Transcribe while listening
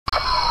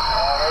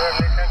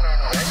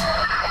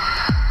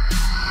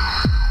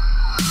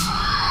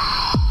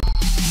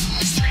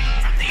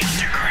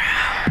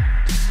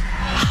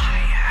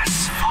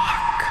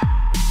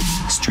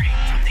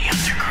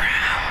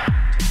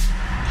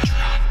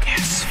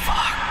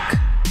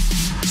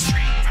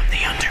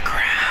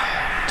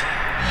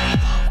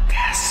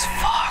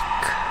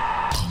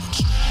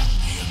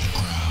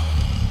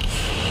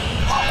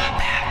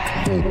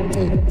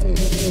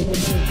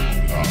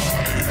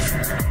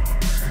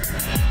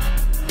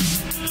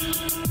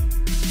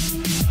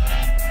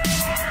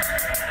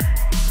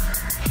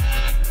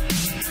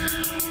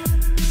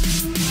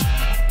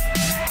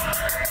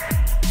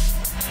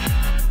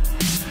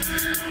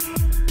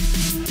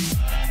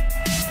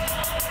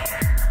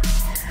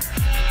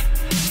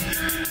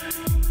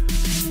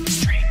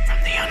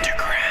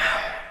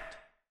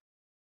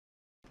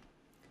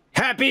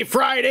Happy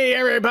Friday,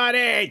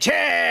 everybody!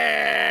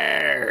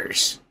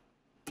 Cheers!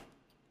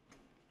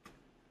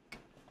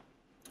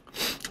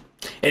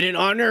 And in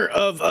honor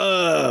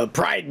of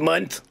Pride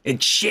Month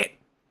and shit,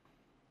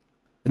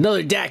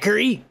 another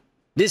daiquiri.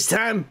 This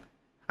time,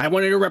 I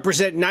wanted to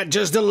represent not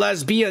just the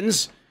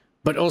lesbians,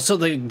 but also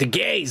the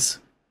gays.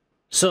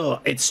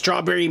 So it's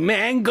strawberry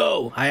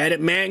mango. I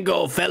added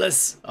mango,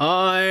 fellas.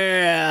 Oh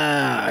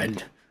yeah,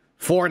 and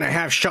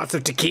 4.5 shots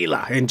of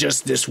tequila in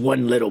just this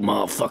one little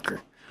motherfucker.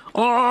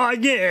 Oh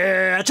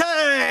yeah!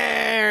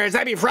 Cheers!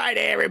 Happy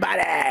Friday,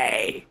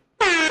 everybody!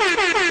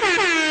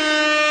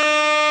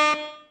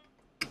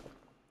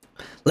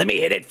 Let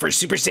me hit it for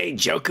Super Saiyan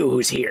Joku,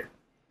 who's here.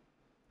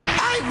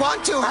 I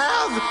want to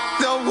have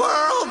the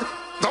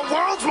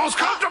world's most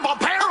comfortable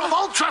pair of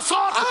ultra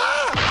soft.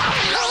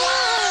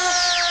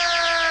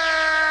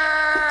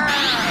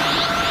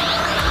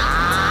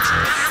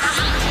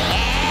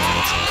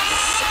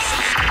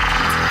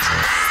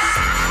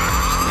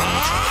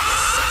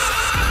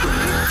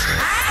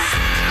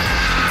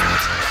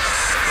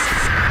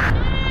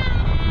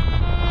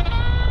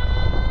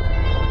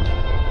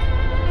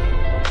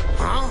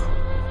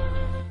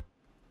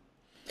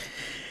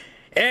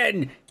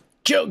 And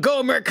Joe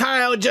Gomer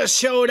Kyle just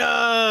showed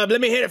up. Let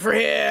me hit it for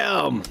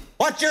him.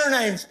 What's your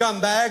name,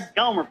 scumbag?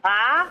 Gomer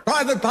Pie?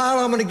 Private Pile,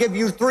 I'm gonna give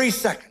you 3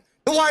 seconds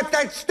to wipe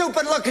that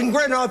stupid-looking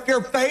grin off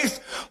your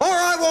face, or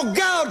I will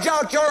gouge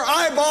out your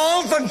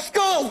eyeballs and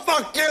skull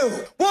fuck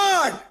you.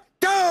 1,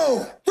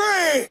 2,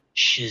 3.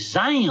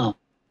 Shazam!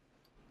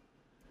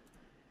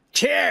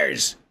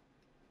 Cheers.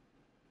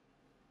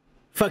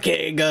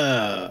 Fucking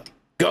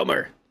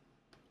Gomer.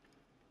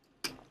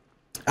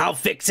 I'll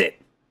fix it.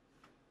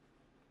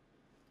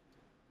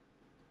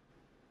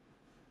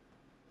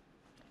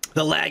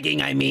 The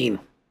lagging, I mean.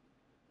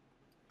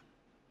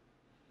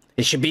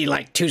 It should be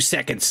like 2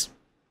 seconds.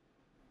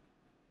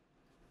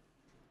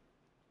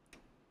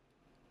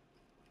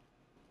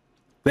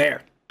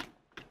 There.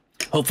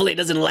 Hopefully it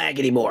doesn't lag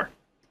anymore.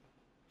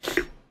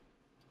 I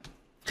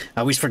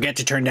always forget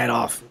to turn that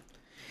off.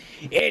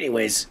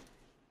 Anyways.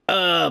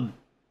 Fucking,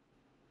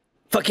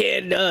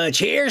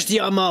 cheers to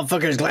y'all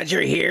motherfuckers. Glad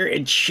you're here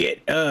and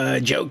shit.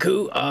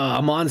 Joku,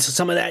 I'm on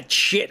some of that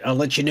shit. I'll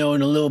let you know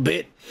in a little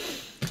bit.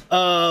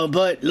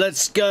 But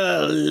let's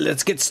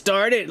get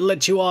started.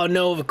 Let you all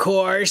know, of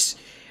course,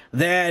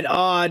 that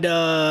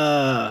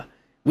on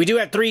we do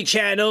have 3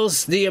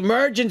 channels. The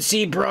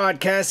emergency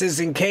broadcast is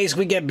in case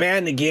we get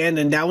banned again,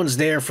 and that one's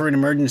there for an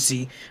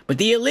emergency. But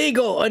the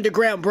illegal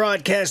underground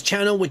broadcast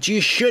channel, which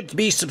you should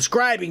be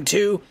subscribing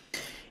to,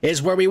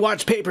 is where we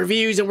watch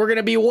pay-per-views, and we're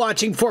gonna be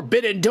watching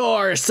Forbidden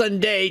Door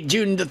Sunday,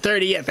 June the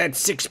 30th at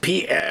 6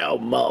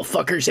 p.m.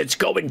 Motherfuckers, it's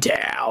going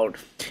down.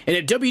 And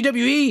if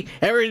WWE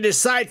ever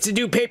decides to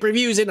do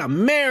pay-per-views in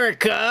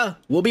America,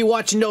 we'll be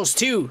watching those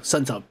too,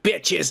 sons of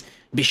bitches.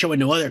 Be showing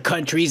to other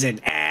countries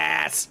and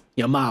ass,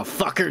 you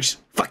motherfuckers.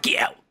 Fuck you.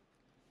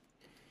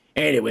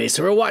 Anyway,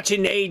 so we're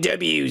watching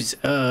AEW's,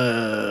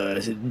 I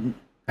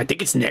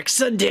think it's next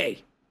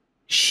Sunday.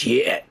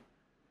 Shit.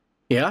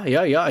 Yeah,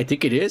 I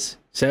think it is.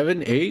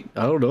 7, 8,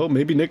 I don't know,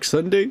 maybe next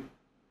Sunday?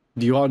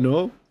 Do you all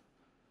know?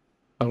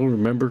 I don't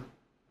remember.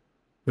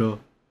 Yeah.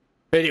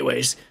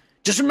 Anyways,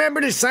 just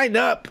remember to sign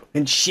up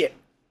and shit.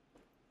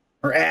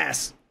 Or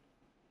ass.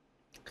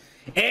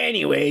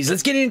 Anyways,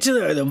 let's get into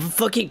the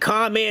fucking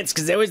comments,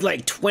 because there was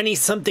like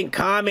 20-something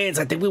comments.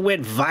 I think we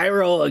went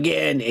viral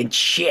again and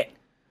shit.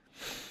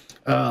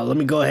 Let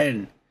me go ahead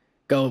and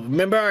go.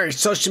 Remember our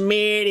social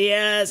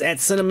medias at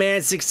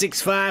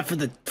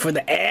sunofman665 for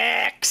the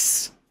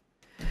X.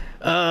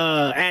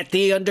 At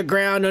the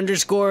underground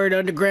underscore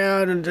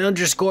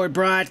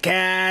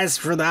broadcast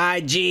for the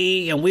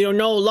IG, and we are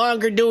no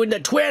longer doing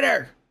the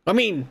Twitter. I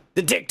mean,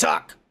 the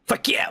TikTok.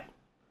 Fuck you.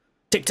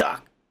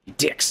 TikTok, you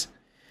dicks.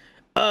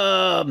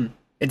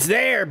 It's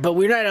there, but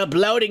we're not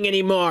uploading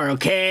anymore,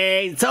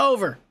 okay? It's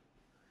over.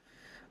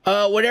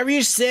 Whatever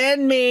you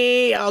send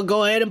me, I'll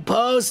go ahead and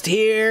post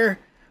here.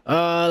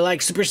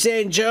 Like Super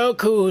Saiyan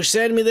Joku, who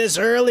sent me this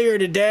earlier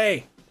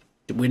today.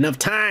 We enough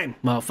time,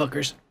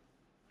 motherfuckers.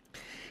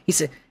 He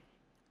said,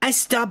 I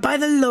stopped by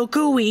the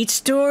local weed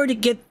store to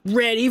get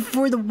ready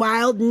for the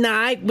wild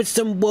night with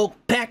some woke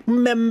pack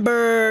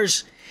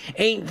members.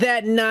 Ain't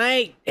that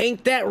night?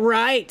 Ain't that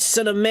right,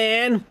 son of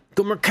man?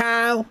 Gomer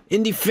Kyle,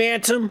 Indie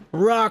Phantom,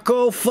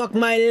 Rocco, Fuck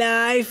My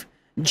Life,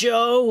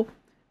 Joe,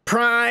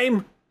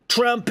 Prime,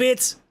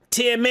 Trumpets,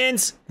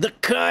 Timmons, The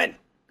Cunt,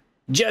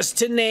 just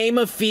to name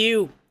a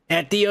few,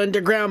 at the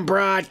underground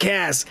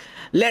broadcast.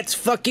 Let's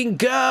fucking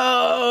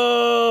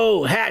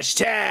go!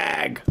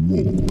 Hashtag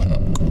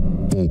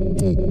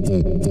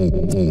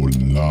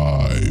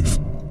live.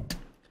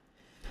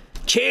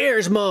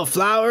 Cheers,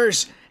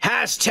 motherflowers.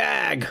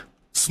 Hashtag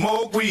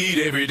Smoke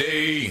weed every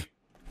day.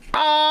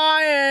 Oh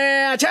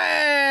yeah,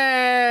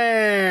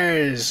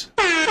 cheers!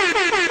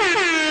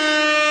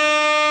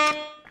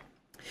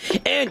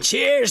 And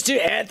cheers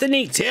to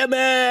Anthony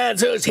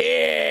Timmons, who's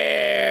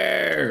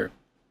here!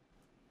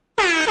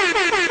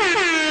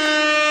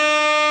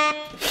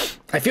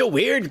 I feel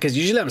weird because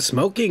usually I'm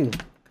smoking.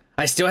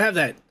 I still have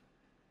that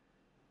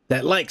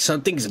that like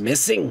something's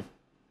missing.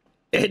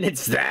 And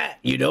it's that,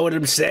 you know what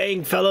I'm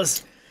saying,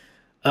 fellas?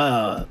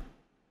 But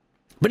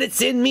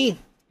it's in me,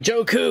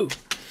 Joku.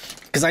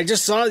 Because I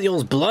just saw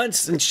those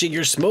blunts and shit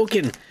you're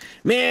smoking.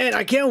 Man,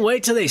 I can't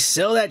wait till they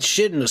sell that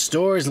shit in the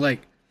stores,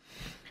 like.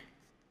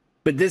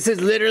 But this is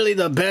literally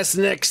the best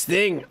next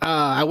thing.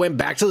 I went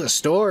back to the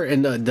store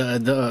and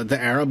the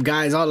Arab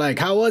guy's all like,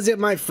 how was it,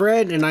 my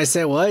friend? And I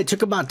said, well, it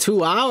took about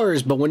 2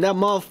 hours, but when that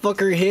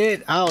motherfucker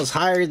hit, I was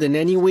higher than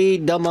any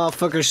weed. That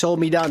motherfucker sold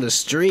me down the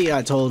street,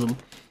 I told him.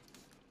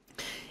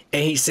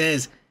 And he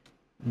says,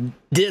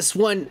 this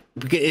one,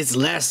 it's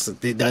less.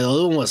 The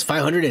other one was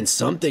 500 and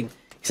something.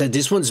 He said,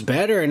 this one's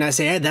better. And I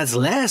said, hey, that's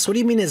less. What do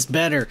you mean it's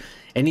better?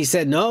 And he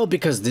said, no,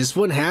 because this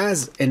one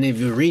has, and if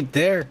you read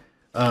there,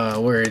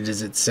 where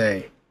does it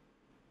say?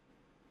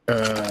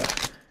 Where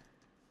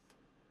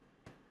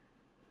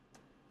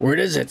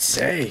does it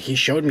say? He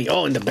showed me.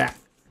 Oh, in the back.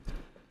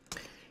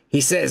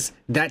 He says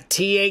that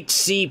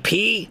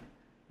THCP,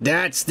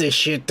 that's the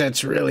shit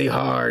that's really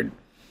hard.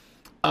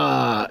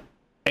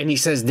 And he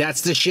says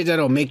that's the shit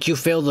that'll make you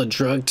fail the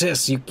drug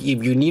test. If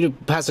you need to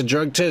pass a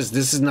drug test,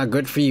 this is not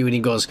good for you. And he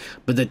goes,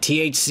 but the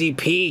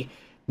THCP,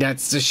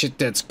 that's the shit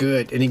that's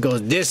good. And he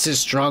goes, this is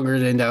stronger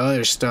than the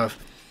other stuff.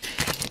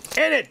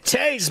 And it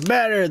tastes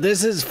better.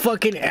 This is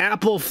fucking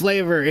apple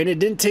flavor. And it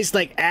didn't taste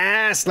like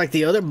ass like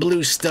the other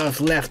blue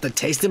stuff left the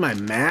taste in my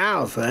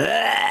mouth.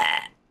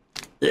 That's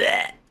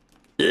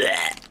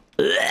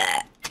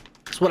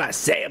what I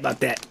say about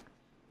that.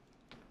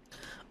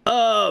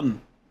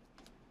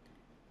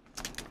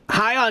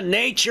 High on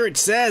nature, it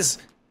says,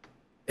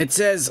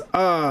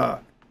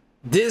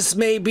 this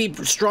may be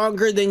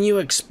stronger than you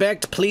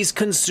expect. Please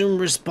consume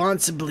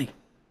responsibly.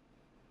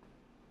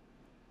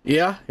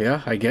 Yeah,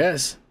 I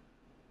guess.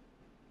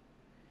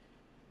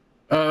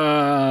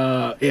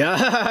 Yeah.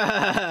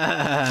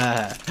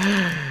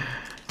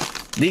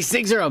 These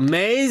things are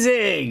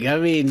amazing. I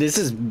mean, this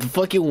is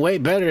fucking way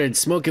better than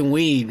smoking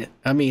weed.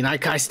 I mean,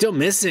 I still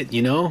miss it,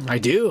 you know? I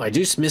do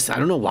miss, I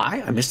don't know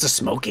why. I miss the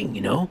smoking,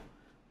 you know?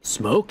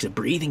 Smoke, the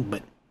breathing,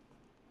 but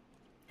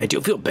I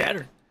do feel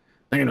better.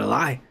 Not gonna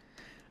lie.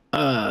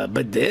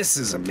 But this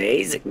is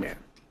amazing, man.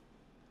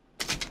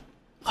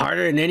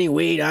 Harder than any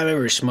weed I've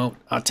ever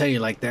smoked. I'll tell you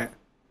like that.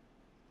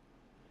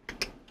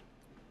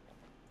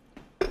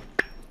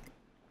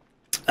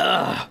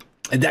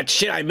 And that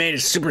shit I made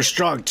is super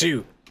strong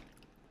too.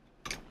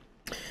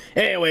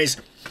 Anyways,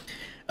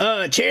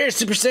 cheers,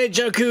 Super Saiyan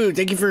Joku.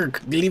 Thank you for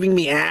leaving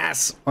me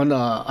ass on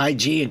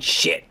IG and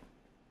shit.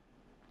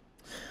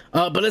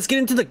 But let's get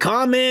into the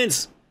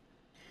comments.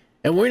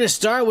 And we're gonna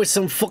start with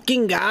some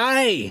fucking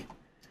guy.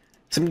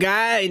 Some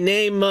guy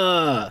named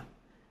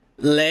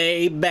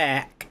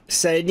Layback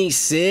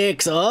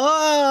 76.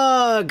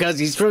 Oh, cause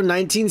he's from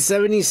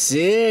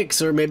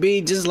 1976, or maybe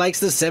he just likes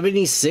the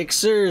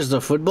 76ers,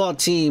 the football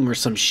team, or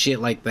some shit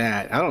like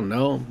that. I don't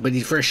know, but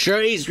for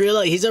sure he's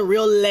a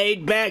real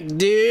laid back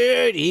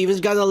dude. He even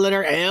got the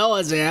letter L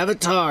as an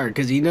avatar,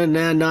 cause he doesn't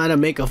know how to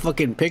make a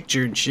fucking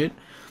picture and shit.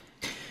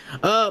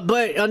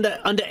 But on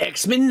the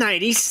X-Men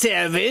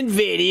 97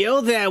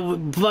 video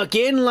that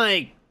fucking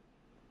like,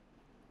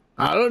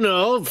 I don't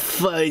know,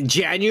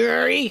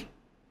 January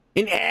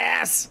in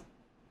ass.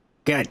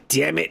 God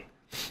damn it.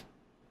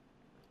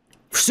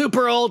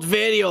 Super old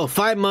video,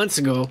 5 months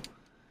ago.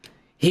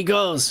 He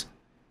goes,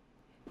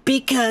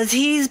 because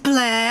he's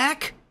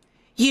black,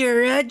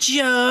 you're a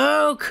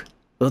joke.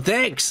 Well,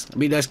 thanks. I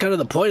mean, that's kind of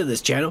the point of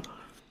this channel.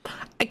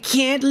 I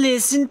can't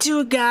listen to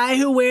a guy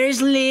who wears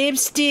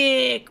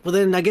lipstick. Well,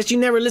 then I guess you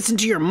never listened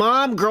to your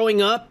mom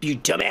growing up, you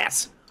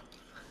dumbass.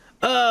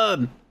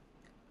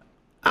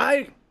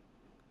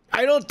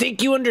 I don't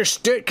think you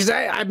understood, because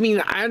I mean,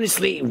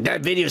 honestly,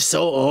 that video is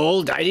so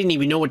old, I didn't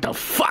even know what the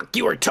fuck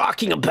you were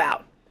talking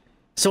about.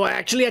 So I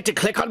actually had to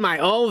click on my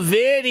own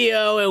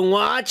video and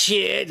watch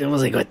it, and I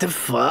was like, what the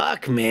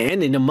fuck,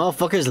 man? And the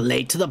motherfucker's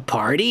late to the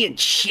party and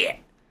shit.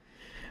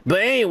 But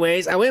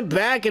anyways, I went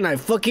back and I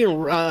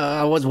fucking,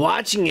 I was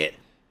watching it,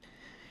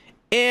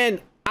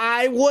 and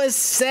I was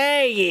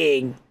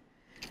saying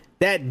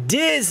that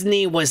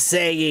Disney was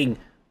saying,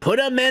 put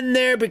him in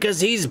there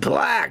because he's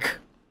black.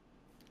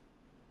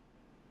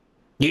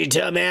 You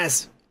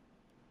dumbass.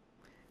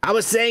 I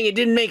was saying it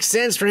didn't make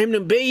sense for him to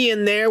be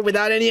in there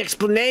without any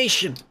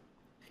explanation.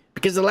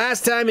 Because the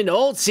last time in the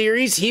old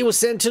series, he was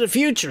sent to the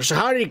future. So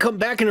how did he come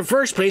back in the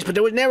first place? But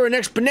there was never an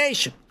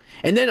explanation.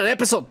 And then on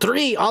episode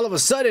 3, all of a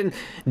sudden,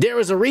 there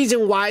was a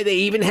reason why they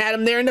even had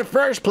him there in the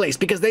first place.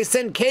 Because they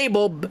sent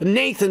Cable,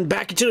 Nathan,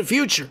 back into the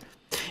future.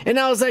 And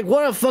I was like,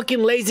 what a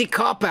fucking lazy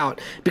cop-out.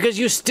 Because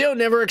you still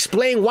never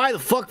explain why the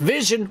fuck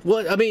Bishop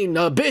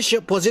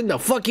was in the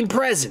fucking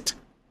present.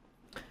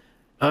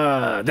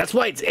 That's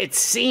why it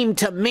seemed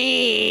to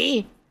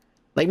me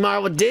like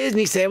Marvel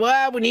Disney said,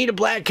 well, we need a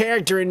black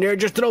character in there,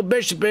 just throw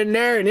Bishop in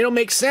there and it'll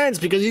make sense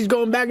because he's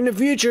going back in the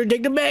future and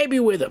take the baby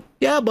with him.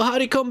 Yeah, but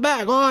how'd he come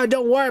back? Oh,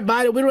 don't worry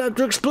about it, we don't have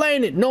to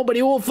explain it.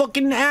 Nobody will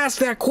fucking ask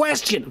that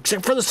question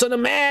except for the Son of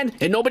Man,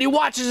 and nobody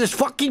watches this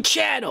fucking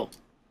channel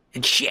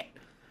and shit.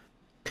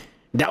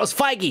 That was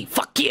Feige,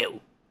 fuck you.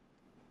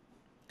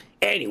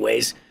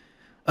 Anyways,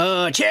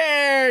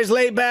 cheers,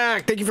 lay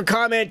back. Thank you for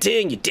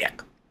commenting, you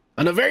dick.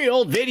 On a very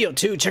old video,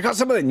 too. Check out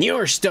some of the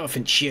newer stuff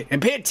and shit.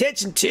 And pay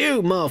attention,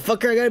 too,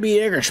 motherfucker. I gotta be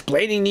there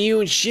explaining to you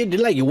and shit.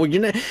 Like, you're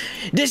not,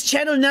 this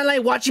channel is not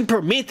like watching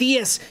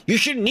Prometheus. You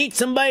shouldn't need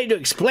somebody to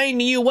explain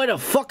to you what the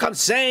fuck I'm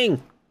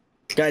saying.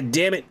 God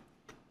damn it.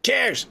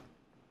 Cheers.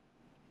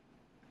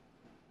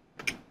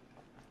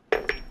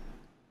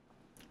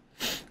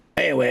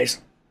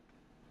 Anyways.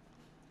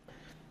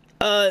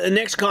 The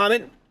next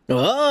comment.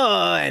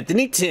 Oh,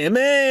 Anthony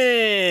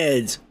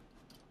Timmons.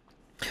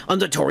 On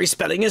the Tory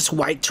spelling is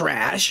white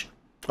trash.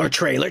 Or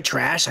trailer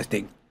trash, I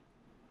think.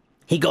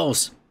 He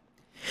goes,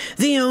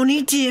 the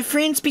only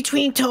difference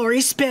between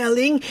Tory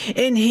spelling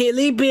and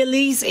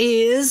hillbillies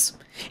is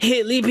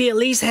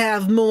hillbillies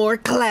have more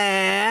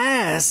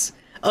class.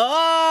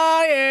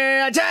 Oh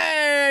yeah,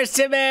 cheers,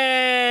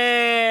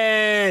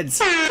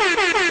 Timmons!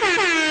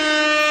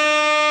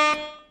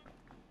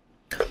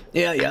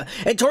 Yeah.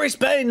 And Tory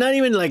spelling, not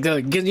even like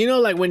the, cause you know,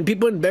 like when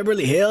people in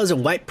Beverly Hills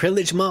and white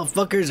privileged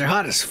motherfuckers are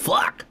hot as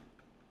fuck.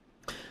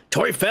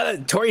 Tory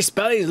spelling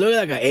looking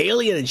like an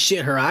alien and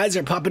shit. Her eyes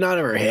are popping out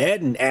of her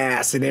head and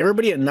ass, and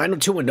everybody at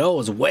 90210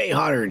 was way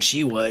hotter than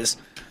she was.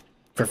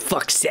 For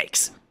fuck's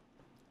sakes.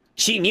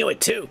 She knew it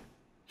too.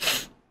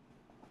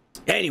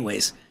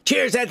 Anyways,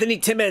 cheers, Anthony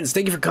Timmons.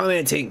 Thank you for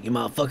commenting, you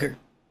motherfucker.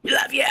 We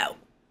love you.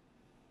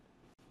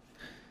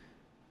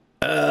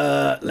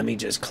 Let me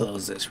just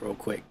close this real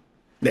quick.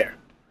 There.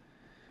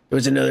 There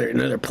was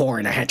another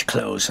porn I had to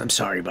close. I'm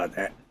sorry about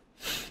that.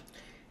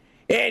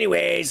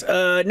 Anyways,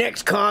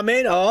 next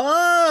comment.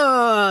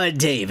 Oh,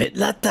 David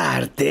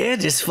Latarte,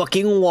 this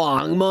fucking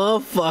Wong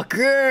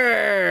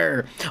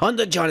motherfucker. On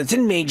the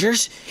Jonathan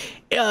Majors,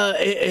 what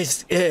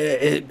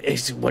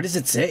does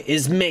it say?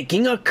 Is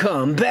making a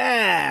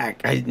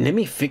comeback. Let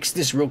me fix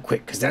this real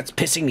quick, because that's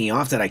pissing me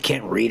off that I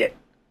can't read it.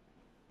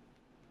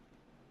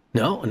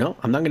 No,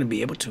 I'm not going to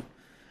be able to.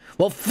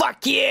 Well,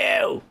 fuck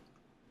you!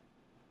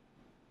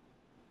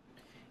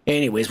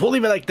 Anyways, we'll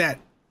leave it like that.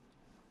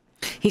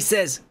 He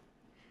says,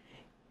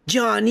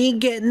 Johnny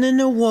getting an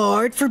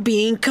award for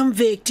being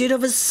convicted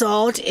of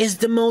assault is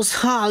the most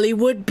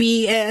Hollywood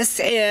BS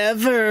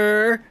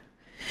ever.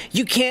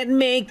 You can't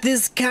make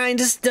this kind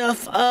of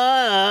stuff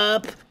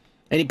up.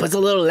 And he puts a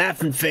little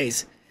laughing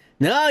face.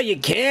 No, you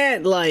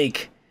can't,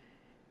 like,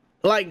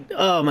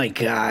 oh my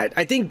god.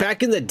 I think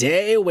back in the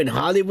day when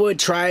Hollywood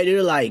tried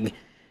to, like,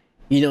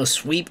 you know,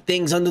 sweep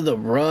things under the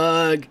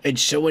rug and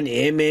show an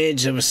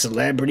image of a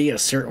celebrity a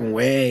certain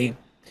way,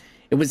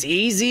 it was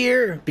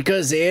easier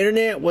because the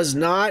internet was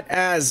not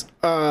as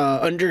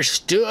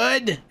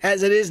understood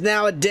as it is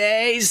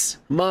nowadays.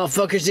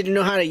 Motherfuckers didn't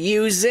know how to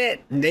use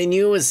it. They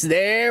knew it was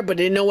there, but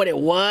didn't know what it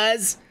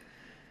was.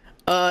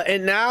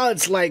 And now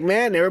it's like,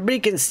 man, everybody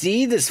can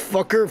see this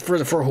fucker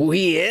for who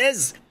he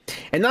is.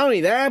 And not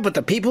only that, but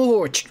the people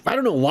who are, I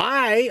don't know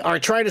why, are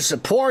trying to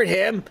support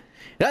him.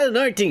 That's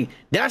another thing.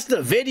 That's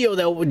the video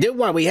that we did.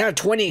 Why we have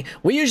 20.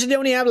 We usually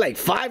only have like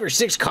 5 or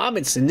 6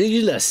 comments, and they're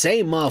usually the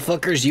same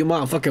motherfuckers, you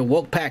motherfucking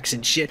woke packs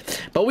and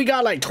shit. But we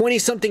got like 20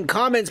 something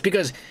comments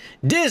because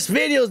this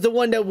video is the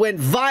one that went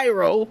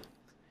viral.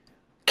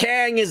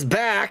 Kang is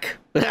back.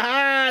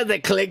 Ah, the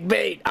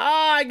clickbait.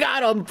 Ah, I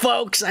got them,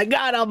 folks. I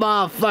got them,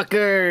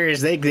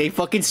 motherfuckers. They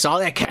fucking saw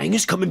that Kang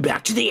is coming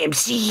back to the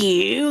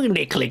MCU, and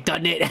they clicked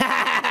on it.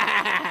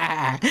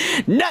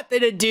 Nothing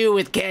to do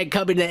with Kang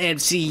coming to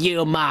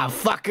MCU,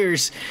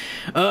 motherfuckers.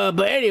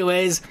 But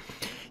anyways,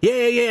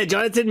 yeah.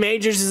 Jonathan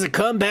Majors is a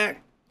comeback.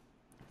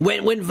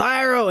 Went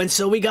viral, and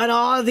so we got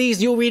all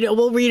these. You'll read it.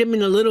 We'll read them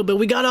in a little bit.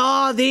 We got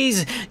all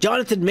these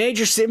Jonathan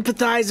Major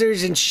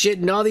sympathizers and shit,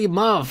 and all these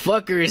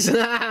motherfuckers.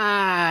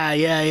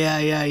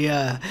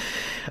 Yeah.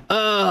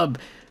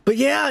 But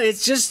yeah,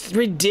 it's just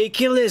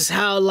ridiculous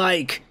how,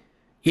 like,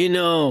 you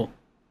know,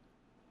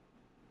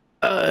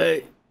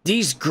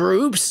 these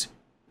groups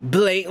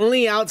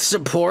blatantly out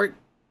support,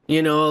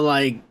 you know,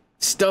 like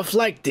stuff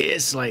like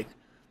this. Like,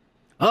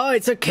 oh,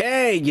 it's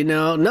okay, you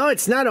know. No,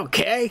 it's not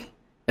okay.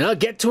 And I'll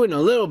get to it in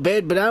a little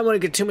bit, but I don't want to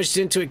get too much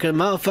into it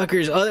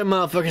because other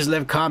motherfuckers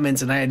left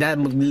comments,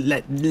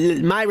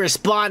 and my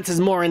response is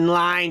more in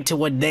line to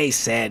what they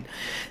said.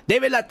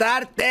 David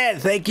Latarte,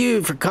 thank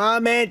you for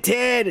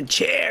commenting, and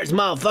cheers,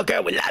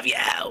 motherfucker. We love you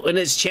on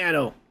this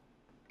channel.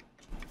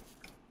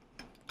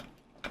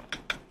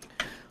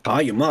 Oh,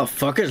 you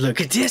motherfuckers,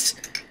 look at this.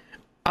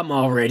 I'm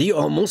already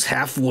almost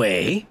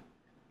halfway.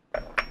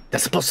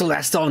 That's supposed to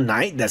last all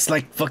night? That's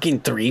like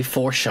fucking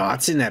 3-4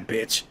 shots in that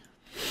bitch.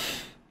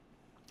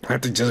 I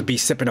have to just be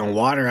sipping on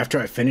water after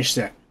I finish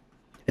that.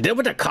 And then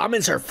what the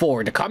comments are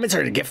for? The comments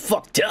are to get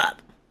fucked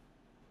up.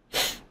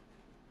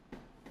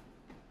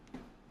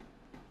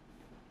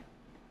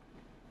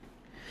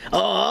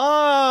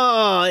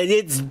 Oh,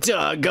 it's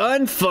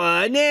doggone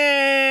funny.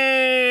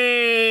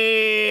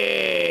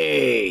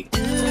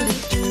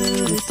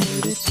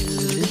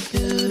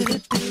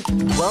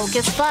 Woke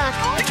as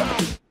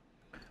fuck.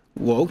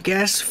 Woke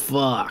as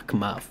fuck,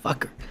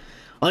 motherfucker.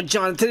 On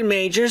Jonathan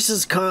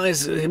Majors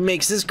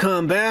makes his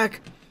comeback.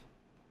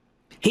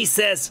 He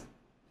says,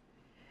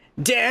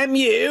 Damn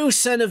you,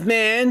 son of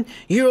man.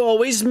 You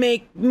always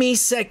make me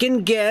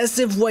second guess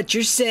if what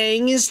you're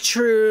saying is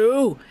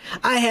true.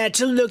 I had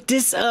to look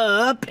this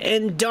up,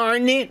 and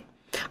darn it,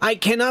 I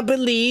cannot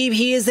believe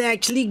he is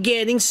actually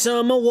getting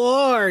some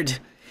award.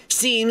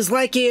 Seems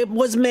like it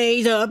was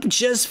made up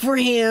just for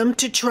him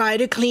to try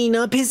to clean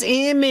up his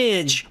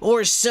image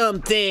or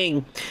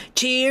something.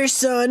 Cheers,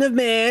 son of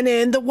man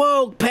and the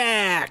woke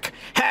pack.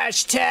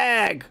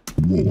 Hashtag.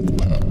 Woke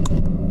pack.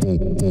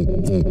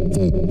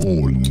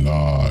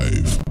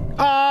 Live.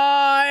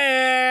 Oh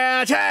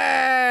yeah,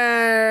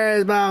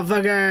 cheers,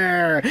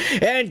 motherfucker.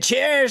 And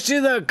cheers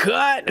to the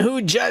cunt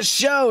who just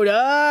showed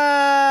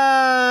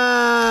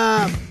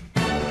up.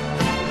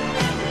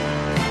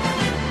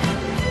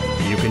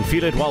 You can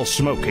feel it while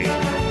smoking.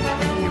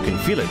 You can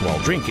feel it while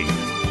drinking.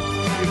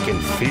 You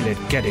can feel it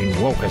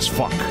getting woke as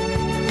fuck.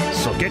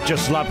 So get your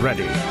slot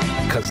ready,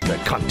 cause the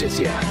cunt is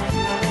here.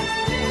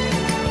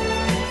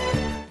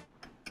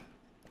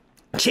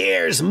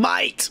 Cheers,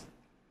 mate.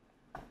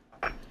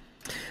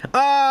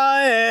 Oh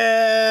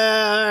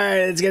yeah,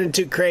 it's getting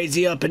too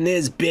crazy up in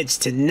this bitch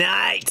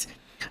tonight.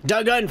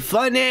 Doggone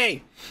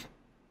funny.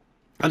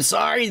 I'm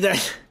sorry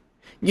that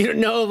you don't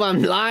know if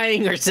I'm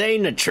lying or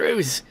saying the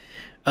truth.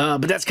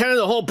 But that's kind of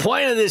the whole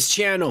point of this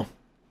channel.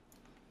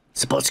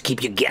 It's supposed to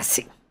keep you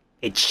guessing.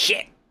 It's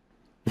shit.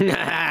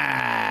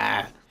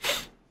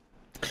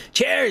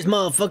 Cheers,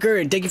 motherfucker,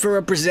 and thank you for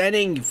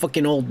representing, you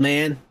fucking old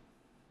man.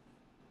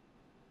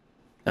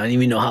 I don't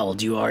even know how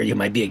old you are. You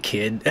might be a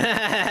kid.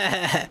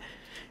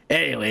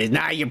 Anyways,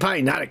 nah, you're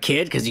probably not a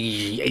kid because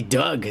you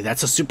Doug.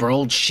 That's a super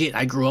old shit.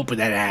 I grew up with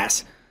that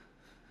ass.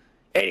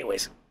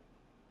 Anyways.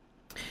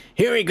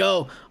 Here we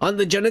go on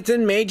the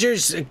Jonathan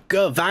Majors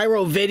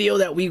viral video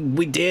that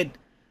we did.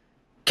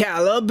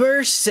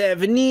 Caliber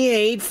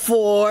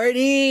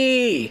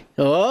 7840.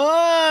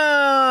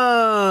 Oh,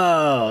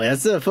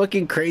 that's a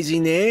fucking crazy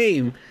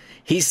name.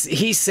 He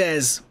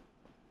says,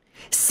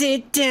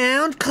 "Sit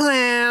down,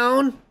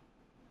 clown."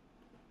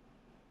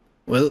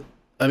 Well,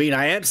 I mean,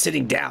 I am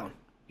sitting down.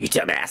 You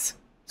dumbass.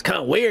 It's kind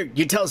of weird.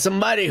 You tell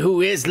somebody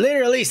who is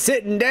literally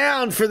sitting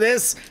down for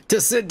this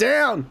to sit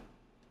down.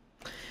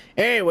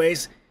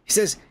 Anyways. He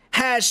says,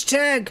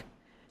 hashtag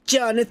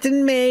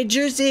Jonathan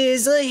Majors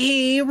is a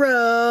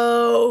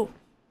hero.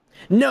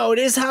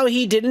 Notice how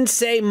he didn't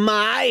say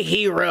my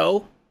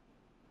hero.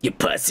 You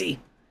pussy.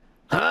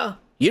 Huh?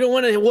 You don't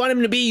want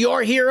him to be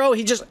your hero?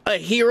 He's just a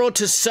hero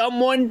to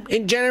someone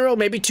in general?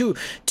 Maybe to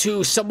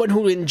someone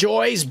who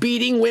enjoys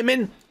beating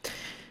women?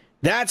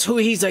 That's who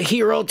he's a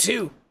hero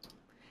to.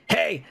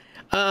 Hey,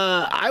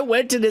 I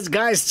went to this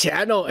guy's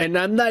channel and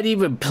I'm not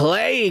even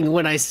playing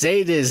when I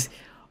say this.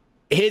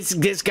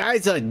 This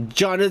guy's a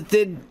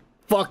Jonathan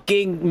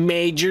fucking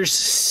Majors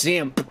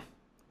simp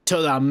to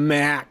the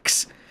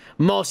max.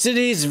 Most of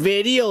these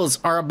videos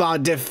are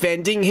about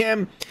defending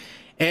him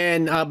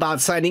and about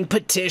signing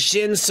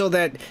petitions so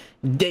that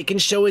they can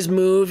show his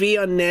movie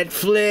on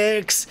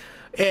Netflix.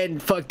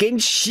 And fucking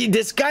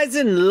this guy's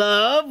in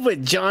love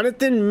with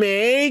Jonathan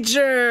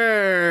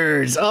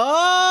Majors.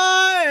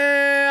 Oh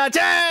yeah,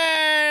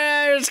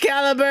 cheers,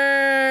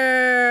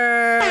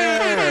 Caliber.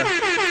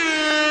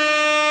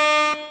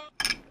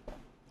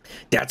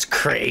 That's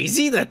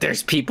crazy that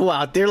there's people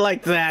out there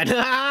like that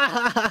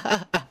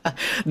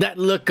that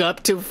look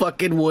up to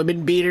fucking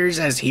women beaters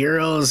as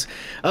heroes.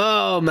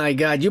 Oh my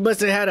god, you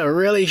must have had a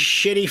really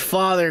shitty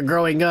father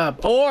growing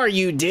up, or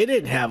you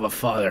didn't have a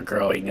father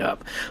growing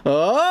up.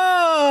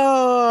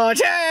 Oh,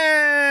 cheers!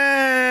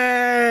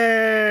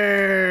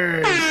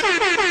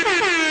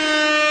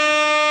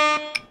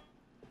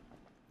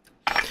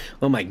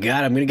 Oh my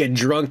god, I'm gonna get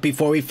drunk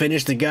before we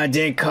finish the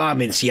goddamn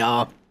comments,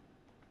 y'all.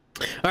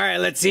 All right,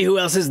 let's see who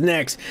else is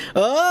next.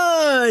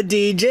 Oh,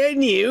 DJ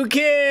New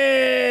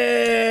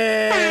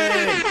Kid.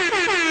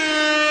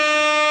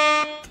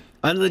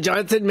 On the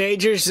Jonathan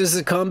Majors, this is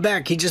a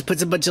comeback. He just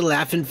puts a bunch of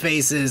laughing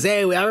faces.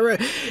 Hey,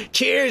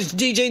 cheers,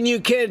 DJ New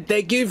Kid.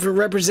 Thank you for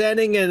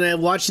representing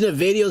and watching the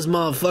videos,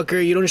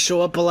 motherfucker. You don't show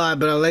up a lot,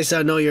 but at least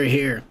I know you're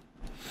here.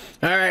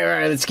 All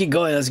right, let's keep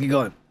going.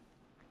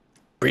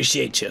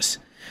 Appreciate you.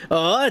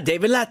 Oh,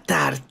 David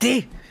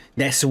Latarte.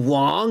 That's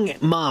Wong,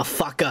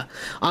 motherfucker.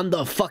 On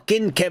the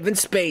fucking Kevin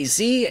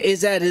Spacey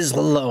is at his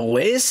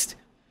lowest.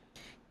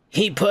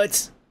 He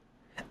puts,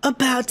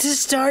 about to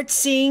start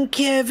seeing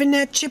Kevin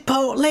at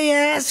Chipotle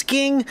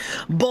asking,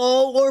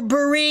 bowl or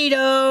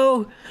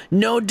burrito?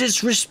 No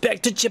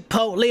disrespect to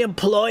Chipotle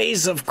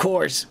employees, of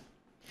course.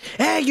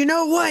 Hey, you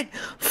know what?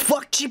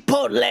 Fuck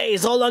Chipotle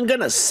is all I'm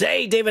gonna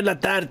say, David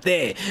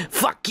Latarte.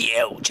 Fuck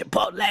you,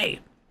 Chipotle.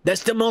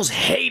 That's the most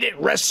hated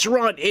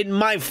restaurant in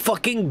my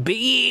fucking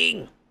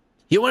being.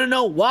 You wanna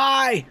know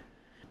why?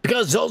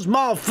 Because those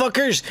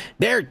motherfuckers,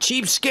 they're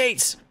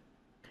cheapskates.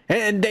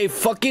 And they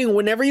fucking,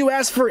 whenever you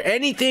ask for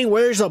anything,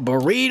 whether it's a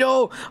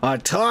burrito, a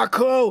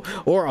taco,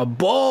 or a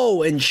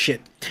bowl and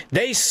shit,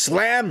 they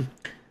slam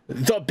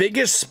the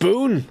biggest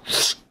spoon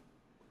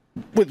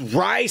with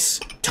rice,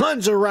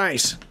 tons of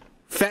rice,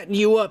 fatten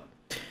you up.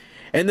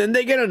 And then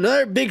they get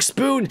another big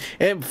spoon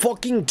and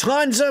fucking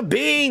tons of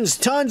beans.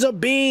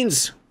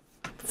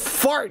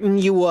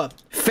 farting you up,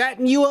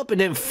 fatten you up,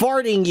 and then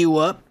farting you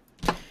up.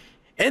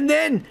 And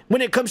then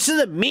when it comes to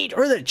the meat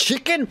or the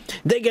chicken,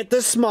 they get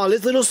the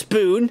smallest little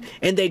spoon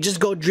and they just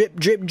go drip,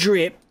 drip,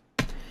 drip.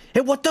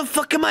 And what the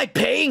fuck am I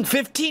paying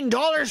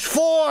 $15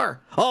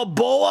 for? A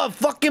bowl of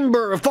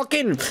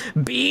fucking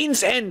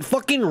beans and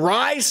fucking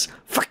rice?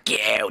 Fuck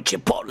you,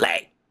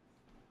 Chipotle.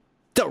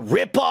 The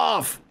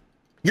ripoff.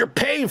 You're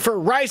paying for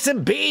rice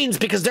and beans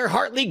because they're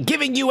hardly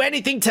giving you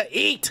anything to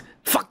eat.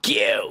 Fuck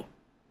you.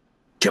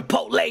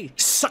 Chipotle,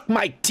 suck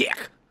my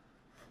dick.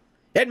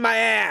 And my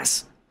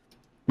ass.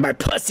 My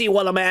pussy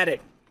while I'm at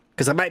it.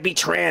 Because I might be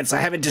trans. I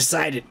haven't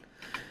decided.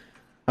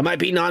 I might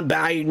be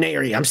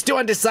non-binary. I'm still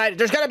undecided.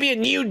 There's got to be a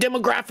new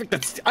demographic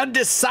that's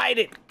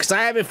undecided. Because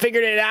I haven't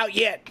figured it out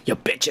yet. You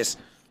bitches.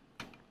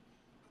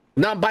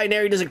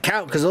 Non-binary doesn't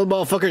count because those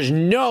motherfuckers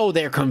know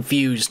they're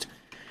confused.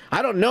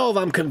 I don't know if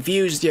I'm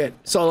confused yet.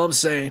 That's all I'm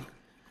saying.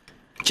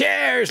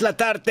 Cheers, La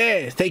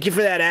Tarte. Thank you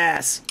for that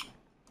ass.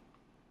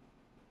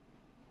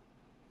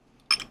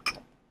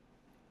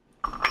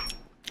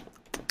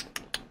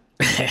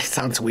 It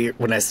sounds weird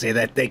when I say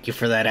that. Thank you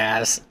for that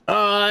ass.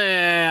 Oh,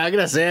 yeah. I'm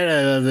gonna say it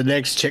to the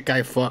next chick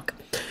I fuck.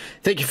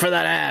 Thank you for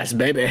that ass,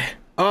 baby.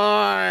 Oh,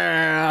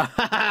 yeah.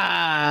 All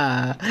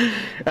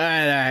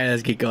right,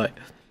 let's keep going.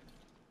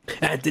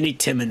 Anthony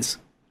Timmons.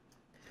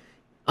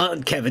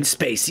 On Kevin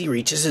Spacey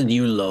reaches a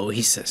new low,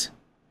 he says,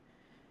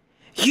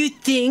 "You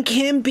think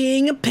him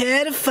being a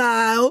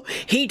pedophile,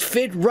 he'd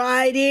fit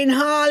right in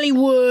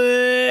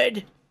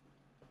Hollywood?"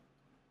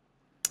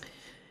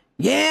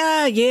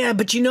 Yeah,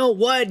 but you know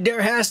what?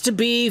 There has to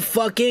be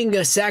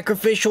fucking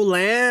sacrificial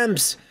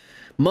lambs.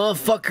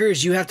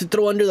 Motherfuckers, you have to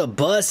throw under the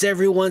bus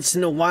every once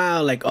in a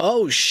while. Like,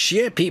 oh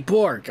shit,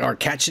 people are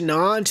catching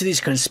on to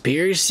these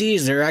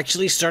conspiracies. They're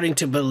actually starting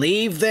to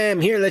believe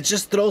them. Here, let's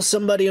just throw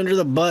somebody under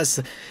the bus.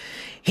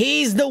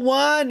 He's the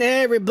one,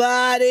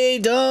 everybody.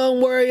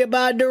 Don't worry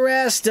about the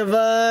rest of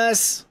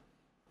us.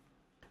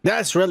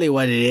 That's really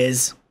what it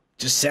is.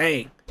 Just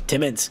saying.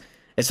 Timmons,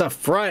 it's a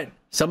front.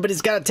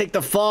 Somebody's got to take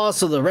the fall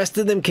so the rest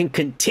of them can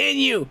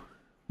continue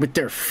with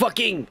their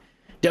fucking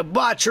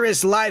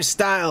debaucherous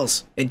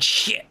lifestyles and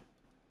shit.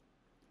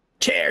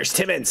 Cheers,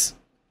 Timmons.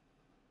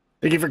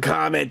 Thank you for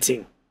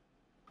commenting.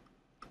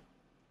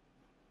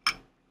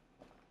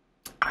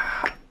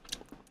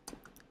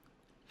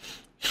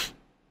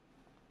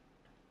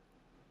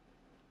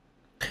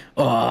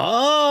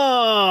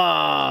 Oh,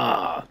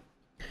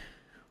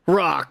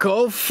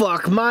 Rocco,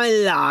 fuck my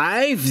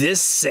life,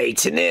 this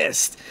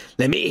Satanist.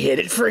 Let me hit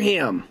it for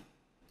him.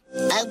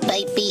 Oh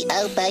baby,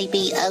 oh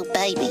baby, oh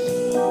baby.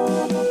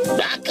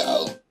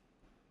 Rocco.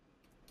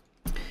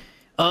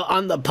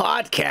 On the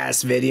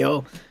podcast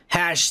video,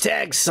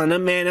 hashtag son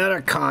of man out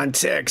of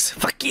context.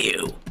 Fuck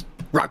you,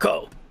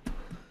 Rocco.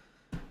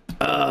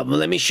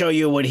 Let me show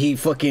you what he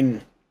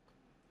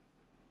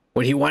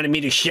wanted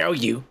me to show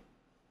you.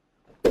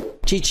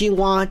 Chi-chi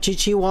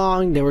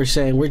Wong. They were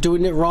saying, we're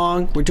doing it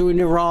wrong,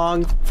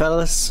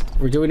 fellas.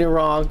 We're doing it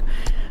wrong.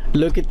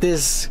 Look at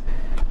this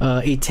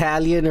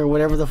Italian or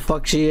whatever the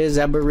fuck she is,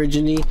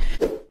 Aborigine.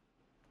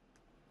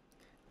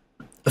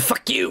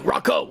 Fuck you,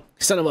 Rocco,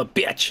 son of a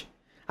bitch.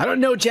 I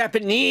don't know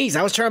Japanese.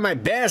 I was trying my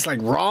best,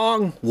 like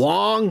wrong,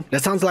 Wong.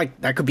 That sounds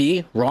like that could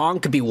be wrong,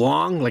 could be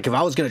Wong. Like if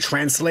I was gonna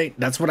translate,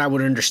 that's what I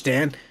would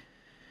understand.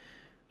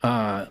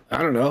 I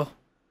don't know.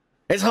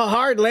 It's a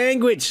hard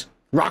language.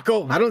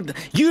 Rocco,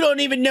 you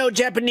don't even know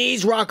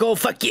Japanese, Rocco,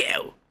 fuck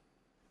you.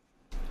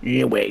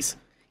 Anyways,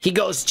 he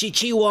goes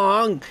Chi-Chi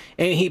Wong,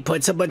 and he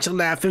puts a bunch of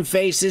laughing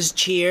faces,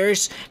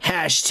 cheers,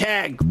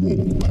 hashtag.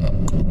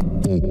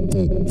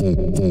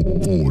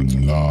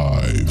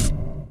 Live.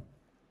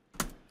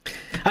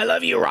 I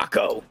love you,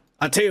 Rocco.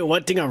 I'll tell you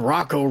one thing on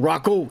Rocco.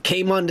 Rocco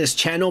came on this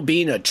channel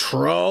being a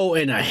troll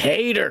and a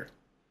hater.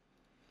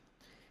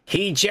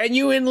 He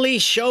genuinely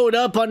showed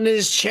up on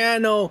this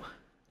channel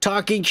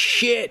talking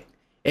shit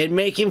and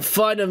making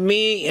fun of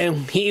me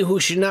and he who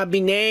should not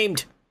be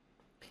named.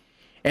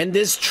 And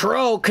this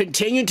troll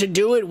continued to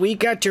do it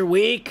week after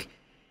week.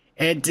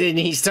 And then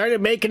he started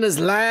making us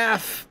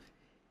laugh.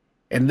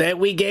 And then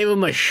we gave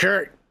him a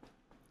shirt.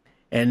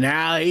 And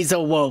now he's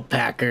a woke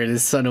packer,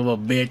 this son of a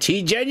bitch.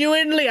 He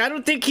genuinely, I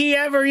don't think he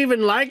ever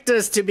even liked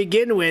us to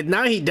begin with.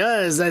 Now he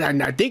does.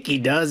 I think he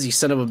does, you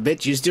son of a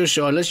bitch. You still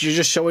show, unless you're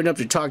just showing up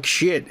to talk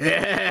shit.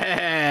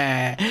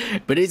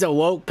 But he's a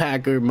woke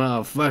packer,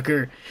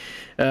 motherfucker.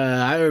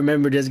 I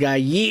remember this guy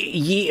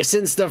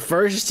since the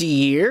first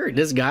year.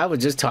 This guy was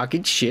just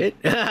talking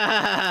shit. To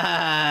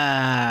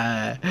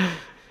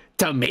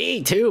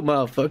me too,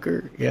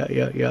 motherfucker. Yeah.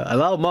 A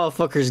lot of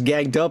motherfuckers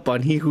ganged up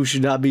on he who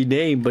should not be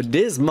named, but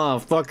this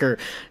motherfucker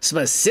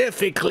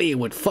specifically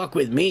would fuck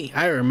with me.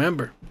 I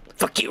remember.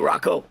 Fuck you,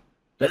 Rocco.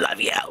 I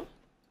love you.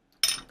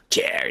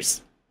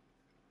 Cheers.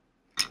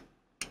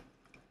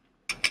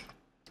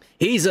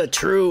 He's a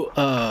true,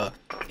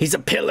 he's a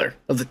pillar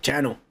of the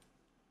channel.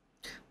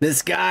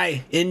 This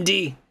guy,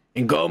 Indy,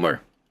 and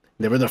Gomer,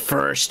 they were the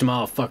first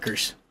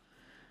motherfuckers.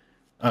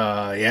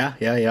 Yeah.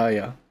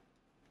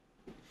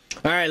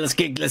 All right, let's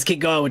keep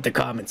going with the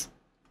comments.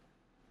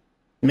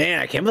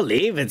 Man, I can't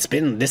believe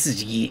this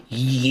is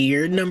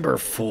year number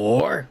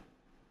 4.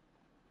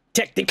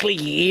 Technically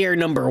year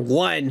number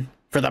 1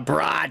 for the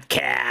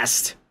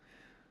broadcast.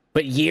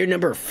 But year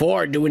number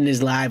 4 doing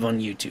this live on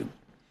YouTube.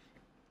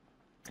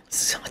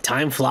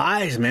 Time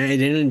flies, man.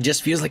 It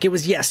just feels like it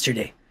was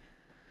yesterday.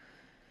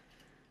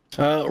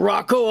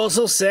 Rocco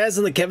also says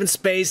in the Kevin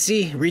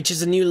Spacey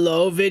reaches a new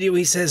low video,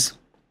 he says,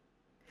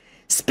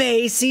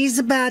 Spacey's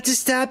about to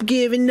stop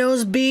giving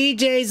those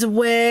BJs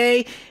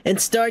away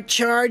and start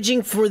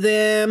charging for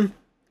them.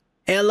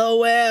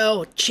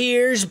 LOL.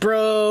 Cheers,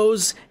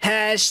 bros.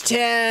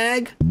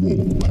 Hashtag.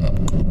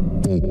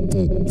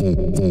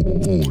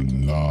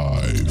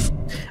 Live.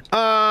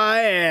 Oh,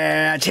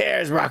 yeah.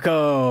 Cheers,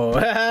 Rocco.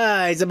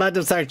 He's about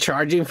to start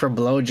charging for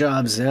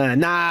blowjobs.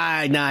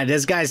 Nah.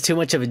 This guy's too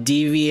much of a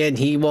deviant.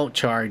 He won't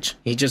charge.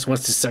 He just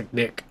wants to suck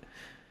dick.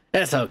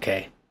 That's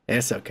okay.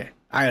 It's okay.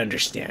 I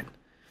understand.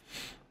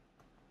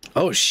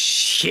 Oh,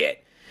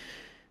 shit.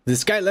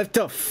 This guy left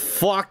a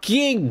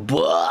fucking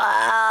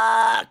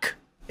book.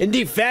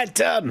 Indie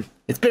Phantom.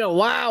 It's been a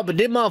while, but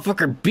this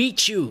motherfucker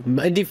beat you.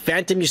 Indie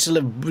Phantom used to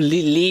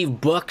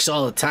leave books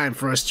all the time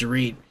for us to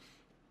read.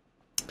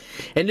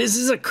 And this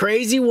is a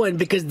crazy one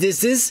because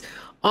this is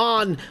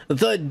on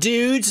the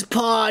Dudes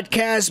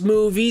Podcast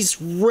Movies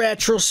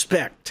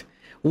Retrospect.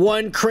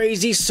 One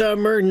Crazy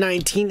Summer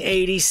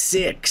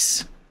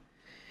 1986.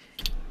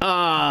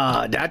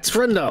 That's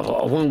from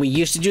when we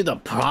used to do the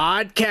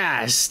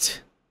podcast.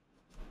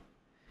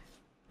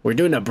 We're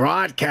doing a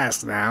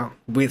broadcast now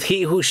with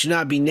He Who Should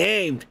Not Be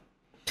Named.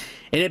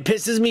 And it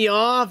pisses me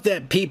off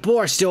that people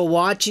are still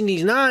watching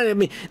these. I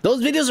mean,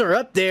 those videos are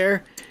up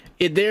there.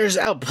 There's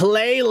a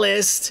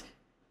playlist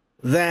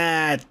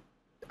that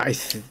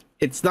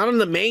it's not on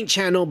the main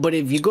channel, but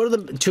if you go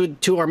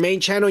to our main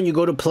channel and you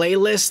go to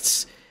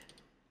playlists,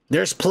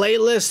 there's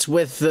playlists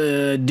with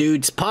the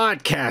Dudes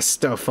Podcast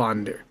stuff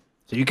on there.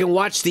 So you can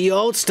watch the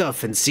old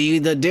stuff and see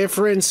the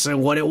difference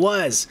and what it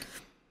was.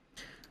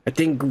 I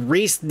think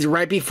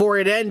right before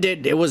it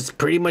ended, it was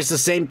pretty much the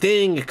same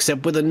thing,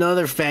 except with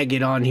another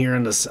faggot on here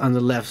on the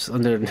left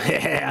on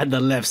the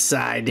left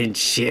side and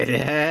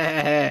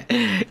shit.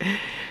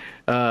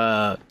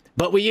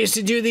 But we used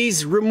to do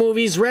these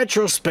movies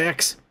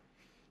retrospects,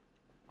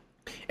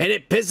 and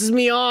it pisses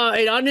me off.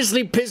 It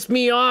honestly pissed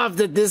me off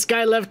that this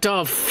guy left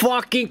a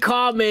fucking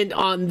comment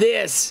on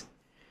this.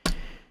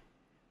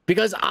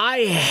 Because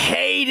I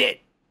hate it.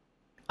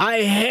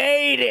 I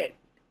hate it.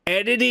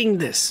 Editing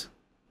this.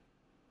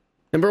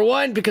 Number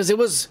one, because it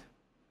was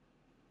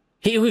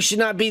He Who Should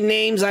Not Be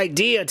Named's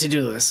idea to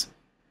do this.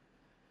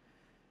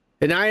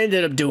 And I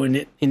ended up doing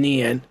it in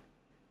the end.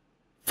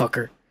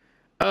 Fucker.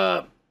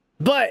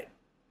 But,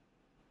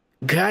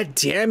 god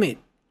damn it.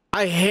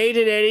 I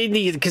hated editing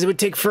these because it would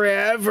take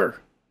forever.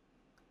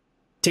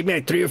 Take me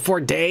like 3 or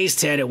 4 days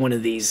to edit one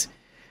of these.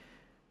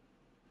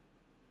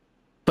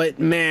 But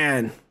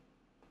man,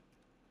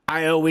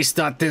 I always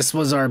thought this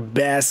was our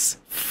best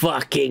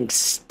fucking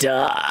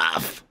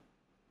stuff.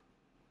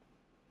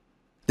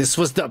 This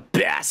was the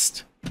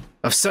best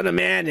of Son of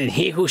Man and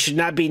He Who Should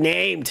Not Be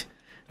Named.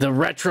 The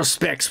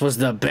retrospects was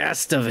the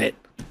best of it.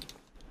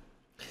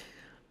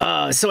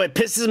 So it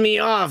pisses me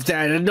off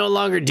that I no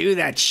longer do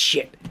that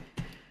shit.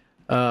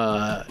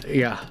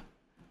 Yeah.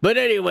 But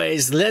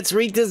anyways, let's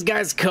read this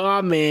guy's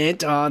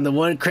comment on the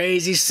One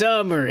Crazy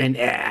Summer and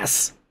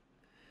ass.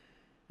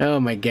 Oh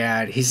my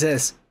god. He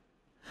says,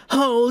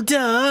 hold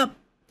up.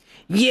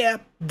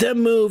 Yep, the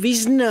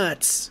movie's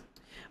nuts.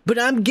 But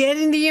I'm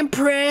getting the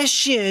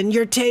impression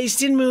your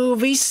taste in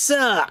movies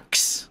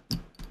sucks.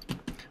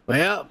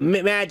 Well,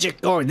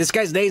 this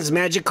guy's name is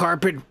Magic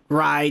Carpet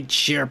Ride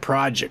Share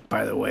Project,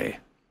 by the way.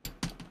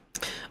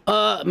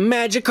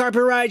 Magic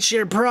Carpet Ride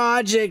Share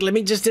Project, let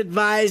me just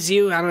advise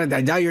you, I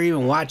doubt you're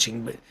even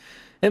watching, but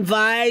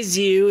advise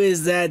you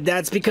is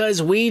that's because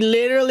we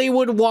literally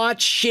would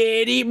watch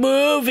shitty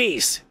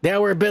movies that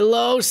were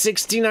below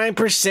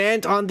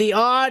 69% on the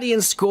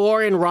audience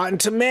score in Rotten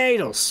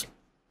Tomatoes.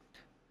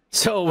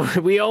 So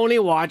we only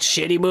watch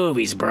shitty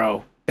movies,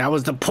 bro. That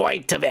was the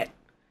point of it.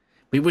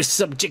 We would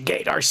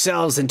subjugate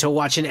ourselves into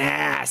watching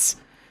ass.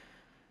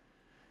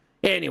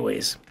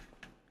 Anyways,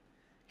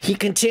 he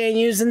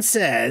continues and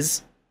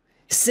says,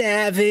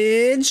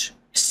 Savage,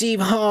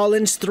 Steve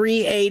Holland's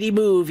 380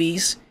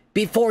 movies,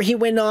 before he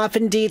went off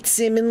and did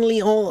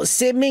seemingly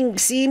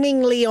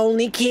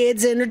only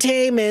kids'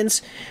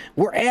 entertainments,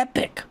 were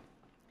epic.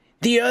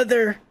 The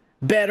other,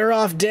 Better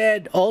Off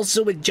Dead,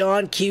 also with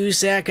John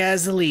Cusack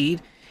as the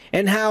lead,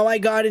 and How I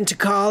Got Into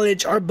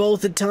College are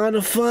both a ton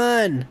of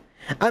fun.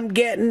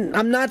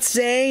 I'm not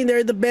saying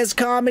they're the best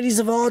comedies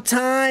of all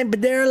time,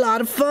 but they're a lot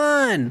of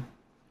fun.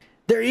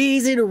 They're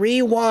easy to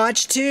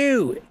rewatch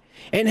too,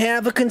 and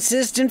have a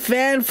consistent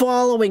fan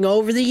following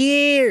over the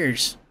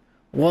years.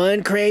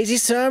 One Crazy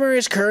Summer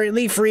is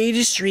currently free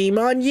to stream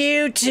on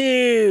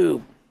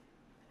YouTube.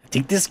 I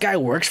think this guy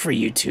works for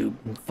YouTube,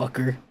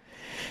 fucker.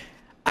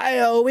 I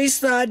always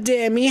thought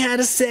Demi had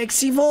a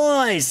sexy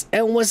voice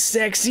and was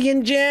sexy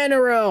in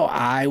general.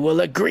 I will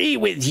agree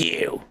with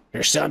you.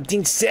 There's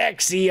something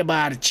sexy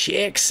about a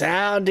chick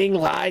sounding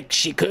like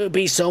she could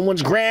be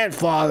someone's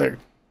grandfather.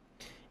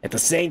 At the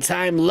same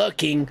time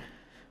looking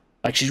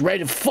like she's ready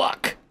to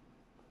fuck.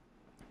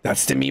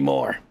 That's Demi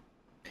Moore.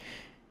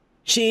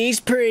 She's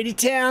pretty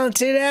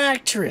talented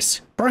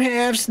actress.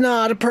 Perhaps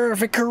not a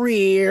perfect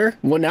career.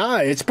 Well, no,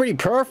 it's pretty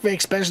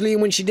perfect, especially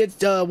when she did,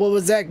 what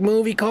was that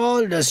movie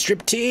called?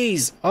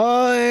 Striptease.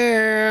 Oh,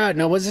 yeah.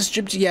 No, was it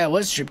Striptease? Yeah, it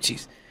was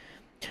Striptease.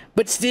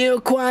 But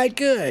still quite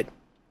good.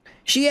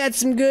 She had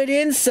some good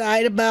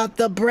insight about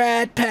the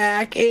Brat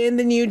Pack in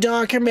the new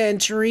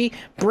documentary,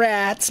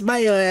 Brats by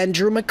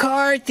Andrew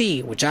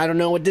McCarthy, which I don't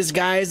know what this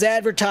guy is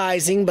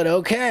advertising, but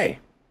okay.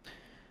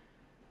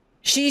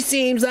 She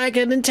seems like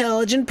an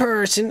intelligent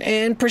person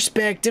and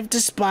perspective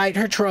despite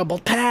her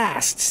troubled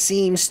past.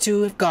 Seems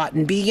to have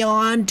gotten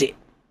beyond it.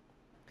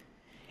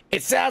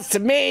 It sounds to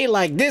me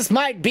like this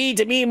might be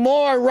Demi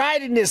Moore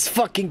writing this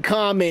fucking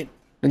comment.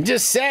 I'm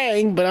just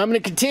saying, but I'm going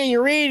to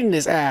continue reading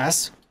this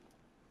ass.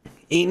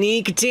 And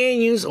he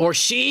continues, or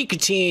she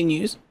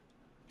continues.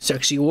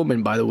 Sexy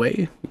woman, by the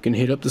way. You can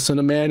hit up the Son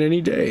of Man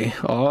any day.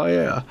 Oh,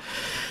 yeah.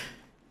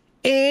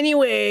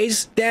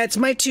 Anyways, that's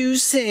my 2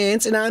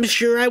 cents, and I'm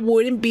sure I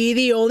wouldn't be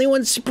the only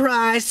one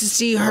surprised to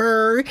see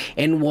her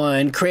and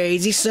One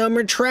Crazy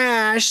Summer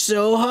trash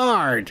so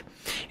hard.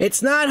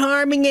 It's not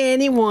harming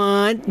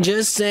anyone,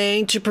 just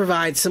saying to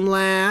provide some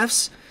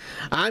laughs.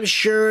 I'm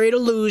sure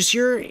it'll lose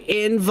your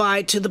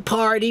invite to the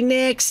party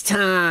next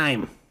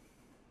time.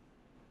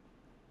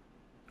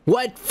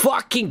 What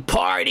fucking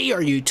party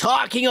are you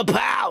talking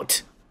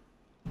about?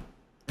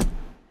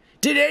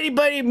 Did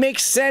anybody make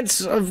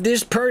sense of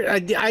this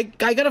I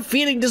got a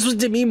feeling this was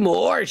Demi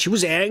Moore. She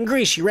was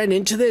angry. She ran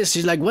into this.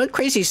 She's like, what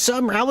crazy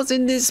summer? I was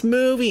in this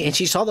movie. And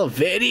she saw the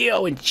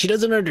video and she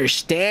doesn't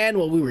understand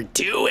what we were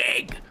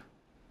doing.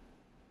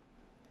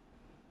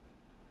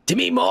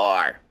 Demi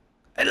Moore,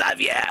 I love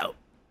you.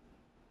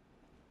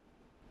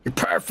 You're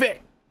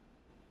perfect.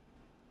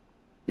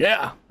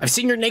 Yeah, I've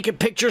seen your naked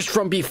pictures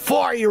from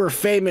before you were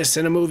famous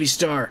and a movie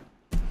star.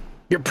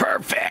 You're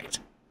perfect.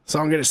 That's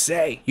all I'm gonna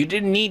say. You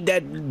didn't need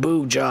that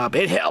boo job.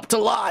 It helped a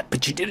lot,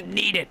 but you didn't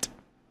need it.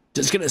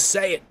 Just gonna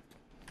say it.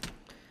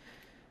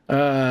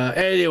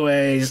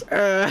 Anyways.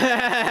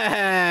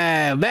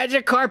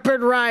 Magic Carpet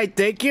Right.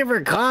 Thank you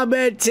for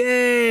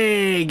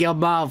commenting, you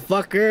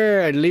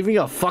motherfucker. And leaving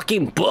a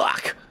fucking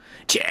book.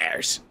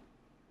 Cheers.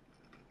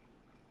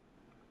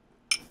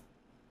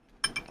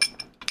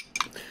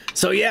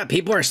 So yeah,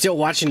 people are still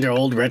watching their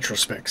old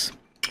retrospects.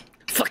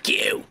 Fuck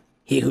you.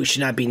 He who should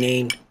not be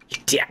named. You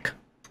dick.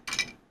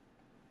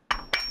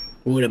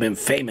 Would have been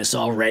famous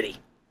already.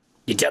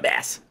 You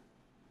dumbass.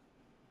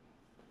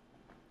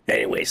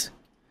 Anyways.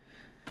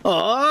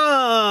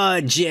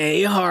 Oh,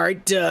 J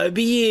Hart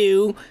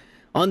W.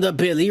 On the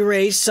Billy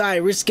Ray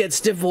Cyrus gets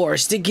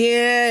divorced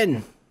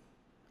again.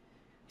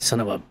 Son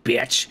of a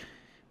bitch.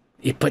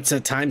 He puts a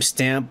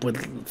timestamp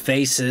with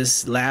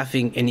faces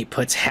laughing and he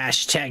puts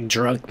hashtag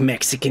drunk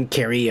Mexican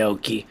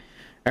karaoke.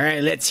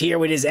 Alright, let's hear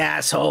what his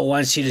asshole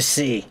wants you to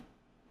see.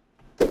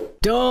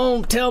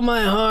 Don't tell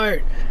my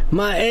heart,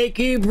 my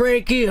achy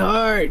breaky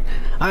heart.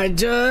 I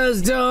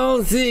just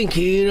don't think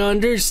he'd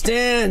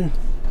understand.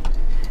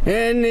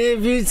 And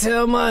if you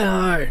tell my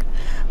heart,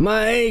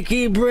 my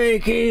achy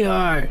breaky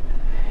heart,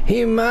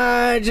 he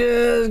might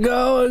just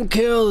go and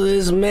kill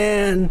this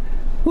man.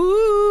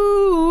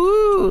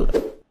 Woo!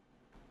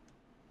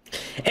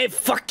 Hey,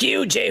 fuck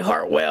you, Jay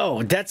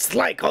Hartwell. That's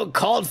like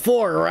uncalled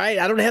for, right?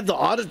 I don't have the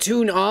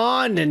auto-tune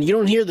on, and you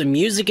don't hear the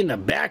music in the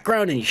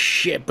background and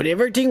shit, but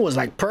everything was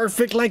like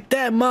perfect like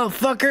that,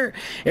 motherfucker.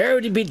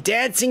 Everybody be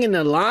dancing in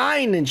the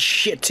line and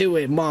shit to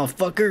it,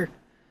 motherfucker.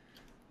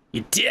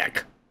 You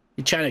dick.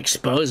 You trying to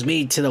expose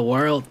me to the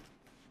world?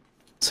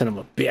 Son of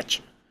a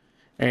bitch.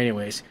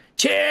 Anyways,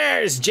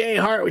 cheers, Jay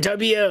Hart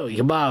W,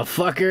 you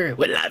motherfucker.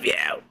 We love you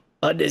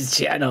on this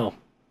channel.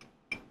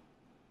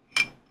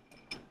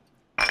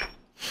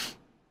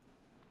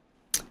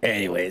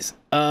 Anyways,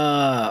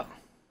 oh,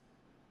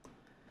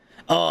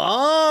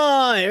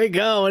 here we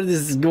go. What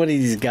is this? One of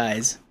these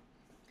guys.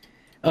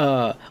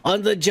 On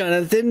the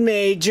Jonathan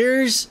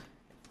Majors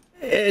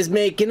is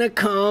making a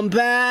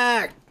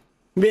comeback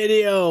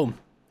video.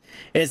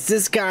 It's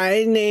this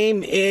guy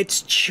named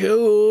It's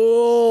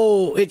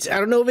Cho. I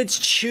don't know if it's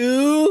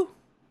Chu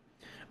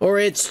or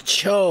it's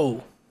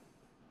Cho.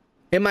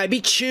 It might be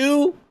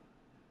Chu.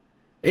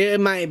 It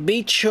might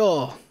be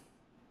Cho.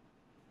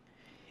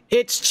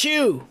 It's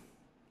Chu.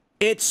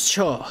 It's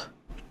Cho.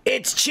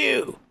 It's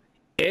Chu.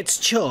 It's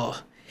Cho.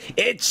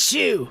 It's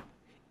Chu.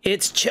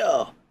 It's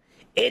Cho.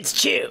 It's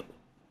Chu.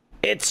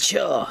 It's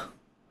Cho.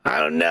 I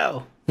don't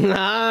know.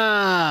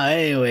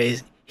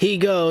 Anyways, he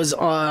goes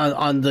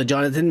on the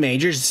Jonathan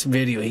Majors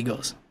video. He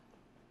goes,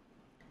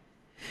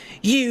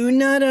 you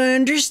not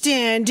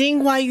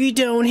understanding why you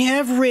don't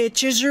have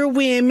riches or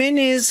women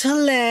is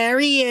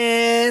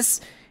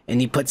hilarious. And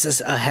he puts us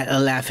a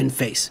laughing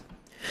face.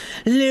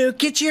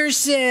 Look at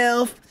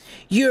yourself.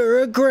 You're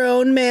a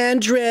grown man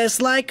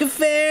dressed like a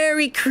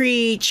fairy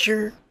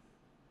creature.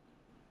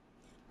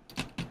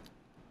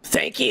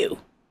 Thank you.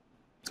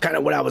 kind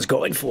of what I was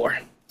going for.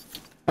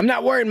 I'm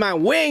not wearing my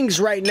wings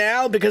right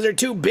now because they're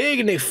too big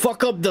and they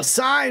fuck up the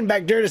sign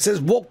back there that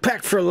says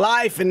Wolfpack for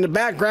life in the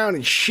background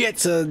and shit,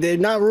 so they're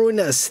not ruining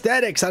the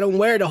aesthetics. I don't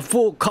wear the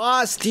full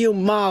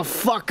costume,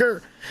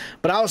 motherfucker.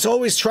 But I was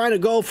always trying to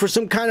go for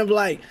some kind of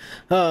like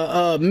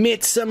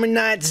Midsummer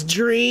Night's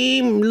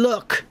Dream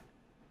look.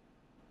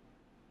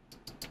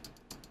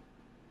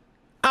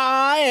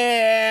 Oh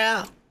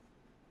yeah.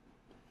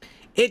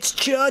 It's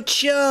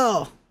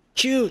Cho-Cho.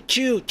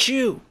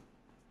 Choo.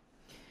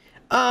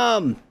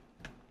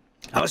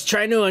 I was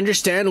trying to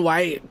understand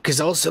why,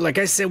 because also, like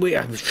I said,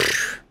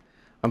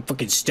 I'm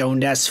fucking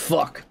stoned as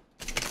fuck.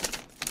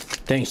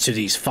 Thanks to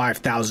these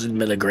 5,000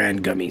 milligram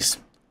gummies.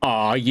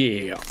 Aw,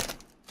 yeah.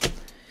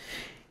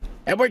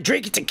 And we're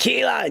drinking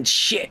tequila and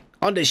shit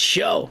on the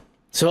show.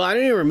 So I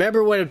don't even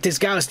remember what this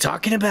guy was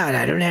talking about.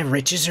 I don't have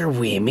riches or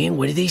women.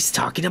 What are these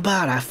talking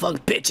about? I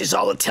fuck bitches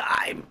all the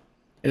time.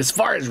 And as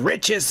far as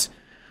riches,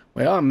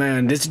 well,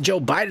 man, this is Joe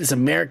Biden's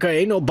America.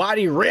 Ain't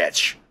nobody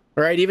rich.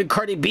 Right, even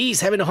Cardi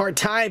B's having a hard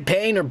time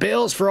paying her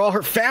bills for all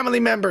her family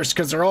members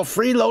because they're all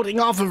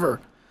freeloading off of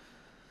her.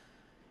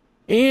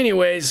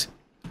 Anyways,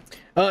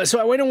 so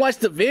I went and watched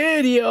the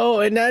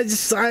video, and I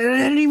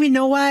don't even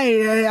know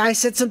why. I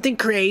said something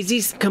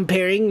crazy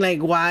comparing,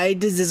 like, why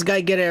does this guy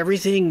get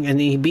everything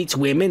and he beats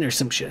women or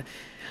some shit.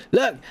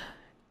 Look,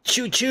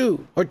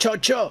 choo-choo or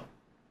cho-cho.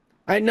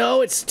 I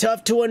know it's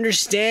tough to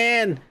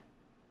understand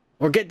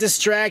or get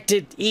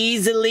distracted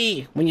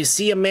easily when you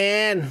see a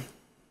man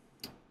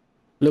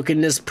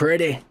looking this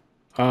pretty.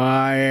 Oh,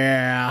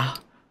 yeah.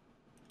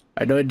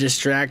 I know it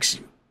distracts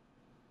you.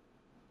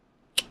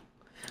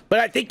 But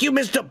I think you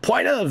missed the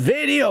point of the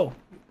video.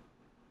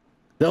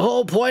 The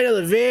whole point of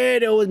the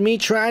video was me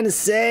trying to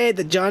say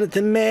that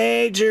Jonathan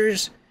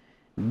Majors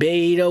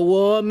beat a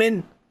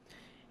woman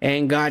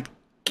and got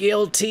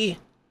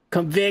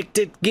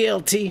convicted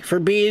guilty for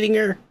beating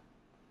her.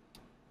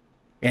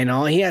 And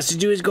all he has to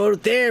do is go to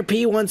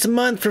therapy once a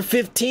month for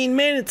 15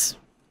 minutes.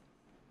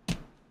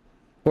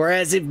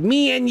 Whereas if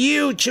me and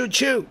you,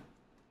 choo-choo,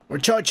 or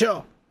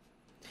cho-cho,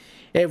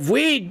 if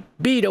we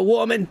beat a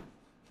woman,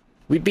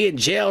 we'd be in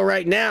jail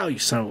right now, you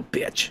son of a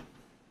bitch.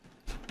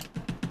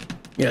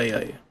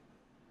 Yeah.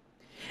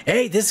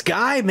 Hey, this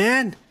guy,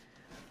 man.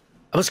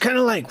 I was kind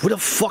of like, who the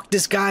fuck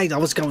this guy? I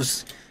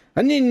didn't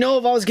even know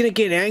if I was going to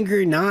get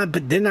angry or not,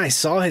 but then I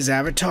saw his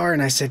avatar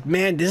and I said,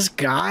 man, this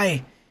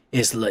guy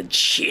is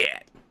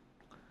legit.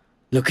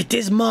 Look at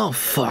this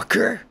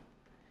motherfucker.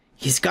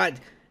 He's got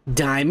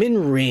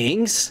diamond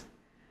rings,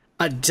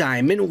 a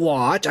diamond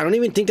watch. I don't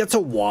even think that's a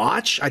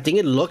watch. I think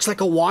it looks like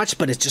a watch,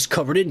 but it's just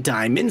covered in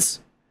diamonds.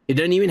 It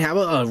doesn't even have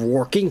a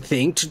working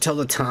thing to tell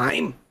the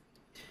time.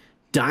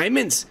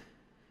 Diamonds.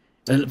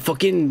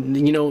 Fucking,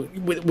 you know,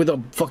 with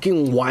a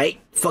fucking white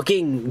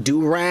fucking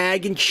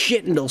do-rag and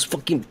shit and those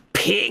fucking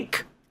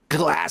pink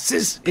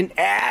glasses and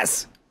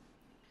ass.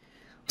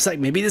 It's like,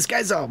 maybe this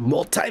guy's a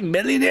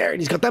multi-millionaire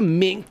and he's got the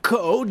mink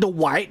coat, the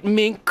white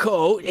mink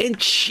coat and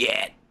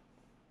shit.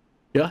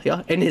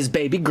 Yeah. And his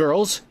baby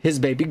girl's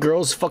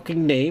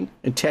fucking name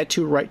and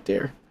tattoo right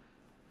there.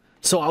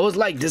 So I was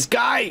like, this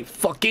guy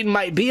fucking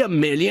might be a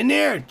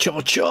millionaire,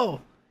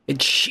 cho-cho,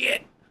 and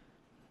shit.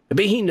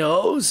 Maybe he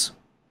knows.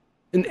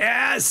 An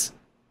ass.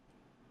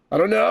 I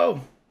don't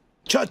know.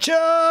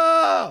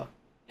 Cho-cho!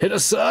 Hit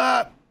us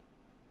up.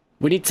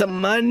 We need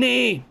some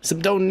money.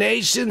 Some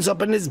donations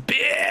up in this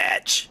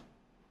bitch.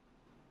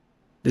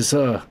 This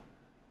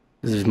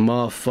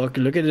motherfucker,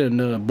 look at it,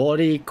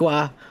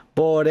 Boricua.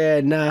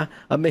 Morena,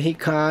 a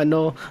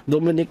Mexicano,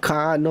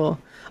 Dominicano.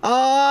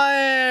 Oh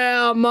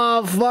yeah,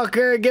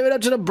 motherfucker! Give it up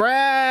to the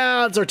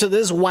Browns or to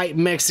this white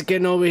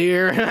Mexican over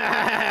here.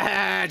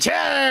 Cheers!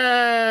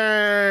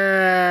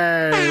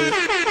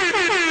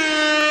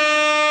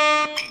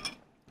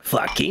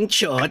 Fucking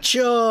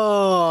cho-cho.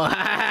 All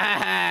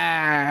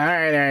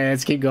right,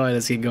 let's keep going.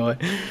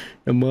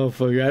 The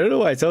motherfucker. I don't know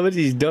why some of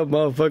these dumb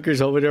motherfuckers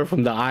over there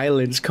from the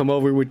islands come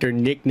over with their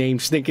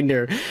nicknames thinking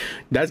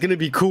that's gonna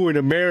be cool in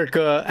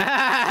America.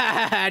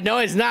 No,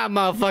 it's not,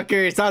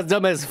 motherfucker. It sounds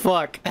dumb as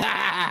fuck.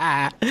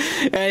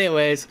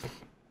 Anyways,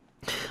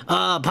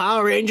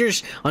 Power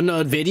Rangers on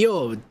the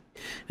video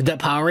that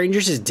Power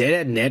Rangers is dead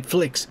at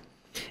Netflix.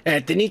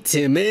 Anthony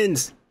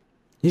Timmons,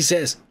 he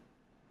says,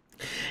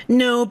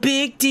 no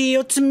big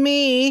deal to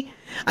me.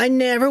 I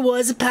never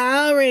was a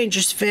Power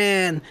Rangers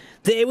fan.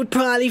 They would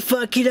probably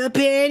fuck it up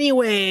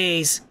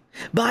anyways.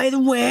 By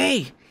the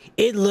way,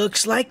 it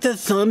looks like the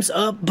thumbs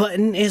up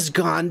button is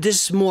gone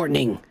this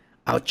morning.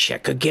 I'll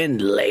check again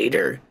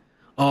later.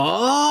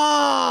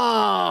 Oh!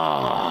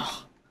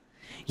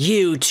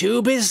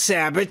 YouTube is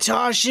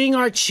sabotaging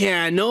our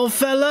channel,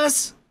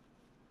 fellas?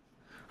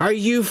 Are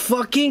you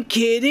fucking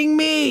kidding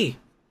me?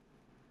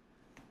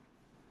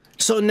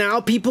 So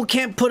now people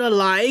can't put a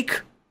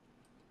like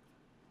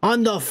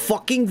on the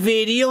fucking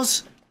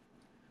videos?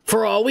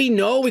 For all we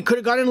know, we could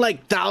have gotten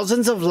like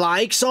thousands of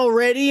likes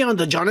already on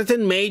the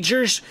Jonathan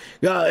Majors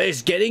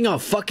is getting a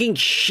fucking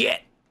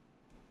shit.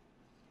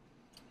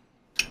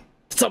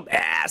 Some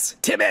ass.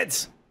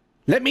 Timmons,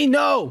 let me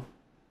know.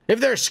 if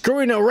they're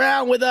screwing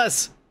around with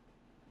us.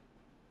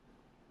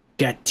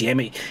 God damn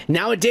it.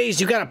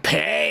 Nowadays, you gotta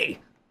pay.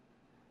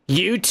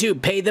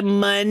 YouTube, pay the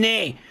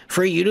money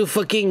for you to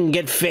fucking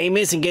get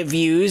famous and get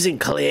views and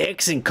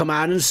clicks and come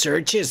out in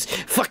searches.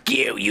 Fuck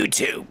you,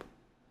 YouTube.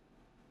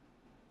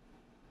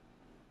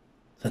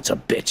 Sons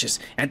of bitches.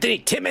 Anthony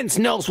Timmons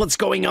knows what's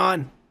going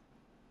on.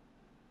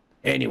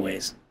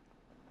 Anyways.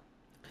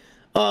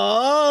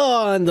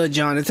 Oh, and the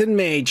Jonathan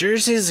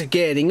Majors is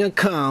getting a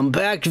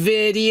comeback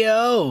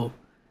video.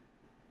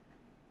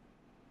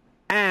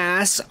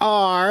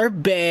 SR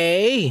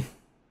Bay.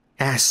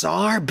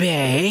 SR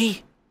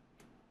Bay.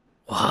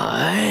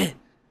 What?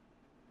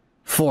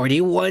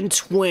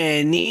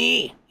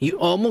 4120. You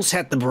almost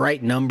had the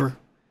right number.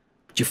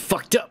 But you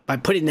fucked up by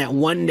putting that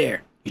one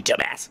there. You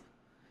dumbass.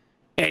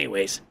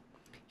 Anyways.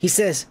 He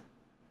says,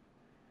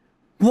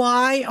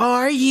 why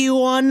are you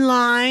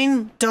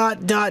online? ...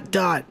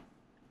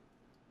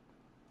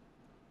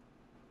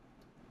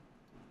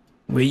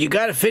 Well, you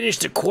gotta finish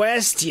the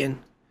question.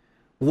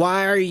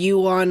 Why are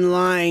you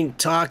online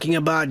talking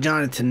about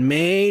Jonathan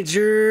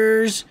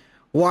Majors?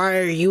 Why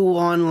are you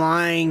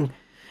online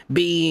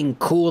being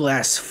cool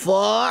as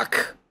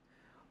fuck?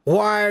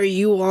 Why are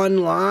you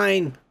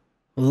online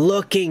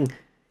looking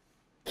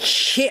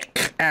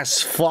chick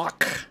as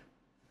fuck?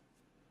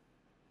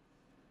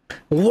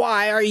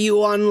 Why are you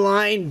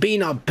online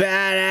being a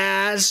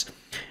badass?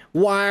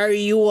 Why are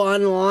you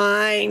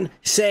online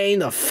saying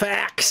the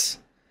facts?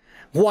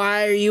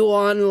 Why are you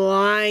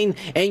online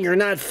and you're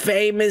not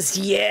famous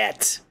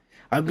yet?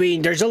 I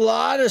mean, there's a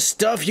lot of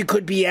stuff you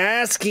could be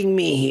asking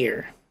me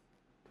here.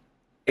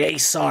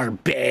 Asar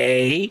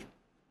Bay.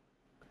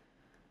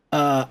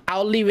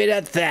 I'll leave it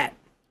at that.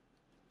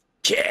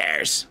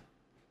 Cheers.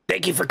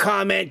 Thank you for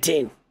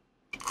commenting.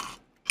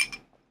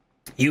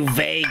 You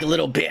vague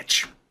little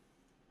bitch.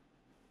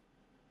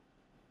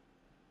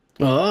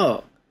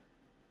 Oh.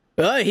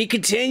 He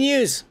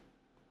continues.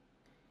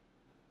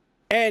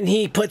 And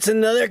he puts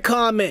another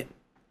comment.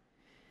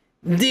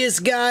 This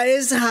guy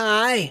is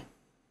high.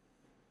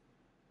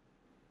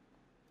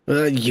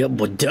 Yeah,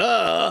 well,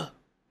 duh.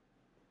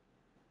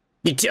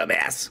 You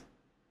dumbass.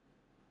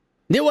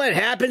 Then what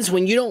happens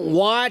when you don't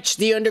watch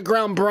the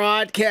underground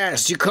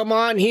broadcast? You come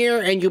on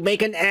here and you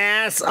make an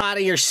ass out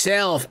of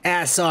yourself,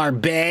 SR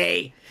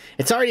Bay.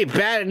 It's already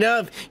bad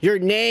enough. Your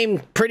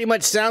name pretty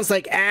much sounds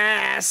like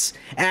ass.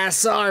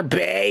 SR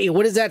Bay.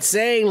 What is that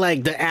saying?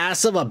 Like the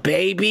ass of a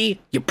baby?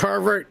 You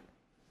pervert.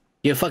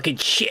 You fucking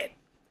shit.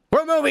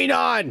 We're moving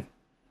on.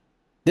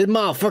 This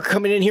motherfucker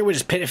coming in here with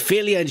his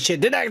pedophilia and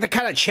shit. They're not the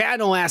kind of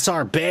channel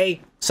SR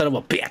Bay. Son of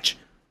a bitch.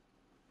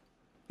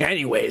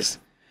 Anyways.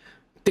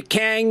 The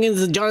Kang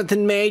is the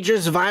Jonathan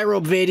Majors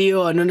viral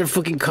video. Another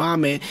fucking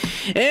comment.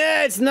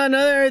 Yeah, it's none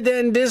other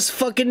than this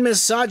fucking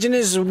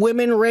misogynist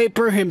women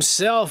raper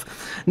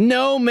himself.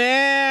 No,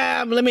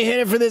 ma'am. Let me hit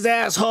it for this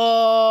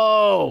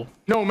asshole.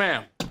 No,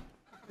 ma'am.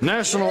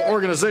 National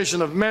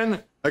Organization of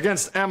Men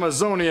Against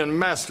Amazonian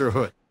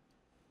Masterhood.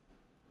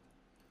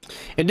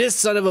 And this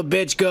son of a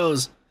bitch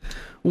goes,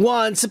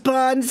 once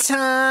upon a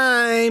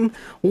time,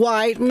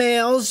 white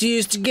males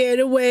used to get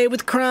away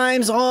with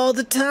crimes all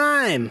the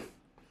time.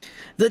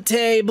 The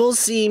tables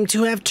seem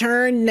to have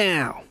turned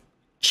now.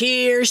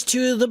 Cheers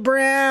to the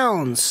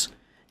Browns.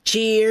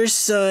 Cheers,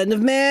 son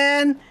of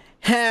man.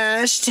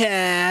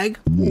 Hashtag.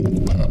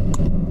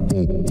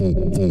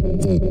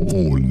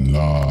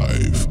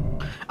 Live.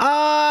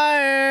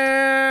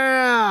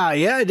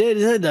 Yeah,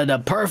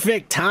 the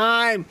perfect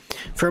time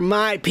for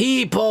my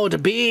people to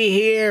be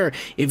here.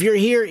 If you're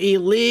here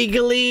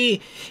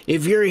illegally,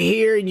 if you're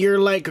here and you're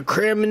like a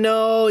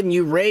criminal and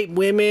you rape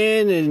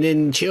women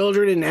and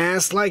children and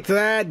ass like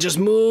that, just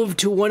move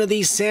to one of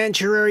these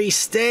sanctuary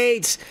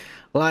states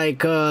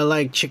like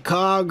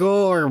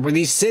Chicago or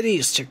these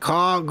cities,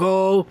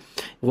 Chicago,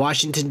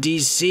 Washington,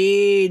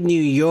 D.C.,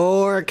 New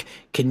York,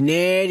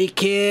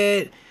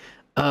 Connecticut,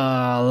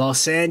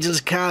 Los Angeles,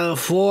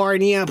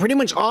 California, pretty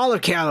much all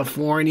of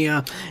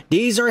California.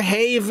 These are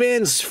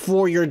havens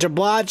for your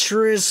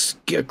debaucherous,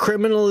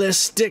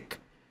 criminalistic,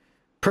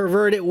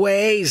 perverted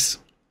ways.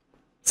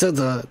 So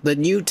the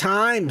new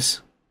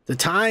times, the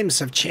times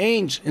have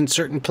changed in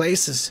certain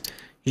places.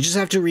 You just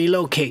have to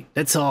relocate.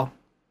 That's all.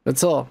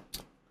 That's all.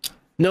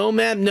 No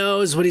man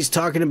knows what he's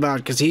talking about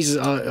because he's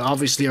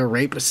obviously a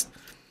rapist.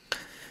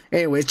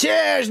 Anyway,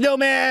 cheers, No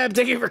Man.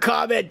 Thank you for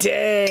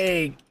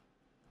commenting.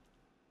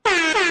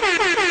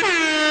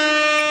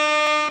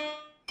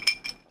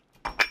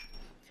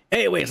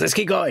 Anyways, let's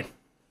keep going.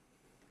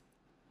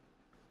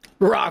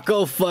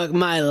 Rocco fuck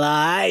my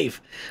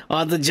life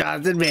on the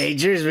Jonathan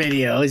Majors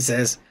video. He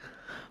says,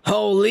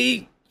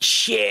 holy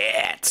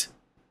shit.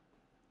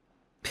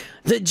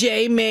 The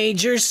J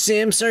Major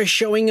simps are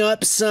showing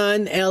up,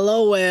 son.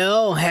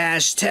 LOL.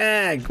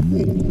 Hashtag.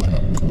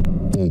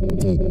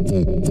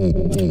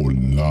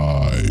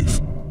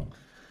 Live.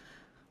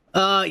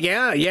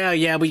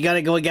 Yeah. We got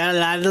a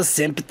lot of the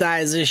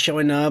sympathizers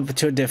showing up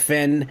to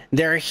defend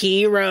their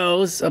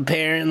heroes,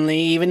 apparently.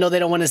 Even though they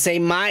don't want to say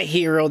my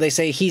hero, they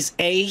say he's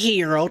a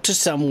hero to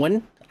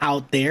someone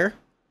out there.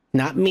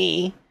 Not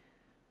me.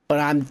 but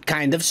I'm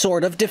kind of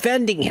sort of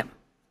defending him.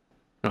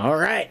 All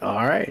right.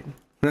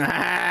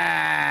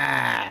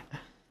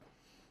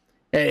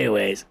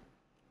 Anyways.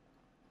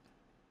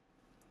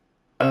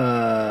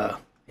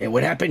 Hey,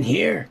 what happened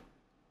here?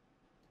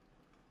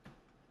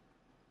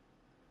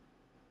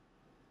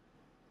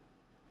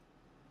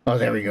 Oh,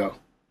 there we go.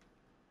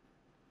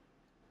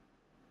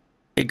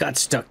 It got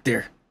stuck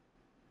there.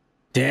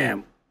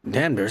 Damn,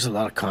 there's a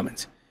lot of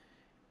comments.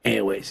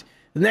 Anyways,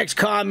 the next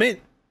comment,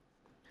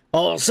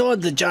 also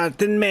in the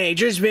Jonathan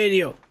Majors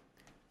video.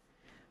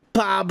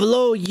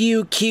 Pablo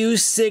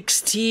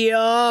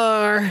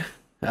UQ6TR.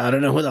 I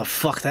don't know who the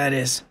fuck that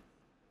is.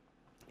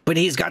 But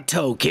he's got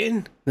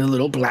Token, the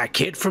little black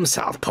kid from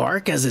South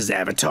Park, as his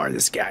avatar,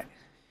 this guy.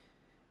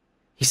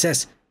 He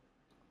says,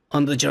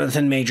 on the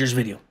Jonathan Majors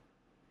video,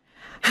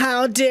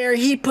 how dare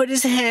he put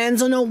his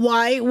hands on a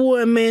white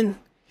woman?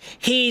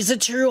 He's a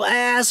true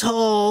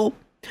asshole.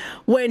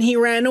 When he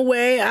ran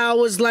away, I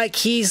was like,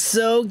 he's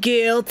so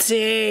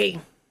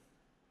guilty.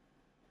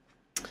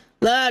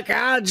 Look,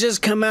 I'll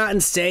just come out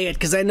and say it,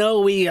 because I know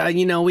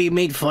we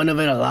made fun of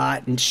it a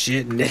lot and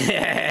shit.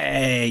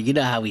 And you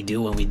know how we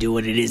do when we do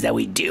what it is that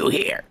we do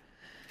here.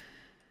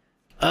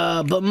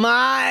 But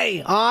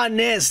my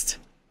honest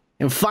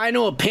and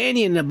final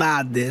opinion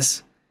about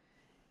this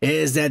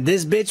is that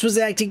this bitch was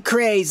acting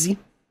crazy.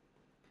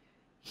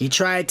 He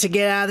tried to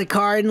get out of the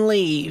car and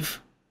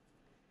leave.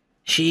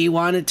 She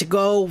wanted to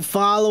go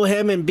follow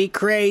him and be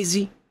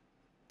crazy.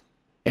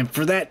 And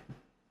for that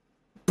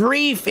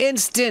brief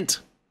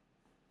instant,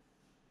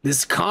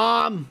 this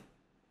calm,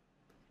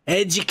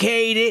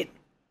 educated,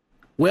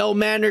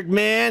 well-mannered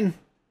man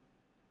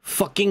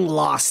fucking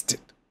lost it.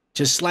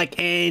 Just like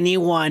any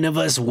one of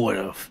us would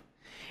have.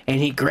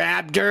 And he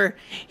grabbed her,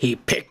 he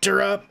picked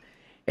her up,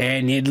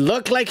 and it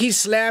looked like he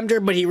slammed her,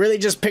 but he really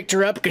just picked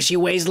her up because she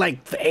weighs like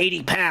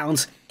 80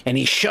 pounds. And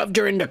he shoved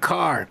her in the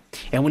car.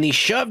 And when he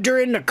shoved her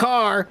in the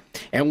car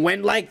and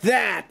went like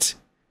that,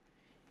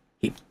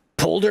 he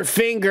pulled her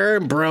finger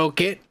and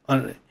broke it.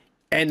 And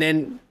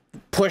then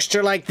pushed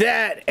her like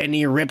that, and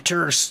he ripped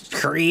her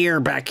ear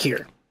back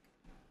here.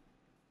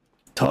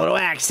 Total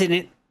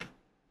accident.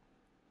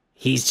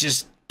 He's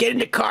just, get in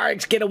the car,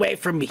 get away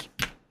from me.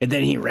 And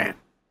then he ran.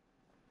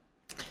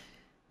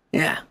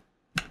 Yeah.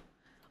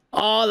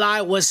 All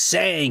I was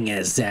saying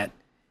is that,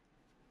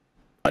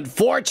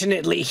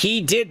 unfortunately, he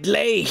did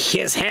lay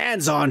his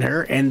hands on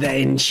her, and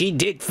then she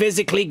did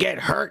physically get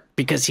hurt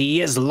because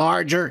he is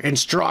larger and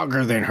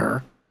stronger than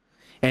her.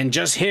 And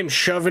just him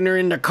shoving her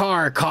in the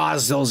car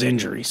caused those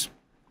injuries.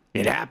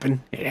 It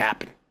happened. It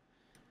happened.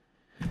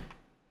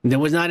 It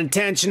was not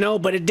intentional,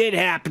 but it did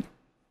happen.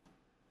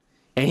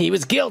 And he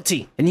was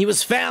guilty. And he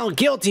was found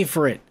guilty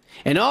for it.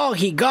 And all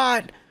he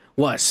got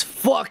was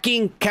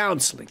fucking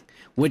counseling.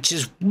 Which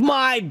is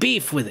my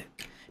beef with it.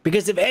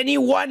 Because if any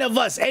one of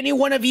us, any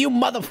one of you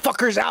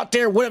motherfuckers out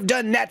there would have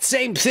done that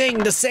same thing,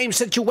 the same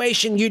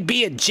situation, you'd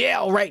be in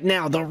jail right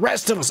now. The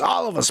rest of us,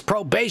 all of us,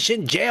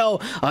 probation,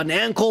 jail, an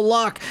ankle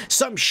lock,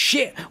 some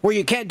shit where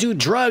you can't do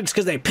drugs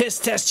because they piss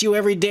test you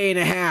every day and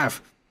a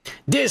half.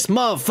 This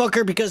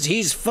motherfucker, because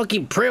he's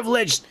fucking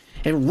privileged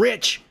and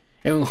rich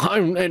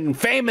and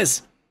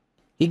famous,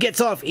 he gets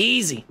off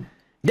easy.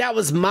 That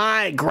was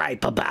my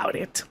gripe about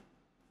it.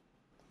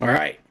 All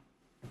right.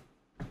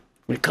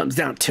 When it comes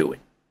down to it.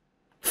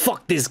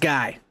 Fuck this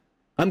guy.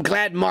 I'm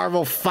glad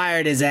Marvel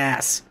fired his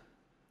ass.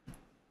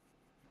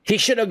 He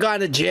should have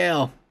gone to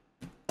jail.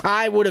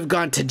 I would have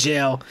gone to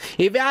jail.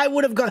 If I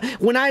would have gone...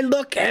 When I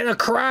look at a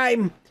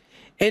crime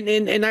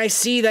and I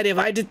see that if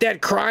I did that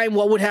crime,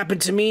 what would happen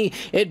to me?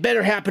 It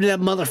better happen to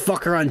that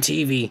motherfucker on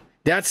TV.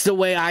 That's the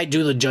way I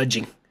do the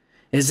judging.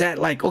 Is that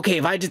like, okay,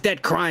 if I did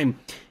that crime,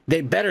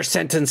 they better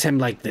sentence him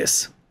like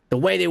this. The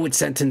way they would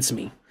sentence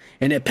me.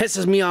 And it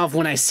pisses me off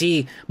when I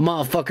see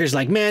motherfuckers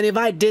like, man, if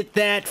I did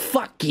that,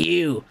 fuck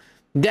you.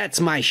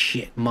 That's my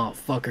shit,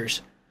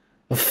 motherfuckers.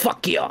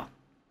 Fuck y'all.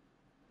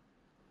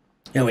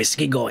 Anyways,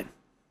 keep going.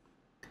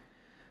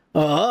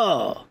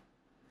 Oh.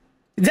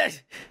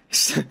 That...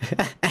 Some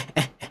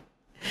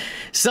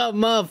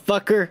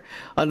motherfucker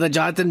on the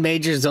Jonathan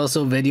Majors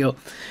also video.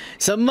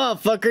 Some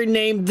motherfucker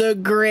named The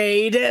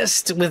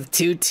Greatest with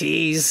 2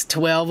 T's,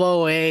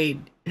 1208.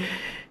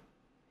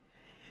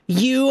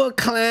 You a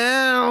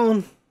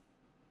clown.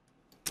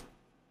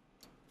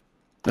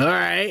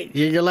 Alright,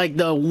 you're like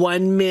the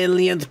 1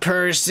 millionth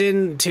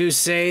person to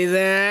say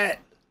that.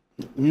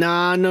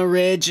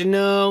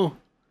 Non-original.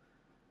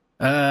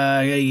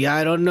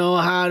 I don't know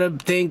how to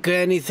think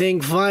anything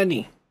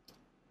funny.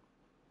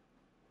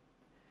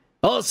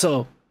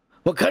 Also,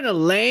 what kind of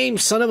lame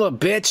son of a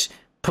bitch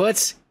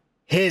puts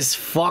his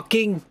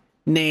fucking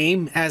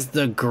name as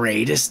the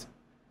greatest?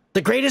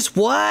 The greatest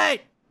what?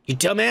 You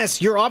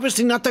dumbass, you're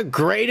obviously not the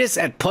greatest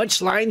at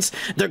punchlines,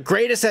 the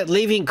greatest at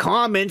leaving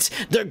comments,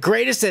 the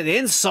greatest at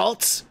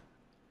insults.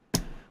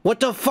 What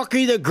the fuck are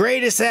you the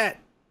greatest at?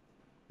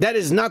 That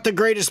is not the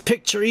greatest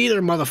picture either,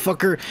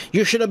 motherfucker.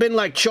 You should have been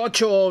like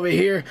Chocho over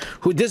here,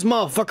 who this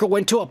motherfucker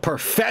went to a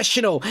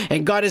professional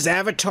and got his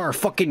avatar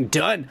fucking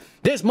done.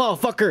 This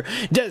motherfucker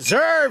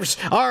deserves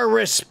our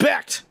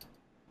respect.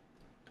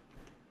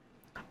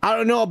 I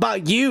don't know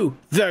about you,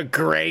 the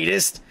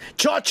greatest.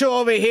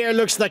 Chocho over here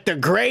looks like the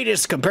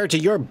greatest compared to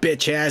your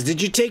bitch ass.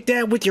 Did you take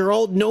that with your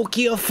old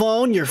Nokia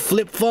phone, your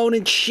flip phone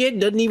and shit?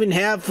 Doesn't even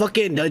have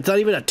fucking, it's not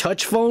even a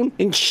touch phone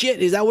and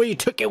shit. Is that where you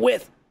took it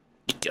with?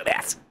 You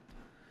dumbass.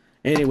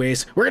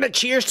 Anyways, we're gonna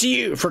cheers to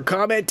you for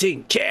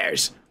commenting.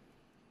 Cheers.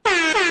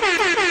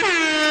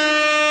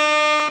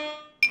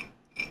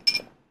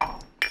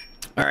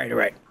 All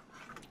right.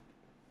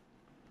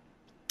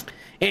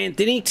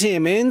 Anthony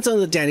Timmons on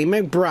the Danny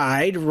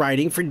McBride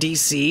writing for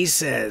DC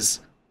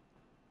says,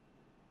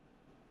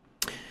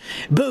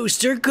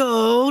 Booster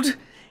Gold,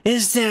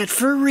 is that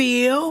for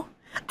real?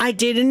 I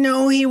didn't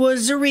know he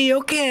was a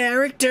real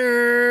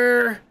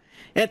character.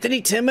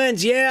 Anthony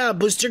Timmons, yeah,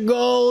 Booster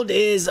Gold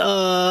is,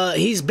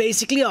 he's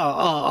basically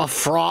a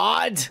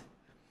fraud.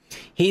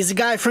 He's a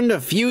guy from the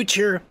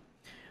future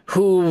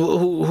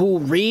who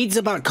reads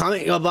about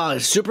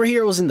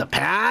superheroes in the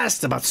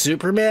past, about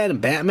Superman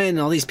and Batman and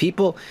all these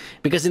people,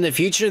 because in the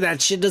future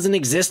that shit doesn't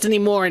exist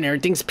anymore and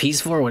everything's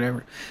peaceful or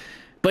whatever.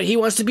 But he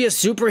wants to be a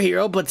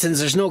superhero, but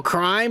since there's no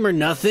crime or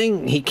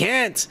nothing, he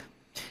can't.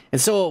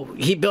 And so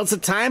he builds a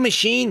time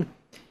machine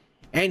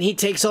and he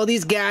takes all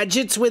these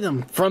gadgets with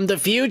him from the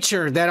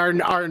future that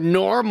are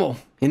normal.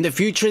 In the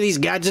future, these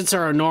gadgets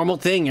are a normal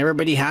thing.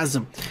 Everybody has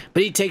them.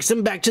 But he takes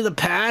them back to the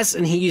past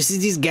and he uses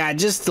these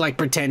gadgets to like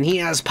pretend he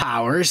has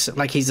powers,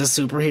 like he's a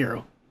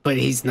superhero. But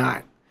he's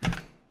not.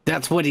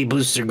 That's what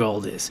Booster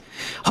Gold is.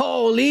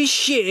 Holy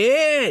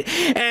shit!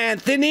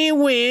 Anthony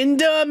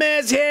Wyndham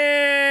is here!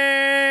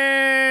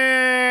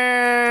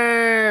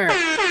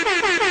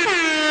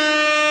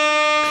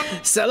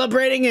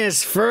 Celebrating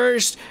his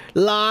first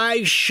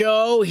live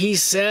show, he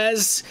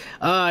says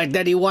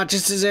that he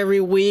watches this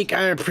every week.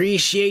 I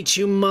appreciate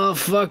you,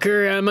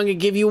 motherfucker. I'm gonna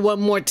give you one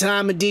more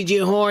time a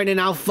DJ horn, and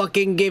I'll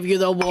fucking give you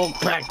the woke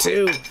pack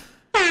too. Woke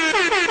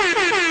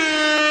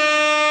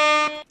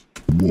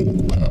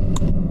pack.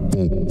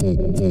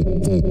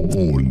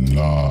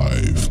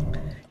 Live.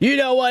 You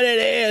know what it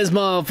is,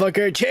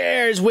 motherfucker.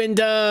 Cheers,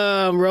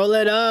 Wyndham. Roll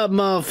it up,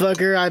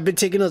 motherfucker. I've been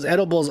taking those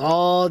edibles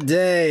all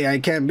day. I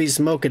can't be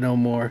smoking no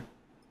more.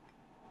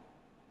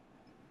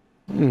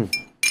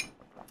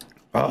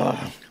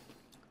 Oh,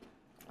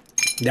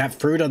 that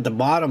fruit at the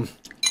bottom,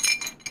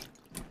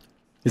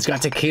 it's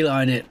got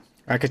tequila in it.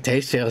 I could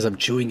taste it as I'm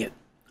chewing it.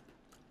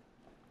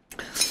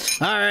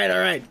 All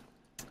right.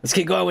 Let's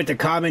keep going with the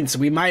comments.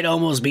 We might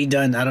almost be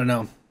done. I don't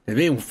know. It's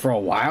been for a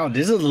while.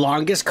 This is the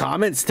longest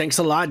comments. Thanks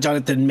a lot,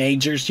 Jonathan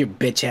Majors, you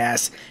bitch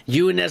ass.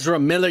 You and Ezra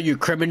Miller, you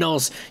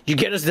criminals. You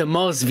get us the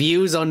most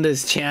views on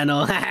this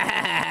channel.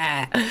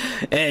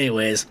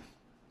 Anyways.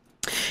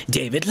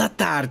 David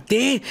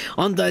Latarte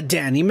on the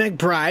Danny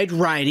McBride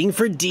writing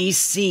for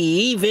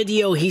DC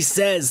video, he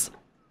says,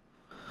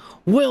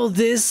 well,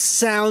 this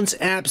sounds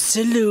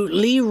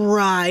absolutely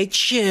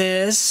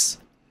righteous.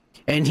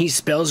 And he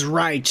spells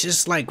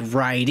righteous like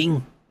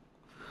writing.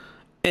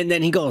 And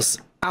then he goes,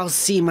 I'll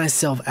see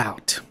myself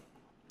out.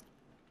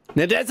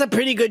 Now that's a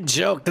pretty good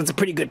joke. That's a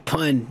pretty good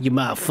pun, you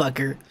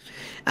motherfucker.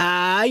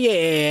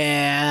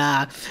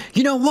 Yeah.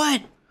 You know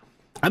what?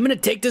 I'm gonna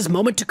take this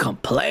moment to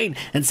complain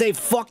and say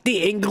fuck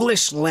the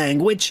English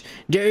language.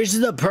 There's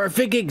the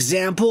perfect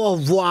example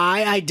of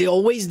why I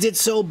always did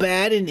so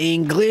bad in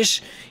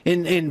English,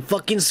 in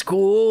fucking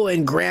school,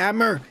 and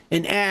grammar,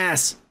 and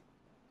ass.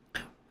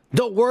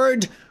 The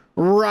word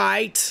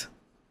right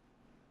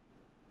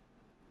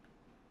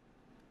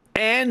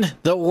and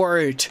the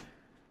word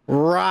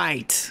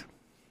right.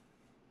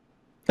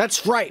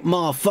 That's right,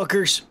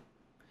 motherfuckers.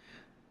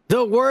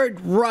 The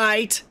word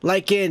right,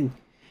 like in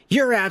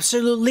you're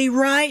absolutely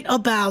right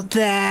about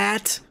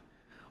that.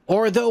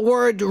 Or the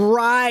word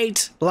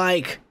right,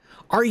 like,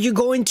 are you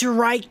going to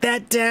write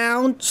that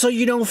down so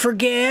you don't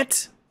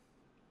forget?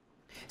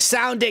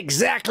 Sound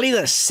exactly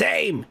the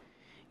same,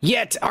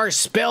 yet are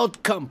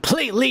spelled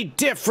completely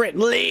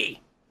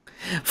differently.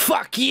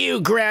 Fuck you,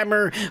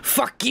 grammar.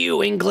 Fuck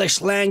you, English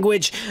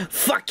language.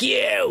 Fuck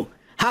you.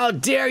 How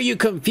dare you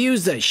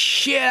confuse the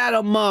shit out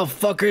of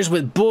motherfuckers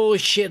with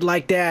bullshit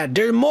like that?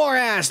 There's more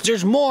ass,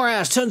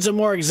 tons of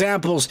more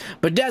examples,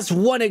 but that's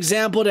one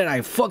example that I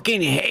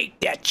fucking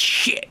hate that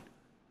shit.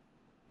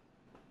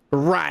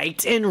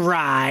 Right and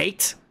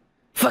right.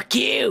 Fuck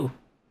you.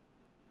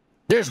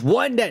 There's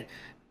one that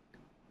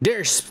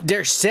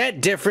they're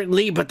said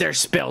differently, but they're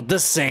spelled the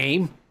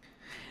same.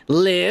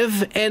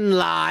 Live and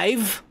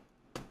live.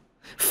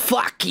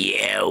 Fuck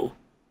you.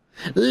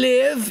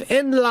 Live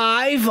and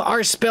live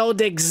are spelled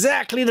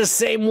exactly the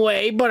same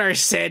way, but are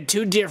said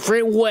two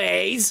different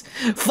ways.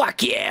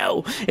 Fuck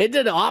you. And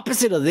then the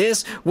opposite of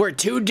this, where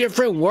two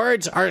different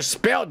words are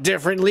spelled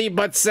differently,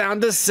 but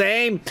sound the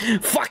same.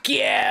 Fuck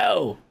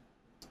you.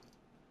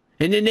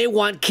 And then they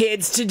want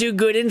kids to do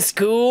good in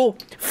school.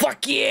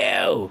 Fuck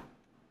you.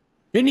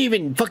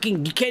 You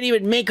can't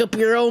even make up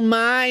your own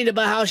mind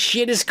about how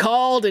shit is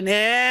called an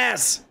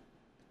ass.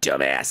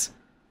 Dumbass.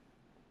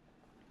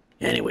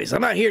 Anyways, I'm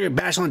not here to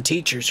bash on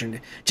teachers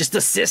or just the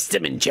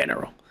system in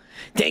general.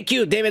 Thank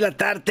you, David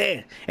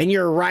Latarte, and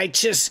your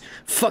righteous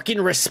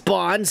fucking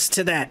response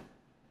to that.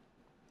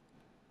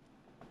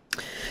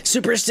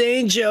 Super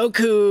Saiyan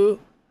Joku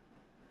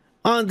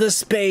on the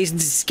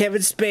space.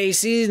 Kevin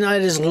Spacey,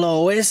 not as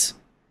Lois.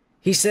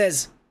 He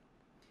says,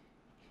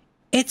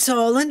 it's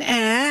all an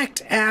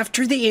act.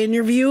 After the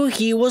interview,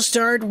 he will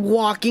start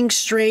walking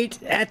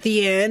straight at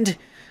the end.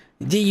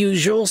 The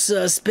usual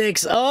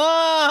suspects.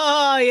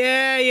 Oh,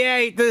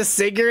 yeah, the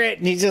cigarette,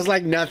 and he's just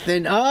like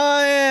nothing.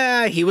 Oh,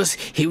 yeah, he was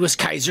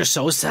Kaiser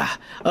Sosa.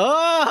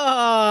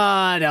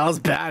 Oh, that was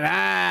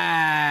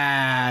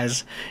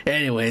badass.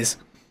 Anyways,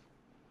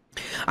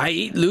 I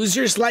eat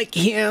losers like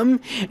him,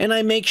 and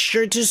I make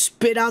sure to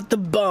spit out the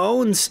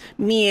bones.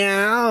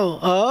 Meow.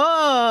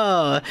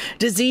 Oh,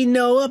 does he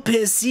know a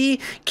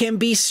pissy can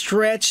be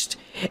stretched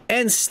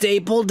and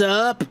stapled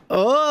up?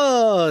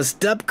 Oh,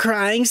 stop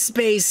crying,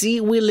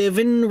 Spacey. We live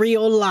in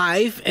real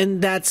life,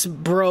 and that's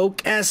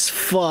broke as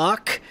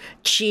fuck.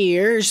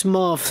 Cheers,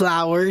 more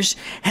flowers.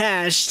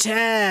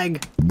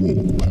 Hashtag.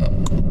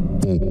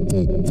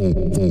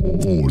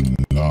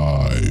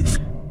 Live.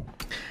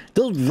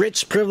 Those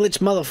rich,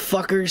 privileged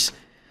motherfuckers.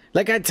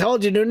 Like I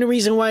told you, the only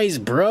reason why he's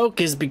broke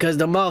is because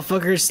the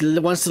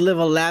motherfucker wants to live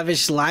a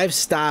lavish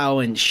lifestyle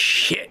and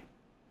shit.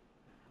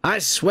 I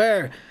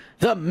swear,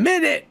 the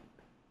minute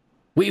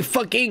we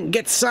fucking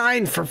get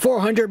signed for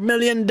 $400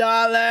 million,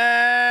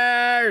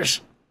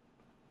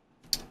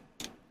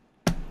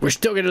 we're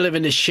still gonna live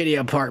in this shitty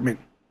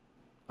apartment.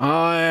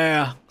 Oh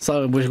yeah,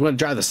 so we're gonna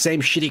drive the same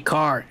shitty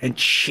car and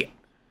shit.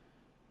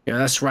 Yeah,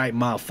 that's right,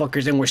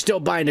 motherfuckers. And we're still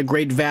buying the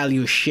great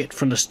value shit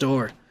from the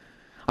store.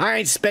 I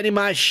ain't spending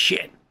my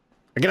shit.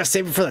 I gotta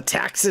save it for the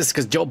taxes,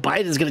 because Joe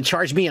Biden's gonna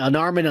charge me an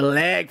arm and a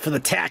leg for the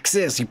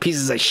taxes, you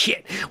pieces of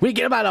shit. We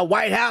get him out of the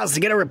White House to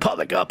get a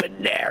Republic up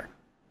in there.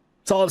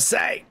 That's all I'm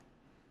saying.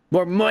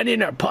 More money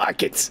in our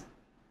pockets.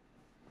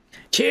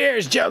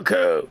 Cheers,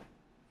 Joku.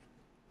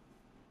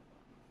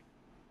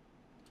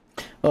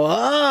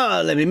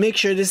 Oh, let me make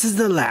sure this is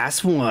the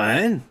last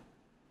one.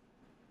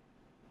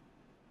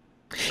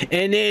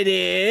 And it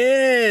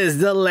is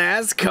the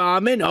last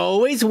comment,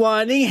 always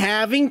wanting,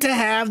 having to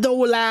have the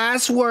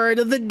last word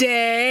of the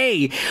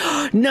day.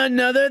 None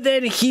other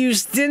than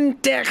Houston,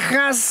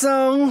 Texas,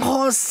 San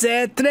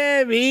Jose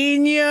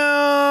Treviño.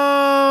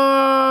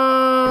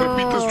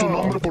 ¿Repites tu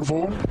nombre, por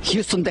favor?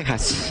 Houston,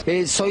 Texas.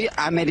 Soy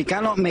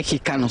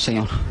americano-mexicano,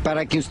 señor.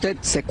 Para que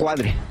usted se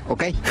cuadre,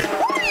 ¿ok?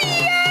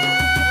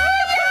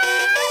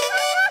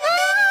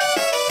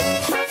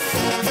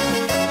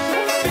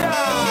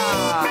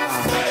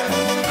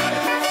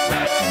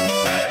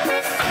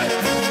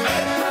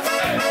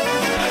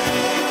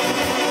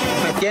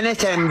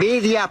 Tienes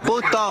envidia,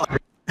 puto.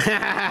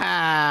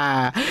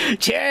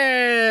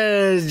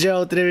 Cheers,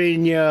 Joe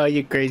Trevino,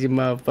 you crazy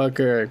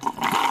motherfucker.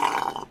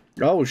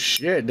 Oh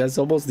shit, that's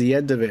almost the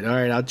end of it. All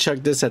right, I'll chuck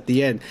this at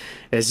the end.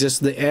 It's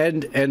just the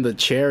end and the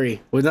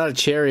cherry. Well, not a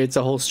cherry, it's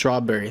a whole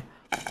strawberry.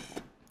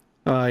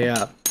 Oh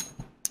yeah.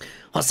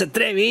 Jose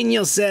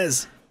Trevino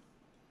says,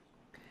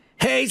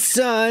 hey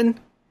son,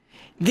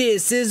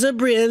 this is a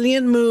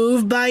brilliant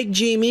move by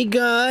Jimmy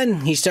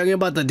Gunn. He's talking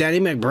about the Danny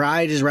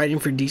McBride is writing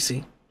for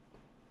DC.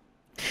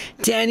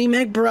 Danny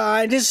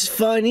McBride is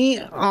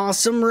funny,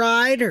 awesome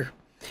writer.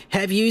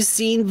 Have you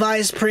seen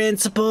Vice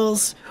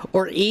Principals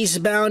or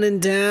Eastbound and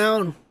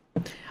Down?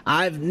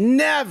 I've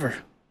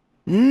never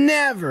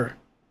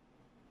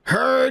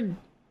heard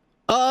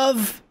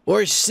of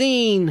or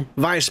seen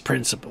Vice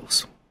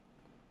Principals.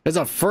 It's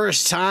the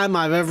first time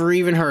I've ever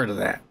even heard of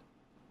that.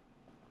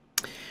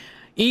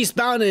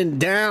 Eastbound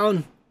and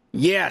Down,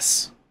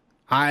 yes,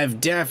 I've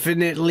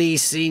definitely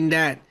seen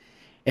that.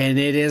 And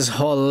it is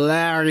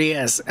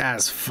hilarious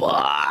as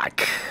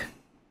fuck.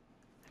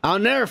 I'll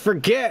never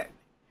forget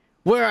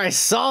where I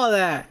saw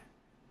that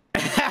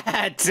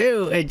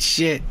too and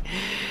shit.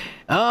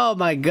 Oh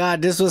my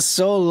god, this was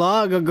so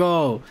long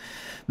ago.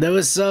 There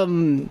was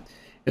some,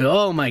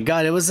 oh my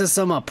god, it was in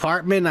some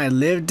apartment I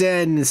lived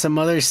in some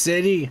other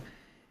city.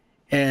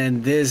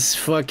 And this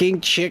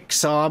fucking chick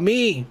saw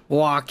me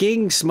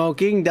walking,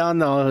 smoking down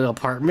the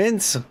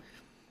apartments.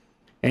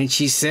 And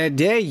she said,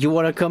 hey, you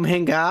want to come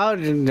hang out?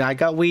 And I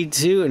got weed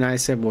too. And I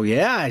said, well,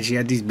 yeah. And she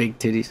had these big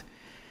titties.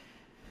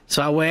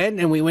 So I went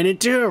and we went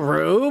into her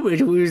room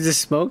and we were just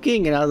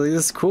smoking. And I was like,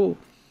 this is cool.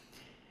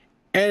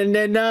 And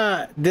then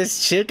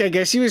this chick, I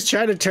guess she was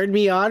trying to turn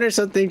me on or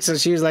something. So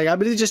she was like, I'm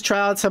going to just try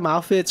out some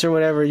outfits or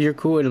whatever. You're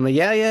cool. And I'm like,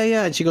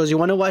 yeah. And she goes, you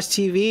want to watch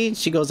TV? And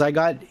she goes, I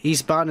got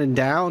Eastbound and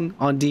Down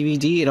on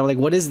DVD. And I'm like,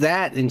 what is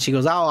that? And she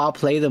goes, oh, I'll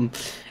play them.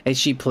 And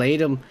she played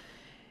them.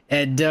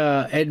 And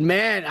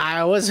man,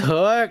 I was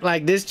hooked.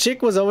 Like, this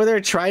chick was over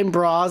there trying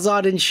bras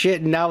on and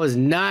shit, and I was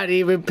not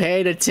even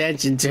paying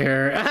attention to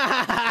her.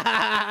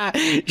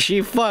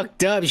 She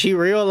fucked up. She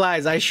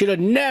realized I should have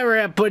never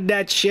have put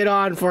that shit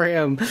on for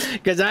him,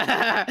 because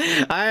I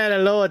had a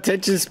low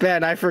attention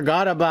span. I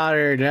forgot about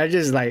her, and I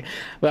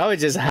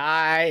was just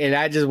high, and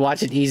I just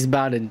watched it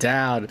Eastbound and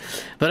Down.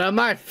 But on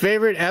my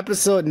favorite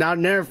episode, and I'll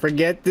never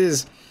forget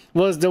this,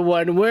 was the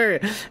one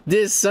where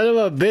this son of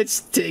a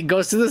bitch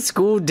goes to the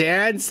school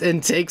dance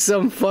and takes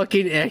some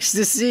fucking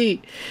ecstasy.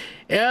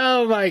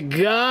 Oh my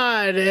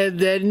god. And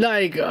then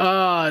like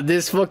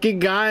this fucking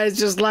guy is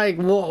just like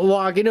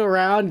walking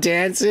around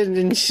dancing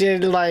and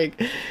shit, like,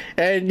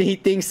 and he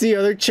thinks the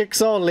other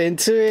chick's all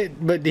into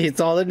it, but it's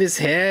all in his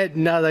head.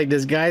 No, like,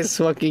 this guy's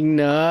fucking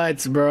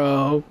nuts,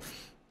 bro.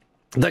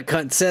 The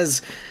cunt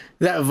says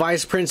that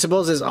Vice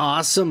Principals is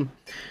awesome.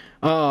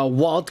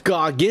 Walt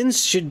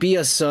Goggins should be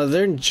a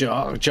Southern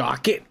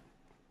jocket.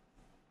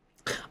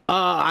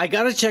 I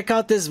gotta check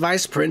out this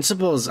Vice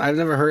Principals. I've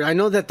never heard. I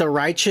know that The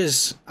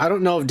Righteous, I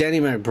don't know if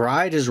Danny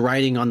McBride is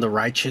writing on The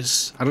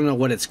Righteous. I don't know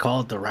what it's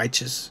called, The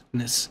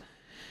Righteousness.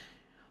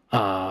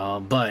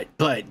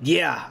 But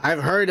yeah,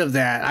 I've heard of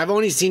that. I've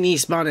only seen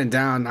Eastbound and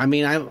Down. I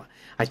mean,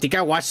 I think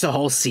I watched the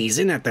whole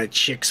season at that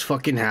chick's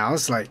fucking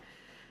house. Like,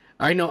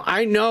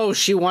 I know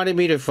she wanted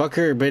me to fuck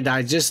her, but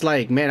I just,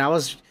 like, man, I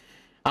was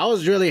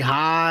really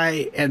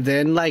high, and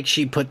then, like,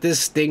 she put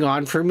this thing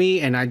on for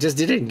me, and I just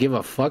didn't give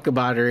a fuck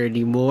about her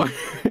anymore.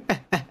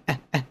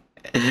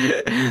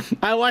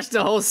 I watched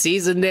the whole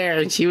season there,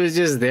 and she was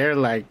just there,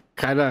 like,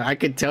 kind of, I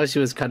could tell she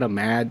was kind of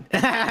mad.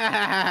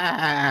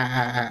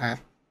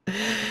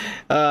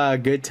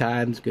 Good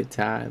times, good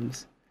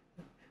times.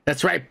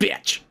 That's right,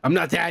 bitch. I'm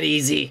not that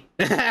easy.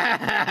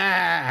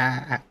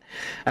 I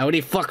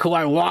only fuck who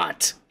I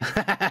want.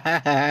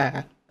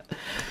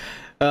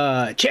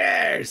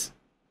 Cheers!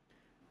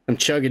 I'm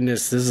chugging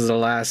this. This is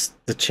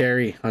the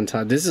cherry on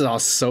top. This is all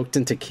soaked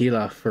in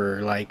tequila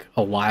for like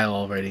a while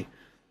already.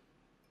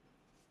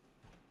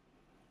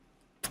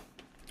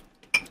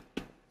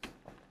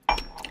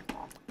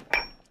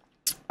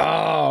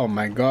 Oh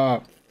my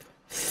god.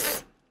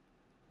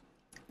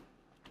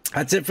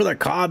 That's it for the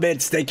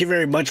comments. Thank you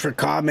very much for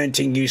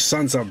commenting, you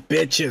sons of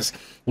bitches.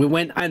 We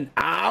went an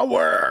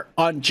hour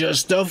on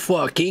just the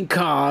fucking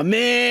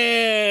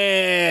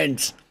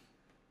comments.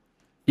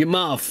 You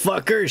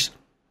motherfuckers.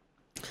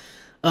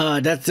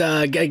 That's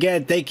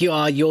again, thank you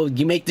all.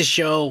 You make the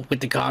show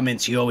with the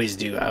comments. You always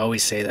do. I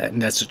always say that, and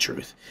that's the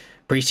truth.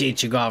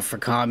 Appreciate you all for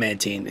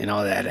commenting and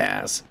all that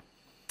ass.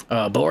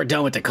 But we're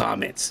done with the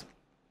comments.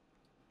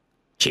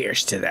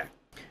 Cheers to that.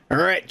 All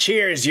right,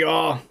 cheers,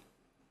 y'all.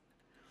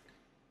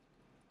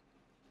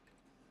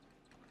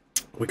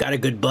 We got a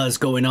good buzz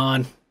going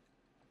on.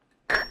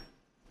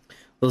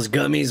 Those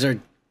gummies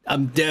are,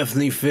 I'm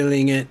definitely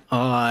feeling it. Oh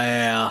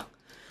yeah.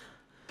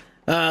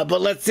 But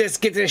let's just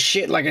get this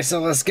shit, like I said,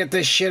 let's get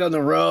this shit on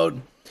the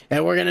road.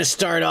 And we're gonna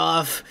start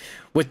off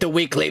with the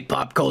weekly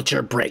pop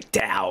culture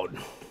breakdown.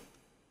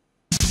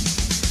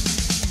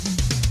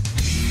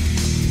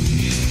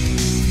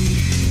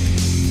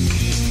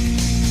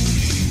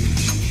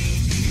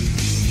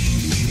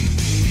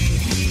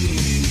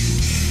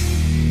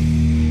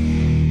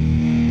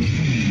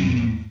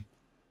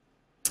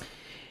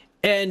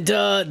 And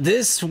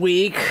this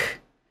week,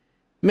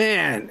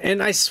 man,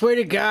 and I swear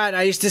to God,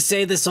 I used to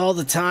say this all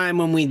the time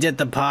when we did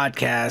the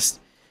podcast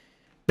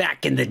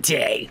back in the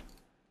day.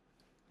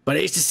 But I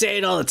used to say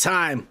it all the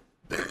time.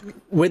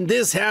 When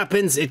this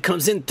happens, it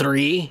comes in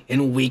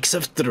weeks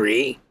of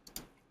 3.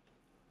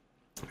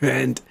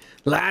 And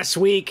last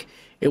week,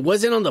 it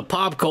wasn't on the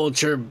pop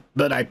culture,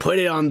 but I put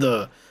it on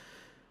the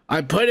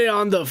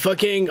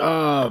fucking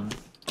on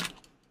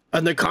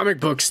the comic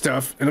book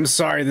stuff. And I'm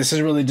sorry, this is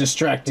really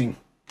distracting.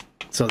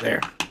 So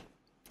there,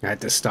 I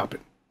had to stop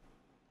it.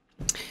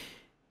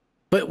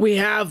 But we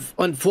have,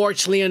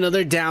 unfortunately,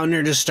 another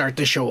downer to start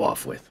the show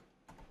off with.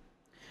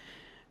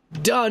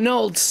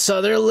 Donald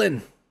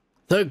Sutherland,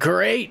 the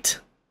great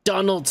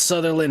Donald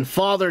Sutherland,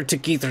 father to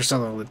Keith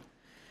Sutherland,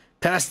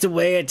 passed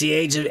away at the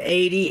age of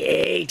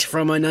 88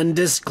 from an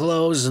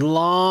undisclosed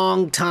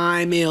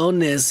long-time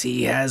illness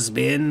he has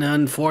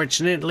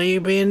unfortunately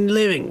been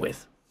living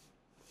with.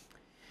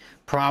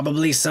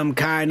 Probably some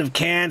kind of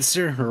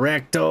cancer,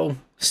 rectal,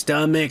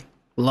 stomach,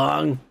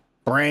 lung,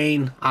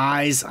 brain,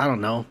 eyes, I don't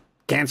know.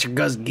 Cancer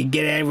does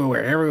get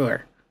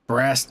everywhere.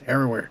 Breast,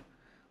 everywhere.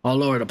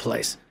 All over the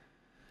place.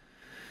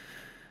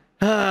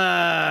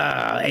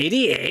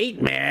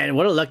 88, man.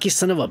 What a lucky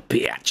son of a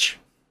bitch.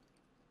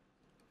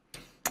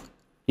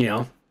 You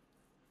know,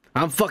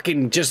 I'm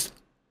fucking just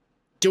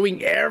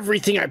doing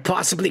everything I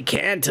possibly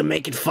can to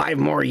make it 5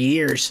 more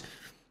years.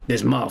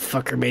 This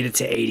motherfucker made it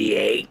to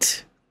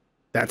 88.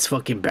 That's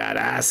fucking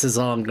badass is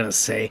all I'm gonna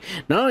say.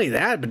 Not only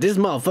that, but this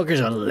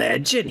motherfucker's a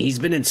legend. He's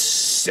been in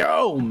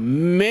so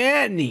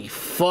many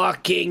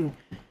fucking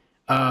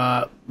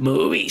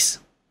movies.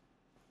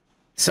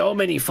 So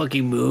many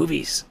fucking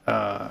movies.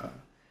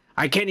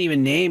 I can't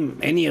even name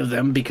any of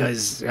them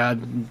because,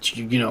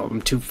 you know,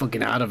 I'm too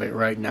fucking out of it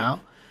right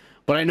now.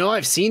 But I know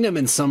I've seen him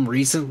in some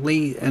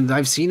recently, and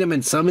I've seen him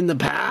in some in the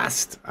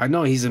past. I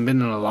know he's been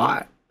in a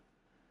lot.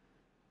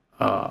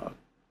 And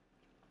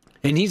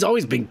he's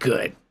always been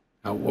good.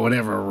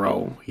 Whatever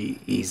role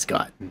he's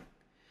gotten.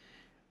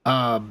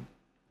 I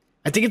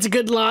think it's a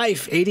good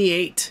life.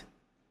 88.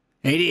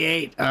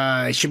 88.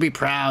 I should be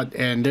proud,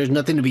 and there's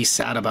nothing to be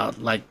sad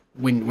about. Like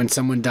when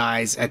someone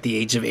dies at the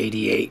age of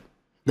 88,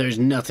 there's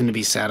nothing to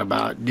be sad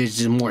about. There's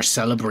just more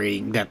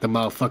celebrating that the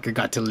motherfucker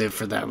got to live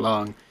for that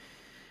long.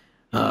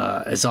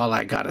 Is all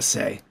I gotta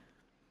say.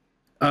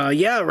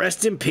 Yeah,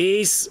 rest in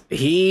peace.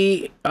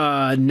 He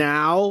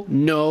now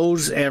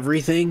knows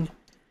everything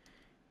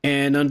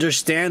and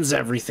understands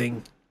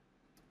everything.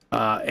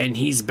 And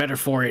he's better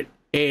for it.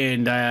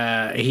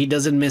 And he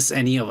doesn't miss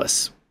any of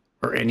us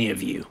or any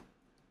of you.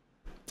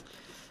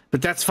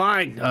 But that's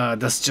fine.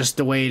 That's just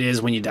the way it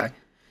is when you die.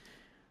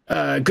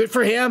 Good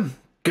for him.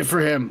 Good for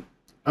him.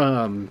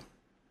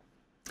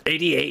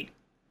 88.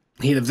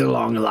 He lived a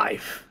long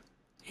life.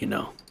 You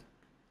know.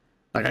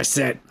 Like I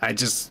said, I'm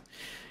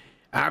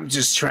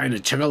just trying to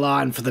chug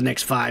along for the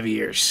next 5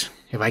 years.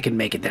 If I can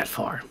make it that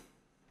far.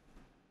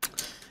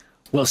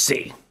 We'll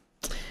see.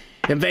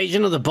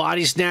 Invasion of the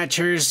Body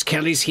Snatchers.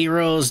 Kelly's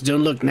Heroes.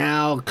 Don't Look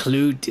Now.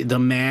 Clute. The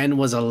Man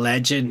Was a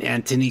Legend.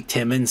 Anthony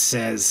Timmons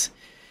says.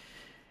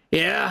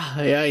 Yeah.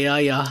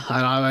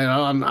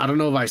 I don't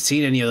know if I've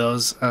seen any of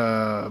those.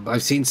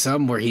 I've seen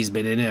some where he's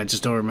been in it. I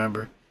just don't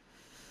remember.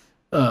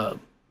 But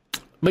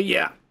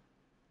yeah.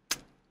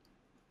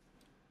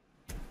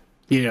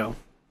 You know.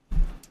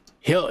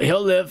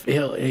 He'll live,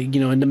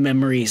 in the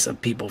memories of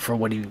people for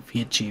what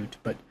he achieved.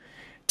 But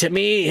to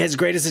me, his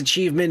greatest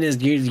achievement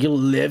is you'll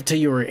live till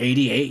you were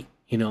 88,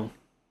 you know.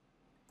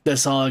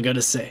 That's all I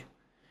gotta say.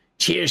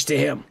 Cheers to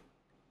him.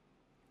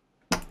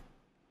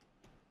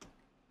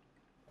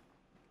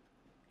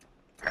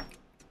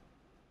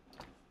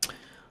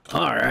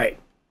 All right.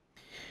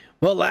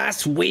 Well,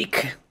 last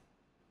week,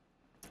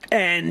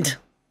 and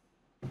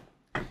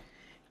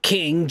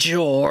King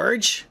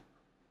George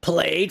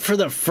played for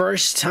the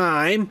first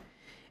time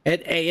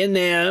at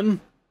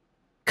A&M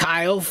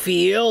Kyle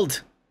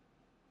Field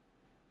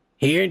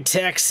here in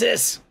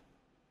Texas,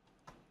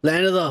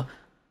 land of the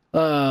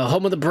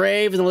home of the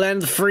brave and the land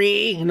of the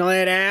free and all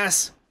that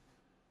ass.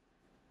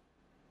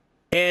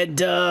 And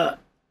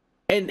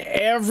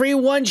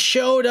everyone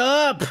showed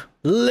up,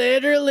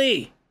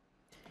 literally.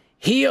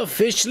 He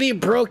officially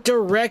broke the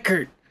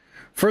record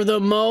for the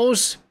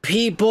most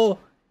people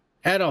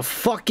at a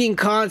fucking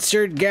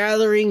concert,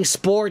 gathering,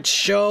 sports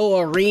show,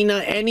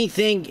 arena,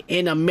 anything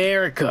in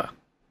America.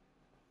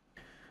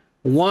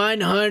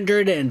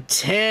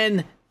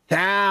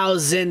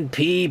 110,000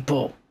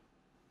 people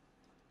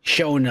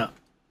showing up.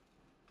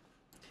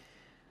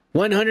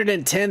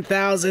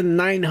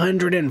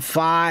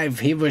 110,905.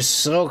 He was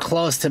so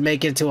close to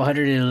make it to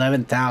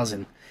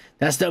 111,000.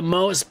 That's the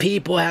most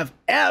people have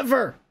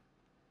ever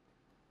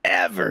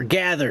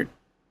gathered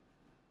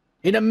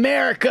in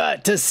America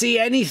to see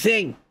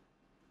anything.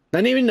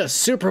 Not even the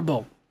Super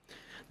Bowl.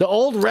 The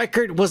old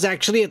record was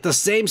actually at the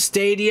same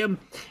stadium,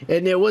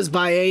 and it was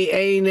by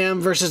A&M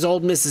versus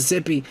Old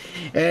Mississippi,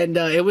 and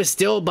it was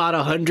still about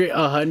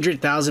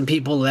 100,000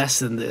 people less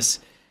than this.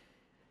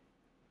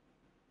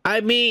 I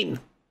mean,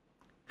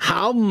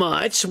 how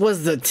much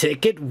was the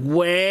ticket?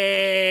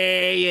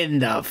 Way in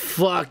the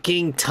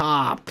fucking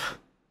top.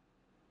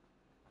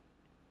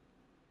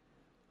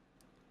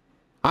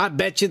 I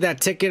bet you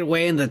that ticket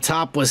way in the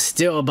top was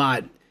still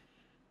about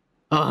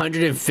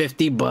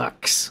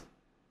 $150.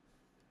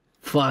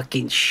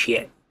 Fucking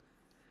shit.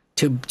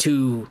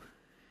 To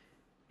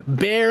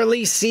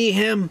barely see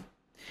him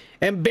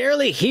and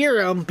barely hear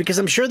him, because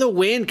I'm sure the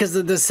wind, because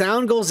the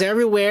sound goes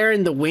everywhere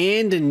in the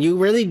wind, and you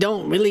really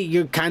don't really,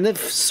 you kind of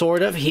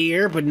sort of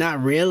hear, but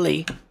not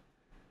really.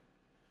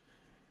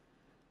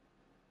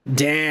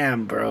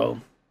 Damn, bro.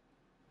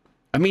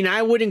 I mean,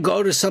 I wouldn't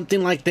go to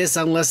something like this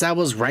unless I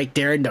was right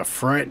there in the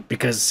front,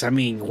 because, I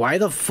mean, why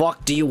the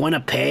fuck do you want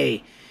to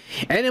pay?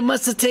 And it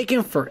must have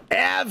taken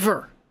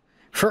forever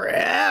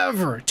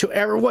to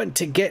everyone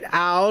to get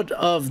out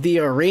of the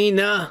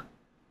arena,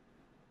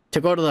 to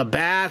go to the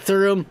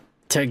bathroom,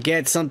 to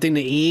get something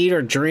to eat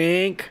or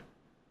drink.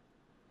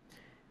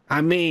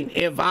 I mean,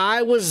 if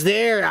I was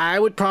there, I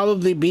would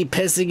probably be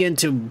pissing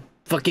into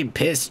fucking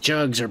piss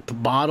jugs or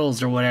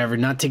bottles or whatever,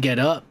 not to get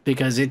up,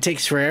 because it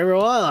takes forever.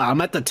 Well,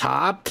 I'm at the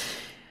top.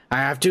 I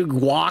have to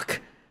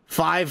walk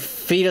 5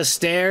 feet of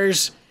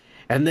stairs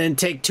and then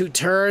take 2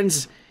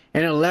 turns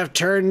and a left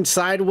turn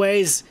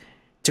sideways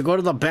to go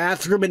to the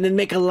bathroom and then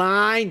make a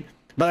line.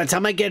 By the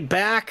time I get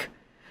back,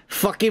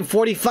 fucking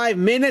 45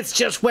 minutes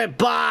just went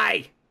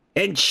by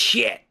and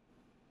shit.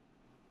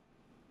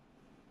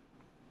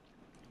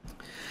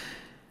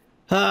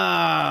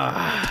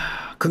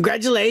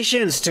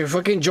 Congratulations to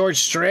fucking George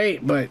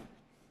Strait, but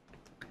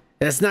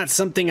that's not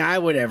something I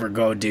would ever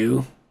go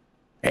do.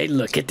 Hey,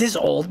 look at this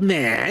old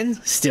man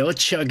still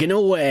chugging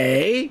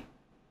away.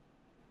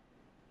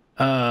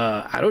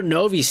 I don't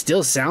know if he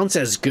still sounds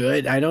as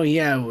good. I know,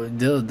 yeah,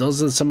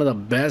 those are some of the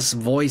best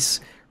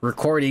voice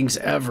recordings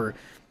ever.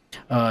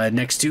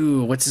 Next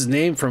to, what's his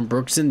name from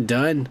Brooks and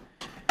Dunn?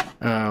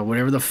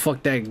 Whatever the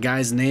fuck that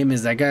guy's name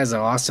is. That guy has an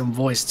awesome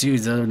voice too.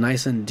 He's a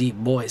nice and deep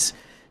voice.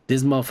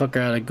 This motherfucker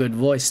had a good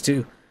voice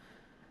too.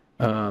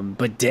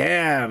 But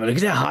damn, look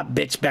at that hot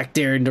bitch back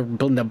there in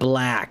the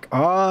black.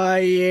 Oh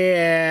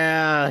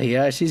yeah.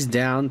 Yeah, she's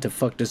down to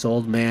fuck this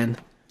old man.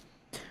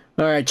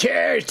 Alright,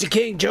 cheers to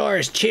King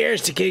George.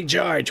 Cheers to King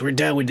George. We're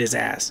done with his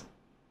ass.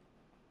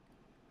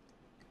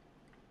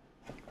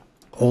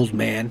 Old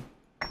man.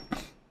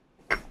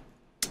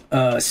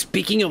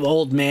 Speaking of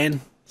old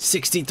man,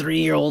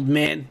 63-year-old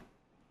man.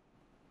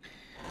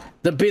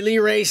 The Billy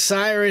Ray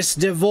Cyrus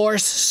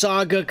divorce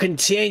saga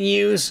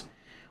continues.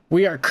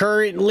 We are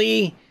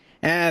currently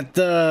at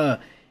the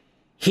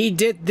he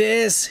did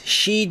this,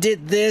 she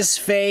did this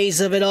phase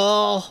of it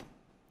all.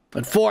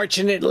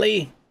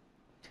 Unfortunately,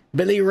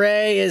 Billy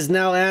Ray is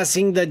now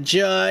asking the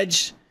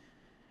judge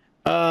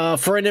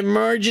for an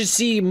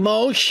emergency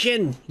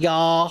motion,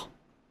 y'all.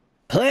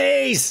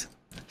 Please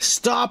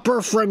stop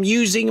her from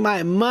using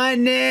my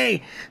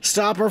money.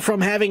 Stop her from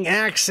having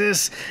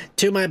access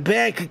to my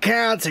bank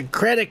accounts and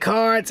credit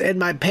cards and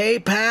my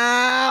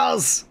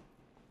PayPals.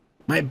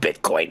 My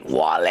Bitcoin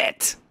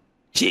wallet.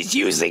 She's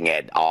using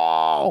it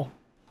all.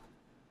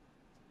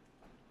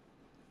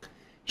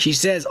 She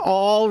says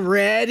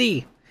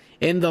already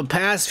in the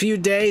past few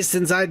days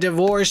since I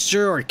divorced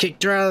her or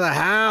kicked her out of the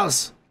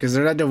house, because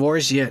they're not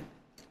divorced yet,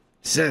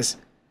 says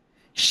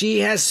she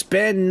has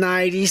spent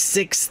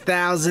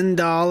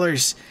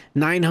 $96,000.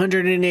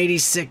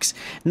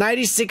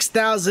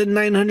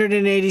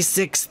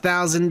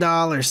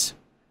 $96,986,000.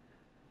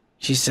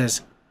 She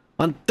says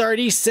on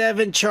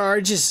 37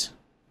 charges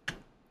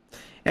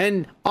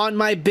and on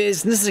my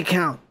business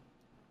account.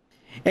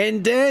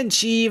 And then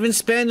she even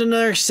spent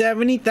another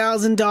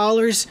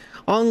 $70,000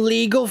 on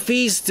legal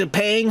fees to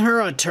paying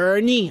her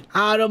attorney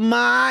out of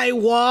my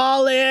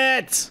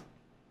wallet.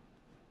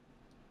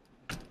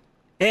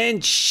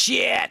 And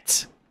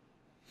shit.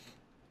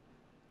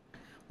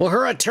 Well,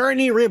 her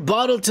attorney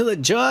rebutted to the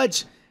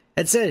judge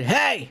and said,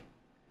 hey,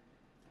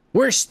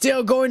 we're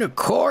still going to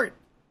court.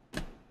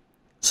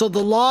 So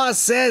the law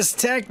says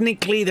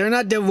technically they're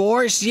not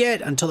divorced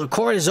yet until the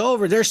court is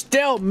over. They're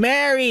still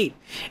married.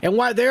 And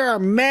while they are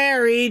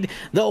married,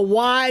 the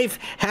wife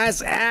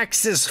has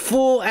access,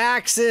 full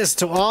access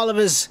to all of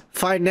his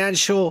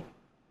financial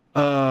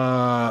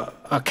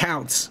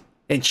accounts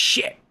and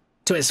shit,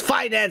 to his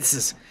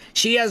finances.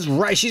 She has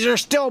right. They're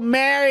still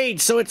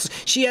married, so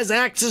she has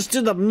access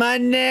to the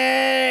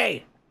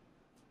money.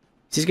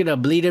 She's gonna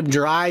bleed him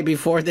dry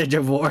before they're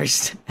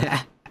divorced.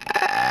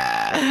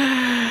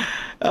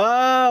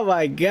 Oh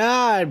my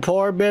God,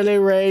 poor Billy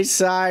Ray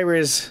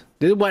Cyrus.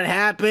 This is what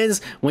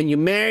happens when you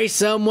marry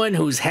someone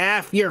who's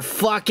half your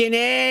fucking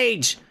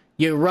age.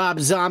 You Rob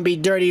Zombie,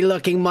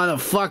 dirty-looking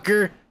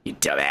motherfucker. You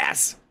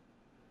dumbass.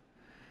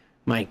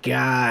 My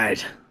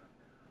God.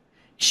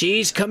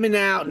 She's coming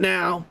out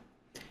now.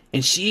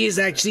 And she is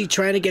actually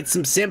trying to get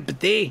some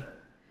sympathy.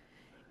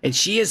 And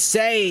she is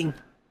saying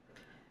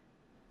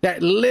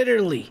that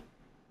literally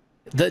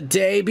the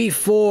day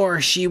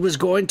before she was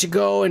going to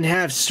go and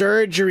have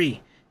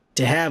surgery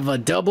to have a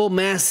double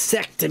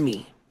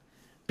mastectomy.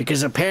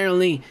 Because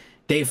apparently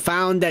they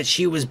found that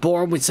she was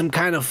born with some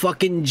kind of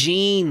fucking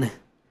gene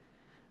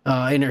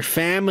in her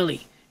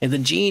family. And the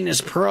gene is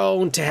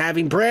prone to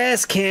having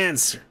breast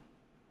cancer.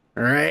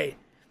 Alright?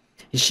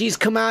 And she's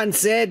come out and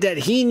said that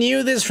he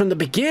knew this from the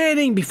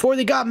beginning before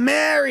they got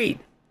married.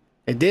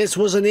 That this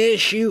was an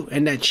issue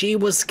and that she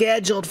was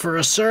scheduled for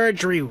a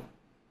surgery.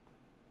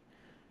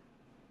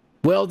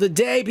 Well, the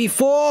day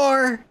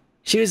before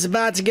she was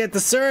about to get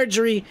the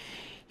surgery,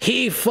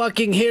 he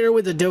fucking hit her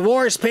with the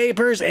divorce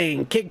papers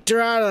and kicked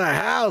her out of the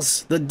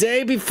house. The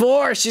day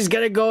before she's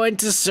gonna go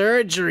into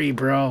surgery,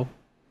 bro.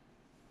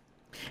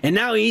 And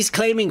now he's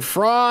claiming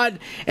fraud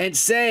and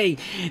saying,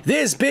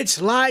 this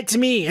bitch lied to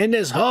me, and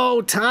this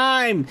whole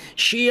time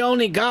she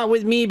only got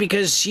with me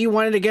because she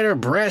wanted to get her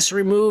breasts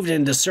removed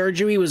and the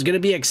surgery was going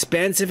to be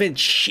expensive and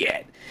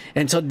shit.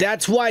 And so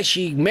that's why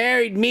she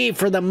married me,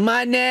 for the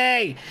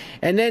money.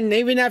 And then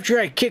even after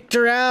I kicked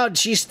her out,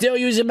 she's still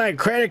using my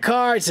credit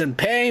cards and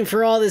paying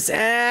for all this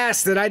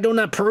ass that I don't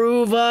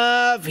approve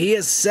of. He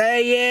is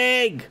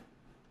saying.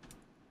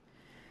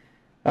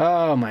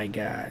 Oh my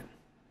God.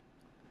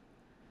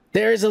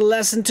 There is a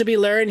lesson to be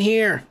learned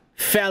here,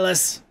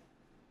 fellas.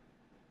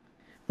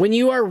 When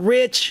you are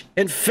rich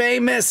and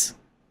famous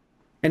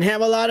and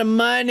have a lot of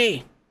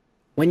money,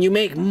 when you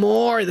make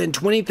more than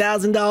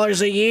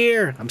 $20,000 a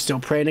year, I'm still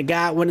praying to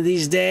God one of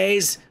these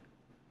days.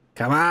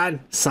 Come on,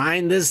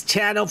 sign this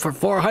channel for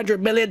 $400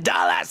 million.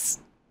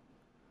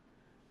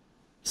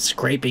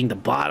 Scraping the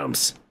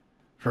bottoms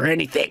for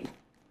anything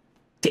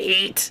to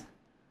eat.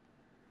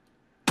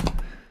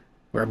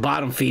 We're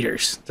bottom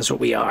feeders. That's what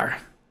we are.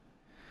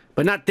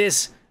 But not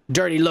this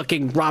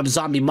dirty-looking Rob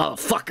Zombie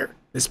motherfucker.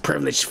 This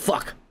privileged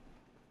fuck.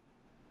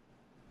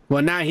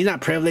 Well, now he's not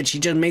privileged. He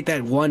just made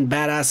that one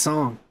badass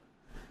song.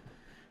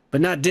 But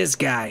not this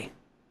guy.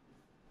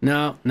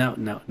 No.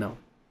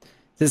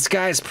 This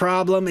guy's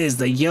problem is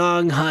the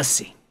young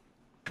hussy.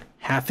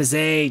 Half his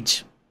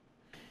age.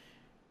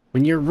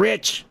 When you're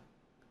rich,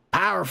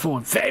 powerful,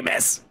 and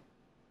famous,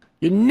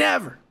 you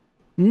never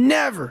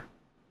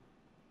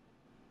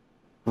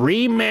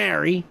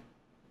remarry.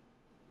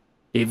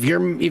 If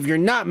you're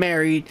not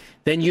married,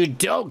 then you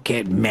don't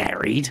get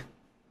married.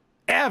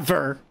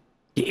 Ever.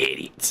 You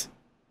idiots.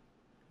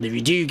 If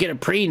you do, you get a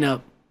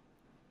prenup.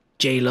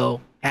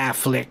 J-Lo,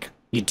 Affleck,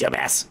 you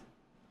dumbass.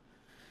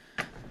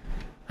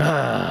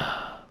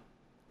 But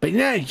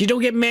no, you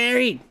don't get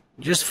married.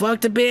 You just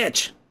fucked a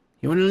bitch.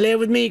 You want to live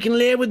with me? You can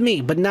live with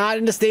me, but not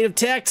in the state of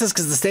Texas,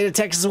 because the state of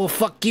Texas will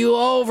fuck you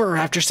over.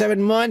 After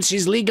 7 months,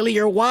 she's legally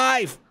your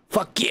wife.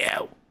 Fuck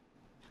you.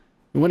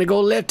 You want to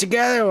go live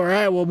together? All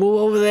right, we'll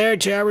move over there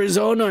to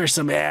Arizona or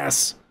some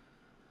ass.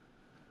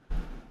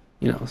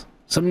 You know,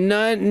 some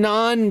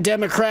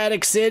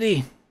non-democratic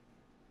city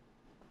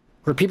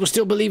where people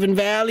still believe in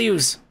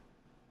values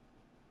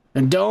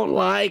and don't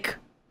like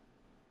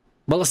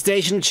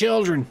molestation of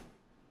children.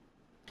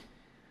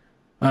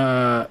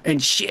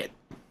 And shit.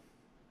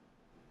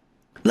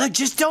 Look,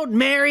 just don't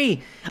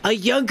marry a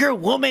younger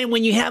woman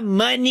when you have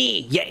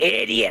money, you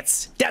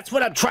idiots. That's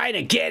what I'm trying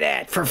to get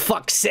at, for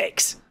fuck's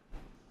sakes.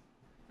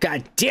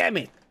 God damn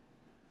it.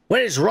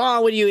 What is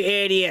wrong with you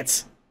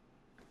idiots?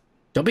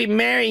 Don't be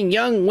marrying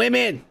young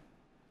women.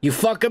 You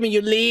fuck them and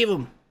you leave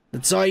them.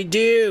 That's all you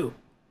do,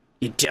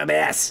 you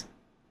dumbass.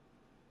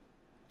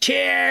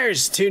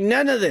 Cheers to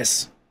none of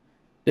this.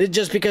 It's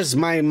just because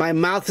my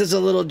mouth is a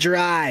little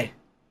dry.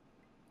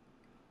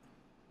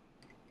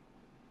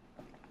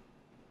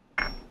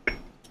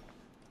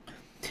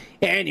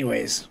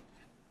 Anyways.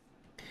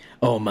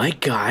 Oh my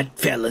God,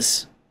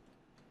 fellas.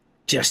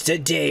 Just a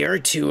day or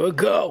two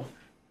ago,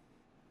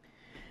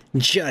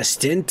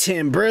 Justin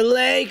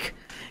Timberlake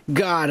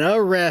got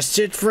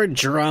arrested for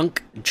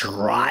drunk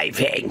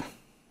driving.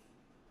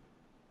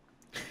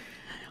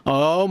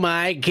 Oh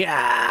my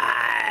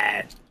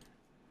God.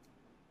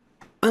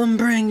 I'm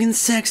bringing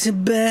sexy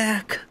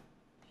back.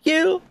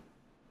 You,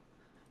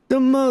 the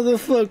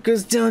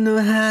motherfuckers don't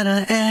know how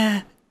to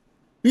act.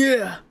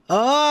 Yeah.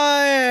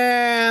 Oh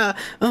yeah.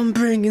 I'm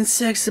bringing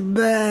sexy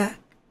back.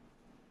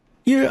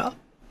 Yeah.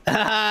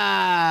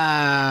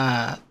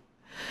 Ah.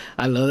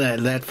 I love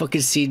that. That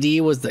fucking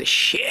CD was the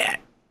shit.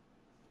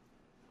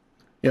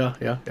 Yeah.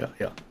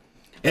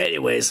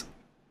 Anyways,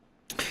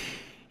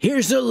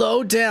 here's the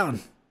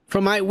lowdown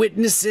from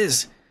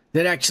eyewitnesses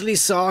that actually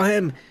saw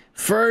him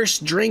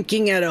first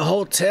drinking at a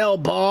hotel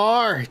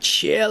bar,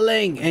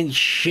 chilling and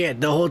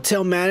shit. The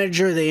hotel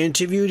manager, they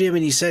interviewed him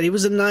and he said he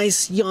was a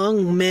nice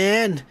young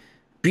man,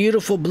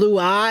 beautiful blue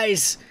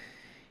eyes,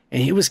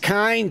 and he was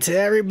kind to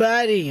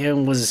everybody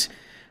and was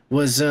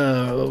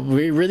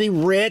really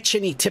rich,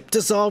 and he tipped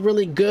us all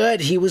really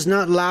good. He was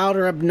not loud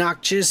or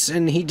obnoxious,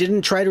 and he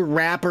didn't try to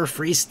rap or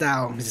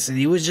freestyle. He said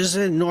he was just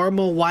a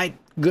normal, white,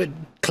 good,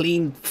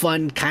 clean,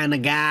 fun kind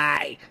of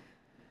guy.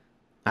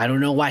 I don't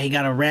know why he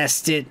got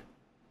arrested.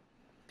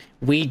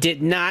 We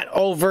did not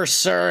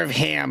overserve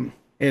him,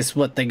 is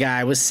what the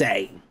guy was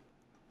saying.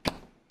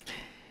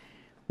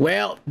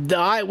 Well, the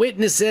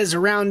eyewitnesses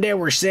around there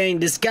were saying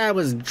this guy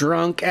was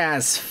drunk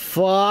as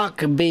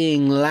fuck,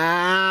 being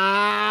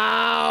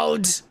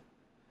loud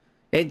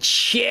and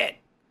shit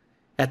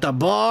at the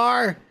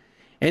bar,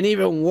 and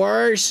even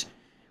worse,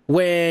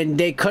 when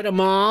they cut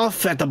him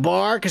off at the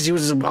bar because he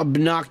was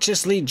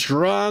obnoxiously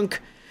drunk.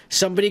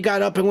 Somebody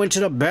got up and went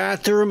to the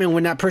bathroom, and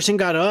when that person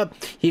got up,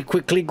 he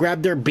quickly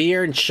grabbed their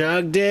beer and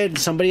chugged it.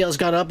 Somebody else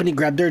got up and he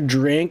grabbed their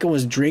drink and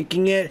was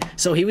drinking it.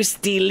 So he was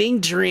stealing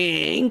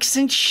drinks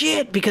and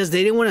shit because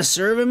they didn't want to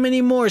serve him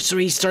anymore. So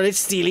he started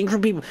stealing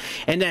from people.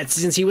 And that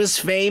since he was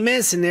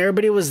famous and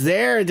everybody was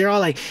there, they're all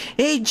like,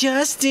 "Hey,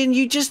 Justin,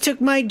 you just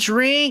took my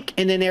drink."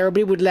 And then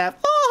everybody would laugh.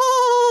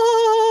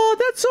 "Oh,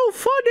 that's so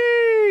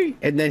funny."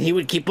 And then he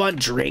would keep on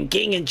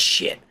drinking and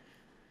shit.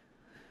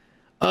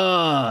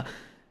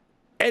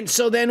 And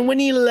so then when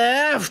he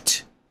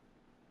left,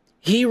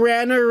 he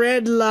ran a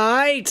red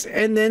light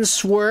and then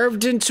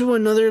swerved into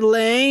another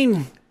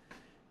lane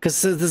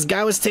because this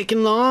guy was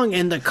taking long,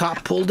 and the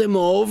cop pulled him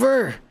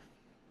over.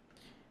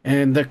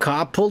 And the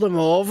cop pulled him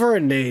over,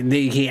 and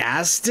he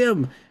asked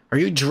him, "Are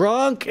you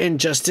drunk?" And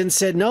Justin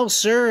said, "No,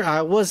 sir.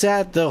 I was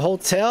at the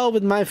hotel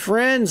with my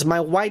friends, my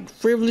white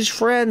privileged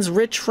friends,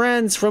 rich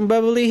friends from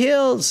Beverly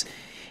Hills.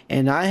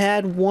 And I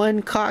had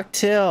one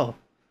cocktail.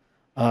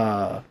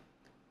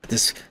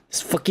 This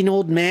fucking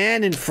old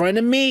man in front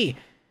of me,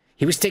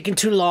 he was taking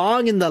too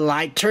long, and the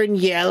light turned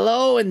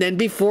yellow, and then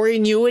before he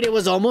knew it, it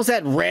was almost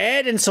at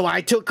red, and so I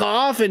took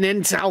off, and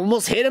then I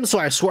almost hit him, so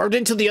I swerved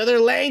into the other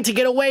lane to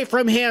get away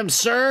from him,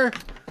 sir."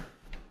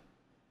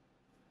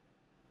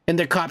 And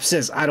the cop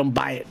says, "I don't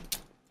buy it."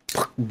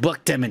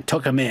 Booked him and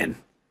took him in.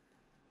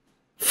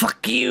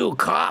 Fuck you,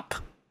 cop.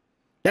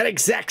 That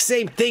exact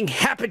same thing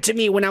happened to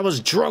me when I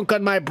was drunk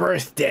on my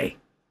birthday.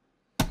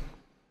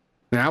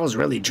 And I was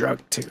really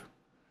drunk, too.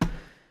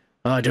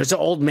 There's an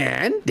old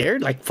man there,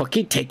 like,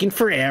 fucking taking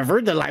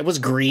forever. The light was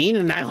green,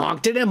 and I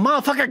honked at him.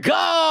 "Motherfucker, go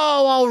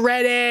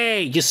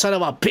already, you son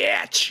of a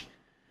bitch."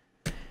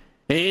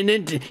 And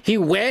then he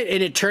went,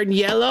 and it turned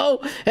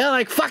yellow, and I'm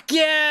like, "Fuck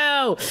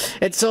you."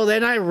 And so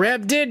then I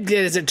revved it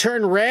as it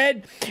turned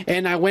red,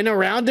 and I went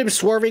around him,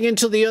 swerving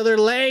into the other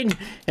lane,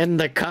 and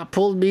the cop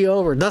pulled me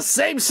over. The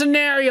same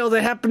scenario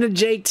that happened to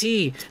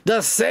JT.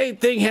 The same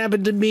thing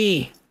happened to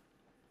me.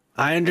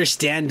 I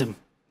understand him.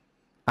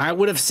 I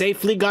would have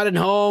safely gotten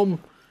home,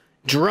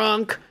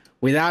 drunk,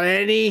 without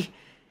any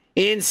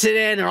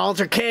incident or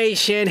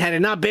altercation, had it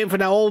not been for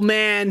that old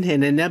man,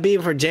 and then not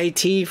being for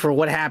JT for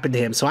what happened to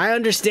him. So I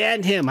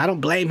understand him. I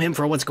don't blame him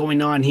for what's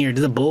going on here.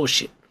 This is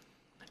bullshit.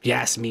 If you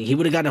ask me, he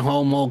would have gotten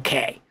home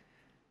okay.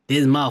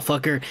 This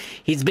motherfucker,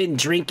 he's been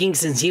drinking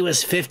since he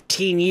was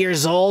 15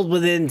 years old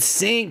with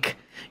NSYNC.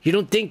 You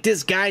don't think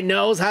this guy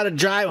knows how to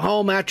drive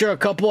home after a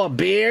couple of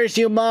beers,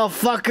 you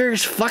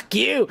motherfuckers? Fuck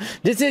you.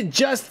 This is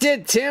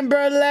Justin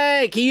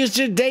Timberlake. He used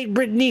to date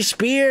Britney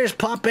Spears,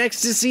 pop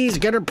ecstasies,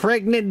 get her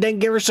pregnant, then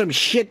give her some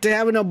shit to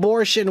have an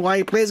abortion while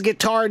he plays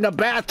guitar in the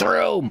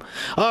bathroom.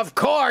 Of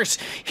course,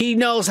 he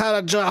knows how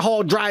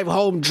to drive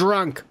home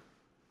drunk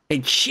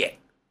and shit.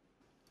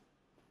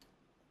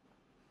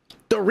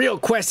 The real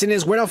question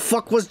is, where the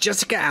fuck was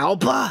Jessica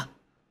Alba?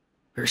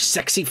 Her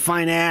sexy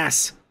fine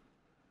ass.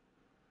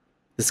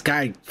 This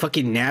guy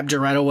fucking nabbed her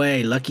right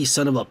away. Lucky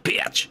son of a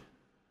bitch.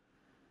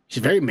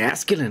 She's very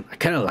masculine. I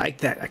kind of like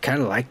that.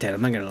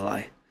 I'm not gonna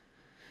lie.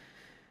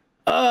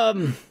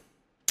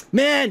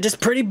 Man, this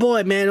pretty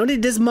boy, man. Only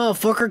this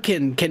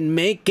motherfucker can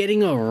make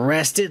getting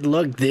arrested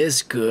look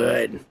this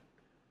good.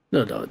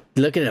 No.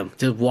 Look at him.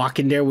 Just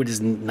walking there with his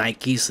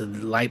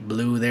Nikes, light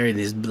blue there, and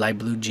his light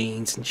blue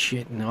jeans and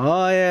shit. And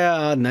oh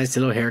yeah, nice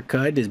little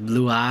haircut. His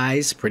blue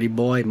eyes. Pretty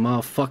boy,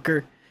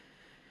 motherfucker.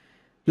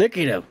 Look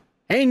at him.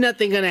 Ain't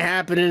nothing gonna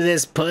happen to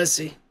this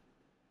pussy.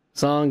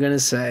 That's all I'm gonna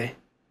say.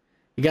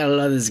 You gotta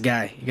love this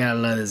guy.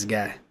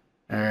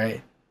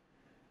 Alright?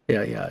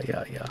 Yeah.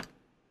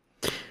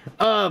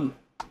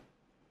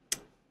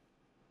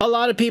 A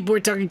lot of people were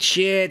talking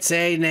shit,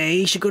 saying that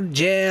he should go to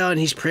jail and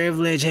he's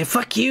privileged. Hey,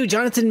 fuck you.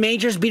 Jonathan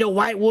Majors beat a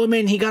white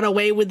woman. He got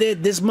away with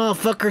it. This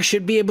motherfucker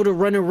should be able to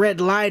run a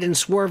red light and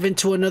swerve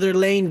into another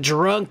lane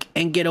drunk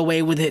and get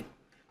away with it.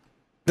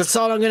 That's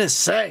all I'm gonna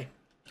say.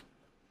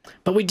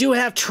 But we do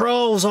have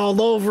trolls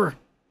all over.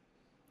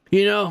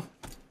 You know?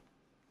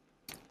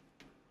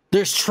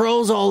 There's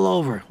trolls all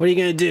over. What are you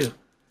gonna do?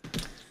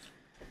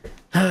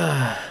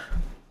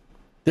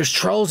 There's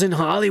trolls in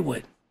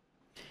Hollywood.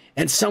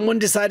 And someone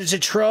decided to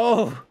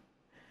troll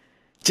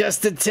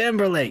Justin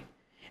Timberlake.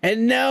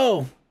 And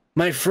no,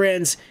 my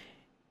friends,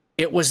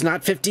 it was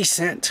not 50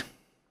 Cent.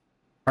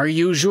 Our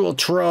usual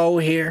troll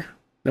here.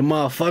 The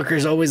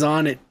motherfucker's always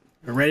on it.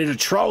 Ready to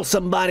troll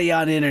somebody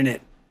on the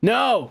internet.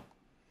 No!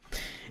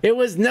 It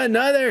was none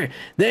other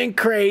than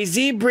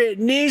crazy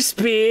Britney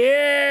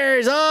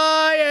Spears.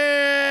 Oh,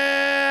 yeah!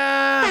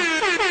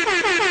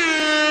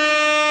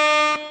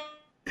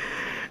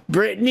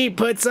 Britney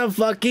puts a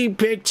fucking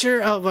picture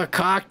of a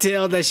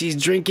cocktail that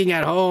she's drinking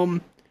at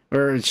home.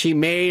 Or she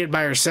made it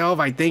by herself,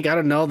 I think. I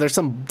don't know. There's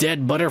some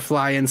dead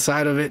butterfly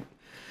inside of it.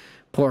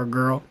 Poor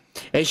girl.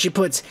 And she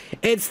puts,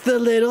 it's the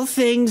little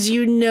things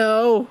you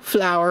know.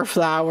 Flower,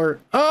 flower.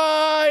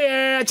 Oh,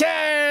 yeah.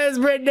 Cheers,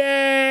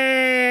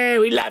 Britney.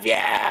 We love you.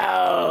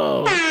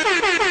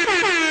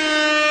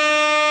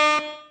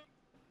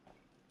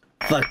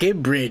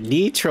 Fucking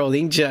Britney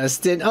trolling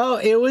Justin. Oh,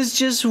 it was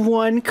just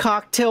one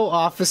cocktail,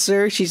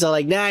 officer. She's all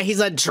like, nah, he's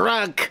a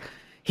drunk.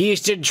 He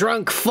used to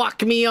drunk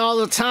fuck me all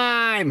the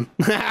time.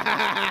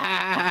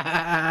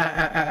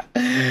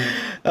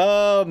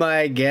 Oh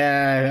my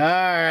god.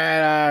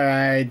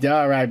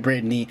 All right,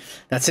 Brittany.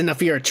 That's enough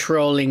of your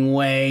trolling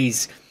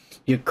ways,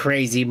 you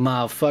crazy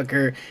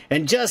motherfucker.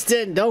 And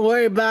Justin, don't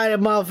worry about it,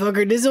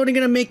 motherfucker. This is only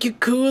gonna make you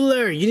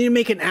cooler. You need to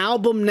make an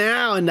album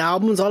now, and the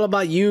album's all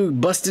about you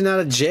busting out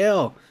of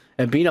jail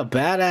and being a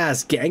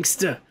badass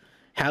gangster.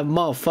 Have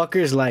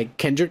motherfuckers like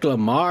Kendrick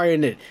Lamar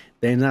in it.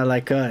 They're not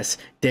like us.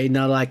 They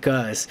not like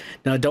us.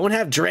 Now, don't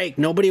have Drake.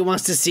 Nobody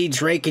wants to see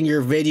Drake in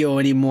your video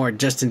anymore,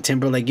 Justin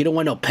Timberlake. You don't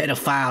want no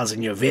pedophiles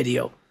in your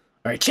video. All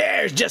right,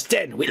 cheers,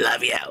 Justin. We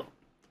love you.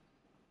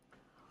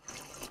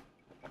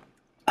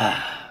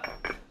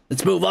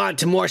 Let's move on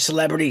to more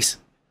celebrities.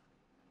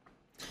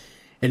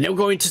 And then we're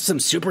going to some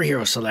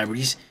superhero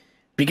celebrities,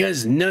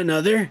 because none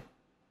other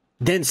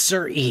than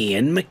Sir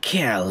Ian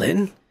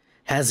McKellen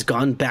has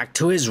gone back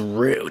to his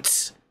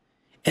roots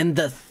in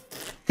the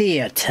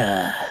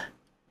theater.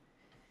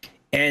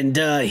 And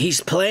he's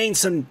playing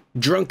some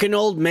drunken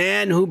old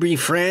man who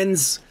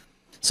befriends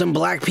some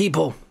black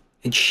people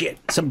and shit.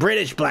 Some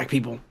British black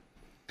people.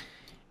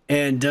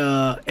 And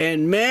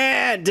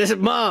man, this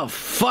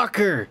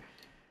motherfucker,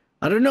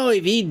 I don't know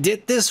if he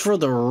did this for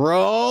the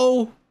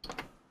role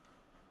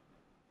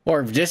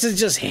or if this is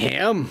just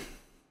him.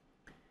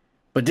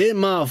 But this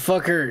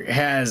motherfucker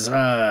has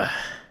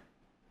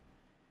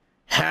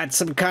had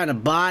some kind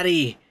of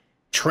body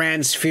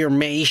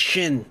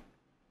transformation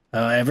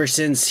ever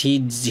since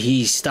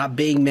he stopped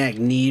being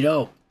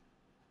Magneto.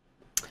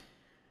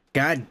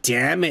 God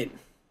damn it.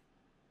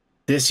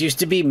 This used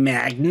to be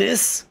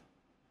Magnus.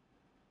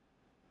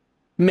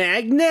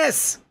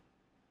 Magneto.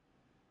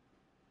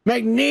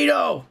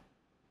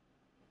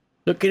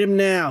 Look at him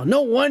now.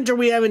 No wonder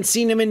we haven't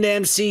seen him in the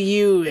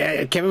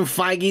MCU. Kevin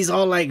Feige's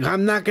all like,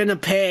 I'm not gonna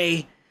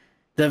pay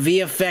the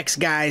VFX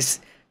guys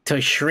to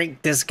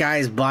shrink this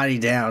guy's body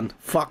down.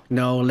 Fuck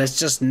no. Let's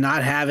just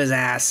not have his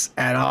ass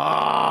at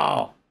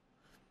all.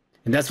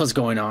 And that's what's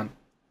going on.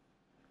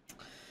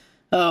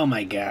 Oh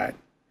my god.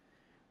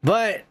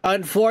 But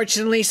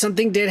unfortunately,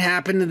 something did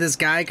happen to this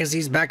guy because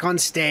he's back on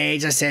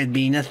stage. I said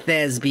being a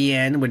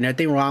thespian, with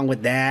nothing wrong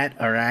with that.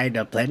 All right,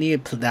 plenty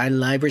of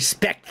I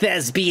respect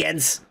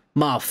thespians.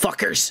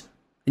 motherfuckers.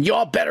 And you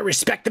all better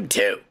respect them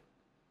too.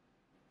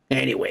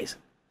 Anyways.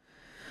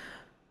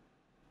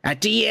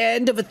 At the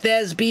end of a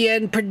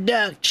thespian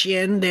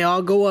production, they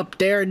all go up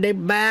there and they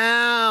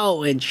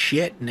bow and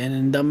shit. And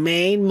then the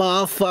main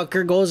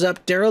motherfucker goes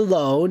up there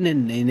alone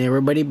and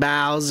everybody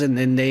bows and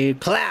then they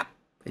clap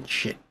and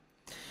shit.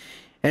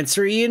 And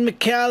Sir Ian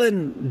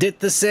McKellen did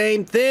the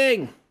same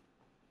thing.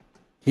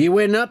 He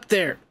went up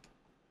there.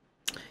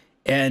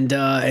 And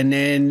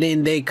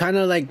then they kind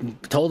of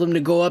like told him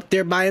to go up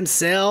there by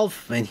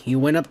himself. And he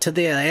went up to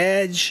the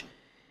edge.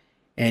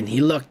 And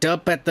he looked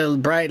up at the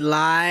bright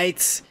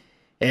lights.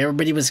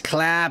 Everybody was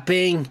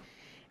clapping,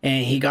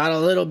 and he got a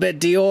little bit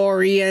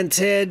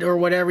deoriented, or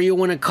whatever you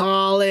want to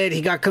call it.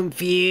 He got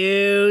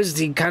confused.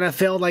 He kind of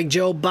felt like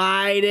Joe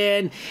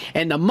Biden,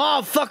 and the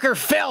motherfucker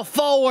fell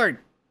forward,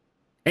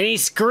 and he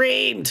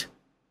screamed,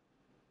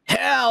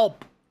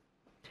 "Help!"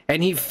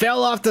 And he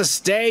fell off the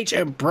stage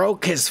and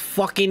broke his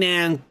fucking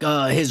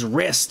his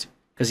wrist,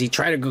 because he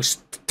tried to go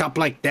stop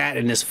like that,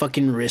 and his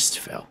fucking wrist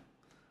fell.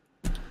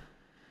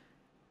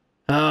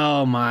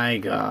 Oh my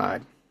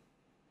God.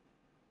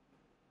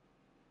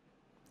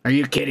 Are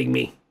you kidding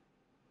me?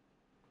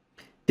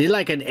 They're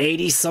like an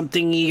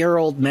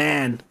 80-something-year-old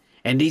man,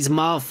 and these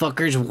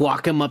motherfuckers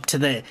walk him up to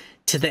the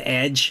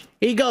edge.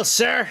 Here you go,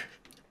 sir.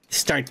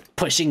 Start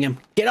pushing him.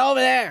 Get over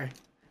there.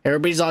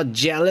 Everybody's all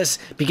jealous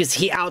because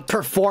he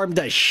outperformed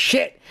the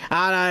shit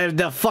out of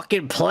the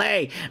fucking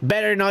play.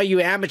 Better than all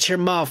you amateur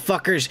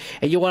motherfuckers,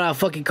 and you want to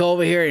fucking go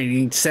over here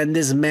and send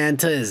this man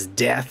to his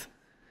death.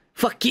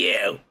 Fuck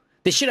you.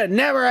 This should have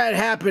never had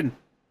happened.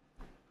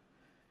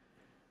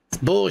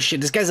 Bullshit.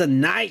 This guy's a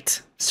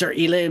knight, Sir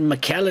Ian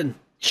McKellen.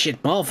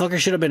 Shit, motherfucker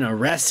should have been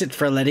arrested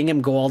for letting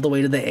him go all the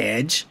way to the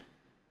edge.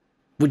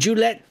 Would you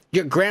let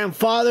your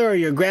grandfather or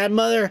your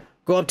grandmother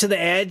go up to the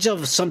edge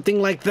of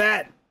something like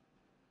that?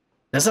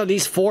 That's at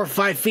least 4 or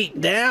 5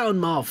 feet down,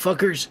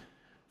 motherfuckers.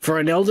 For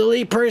an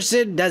elderly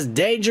person, that's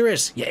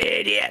dangerous, you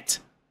idiot.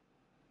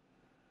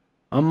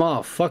 Oh,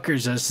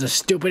 motherfuckers, that's the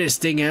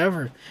stupidest thing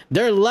ever.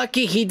 They're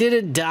lucky he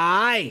didn't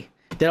die.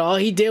 That all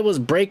he did was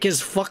break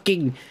his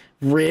fucking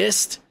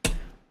wrist.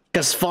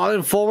 Just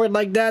falling forward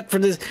like that for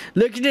this.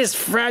 Look at this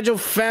fragile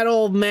fat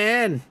old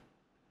man.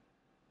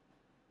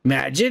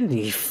 Imagine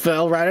he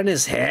fell right on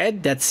his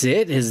head. That's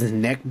it. His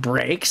neck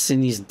breaks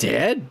and he's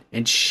dead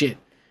and shit.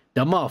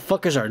 The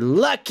motherfuckers are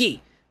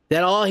lucky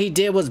that all he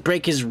did was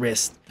break his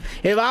wrist.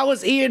 If I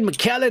was Ian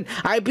McKellen,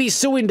 I'd be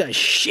suing the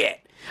shit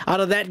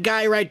out of that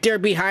guy right there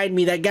behind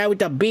me. That guy with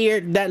the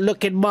beard, that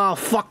looking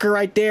motherfucker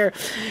right there.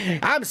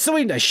 I'm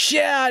suing the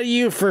shit out of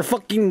you for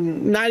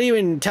fucking not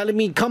even telling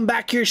me, come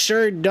back here,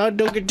 sir. Don't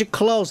get too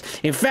close.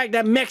 In fact,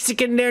 that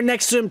Mexican there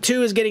next to him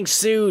too is getting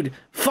sued.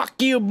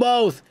 Fuck you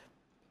both.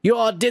 You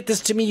all did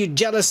this to me, you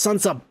jealous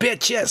sons of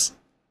bitches.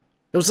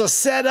 It was a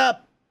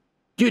setup.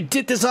 You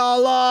did this all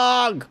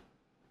along.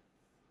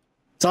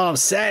 That's all I'm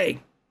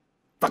saying.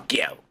 Fuck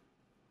you.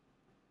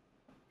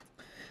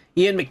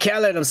 Ian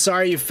McKellen, I'm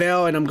sorry you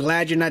fell, and I'm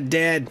glad you're not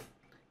dead.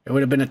 It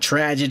would have been a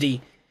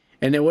tragedy,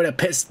 and it would have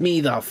pissed me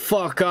the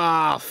fuck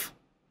off.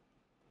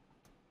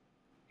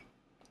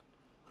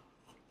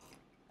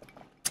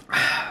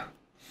 But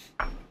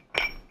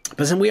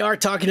then we are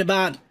talking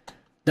about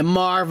the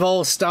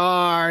Marvel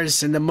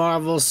stars and the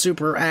Marvel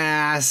super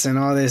ass and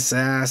all this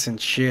ass and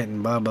shit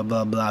and blah, blah,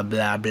 blah, blah,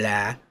 blah,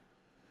 blah.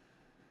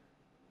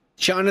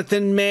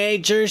 Jonathan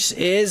Majors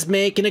is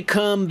making a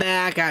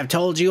comeback. I've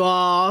told you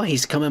all.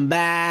 He's coming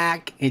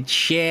back. It's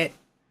shit.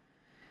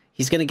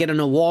 He's going to get an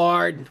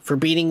award for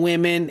beating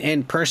women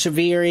and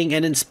persevering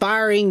and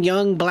inspiring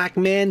young black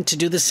men to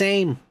do the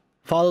same.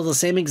 Follow the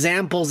same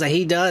examples that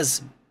he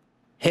does.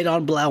 Hit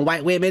on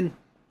white women.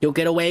 You'll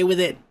get away with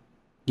it.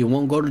 You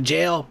won't go to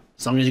jail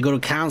as long as you go to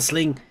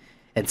counseling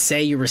and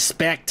say you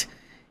respect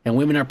and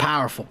women are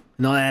powerful.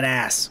 And all that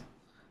ass.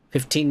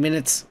 15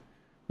 minutes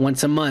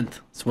once a month.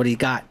 That's what he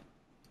got.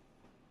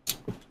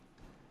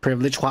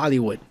 Privilege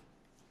Hollywood.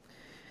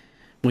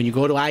 When you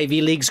go to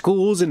Ivy League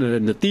schools and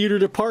in the theater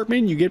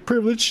department, you get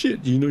privileged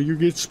shit. You know, you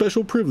get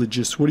special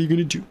privileges. What are you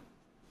going to do?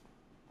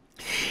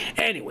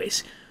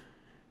 Anyways,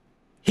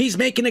 he's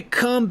making a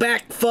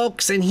comeback,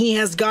 folks, and he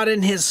has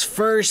gotten his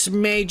first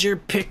major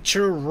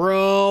picture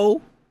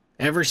role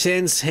ever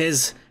since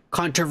his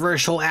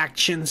controversial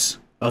actions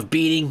of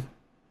beating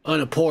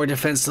on a poor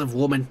defensive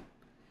woman.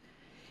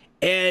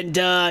 And,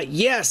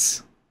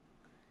 yes,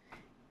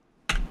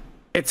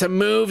 it's a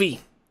movie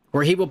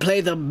where he will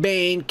play the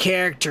main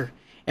character.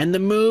 And the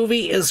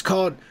movie is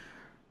called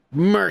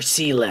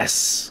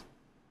Merciless.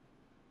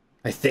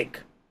 I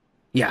think.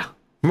 Yeah,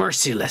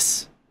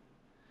 Merciless.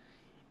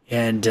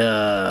 And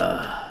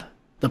the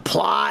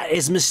plot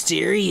is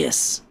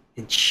mysterious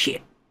and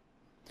shit.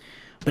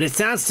 But it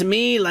sounds to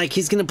me like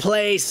he's gonna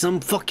play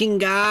some fucking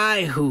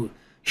guy who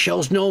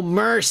shows no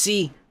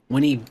mercy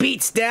when he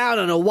beats down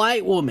on a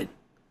white woman.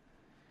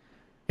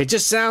 It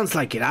just sounds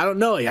like it. I don't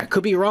know. I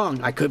could be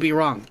wrong. I could be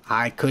wrong.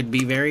 I could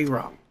be very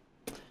wrong.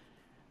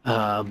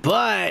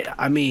 But,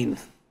 I mean,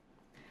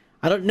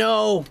 I don't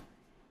know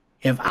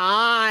if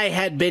I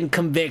had been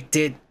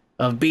convicted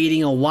of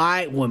beating a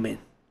white woman,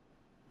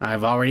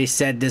 I've already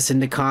said this in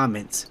the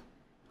comments,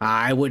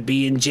 I would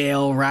be in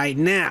jail right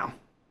now.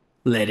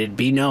 Let it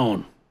be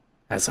known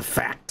as a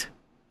fact.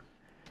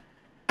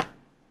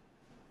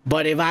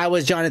 But if I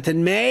was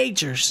Jonathan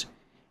Majors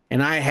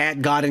and I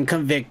had gotten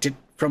convicted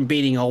from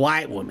beating a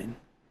white woman,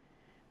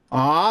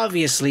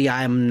 obviously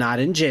I'm not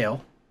in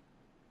jail.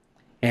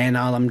 And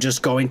I'm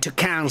just going to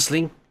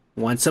counseling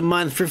once a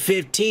month for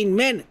 15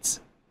 minutes.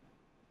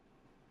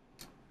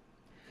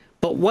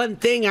 But one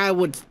thing I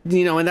would,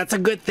 and that's a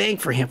good thing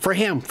for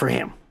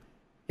him.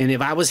 And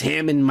if I was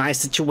him in my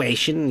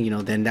situation,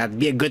 then that'd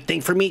be a good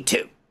thing for me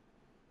too.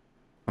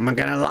 I'm not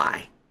gonna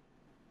lie.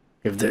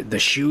 If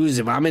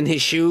if I'm in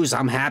his shoes,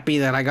 I'm happy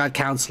that I got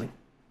counseling.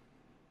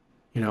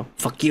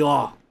 Fuck you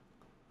all.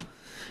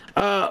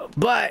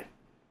 But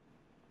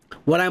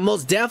what I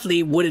most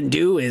definitely wouldn't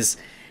do is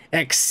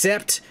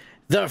accept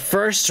the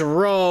first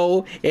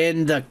row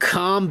in the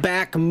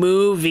comeback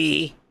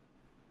movie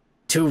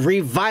to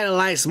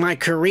revitalize my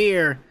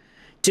career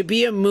to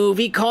be a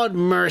movie called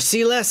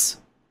Merciless.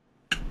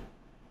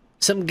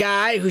 Some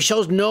guy who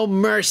shows no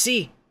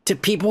mercy to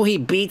people he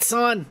beats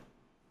on,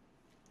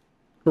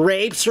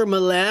 rapes or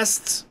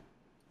molests,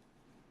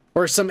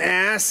 or some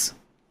ass.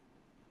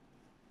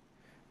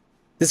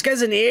 This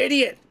guy's an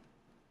idiot.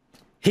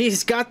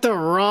 He's got the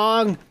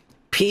wrong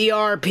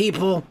PR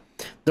people,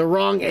 the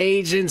wrong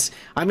agents.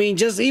 I mean,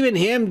 just even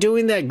him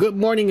doing that Good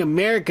Morning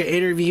America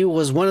interview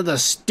was one of the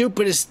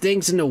stupidest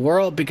things in the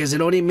world because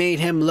it only made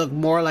him look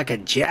more like a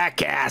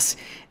jackass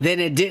than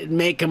it didn't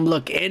make him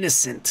look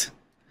innocent.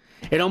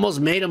 It almost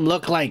made him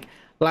look like,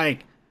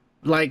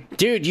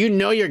 dude,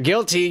 you're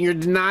guilty and you're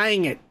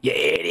denying it, you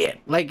idiot.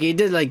 Like, he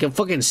did like a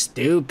fucking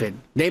stupid.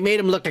 They made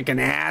him look like an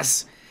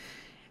ass.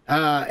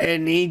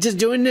 And he's just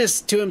doing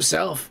this to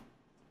himself.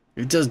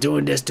 He's just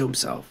doing this to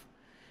himself.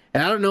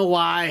 And I don't know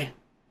why.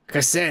 Like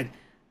I said,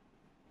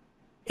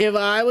 if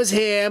I was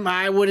him,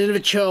 I wouldn't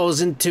have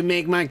chosen to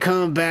make my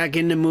comeback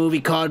in a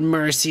movie called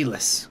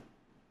Merciless.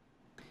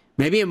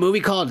 Maybe a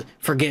movie called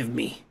Forgive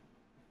Me.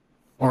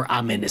 Or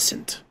I'm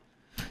Innocent.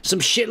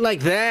 Some shit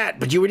like that.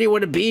 But you really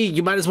want to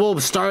you might as well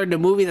star in a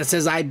movie that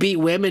says I beat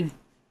women.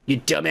 You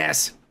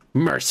dumbass.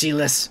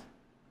 Merciless.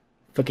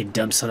 Fucking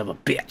dumb son of a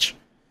bitch.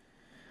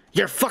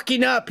 You're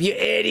fucking up, you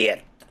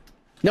idiot.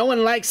 No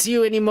one likes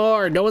you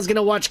anymore. No one's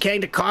gonna watch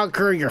Kang the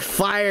Conqueror. You're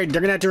fired.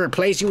 They're gonna have to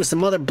replace you with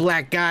some other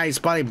black guy who's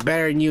probably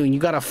better than you, and you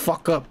gotta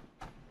fuck up.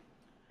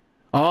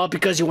 All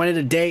because you wanted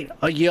to date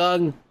a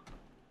young,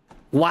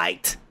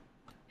 white,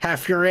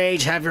 half your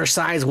age, half your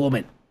size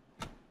woman.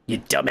 You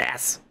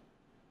dumbass.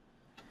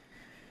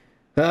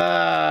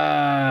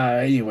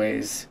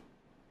 Anyways.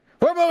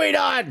 We're moving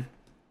on.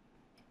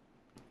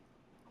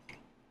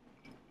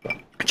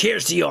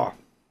 Cheers to y'all.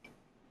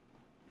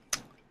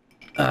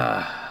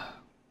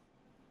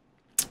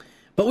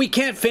 But we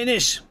can't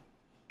finish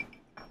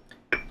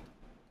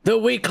the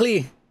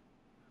weekly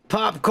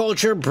pop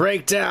culture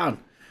breakdown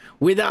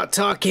without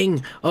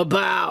talking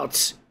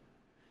about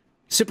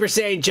Super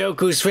Saiyan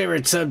Joku's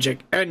favorite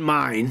subject and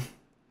mine,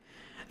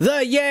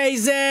 the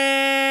Yeezy!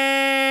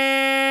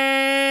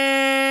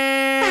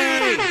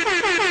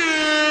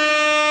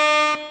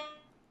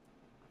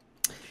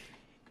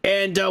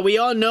 And we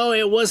all know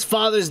it was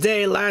Father's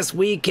Day last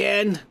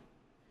weekend.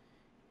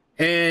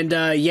 And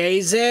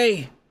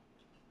Yeezy,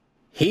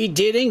 he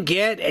didn't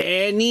get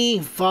any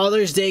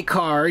Father's Day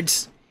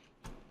cards.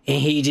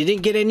 And he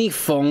didn't get any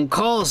phone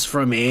calls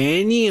from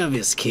any of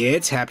his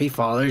kids. Happy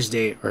Father's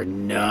Day or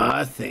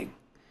nothing.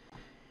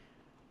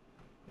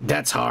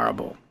 That's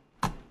horrible.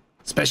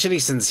 Especially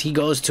since he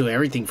goes to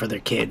everything for their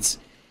kids.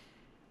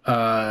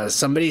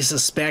 Somebody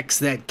suspects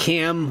that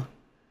Kim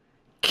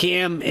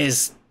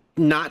is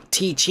not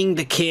teaching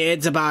the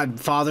kids about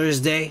Father's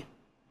Day.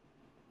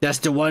 That's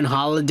the one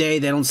holiday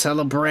they don't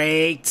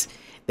celebrate.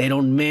 They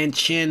don't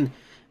mention.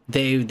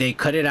 They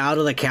cut it out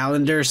of the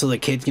calendar so the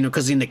kids,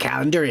 because in the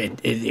calendar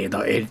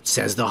it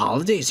says the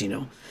holidays,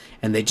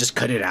 and they just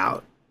cut it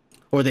out.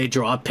 Or they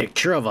draw a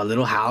picture of a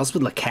little house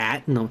with a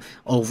cat,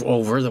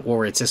 over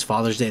where it says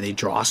Father's Day. They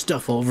draw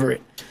stuff over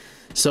it.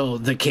 So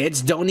the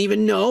kids don't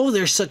even know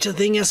there's such a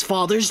thing as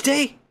Father's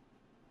Day.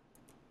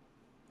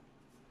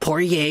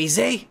 Poor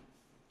Yeezy.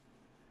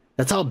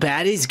 That's how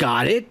bad he's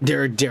got it.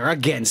 They're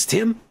against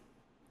him.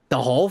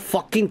 The whole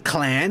fucking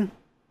clan.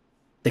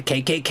 The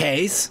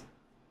KKKs.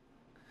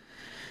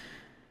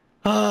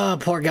 Oh,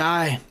 poor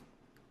guy.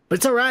 But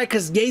it's alright,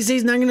 because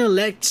Yeezy's not going to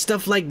let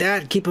stuff like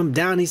that keep him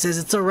down. He says,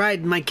 it's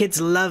alright, my kids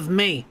love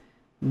me.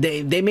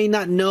 They may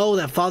not know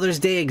that Father's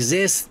Day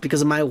exists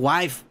because of my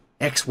wife,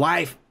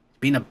 ex-wife,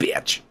 being a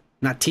bitch,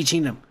 not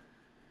teaching them.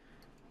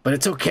 But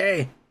it's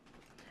okay.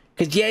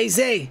 Because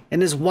Yeezy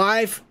and his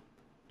wife,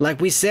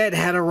 like we said,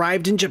 had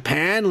arrived in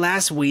Japan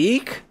last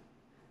week.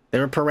 They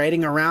were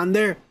parading around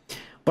there.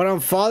 But on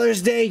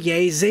Father's Day,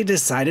 Yeezy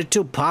decided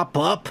to pop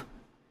up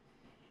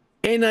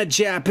in a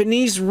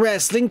Japanese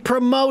wrestling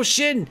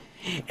promotion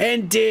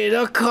and did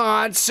a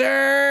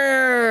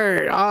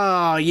concert.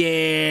 Oh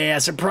yeah, a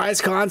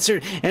surprise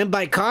concert. And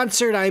by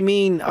concert I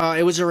mean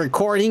it was a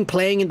recording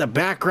playing in the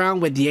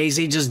background with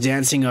Yeezy just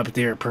dancing up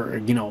there,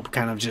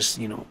 kind of just,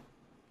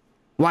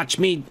 watch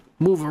me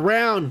move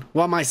around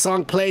while my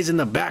song plays in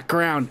the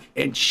background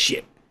and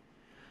shit.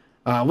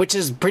 Which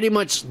is pretty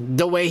much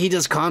the way he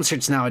does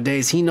concerts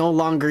nowadays. He no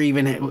longer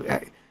even...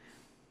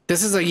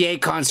 This is a Ye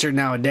concert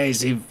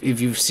nowadays,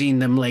 if you've seen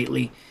them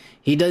lately.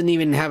 He doesn't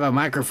even have a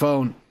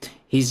microphone.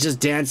 He's just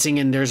dancing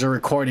and there's a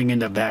recording in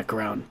the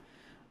background.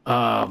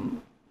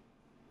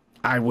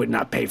 I would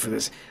not pay for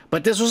this.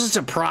 But this was a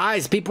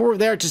surprise. People were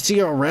there to see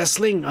a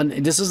wrestling.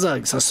 This is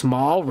a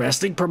small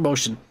wrestling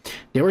promotion.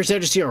 They were there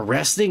to see a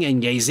wrestling,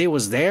 and Yeezy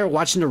was there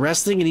watching the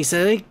wrestling, and he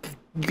said, hey,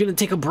 you're going to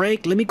take a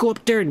break? Let me go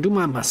up there and do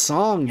my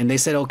song. And they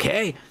said,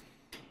 okay.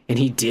 And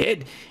he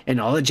did. And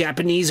all the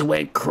Japanese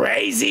went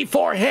crazy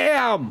for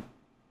him.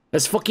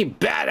 That's fucking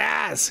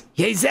badass.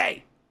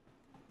 Yeezy.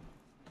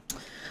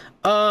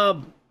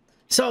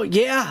 So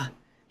yeah,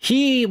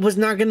 he was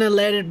not going to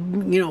let it,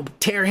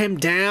 tear him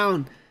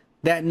down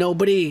that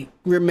nobody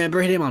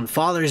remembered him on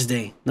Father's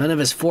Day. None of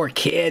his 4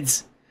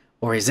 kids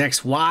or his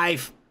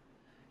ex-wife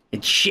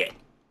and shit.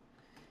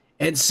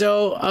 And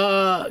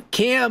so,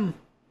 Cam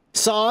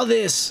saw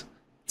this,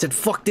 said,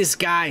 fuck this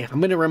guy. I'm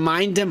going to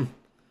remind him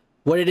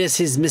what it is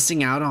he's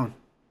missing out on.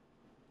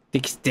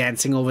 He's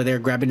dancing over there,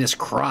 grabbing his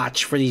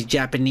crotch for these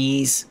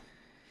Japanese.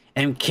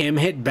 And Kim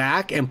hit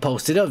back and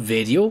posted a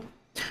video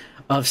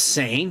of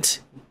Saint,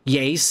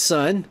 Ye's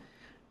son,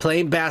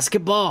 playing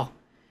basketball.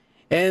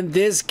 And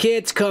this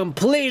kid's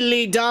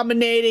completely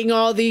dominating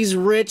all these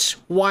rich,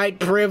 white,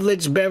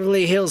 privileged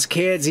Beverly Hills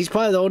kids. He's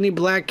probably the only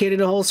black kid in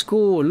the whole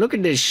school. Look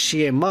at this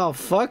shit,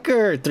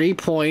 motherfucker.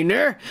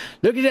 3-pointer.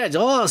 Look at that.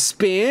 Oh,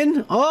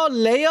 spin. Oh,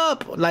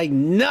 layup. Like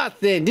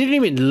nothing. Didn't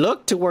even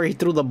look to where he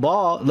threw the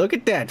ball. Look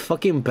at that.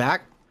 Fucking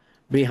back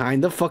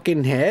behind the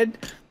fucking head.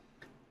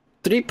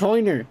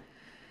 3-pointer.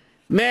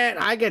 Man,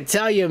 I can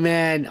tell you,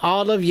 man,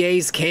 all of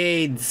Ye's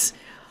kids,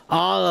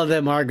 all of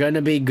them are going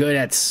to be good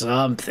at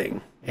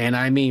something. And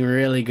I mean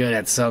really good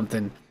at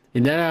something.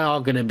 And they're not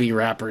all gonna be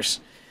rappers.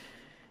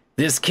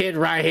 This kid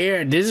right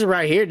here, this is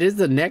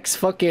the next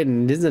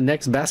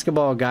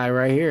basketball guy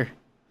right here.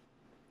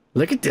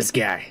 Look at this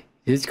guy.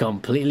 He's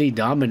completely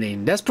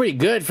dominating. That's pretty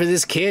good for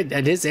this kid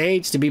at his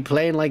age to be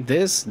playing like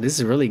this. This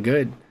is really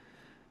good.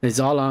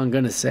 That's all I'm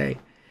gonna say.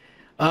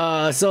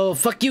 So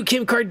fuck you,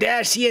 Kim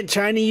Kardashian,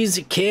 trying to use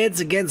the kids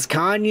against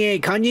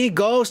Kanye. Kanye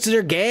goes to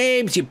their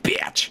games, you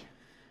bitch.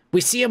 We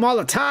see him all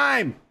the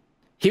time.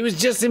 He was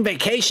just in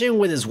vacation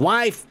with his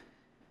wife,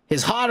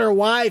 his hotter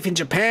wife in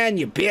Japan,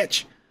 you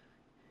bitch.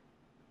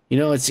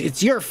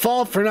 It's your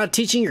fault for not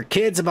teaching your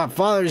kids about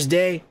Father's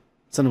Day,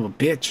 son of a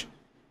bitch.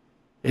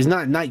 It's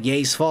not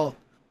Ye's fault.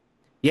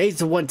 Ye's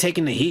the one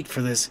taking the heat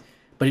for this.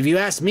 But if you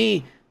ask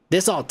me,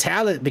 this all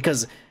talent,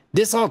 because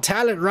this all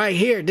talent right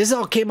here, this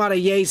all came out of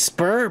Ye's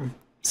sperm.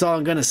 That's all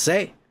I'm gonna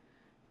say.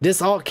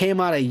 This all came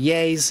out of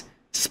Ye's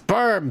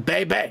sperm,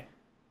 baby.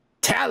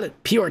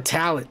 Talent, pure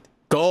talent.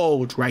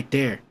 Gold right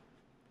there.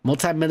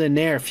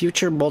 Multi-millionaire,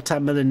 future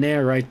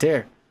multi-millionaire right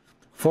there.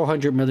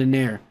 400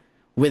 millionaire.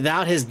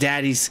 Without his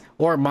daddy's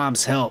or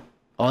mom's help.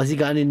 All he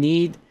gonna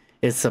need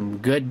is some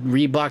good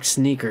Reebok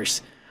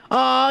sneakers.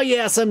 Oh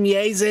yeah, some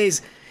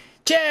Yeezys.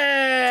 Cheers!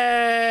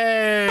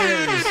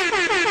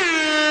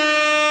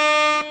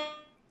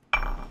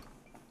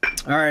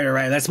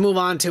 Alright, let's move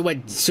on to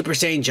what Super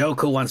Saiyan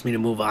Joku wants me to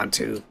move on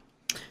to.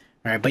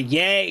 Alright, but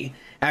Ye,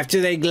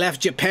 after they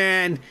left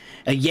Japan,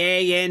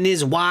 Ye and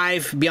his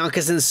wife, Bianca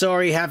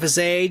Sensori, half his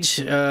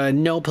age,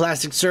 no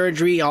plastic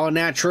surgery, all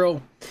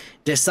natural,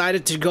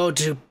 decided to go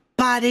to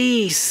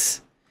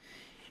Paris.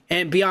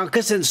 And Bianca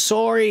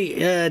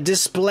Sensori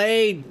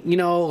displayed,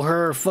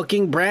 her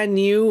fucking brand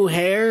new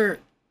hair,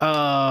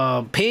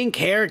 pink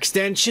hair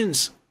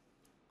extensions.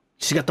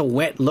 She's got the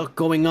wet look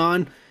going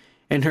on,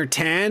 and her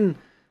tan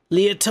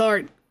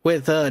leotard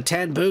with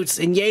tan boots.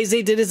 And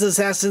Yeezy did his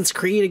Assassin's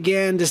Creed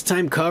again, this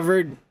time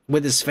covered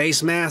with his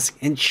face mask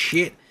and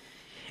shit.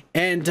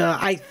 And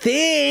I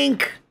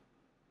think,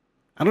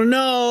 I don't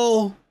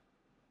know,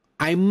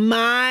 I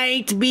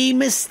might be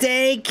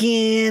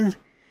mistaken,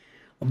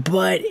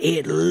 but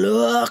it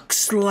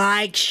looks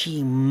like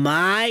she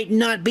might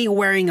not be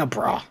wearing a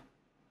bra.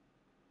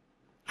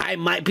 I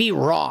might be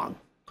wrong,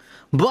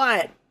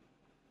 but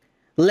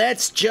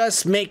let's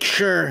just make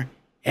sure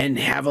and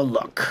have a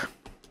look.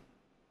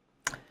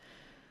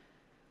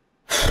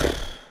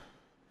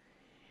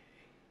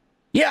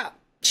 Yeah,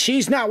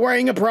 she's not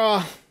wearing a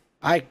bra.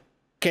 I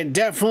can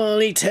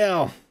definitely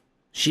tell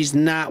she's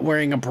not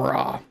wearing a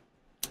bra.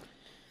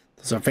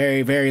 Those are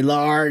very, very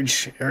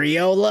large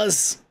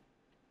areolas.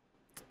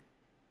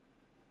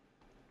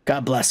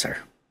 God bless her.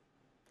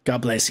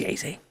 God bless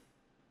Yeezy.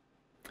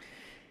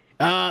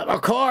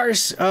 Of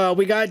course,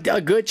 we got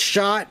a good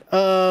shot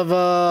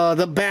of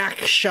the back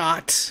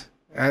shot,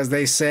 as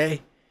they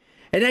say.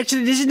 And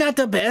actually, this is not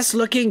the best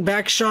looking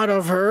back shot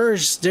of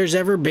hers there's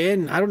ever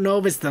been. I don't know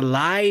if it's the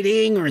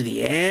lighting or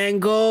the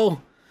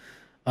angle.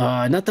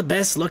 Not the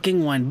best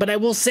looking one, but I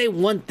will say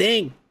one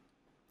thing.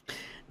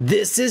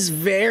 This is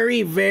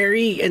very,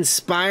 very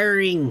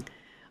inspiring,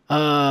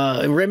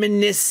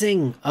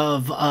 reminiscing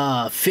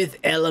of Fifth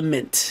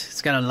Element.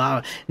 It's got a lot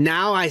of,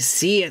 now I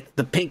see it,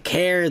 the pink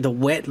hair, the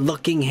wet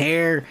looking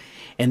hair,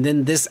 and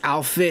then this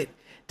outfit.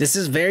 This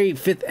is very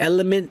Fifth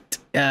Element,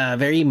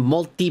 very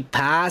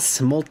multi-pass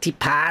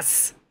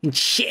and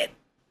shit.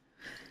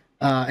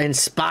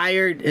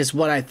 Inspired is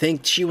what I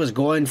think she was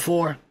going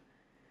for.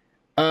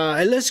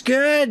 It looks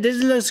good.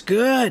 This looks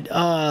good.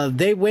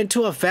 They went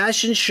to a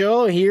fashion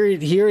show. Here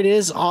it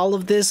is. All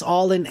of this,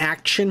 all in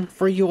action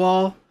for you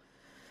all.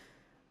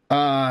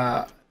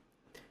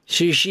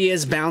 She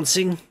is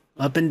bouncing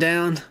up and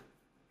down.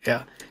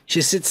 Yeah.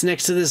 She sits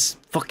next to this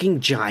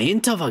fucking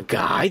giant of a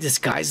guy. This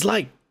guy's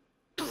like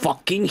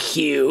fucking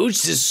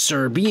huge. This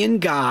Serbian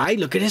guy.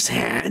 Look at his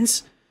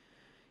hands.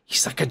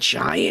 He's like a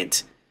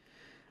giant.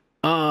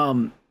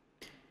 And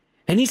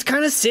he's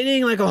kind of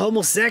sitting like a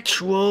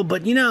homosexual,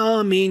 but you know,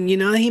 I mean, you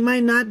know, he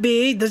might not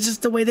be. That's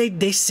just the way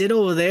they sit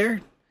over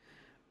there.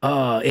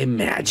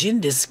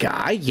 Imagine this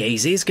guy,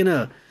 Yeezy's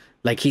gonna,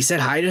 like he said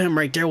hi to him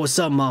right there. What's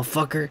up,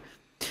 motherfucker?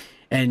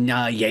 And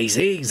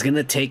Yeezy's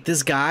gonna take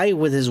this guy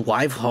with his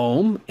wife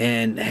home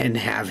and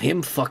have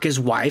him fuck his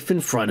wife in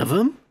front of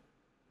him.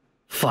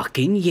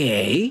 Fucking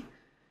yay.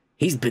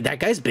 That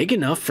guy's big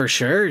enough for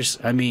sure.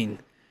 I mean,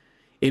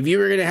 if you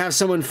were gonna have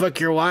someone fuck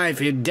your wife,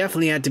 it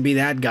definitely had to be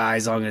that guy,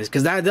 as long as,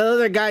 because that the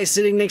other guy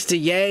sitting next to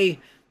Ye,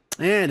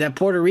 man, that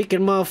Puerto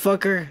Rican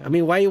motherfucker. I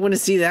mean, why you want to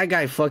see that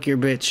guy fuck your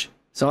bitch?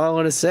 That's all I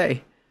want to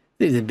say.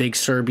 He's a big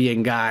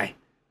Serbian guy.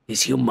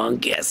 He's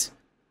humongous.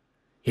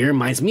 He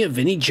reminds me of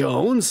Vinnie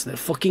Jones, that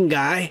fucking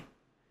guy.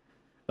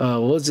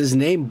 What was his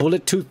name?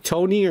 Bullet Tooth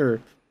Tony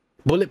or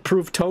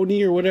Bulletproof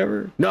Tony or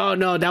whatever?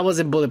 No, that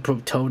wasn't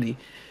Bulletproof Tony.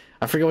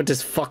 I forget what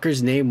this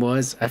fucker's name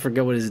was. I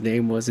forget what his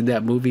name was in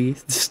that movie.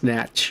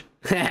 Snatch.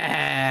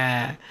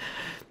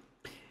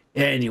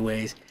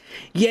 Anyways.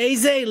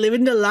 Yeezy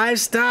living the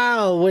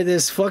lifestyle with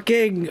his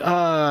fucking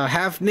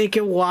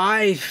half-naked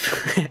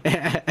wife.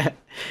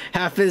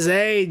 Half his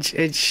age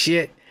and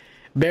shit.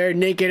 Bare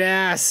naked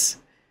ass.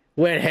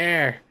 Wet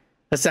hair.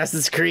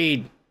 Assassin's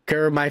Creed.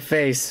 Cover my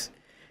face.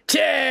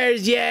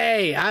 Cheers,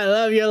 yay! I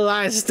love your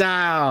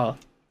lifestyle.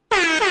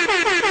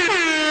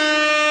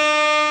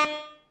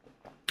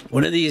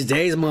 One of these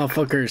days,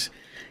 motherfuckers,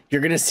 you're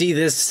gonna see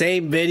this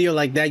same video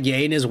like that,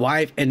 Ye and his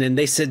wife, and then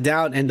they sit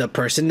down, and the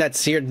person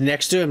that's here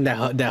next to him that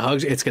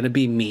hugs, it's gonna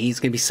be me.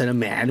 It's gonna be Son of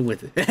Man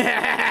with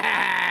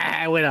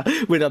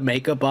with a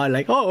makeup on,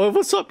 like, oh,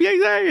 what's up, Ye?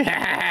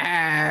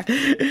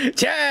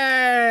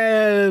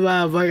 Cheers,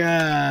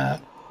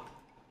 motherfucker.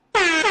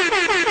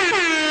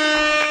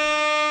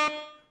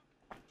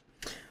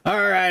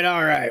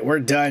 All right, we're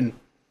done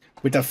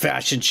with the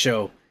fashion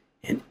show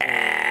and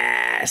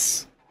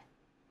ass.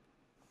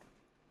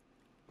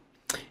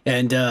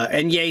 And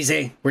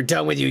Yeezy, we're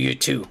done with you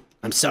two.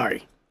 I'm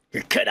sorry.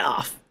 You're cut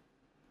off.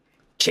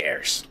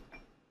 Cheers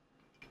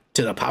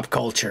to the pop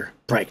culture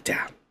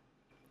breakdown.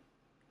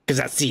 Because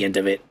that's the end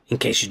of it, in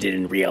case you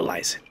didn't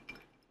realize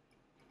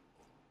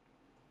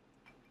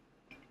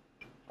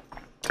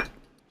it.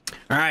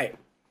 Alright.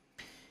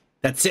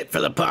 That's it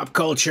for the pop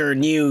culture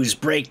news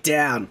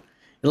breakdown.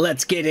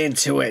 Let's get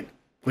into it.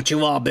 What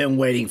you've all been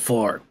waiting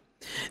for.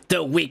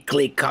 The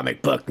weekly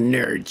comic book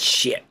nerd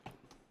shit.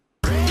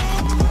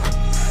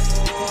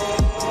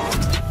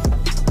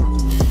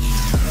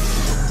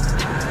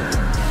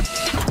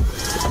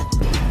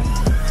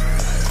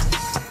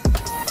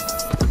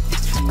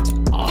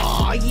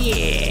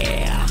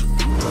 Yeah!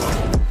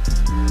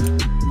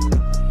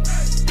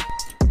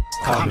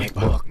 Comic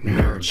book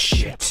nerd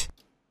shit.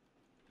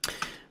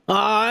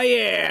 Oh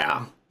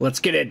yeah! Let's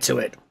get into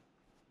it.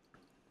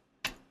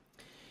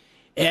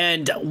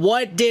 And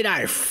what did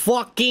I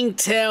fucking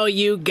tell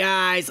you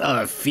guys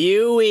a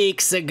few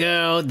weeks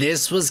ago?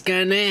 This was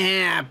gonna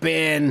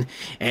happen,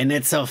 and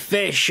it's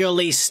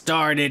officially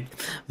started.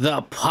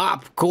 The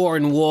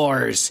popcorn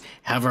wars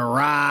have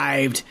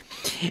arrived.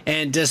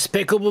 And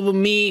Despicable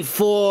Me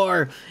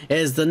 4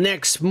 is the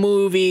next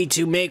movie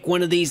to make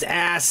one of these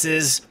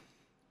asses.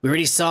 We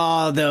already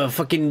saw the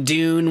fucking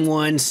Dune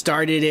one,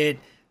 started it.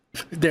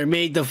 They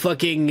made the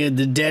fucking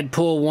the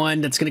Deadpool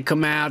one that's gonna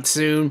come out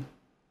soon.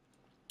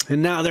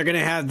 And now they're gonna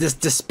have this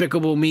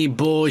Despicable Me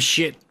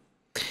bullshit.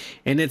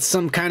 And it's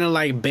some kind of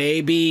like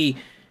baby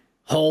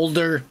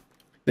holder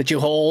that you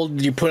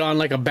hold. You put on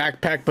like a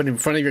backpack but in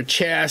front of your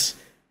chest.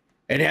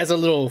 It has a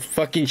little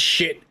fucking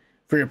shit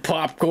for your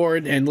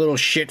popcorn and little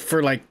shit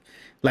for like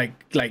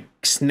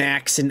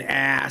snacks and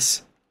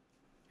ass.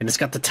 And it's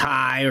got the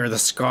tie or the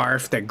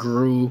scarf that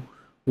Gru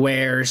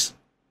wears.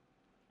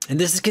 And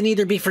this can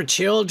either be for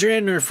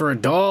children or for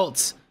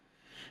adults.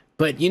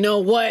 But you know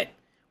what?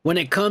 When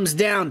it comes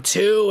down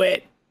to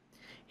it,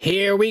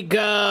 here we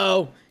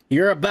go.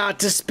 you're about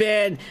to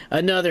spend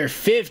another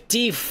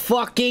 $50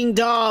 fucking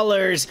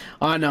dollars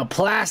on a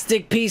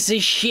plastic piece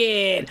of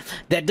shit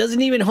that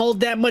doesn't even hold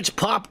that much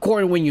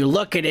popcorn when you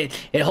look at it.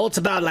 It holds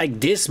about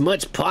like this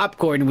much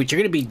popcorn, which you're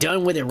gonna be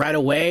done with it right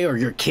away, or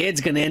your kid's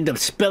gonna end up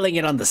spilling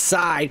it on the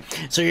side.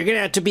 So you're gonna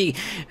have to be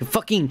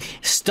fucking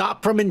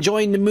stop from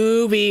enjoying the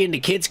movie and the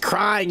kid's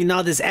crying and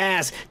all this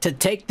ass to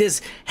take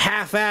this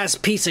half-ass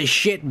piece of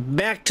shit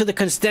back to the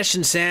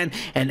concession stand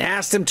and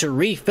ask them to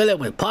refill it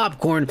with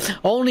popcorn,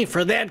 only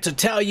for them to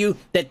tell you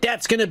that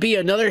that's gonna be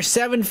another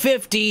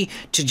 $7.50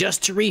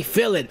 to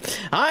refill it.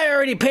 I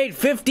already paid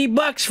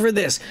 $50 for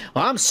this.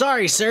 Well, I'm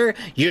sorry, sir.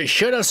 You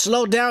should have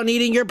slowed down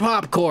eating your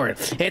popcorn.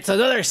 It's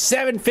another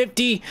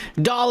 $7.50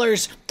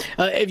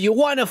 if you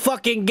want to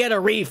fucking get a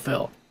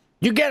refill.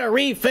 You get a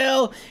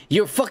refill,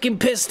 you're fucking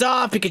pissed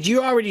off because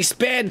you already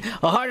spent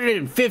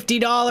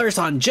 $150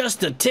 on just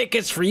the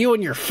tickets for you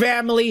and your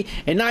family,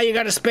 and now you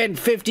gotta spend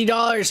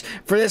 $50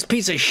 for this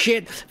piece of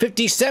shit,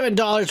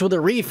 $57 with a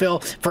refill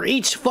for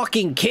each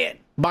fucking kit,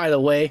 by the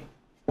way.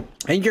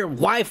 And your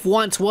wife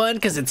wants one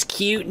because it's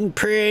cute and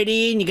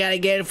pretty, and you gotta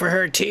get it for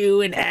her too,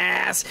 and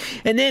ass.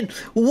 And then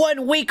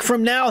 1 week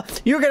from now,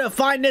 you're gonna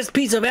find this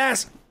piece of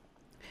ass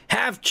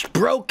half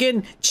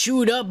broken,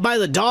 chewed up by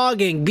the dog,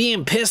 and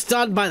being pissed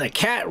on by the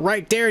cat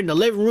right there in the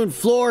living room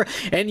floor,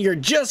 and you're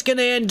just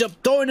gonna end up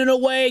throwing it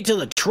away to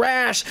the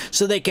trash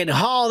so they can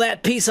haul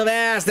that piece of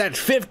ass, that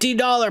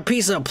 $50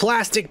 piece of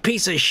plastic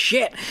piece of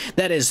shit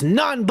that is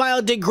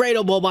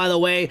non-biodegradable, by the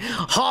way,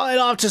 haul it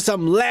off to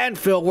some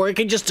landfill where it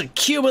can just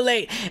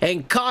accumulate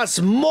and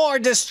cause more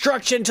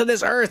destruction to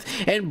this earth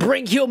and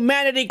bring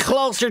humanity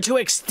closer to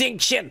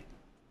extinction.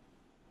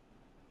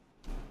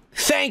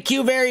 Thank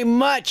you very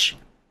much.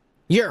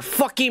 Your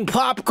fucking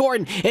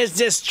popcorn is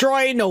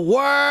destroying the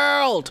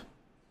world.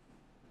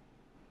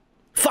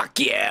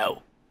 Fuck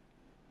you.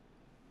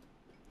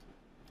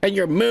 And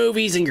your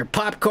movies and your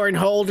popcorn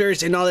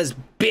holders and all this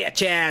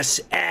bitch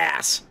ass.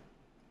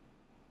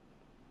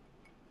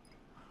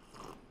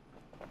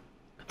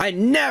 I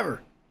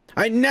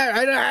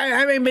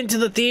haven't been to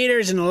the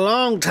theaters in a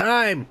long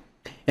time.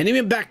 And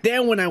even back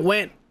then when I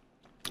went,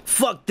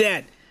 fuck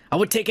that. I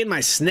would take in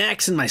my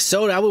snacks and my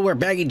soda. I would wear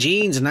baggy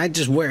jeans and I'd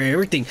just wear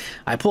everything.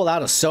 I pull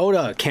out a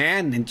soda, a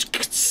can, and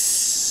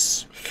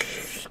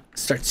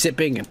start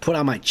sipping and put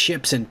on my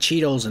chips and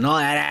Cheetos and all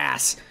that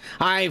ass.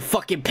 I ain't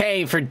fucking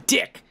paying for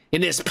dick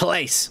in this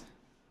place.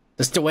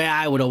 That's the way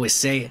I would always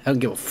say it. I don't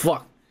give a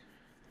fuck.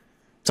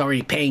 It's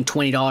already paying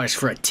 $20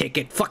 for a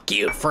ticket. Fuck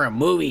you for a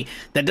movie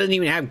that doesn't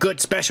even have good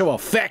special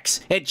effects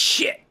and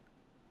shit.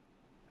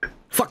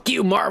 Fuck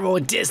you, Marvel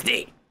and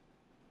Disney.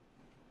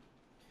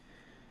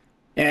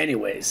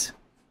 Anyways,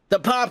 the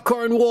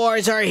popcorn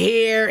wars are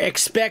here.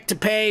 Expect to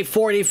pay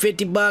 $40,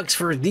 $50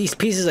 for these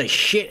pieces of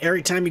shit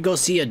every time you go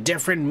see a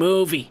different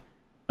movie.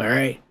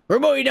 Alright, we're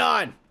moving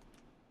on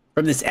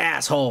from this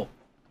asshole.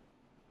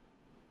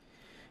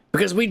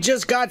 Because we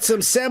just got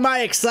some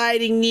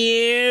semi-exciting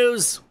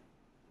news.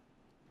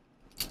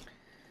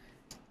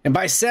 And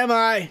by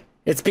semi,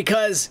 it's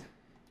because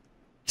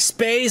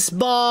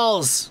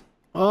Spaceballs.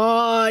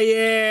 Oh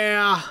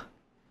yeah.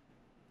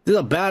 This is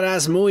a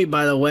badass movie,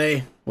 by the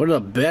way. One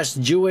of the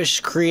best Jewish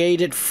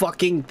created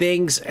fucking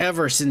things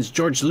ever since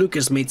George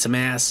Lucas made some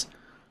ass.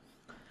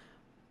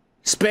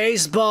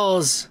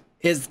 Spaceballs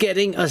is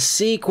getting a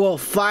sequel,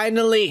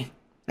 finally.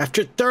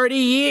 After 30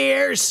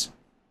 years.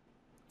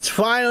 It's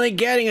finally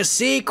getting a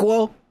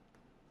sequel.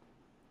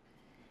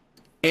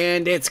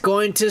 And it's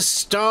going to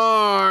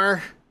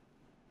star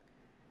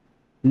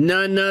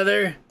none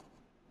other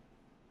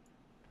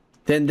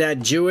than that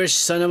Jewish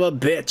son of a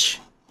bitch,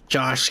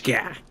 Josh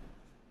Gad.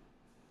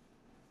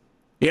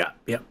 Yep.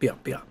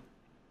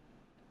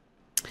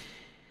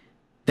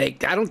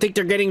 I don't think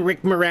they're getting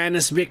Rick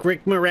Moranis.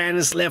 Rick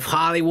Moranis left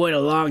Hollywood a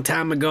long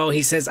time ago.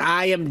 He says,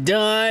 I am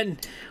done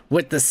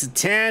with the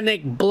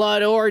satanic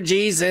blood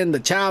orgies and the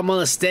child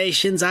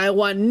molestations. I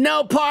want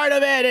no part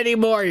of it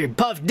anymore, you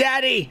Puff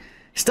Daddy.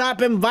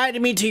 Stop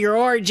inviting me to your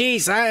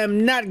orgies. I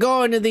am not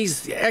going to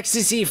these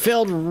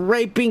ecstasy-filled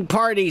raping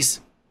parties.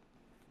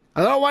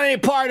 I don't want any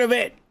part of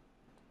it.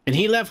 And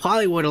he left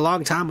Hollywood a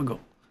long time ago.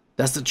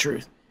 That's the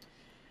truth.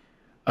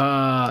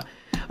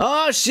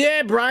 Oh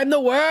shit, Brian the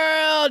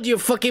World, you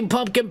fucking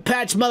pumpkin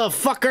patch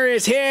motherfucker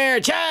is here.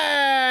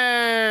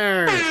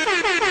 Cheers!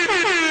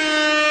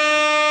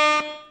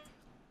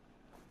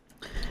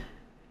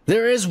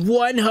 There is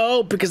one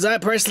hope, because I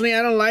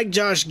don't like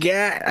Josh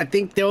Gad. I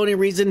think the only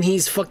reason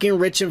he's fucking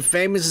rich and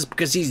famous is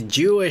because he's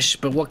Jewish.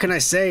 But what can I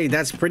say?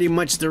 That's pretty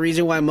much the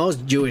reason why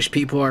most Jewish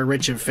people are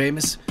rich and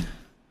famous.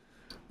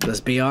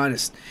 Let's be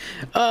honest.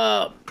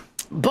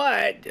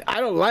 But I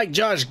don't like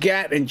Josh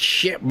Gad and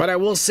shit. But I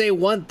will say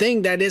one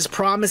thing that is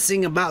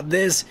promising about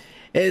this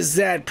is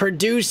that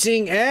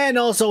producing and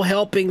also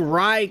helping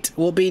write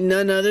will be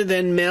none other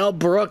than Mel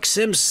Brooks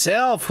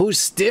himself, who's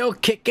still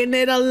kicking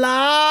it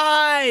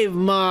alive,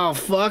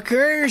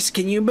 motherfuckers.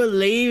 Can you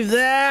believe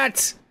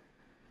that?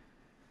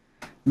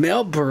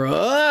 Mel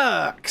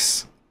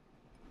Brooks.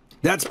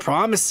 That's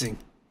promising.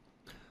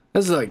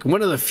 That's like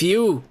one of the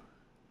few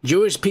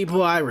Jewish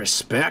people I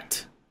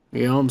respect.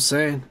 You know what I'm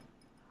saying?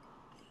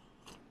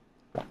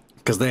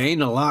 Because they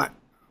ain't a lot.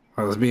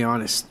 Well, let's be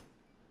honest.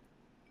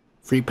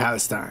 Free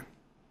Palestine.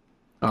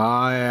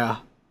 Oh,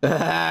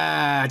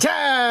 yeah.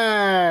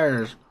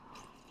 Cheers!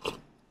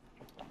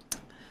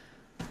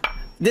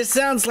 This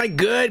sounds like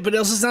good, but it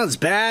also sounds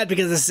bad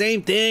because the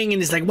same thing.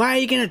 And it's like, why are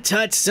you going to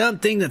touch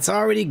something that's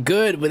already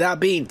good without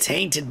being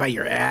tainted by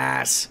your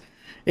ass?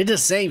 It's the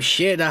same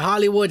shit.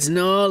 Hollywood's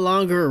no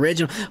longer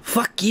original.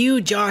 Fuck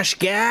you, Josh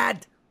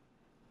Gad.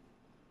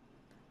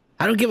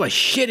 I don't give a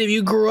shit if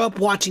you grew up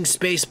watching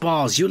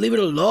Spaceballs. You leave it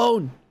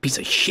alone, piece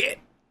of shit.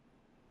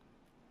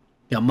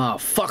 You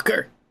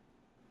motherfucker.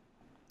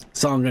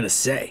 That's all I'm gonna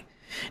say.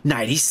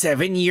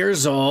 97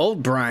 years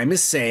old. Brime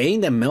is saying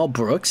that Mel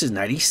Brooks is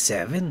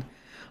 97.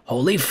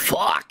 Holy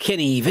fuck, can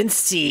he even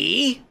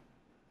see?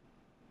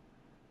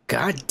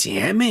 God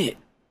damn it.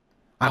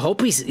 I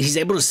hope he's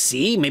able to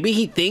see. Maybe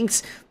he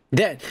thinks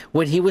that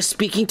when he was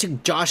speaking to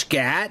Josh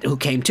Gad, who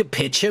came to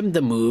pitch him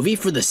the movie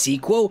for the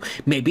sequel,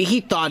 maybe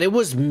he thought it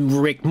was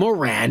Rick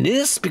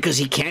Moranis because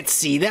he can't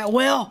see that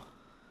well.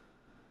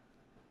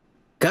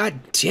 God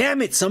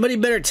damn it, somebody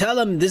better tell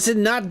him this is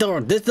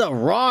the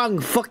wrong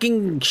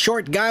fucking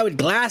short guy with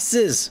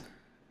glasses.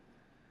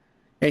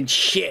 And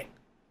shit.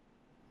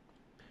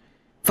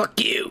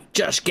 Fuck you,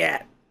 Josh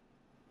Gad.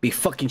 Be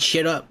fucking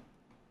shit up.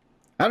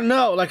 I don't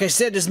know, like I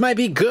said, this might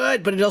be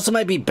good, but it also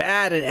might be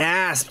bad and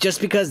ass just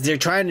because they're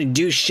trying to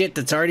do shit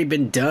that's already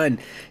been done.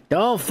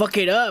 Don't fuck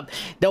it up.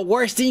 The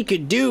worst thing you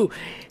could do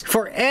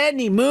for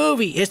any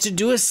movie is to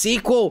do a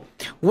sequel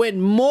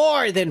when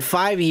more than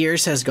 5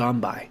 years has gone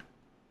by.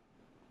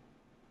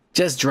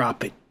 Just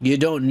drop it. You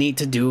don't need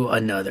to do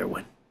another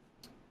one.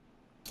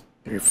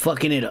 You're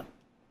fucking it up.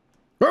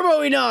 We're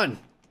moving on.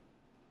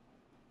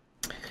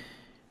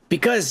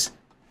 Because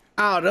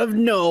out of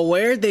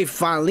nowhere, they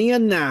finally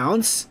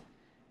announced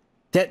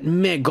that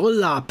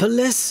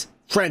Megalopolis,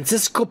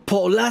 Francis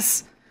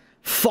Coppola's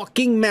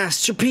fucking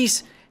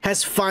masterpiece,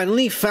 has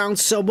finally found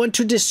someone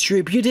to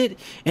distribute it,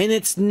 and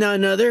it's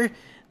none other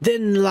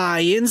than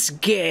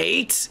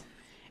Lionsgate.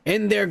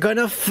 And they're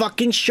gonna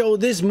fucking show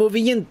this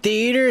movie in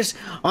theaters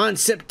on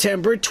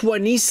September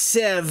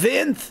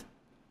 27th.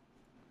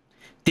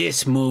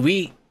 This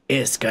movie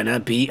is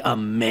gonna be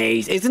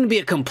amazing. It's gonna be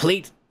a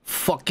complete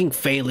fucking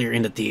failure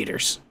in the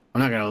theaters.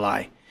 I'm not gonna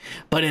lie.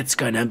 But it's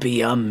gonna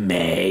be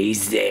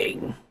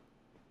amazing.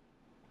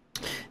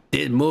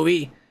 This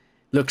movie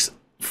looks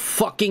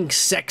fucking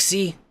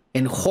sexy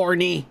and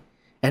horny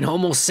and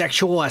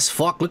homosexual as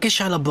fuck. Look at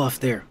Shia LaBeouf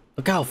there.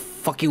 Look how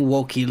fucking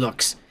woke he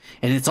looks.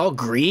 And it's all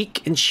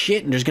Greek and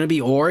shit. And there's gonna be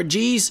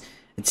orgies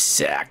and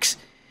sex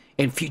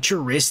and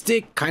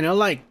futuristic, kind of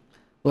like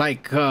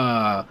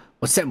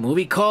what's that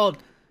movie called?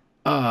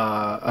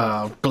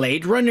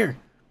 Blade Runner.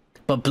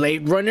 But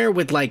Blade Runner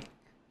with like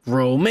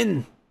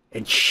Roman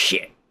and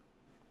shit.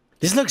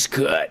 This looks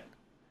good.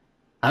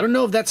 I don't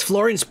know if that's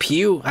Florence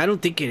Pugh. I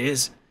don't think it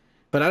is.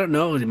 But I don't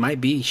know. It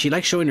might be. She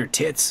likes showing her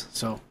tits.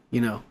 So,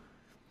 you know.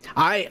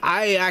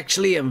 I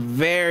actually am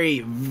very,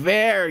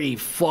 very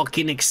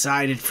fucking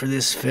excited for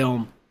this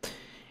film.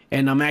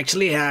 And I'm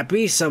actually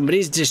happy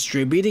somebody's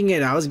distributing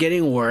it. I was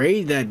getting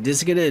worried that this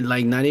is gonna,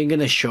 like, not even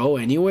gonna show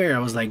anywhere. I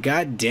was like,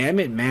 God damn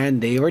it, man.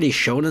 They already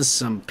shown us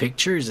some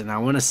pictures and I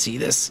want to see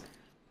this.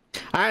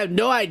 I have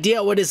no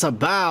idea what it's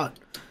about.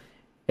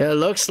 It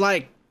looks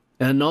like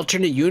an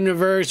alternate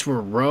universe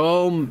where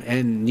Rome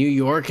and New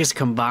York is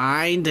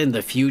combined in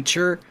the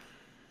future.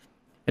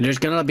 And there's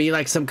gonna be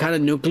like some kind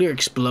of nuclear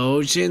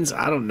explosions.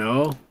 I don't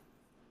know.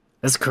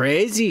 That's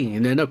crazy.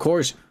 And then of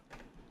course,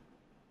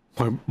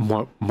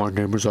 my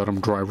name is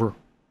Adam Driver.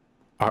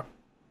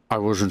 I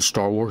was in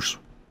Star Wars.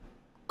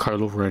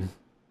 Kylo Ren.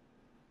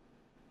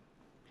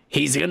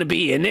 He's gonna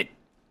be in it.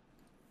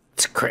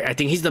 It's crazy. I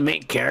think he's the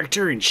main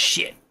character and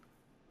shit.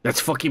 That's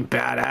fucking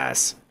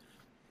badass.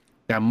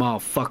 That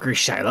motherfucker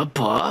Shia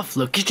LaBeouf.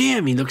 Look at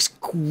him. He looks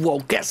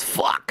woke as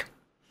fuck.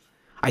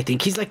 I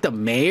think he's like the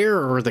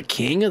mayor or the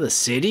king of the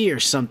city or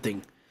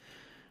something.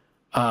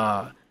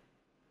 I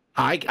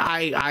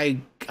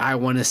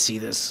want to see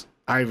this.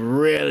 I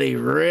really,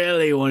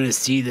 really want to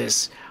see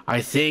this.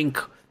 I think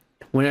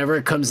whenever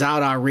it comes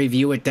out, I'll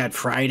review it that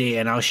Friday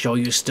and I'll show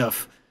you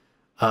stuff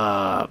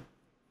like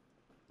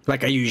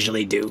I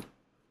usually do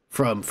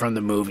from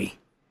the movie.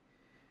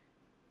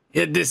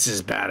 This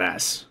is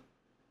badass.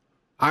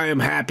 I am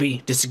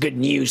happy. This is good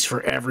news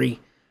for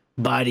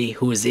everybody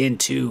who is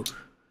into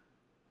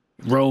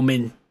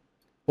Roman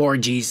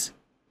orgies,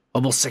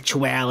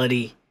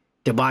 homosexuality,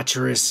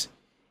 debaucherous,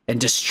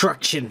 and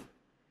destruction,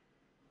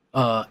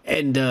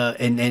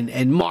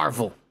 and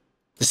Marvel.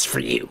 This is for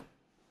you.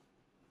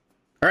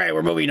 All right,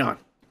 we're moving on.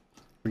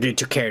 We're getting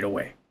too carried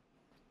away.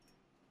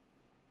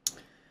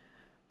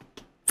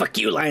 Fuck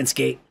you,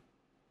 Lionsgate.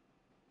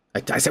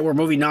 I said we're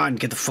moving on.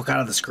 Get the fuck out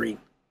of the screen.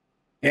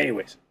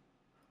 Anyways.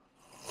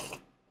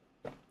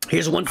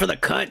 Here's one for the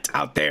cunt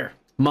out there,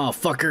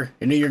 motherfucker.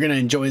 I know you're gonna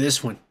enjoy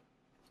this one.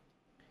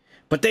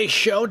 But they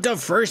showed the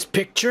first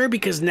picture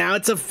because now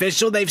it's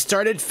official. They've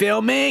started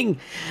filming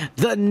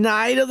the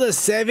Night of the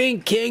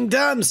Seven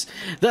Kingdoms,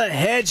 the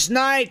Hedge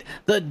Knight,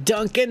 the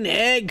Duncan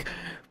Egg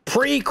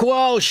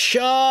prequel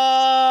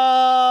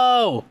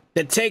show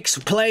that takes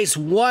place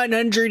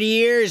 100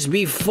 years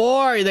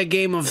before the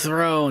Game of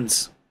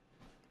Thrones.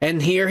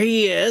 And here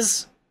he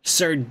is,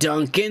 Sir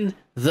Duncan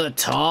the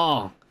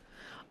Tall.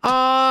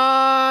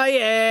 Oh,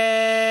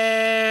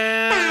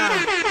 yeah!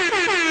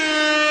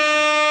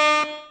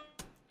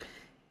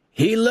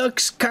 He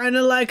looks kind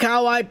of like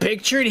how I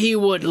pictured he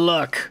would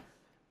look.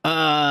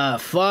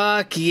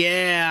 Fuck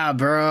yeah,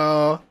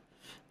 bro.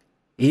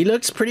 He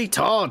looks pretty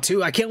tall,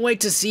 too. I can't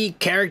wait to see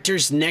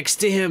characters next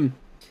to him.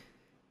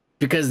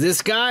 Because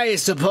this guy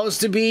is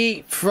supposed to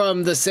be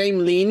from the same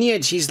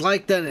lineage. He's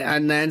like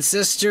an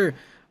ancestor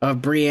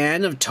of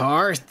Brienne of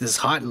Tarth, this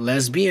hot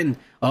lesbian.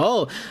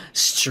 Oh,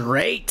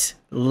 straight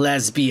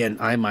lesbian,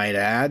 I might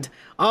add.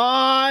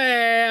 Oh,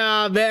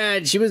 yeah,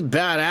 man. She was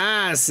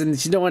badass, and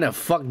she don't want to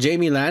fuck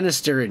Jaime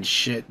Lannister and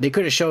shit. They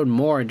could have showed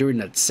more during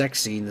that sex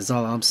scene, that's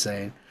all I'm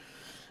saying.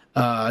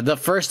 The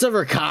first of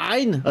her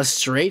kind? A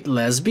straight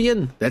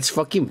lesbian? That's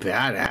fucking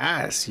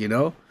badass, you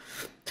know?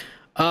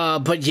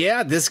 But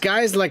yeah, this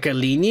guy's like a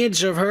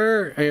lineage of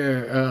her,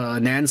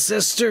 an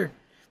ancestor.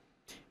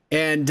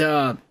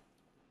 And,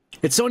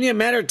 it's only a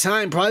matter of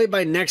time. Probably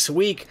by next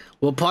week,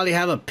 we'll probably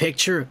have a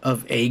picture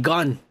of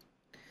Aegon.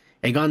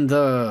 Aegon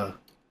the...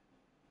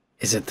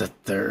 Is it the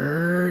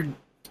third?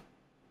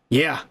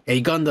 Yeah,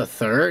 Aegon the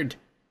Third.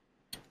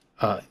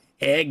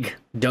 Egg.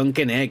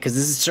 Duncan Egg. Because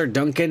this is Sir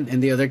Duncan,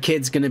 and the other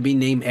kid's going to be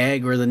named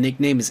Egg, or the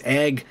nickname is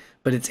Egg.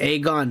 But it's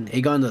Aegon.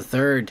 Aegon the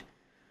Third.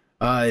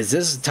 Is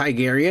this a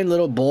Targaryen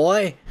little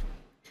boy?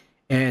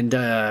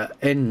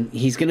 And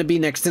he's going to be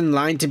next in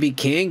line to be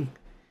king.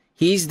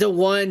 He's the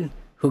one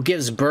who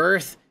gives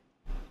birth.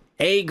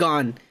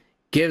 Aegon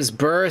gives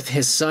birth.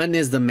 His son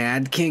is the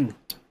Mad King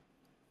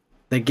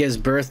that gives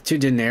birth to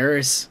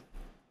Daenerys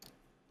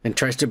and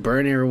tries to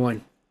burn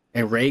everyone.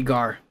 And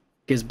Rhaegar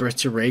gives birth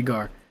to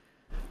Rhaegar.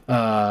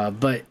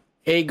 But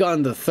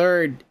Aegon the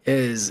Third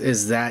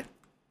is that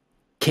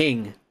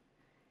king.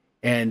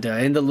 And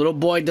the little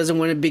boy doesn't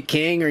want to be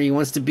king, or he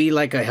wants to be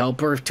like a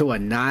helper to a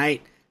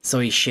knight, so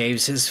he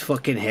shaves his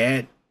fucking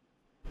head.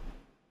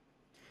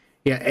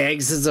 Yeah,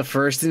 Eggs is the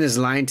first in his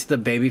line to the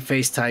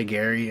babyface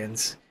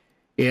Targaryens.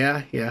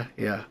 Yeah.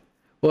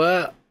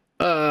 Well,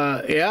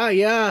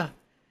 yeah.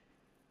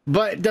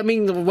 But, I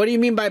mean, what do you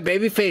mean by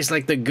babyface?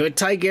 Like the good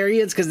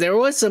Targaryens? Because there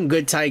was some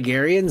good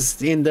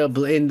Targaryens in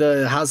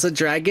the House of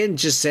Dragon.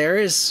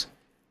 Jacaerys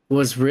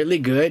was really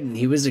good, and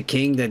he was a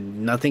king that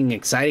nothing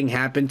exciting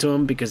happened to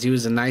him because he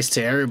was nice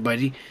to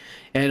everybody.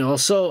 And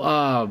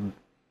also,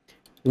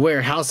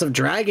 where House of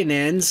Dragon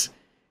ends,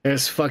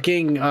 there's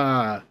fucking,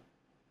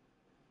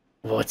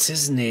 what's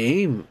his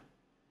name?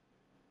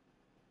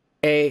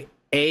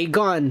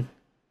 Aegon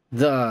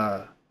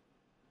the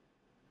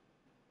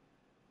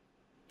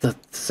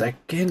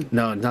second?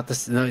 No,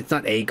 it's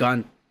not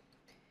Aegon.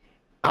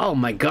 Oh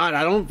my god,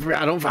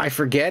 I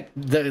forget.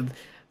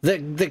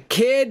 The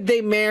kid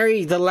they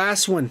marry, the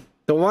last one.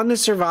 The one that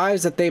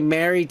survives that they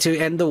marry to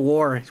end the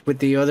war with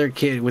the other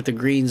kid, with the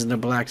greens and the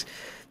blacks.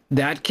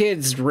 That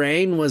kid's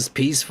reign was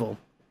peaceful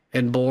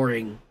and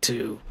boring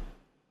too.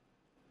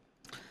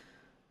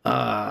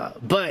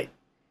 But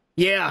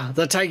yeah,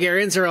 the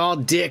Targaryens are all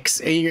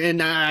dicks,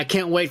 and I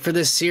can't wait for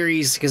this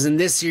series, because in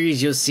this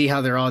series you'll see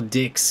how they're all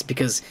dicks,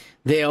 because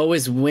they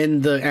always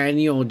win the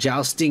annual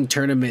jousting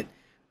tournament,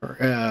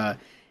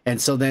 and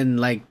so then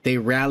like they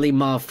rally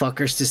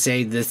motherfuckers to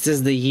say this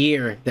is the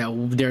year that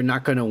they're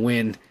not gonna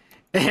win.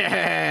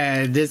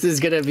 This is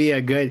gonna be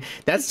a good.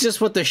 That's just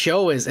what the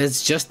show is.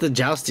 It's just the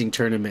jousting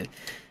tournament.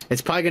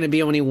 It's probably going to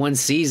be only one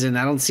season.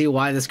 I don't see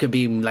why this could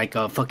be like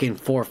a fucking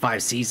 4 or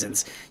 5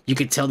 seasons. You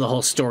could tell the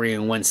whole story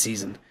in one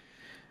season.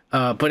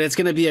 But it's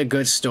going to be a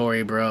good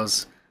story,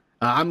 bros.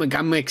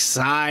 I'm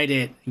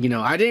excited. You know,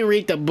 I didn't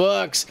read the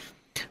books,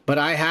 but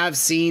I have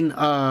seen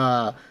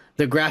the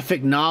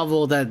graphic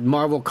novel that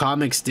Marvel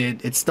Comics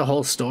did. It's the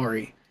whole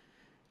story.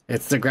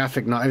 It's the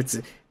graphic novel. It's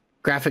a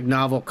graphic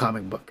novel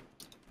comic book.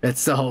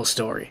 It's the whole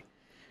story.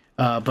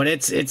 But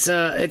it's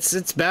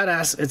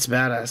badass. It's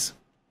badass.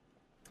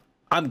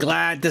 I'm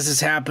glad this is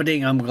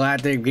happening. I'm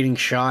glad they're getting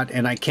shot,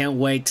 and I can't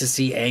wait to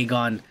see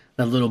Aegon,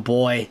 the little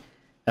boy.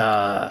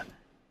 And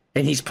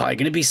he's probably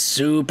going to be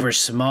super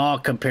small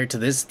compared to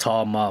this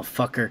tall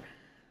motherfucker.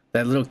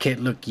 That little kid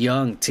looked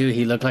young, too.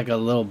 He looked like a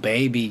little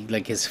baby,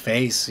 like his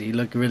face. He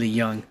looked really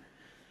young.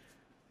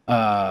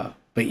 But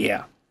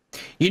yeah.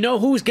 You know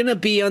who's going to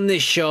be on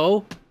this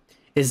show?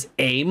 Is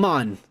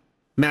Aemon.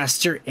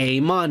 Master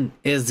Aemon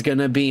is going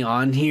to be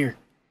on here.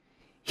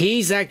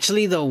 He's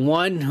actually the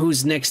one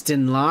who's next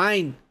in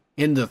line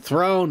in the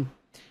throne.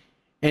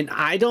 And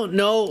I don't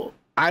know.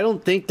 I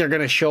don't think they're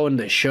going to show in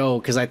the show,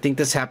 because I think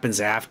this happens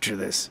after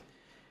this.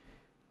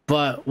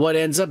 But what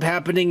ends up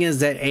happening is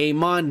that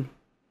Aemon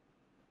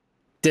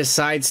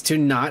decides to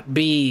not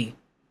be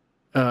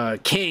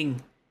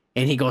king,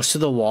 and he goes to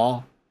the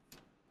wall.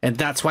 And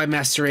that's why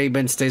Master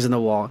Aben stays on the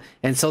wall.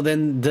 And so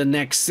then the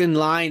next in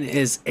line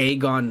is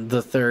Aegon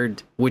the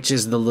Third, which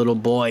is the little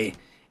boy.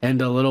 And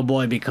the little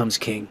boy becomes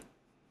king.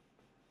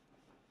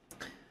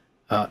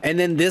 And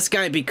then this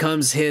guy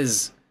becomes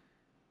his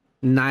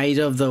knight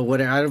of the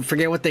whatever. I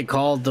forget what they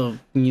call the,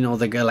 you know,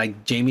 the guy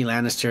like Jaime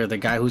Lannister, the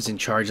guy who's in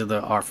charge of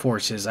our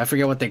forces. I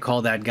forget what they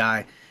call that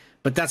guy.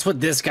 But that's what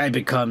this guy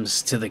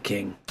becomes to the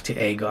king, to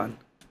Aegon.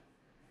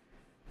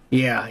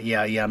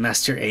 Yeah,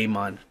 Master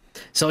Aemon.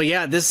 So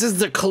yeah, this is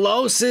the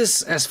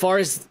closest as far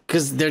as,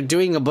 because they're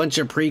doing a bunch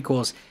of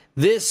prequels.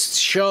 This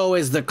show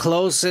is the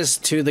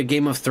closest to the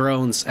Game of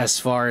Thrones as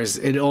far as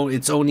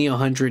it's only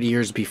 100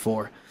 years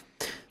before.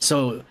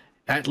 So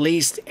at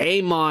least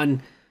Aemon,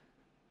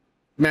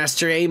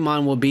 Master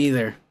Aemon will be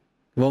there.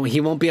 Well,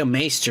 he won't be a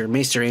maester,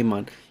 Maester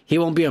Aemon. He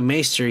won't be a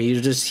maester.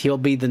 He'll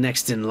be the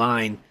next in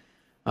line.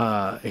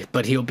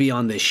 But he'll be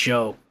on this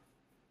show.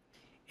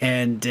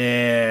 And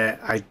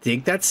I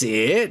think that's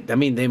it. I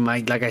mean, they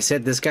might, like I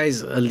said, this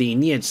guy's a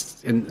lineage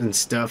and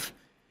stuff,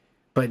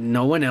 but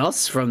no one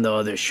else from the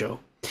other show.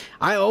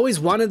 I always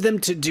wanted them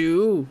to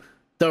do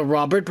the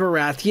Robert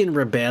Baratheon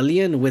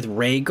rebellion with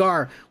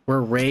Rhaegar,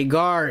 where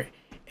Rhaegar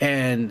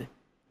and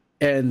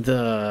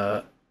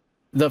the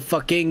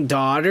fucking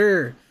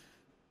daughter,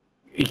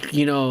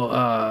 you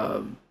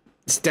know,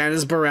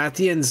 Stannis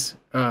Baratheon's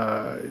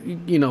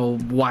you know,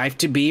 wife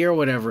to be or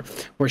whatever,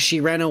 where she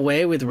ran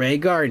away with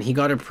Rhaegar and he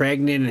got her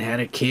pregnant and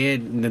had a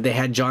kid, and then they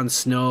had Jon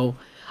Snow.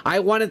 I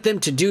wanted them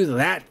to do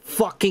that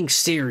fucking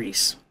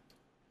series.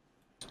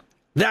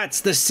 That's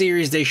the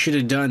series they should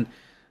have done.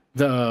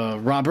 The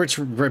Robert's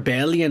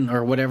Rebellion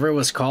or whatever it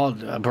was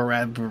called,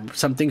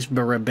 something's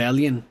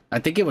Rebellion. I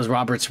think it was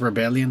Robert's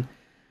Rebellion,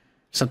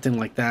 something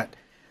like that.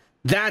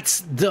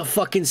 That's the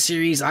fucking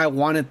series I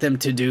wanted them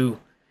to do.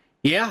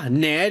 Yeah,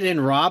 Ned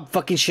and Rob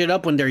fucking shit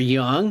up when they're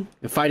young,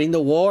 fighting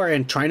the war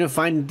and trying to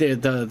find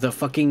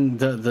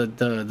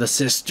the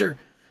sister,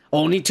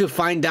 only to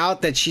find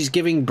out that she's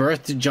giving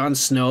birth to Jon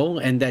Snow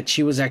and that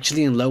she was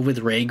actually in love with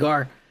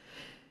Rhaegar.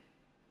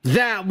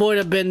 That would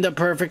have been the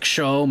perfect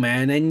show,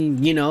 man.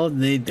 And you know,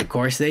 of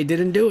course they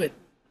didn't do it.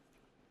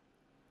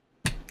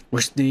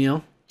 Which, you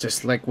know,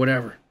 just like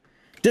whatever.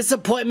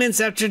 Disappointments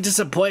after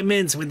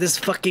disappointments with this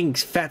fucking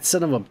fat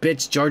son of a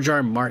bitch, George R.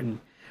 R.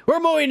 Martin. We're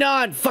moving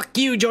on. Fuck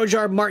you, George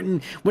R. R.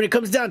 Martin. When it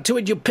comes down to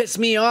it, you piss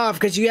me off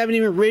because you haven't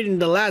even written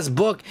the last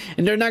book,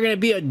 and there's not going to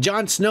be a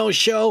Jon Snow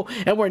show,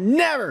 and we're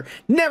never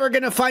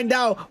going to find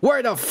out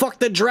where the fuck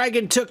the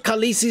dragon took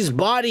Khaleesi's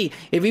body.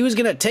 If he was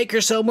going to take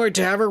her somewhere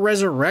to have her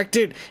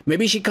resurrected,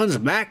 maybe she comes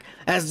back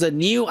as the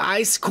new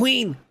Ice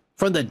Queen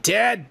from the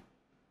dead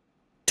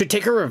to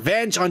take her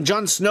revenge on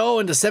Jon Snow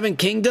and the Seven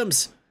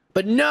Kingdoms.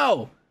 But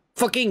no.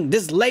 Fucking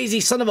this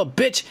lazy son of a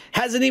bitch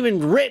hasn't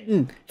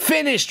even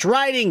finished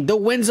writing The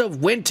Winds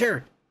of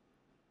Winter.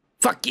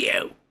 Fuck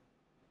you.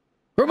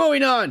 We're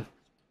moving on.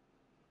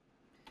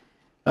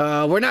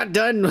 We're not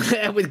done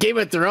with Game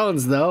of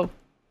Thrones though,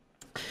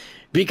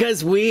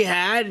 because we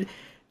had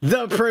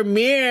the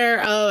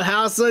premiere of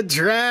House of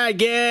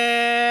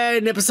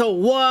Dragon, episode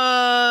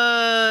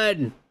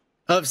 1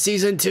 of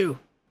season 2.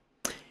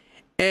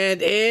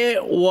 And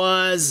it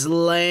was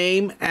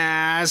lame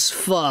as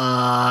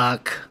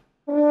fuck.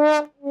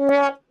 They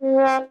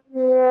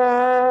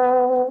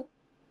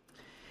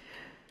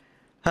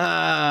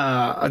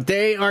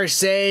are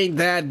saying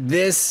that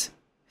this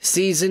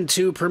season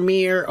 2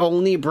 premiere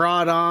only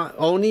brought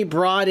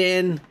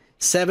in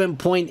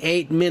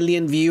 7.8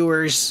 million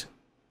viewers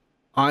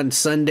on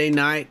Sunday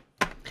night.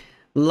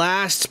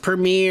 Last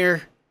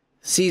premiere,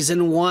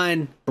 season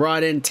 1,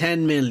 brought in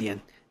 10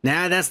 million.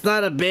 Now that's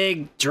not a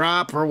big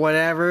drop or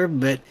whatever,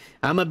 but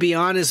I'm gonna be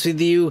honest with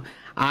you,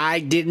 I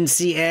didn't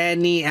see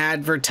any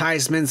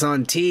advertisements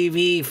on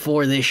TV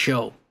for this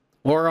show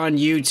or on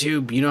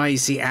YouTube. You know how you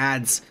see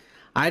ads?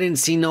 I didn't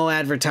see no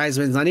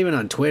advertisements, not even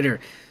on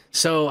Twitter.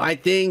 So I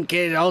think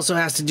it also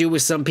has to do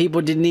with some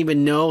people didn't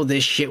even know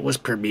this shit was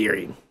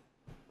premiering.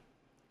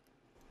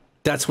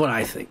 That's what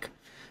I think.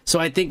 So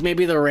I think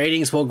maybe the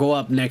ratings will go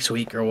up next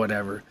week or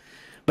whatever.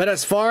 But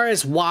as far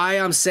as why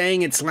I'm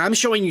saying I'm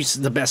showing you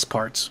the best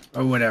parts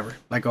or whatever,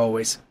 like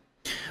always.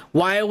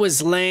 Why it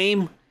was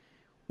lame?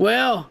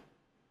 Well,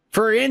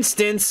 for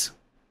instance,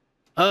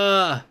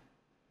 as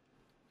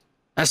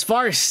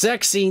far as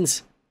sex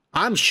scenes,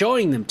 I'm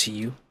showing them to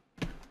you.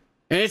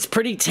 And it's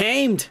pretty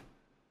tamed.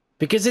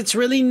 Because it's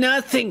really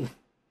nothing.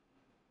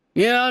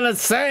 You know what I'm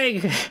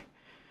saying?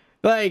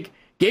 Like,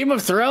 Game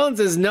of Thrones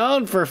is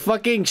known for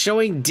fucking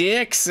showing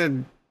dicks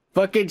and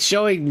fucking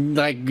showing,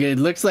 like, it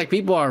looks like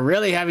people are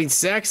really having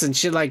sex and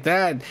shit like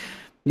that.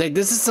 Like,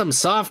 this is some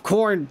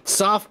softcore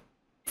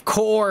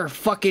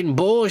fucking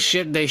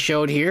bullshit they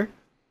showed here.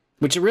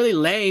 Which is really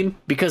lame,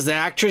 because the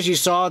actress you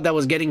saw that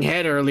was getting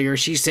head earlier,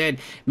 she said,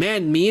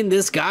 man, me and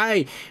this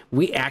guy,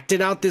 we acted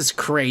out this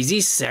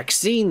crazy sex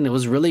scene. It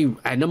was really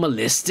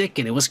animalistic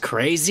and it was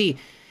crazy.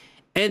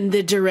 And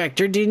the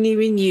director didn't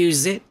even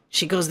use it.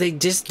 She goes, they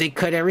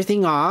cut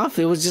everything off.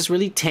 It was just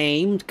really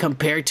tame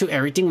compared to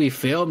everything we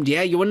filmed.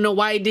 Yeah, you want to know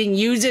why he didn't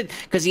use it?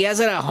 Because he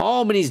has it at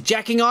home and he's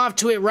jacking off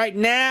to it right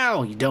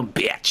now. You dumb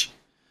bitch.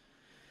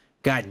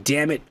 God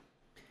damn it.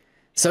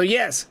 So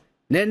yes,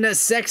 then the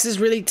sex is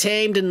really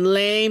tamed and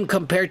lame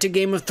compared to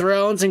Game of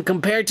Thrones and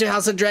compared to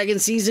House of Dragon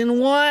Season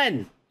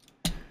 1.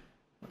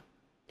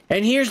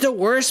 And here's the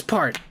worst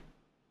part.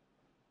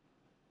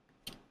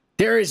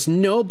 There is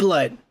no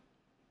blood.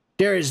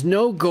 There is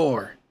no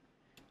gore.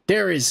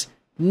 There is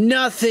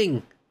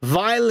nothing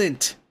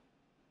violent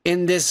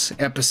in this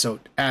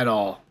episode at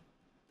all.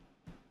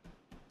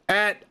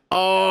 At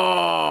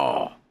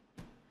all.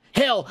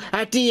 Hell,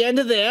 at the end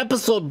of the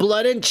episode,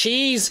 Blood and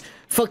Cheese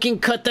fucking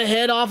cut the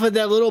head off of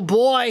that little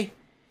boy.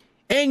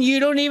 And you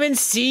don't even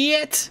see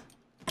it.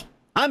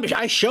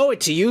 I show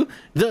it to you.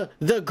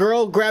 The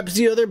girl grabs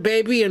the other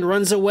baby and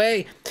runs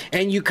away.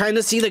 And you kind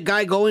of see the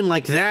guy going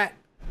like that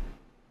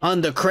on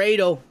the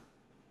cradle.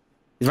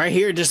 Right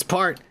here, this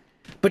part.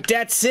 But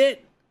that's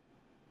it.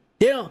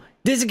 You know,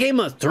 this is a Game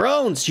of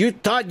Thrones. You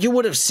thought you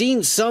would have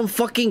seen some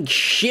fucking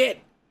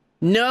shit.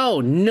 No,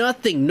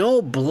 nothing.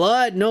 No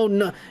blood.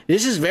 No.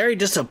 This is very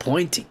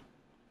disappointing.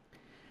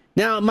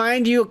 Now,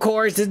 mind you, of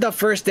course, this is the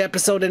first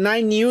episode, and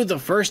I knew the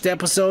first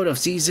episode of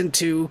Season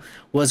 2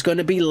 was going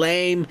to be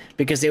lame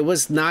because it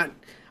was not...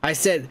 I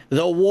said,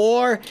 the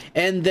war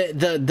and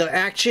the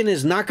action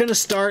is not going to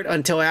start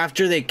until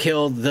after they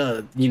kill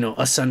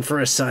a son for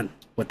a son,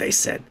 what they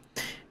said.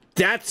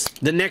 That's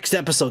the next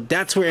episode.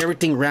 That's where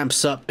everything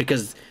ramps up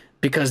because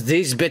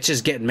these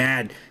bitches get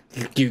mad.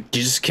 You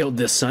just killed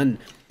this son.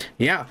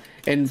 Yeah.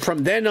 And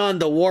from then on,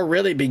 the war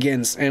really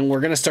begins, and we're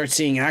going to start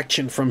seeing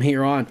action from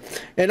here on.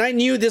 And I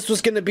knew this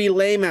was going to be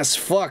lame as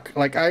fuck.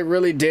 Like, I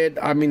really did.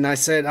 I mean, I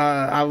said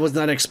I was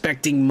not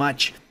expecting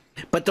much.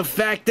 But the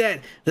fact that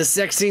the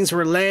sex scenes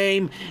were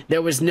lame,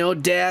 there was no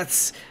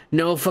deaths,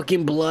 no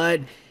fucking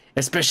blood,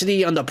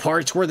 especially on the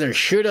parts where there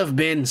should have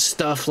been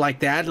stuff like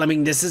that. I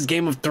mean, this is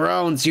Game of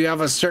Thrones. You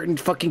have a certain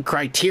fucking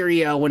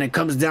criteria when it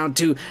comes down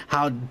to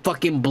how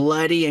fucking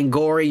bloody and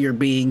gory you're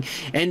being.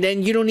 And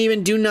then you don't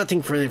even do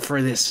nothing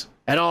for this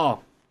at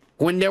all.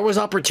 When there was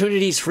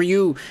opportunities for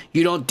you,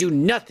 you don't do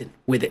nothing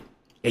with it.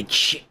 It's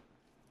shit.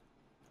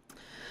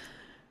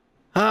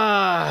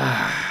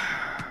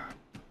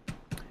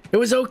 It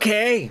was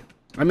okay.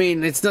 I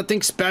mean, it's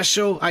nothing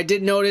special. I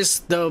did notice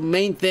the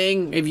main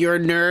thing, if you're a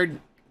nerd,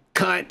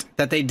 cut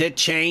that they did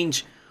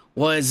change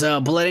was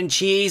Blood and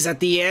Cheese at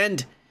the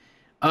end.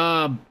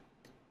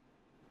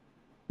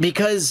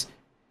 Because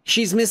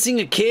she's missing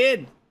a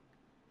kid.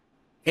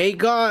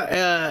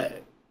 Aegon,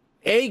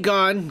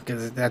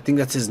 because I think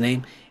that's his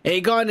name.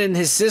 Aegon and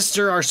his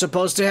sister are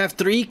supposed to have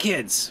 3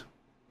 kids.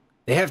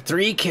 They have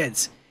 3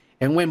 kids.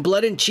 And when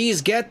Blood and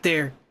Cheese get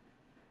there,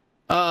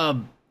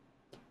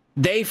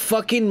 they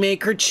fucking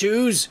make her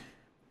choose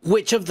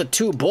which of the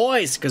 2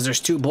 boys, because there's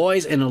 2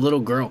 boys and a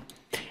little girl.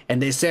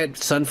 And they said,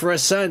 son for a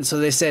son. So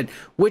they said,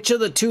 which of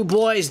the 2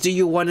 boys do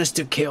you want us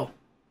to kill?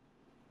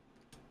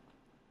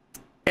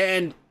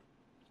 And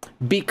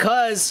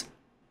because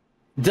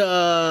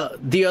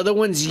the other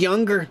one's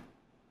younger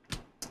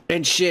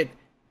and shit,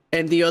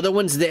 and the other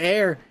one's the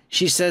heir,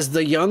 she says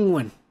the young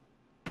one.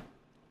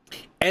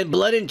 And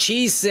Blood and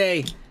Cheese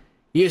say,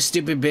 you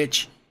stupid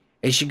bitch.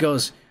 And she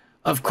goes,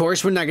 of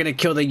course we're not going to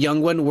kill the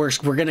young one. We're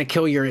going to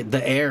kill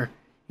the heir.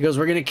 He goes,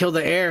 we're going to kill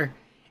the heir.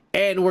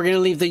 And we're going to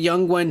leave the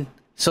young one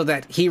so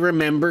that he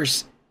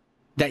remembers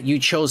that you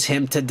chose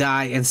him to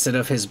die instead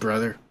of his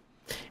brother.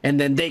 And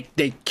then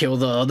they kill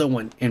the other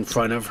one in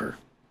front of her.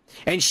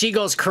 And she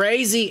goes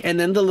crazy. And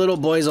then the little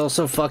boy's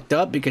also fucked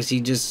up because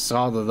he just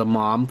saw that the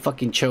mom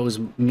fucking chose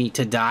me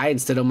to die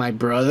instead of my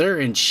brother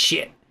and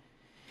shit.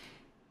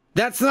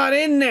 That's not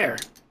in there.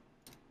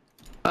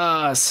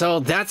 So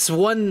that's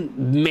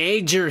one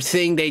major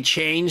thing they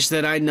changed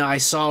that I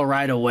saw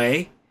right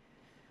away.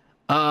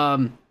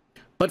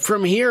 But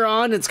from here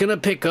on, it's gonna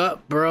pick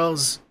up,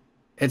 bros.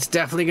 It's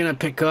definitely gonna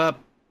pick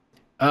up.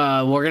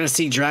 We're gonna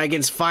see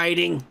dragons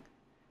fighting.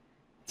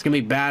 It's gonna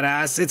be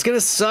badass. It's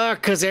gonna suck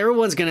because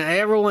everyone's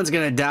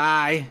gonna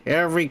die.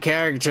 Every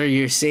character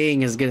you're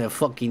seeing is gonna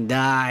fucking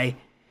die.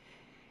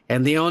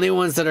 And the only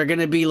ones that are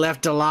gonna be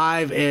left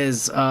alive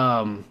is 2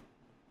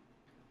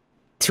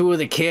 of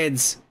the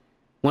kids.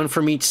 One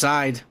from each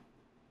side.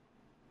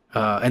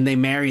 And they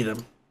marry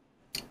them.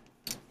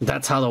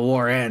 That's how the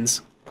war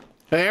ends.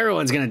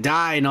 Everyone's gonna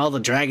die and all the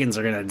dragons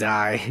are gonna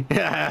die.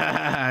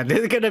 This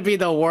is gonna be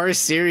the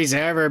worst series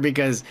ever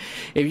because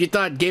if you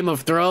thought Game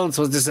of Thrones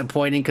was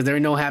disappointing because there are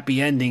no happy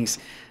endings,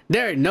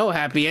 there are no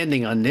happy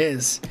ending on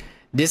this.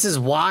 This is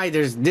why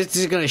this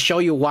is gonna show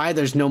you why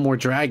there's no more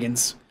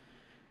dragons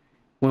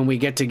when we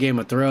get to Game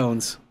of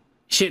Thrones.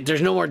 Shit,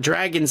 there's no more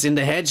dragons in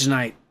the Hedge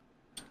Knight.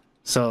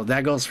 So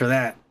that goes for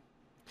that.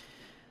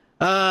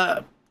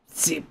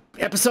 See,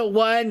 episode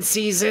 1,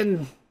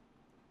 season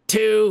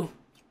 2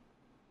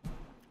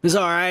 is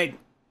all right.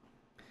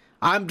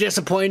 I'm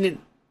disappointed.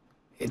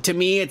 To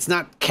me, it's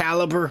not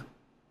caliber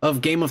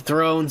of Game of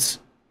Thrones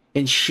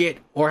and shit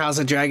or House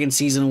of Dragon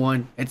season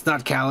 1. It's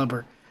not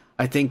caliber.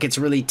 I think it's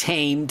really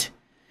tamed.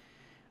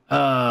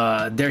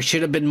 There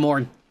should have been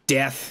more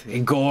death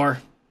and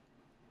gore.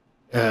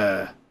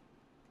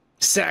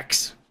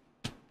 Sex.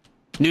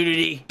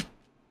 Nudity.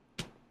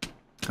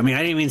 I mean, I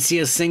didn't even see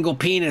a single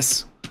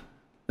penis. It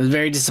was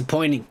very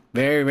disappointing.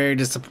 Very, very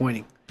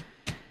disappointing.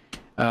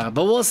 But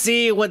we'll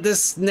see what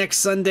this next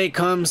Sunday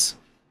comes.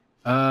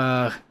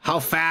 How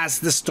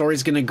fast this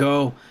story's gonna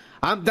go.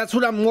 That's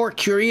what I'm more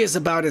curious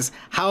about, is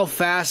how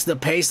fast the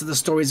pace of the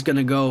story's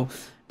gonna go.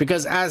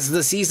 Because as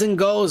the season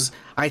goes,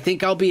 I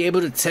think I'll be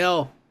able to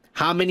tell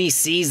how many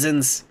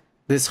seasons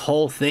this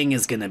whole thing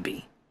is gonna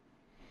be.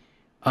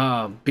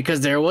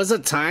 Because there was a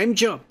time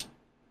jump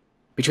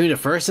between the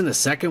first and the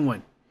second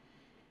one.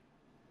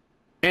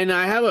 And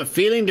I have a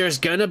feeling there's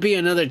gonna be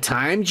another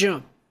time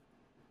jump.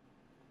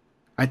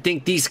 I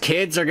think these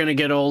kids are gonna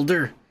get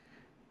older.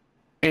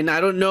 And I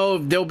don't know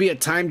if there'll be a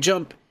time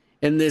jump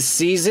in this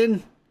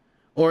season,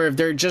 or if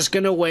they're just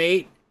gonna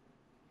wait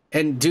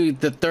and do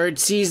the third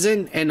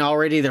season and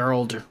already they're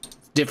older.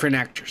 Different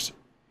actors.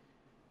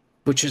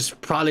 Which is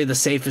probably the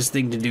safest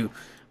thing to do.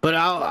 But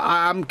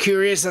I'm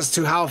curious as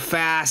to how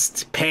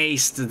fast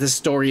paced this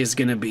story is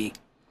gonna be.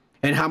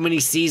 And how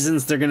many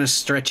seasons they're gonna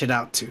stretch it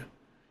out to.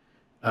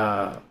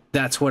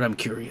 That's what I'm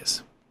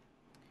curious.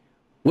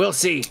 We'll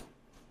see.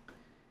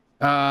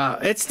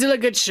 It's still a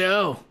good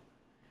show.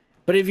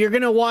 But if you're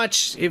gonna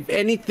watch, if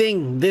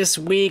anything this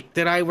week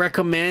that I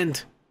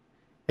recommend,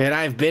 that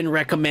I've been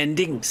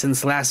recommending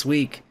since last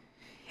week,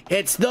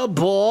 it's The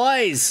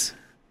Boys,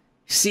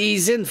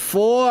 Season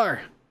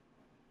 4.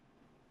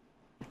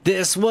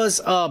 This was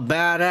a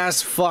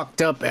badass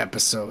fucked up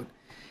episode.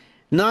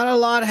 Not a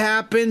lot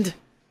happened,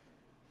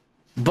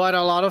 but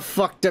a lot of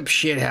fucked up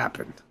shit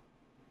happened.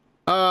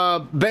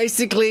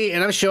 Basically,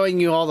 and I'm showing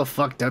you all the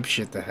fucked up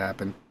shit that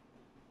happened.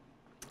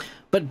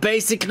 But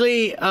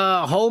basically,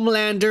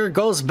 Homelander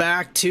goes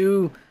back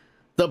to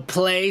the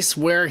place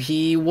where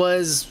he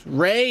was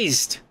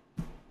raised.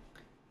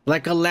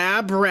 Like a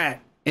lab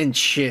rat and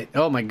shit.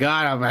 Oh my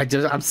god,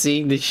 I'm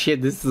seeing this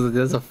shit. This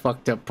is a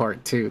fucked up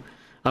part too.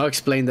 I'll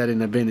explain that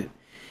in a minute.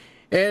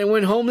 And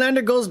when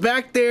Homelander goes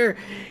back there,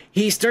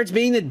 he starts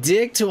being a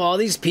dick to all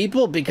these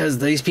people because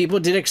these people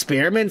did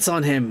experiments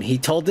on him. He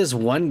told this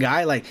one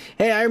guy, like,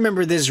 hey, I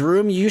remember this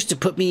room. You used to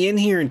put me in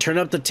here and turn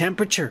up the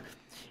temperature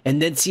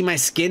and then see my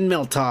skin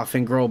melt off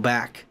and grow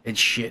back and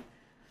shit.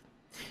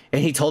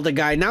 And he told the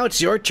guy, now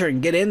it's your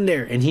turn. Get in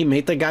there. And he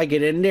made the guy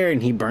get in there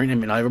and he burned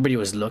him and everybody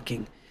was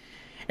looking.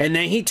 And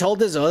then he told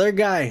this other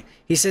guy,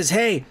 he says,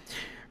 hey,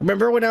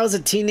 remember when I was a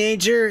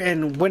teenager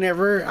and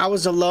whenever I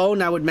was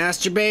alone, I would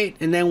masturbate,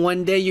 and then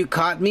one day you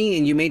caught me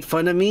and you made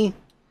fun of me?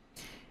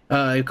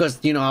 Because,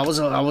 you know, I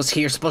was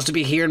here, supposed to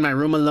be here in my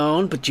room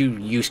alone, but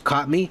you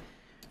caught me.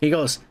 He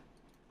goes,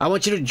 I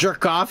want you to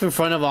jerk off in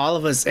front of all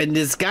of us. And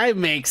this guy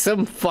makes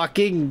him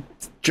fucking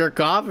jerk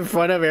off in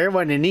front of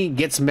everyone, and he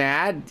gets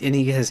mad and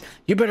he says,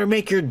 you better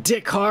make your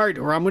dick hard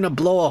or I'm gonna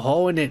blow a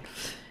hole in it.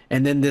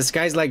 And then this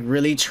guy's like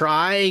really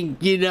trying,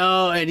 you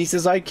know, and he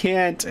says, I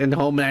can't. And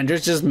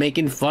Homelander's just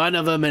making fun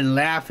of him and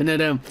laughing at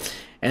him.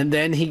 And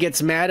then he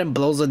gets mad and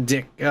blows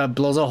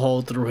a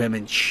hole through him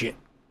and shit.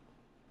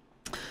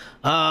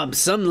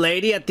 Some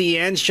lady at the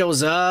end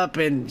shows up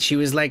and she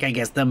was like, I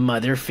guess the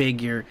mother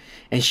figure.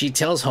 And she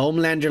tells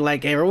Homelander,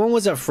 like, everyone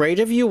was afraid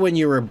of you when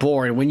you were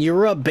born. When you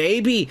were a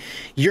baby,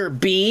 your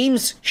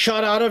beams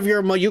shot out of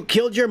you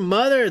killed your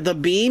mother. The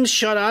beams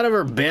shot out of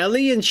her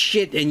belly and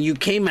shit. And you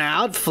came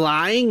out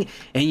flying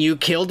and you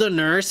killed a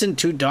nurse and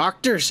 2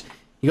 doctors.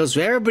 He goes,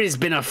 everybody's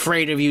been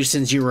afraid of you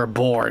since you were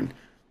born.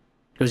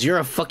 Because you're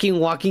a fucking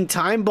walking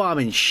time bomb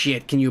and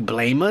shit. Can you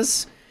blame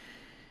us?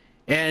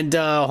 And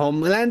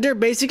Homelander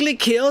basically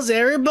kills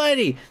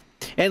everybody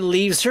and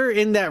leaves her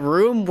in that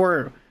room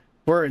where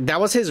that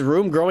was his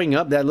room growing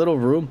up, that little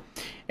room.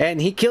 And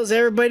he kills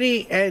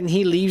everybody and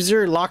he leaves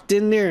her locked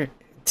in there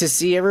to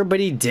see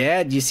everybody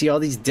dead. You see all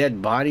these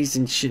dead bodies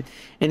and shit.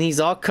 And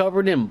he's all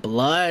covered in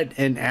blood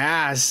and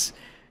ass.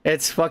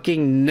 It's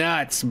fucking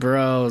nuts,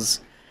 bros.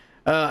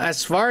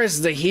 As far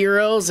as the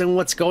heroes and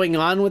what's going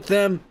on with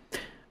them,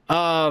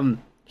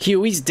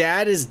 Huey's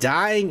dad is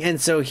dying,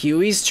 and so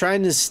Huey's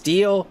trying to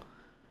steal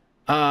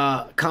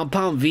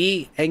Compound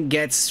V and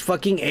gets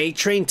fucking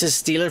A-Train to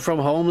steal it from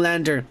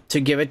Homelander to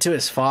give it to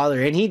his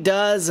father. And he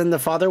does, and the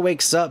father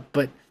wakes up,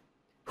 but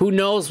who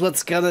knows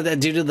what's gonna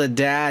do to the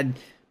dad,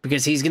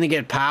 because he's gonna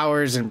get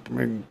powers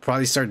and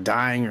probably start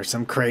dying or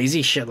some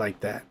crazy shit like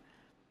that.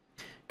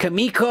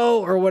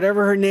 Kamiko, or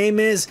whatever her name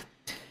is,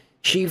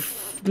 she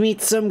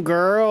meets some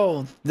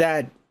girl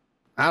that,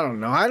 I don't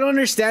know. I don't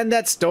understand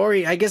that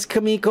story. I guess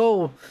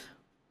Kamiko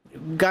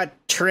got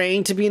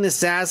trained to be an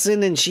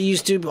assassin, and she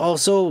used to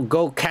also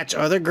go catch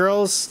other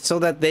girls so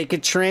that they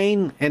could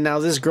train, and now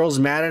this girl's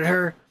mad at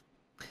her,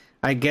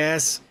 I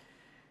guess.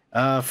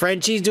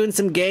 Frenchie's doing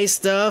some gay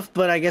stuff,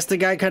 but I guess the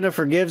guy kind of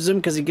forgives him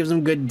because he gives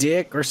him good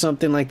dick or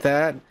something like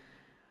that.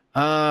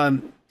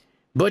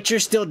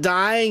 Butcher's still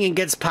dying and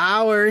gets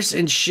powers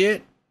and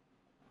shit.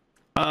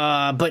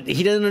 But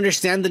he doesn't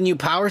understand the new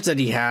powers that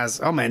he has.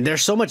 Oh man,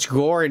 there's so much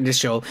gore in this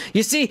show.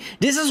 You see,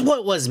 this is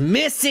what was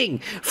missing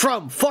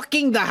from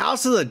fucking the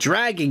House of the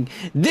Dragon.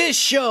 This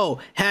show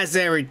has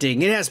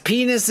everything. It has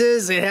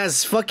penises, it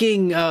has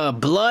fucking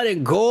blood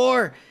and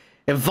gore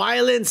and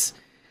violence.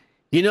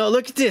 You know,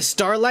 look at this.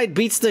 Starlight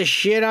beats the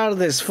shit out of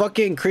this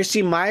fucking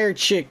Chrissy Meyer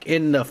chick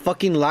in the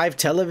fucking live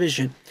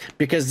television.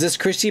 Because this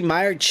Chrissy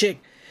Meyer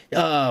chick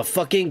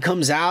fucking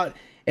comes out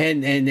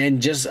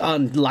and just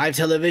on live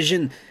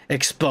television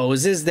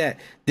exposes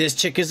that this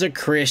chick is a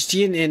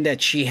Christian and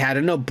that she had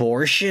an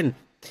abortion.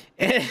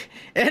 And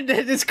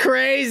it's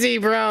crazy,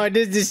 bro. And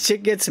this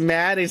chick gets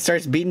mad and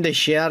starts beating the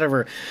shit out of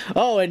her.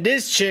 Oh, and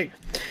this chick,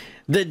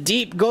 the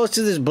Deep goes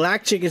to this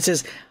black chick and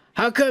says,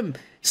 how come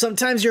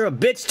sometimes you're a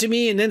bitch to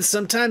me and then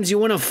sometimes you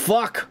want to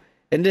fuck?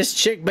 And this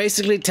chick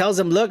basically tells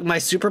him, look, my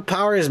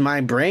superpower is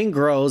my brain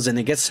grows and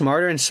it gets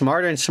smarter and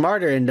smarter and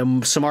smarter. And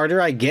the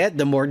smarter I get,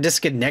 the more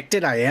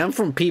disconnected I am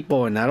from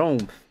people. And I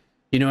don't,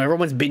 you know,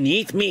 everyone's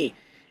beneath me.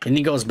 And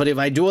he goes, but if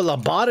I do a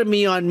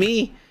lobotomy on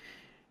me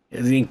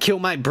and kill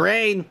my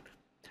brain,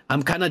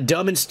 I'm kind of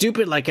dumb and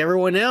stupid like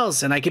everyone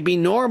else. And I could be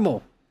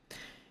normal.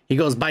 He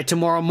goes, by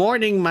tomorrow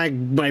morning, my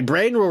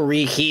brain will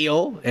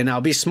re-heal and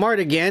I'll be smart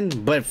again.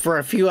 But for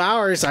a few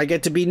hours, I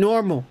get to be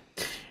normal.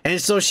 And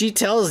so she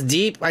tells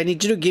Deep, I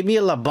need you to give me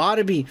a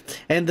lobotomy.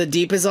 And the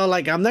Deep is all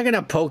like, I'm not going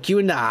to poke you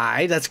in the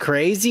eye. That's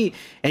crazy.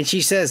 And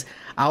she says,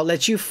 I'll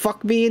let you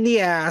fuck me in the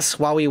ass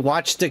while we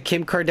watch the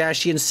Kim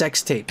Kardashian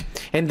sex tape.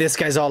 And this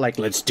guy's all like,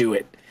 let's do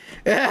it.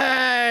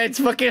 It's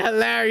fucking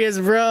hilarious,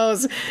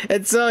 bros.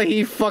 And so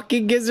he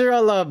fucking gives her a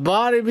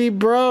lobotomy,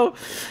 bro.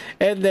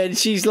 And then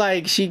she's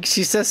like, she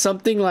says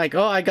something like,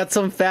 oh, I got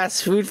some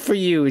fast food for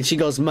you. And she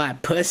goes, my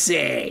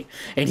pussy.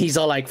 And he's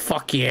all like,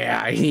 fuck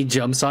yeah. And he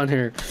jumps on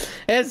her.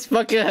 It's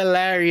fucking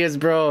hilarious,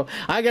 bro.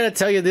 I gotta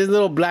tell you, this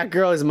little black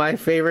girl is my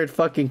favorite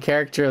fucking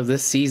character of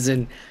this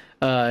season.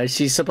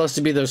 She's supposed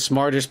to be the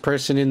smartest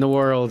person in the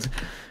world.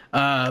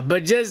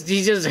 But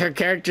her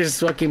character is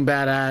fucking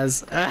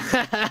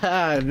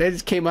badass. They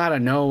just came out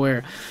of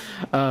nowhere.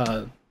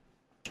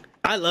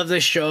 I love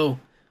this show.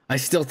 I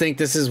still think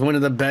this is one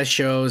of the best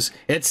shows.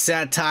 It's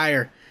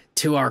satire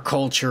to our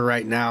culture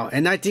right now.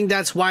 And I think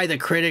that's why the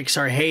critics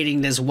are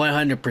hating this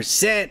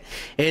 100%,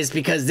 is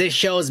because this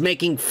show is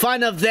making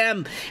fun of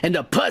them and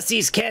the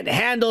pussies can't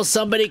handle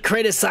somebody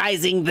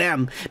criticizing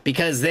them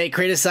because they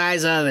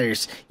criticize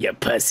others. You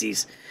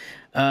pussies.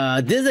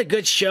 This is a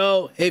good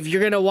show. If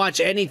you're gonna watch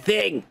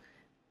anything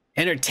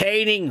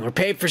entertaining or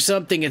pay for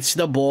something, it's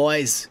The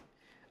Boys.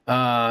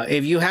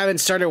 If you haven't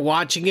started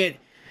watching it,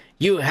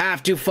 you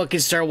have to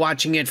fucking start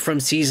watching it from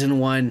season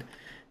 1.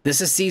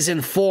 This is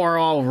season 4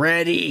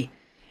 already,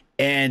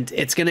 and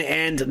it's gonna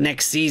end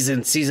next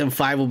season. Season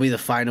 5 will be the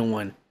final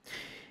one.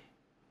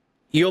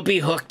 You'll be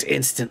hooked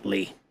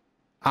instantly.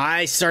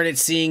 I started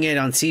seeing it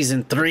on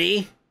season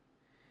 3.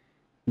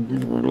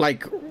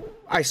 Like,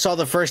 I saw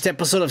the first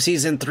episode of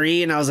season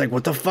 3 and I was like,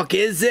 what the fuck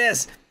is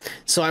this?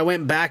 So I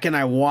went back and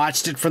I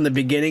watched it from the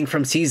beginning,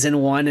 from season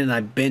 1, and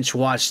I binge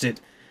watched it.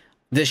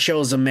 This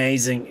show's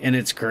amazing and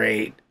it's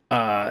great.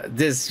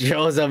 This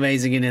show is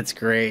amazing and it's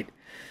great.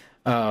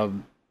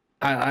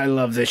 I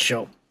love this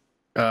show.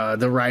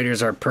 The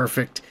writers are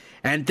perfect.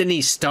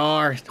 Anthony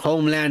Starr,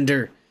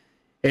 Homelander,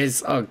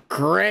 is a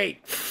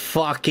great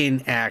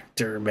fucking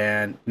actor,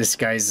 man. This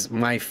guy's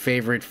my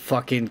favorite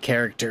fucking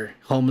character.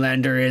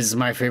 Homelander is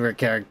my favorite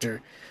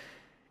character.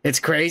 It's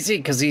crazy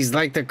because he's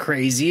like the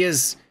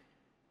craziest,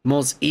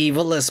 most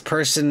evilest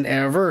person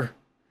ever.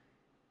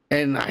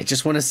 And I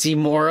just want to see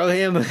more of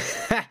him.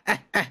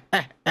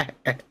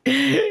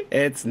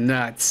 It's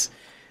nuts.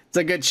 It's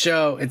a good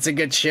show. It's a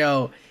good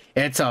show.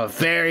 It's a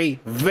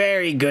very,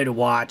 very good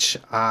watch.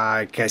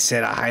 Like I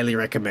said, I highly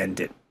recommend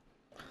it.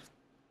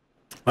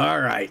 All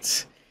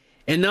right.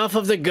 Enough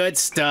of the good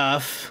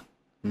stuff.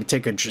 Let me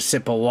take a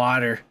sip of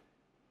water,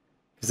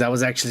 because that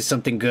was actually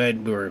something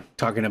good we were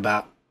talking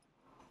about.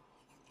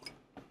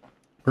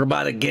 We're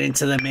about to get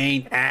into the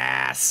main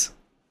ass,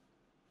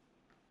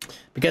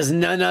 because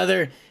none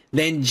other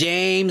than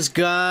James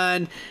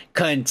Gunn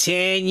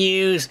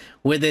continues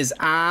with his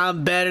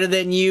I'm better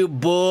than you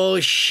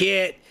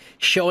bullshit,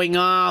 showing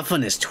off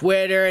on his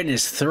Twitter and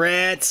his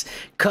threats,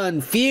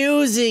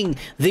 confusing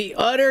the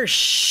utter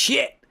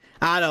shit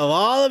out of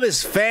all of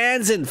his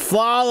fans and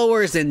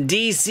followers and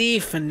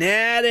DC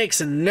fanatics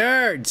and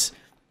nerds.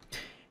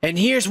 And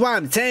here's why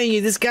I'm telling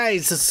you, this guy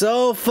is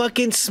so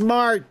fucking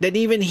smart that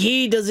even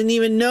he doesn't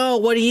even know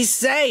what he's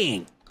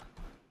saying.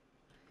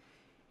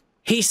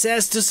 He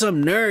says to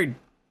some nerd,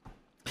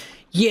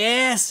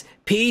 yes,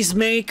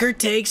 Peacemaker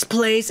takes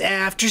place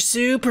after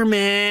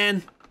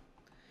Superman.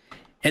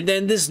 And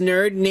then this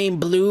nerd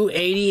named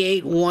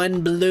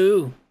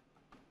Blue881Blue,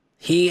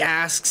 he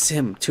asks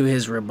him to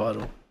his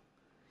rebuttal,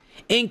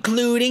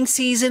 including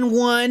season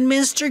 1,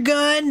 Mr.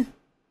 Gunn?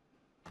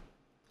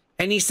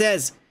 And he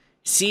says,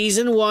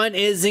 season 1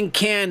 isn't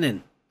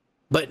canon,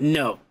 but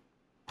no.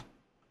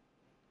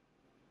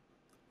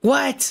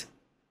 What?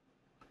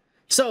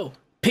 So,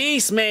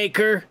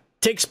 Peacemaker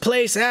takes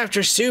place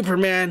after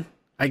Superman.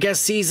 I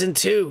guess season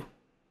 2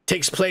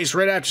 takes place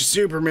right after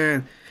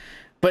Superman.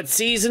 But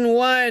season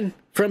 1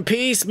 from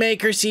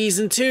Peacemaker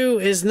season 2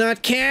 is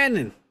not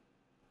canon.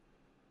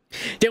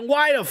 Then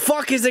why the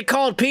fuck is it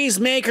called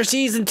Peacemaker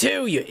season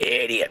 2, you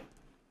idiot?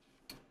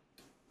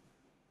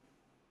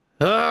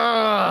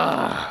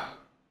 Ah.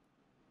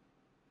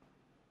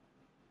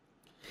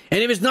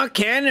 And if it's not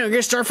canon, we're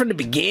gonna start from the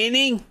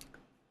beginning?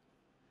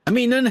 I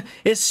mean,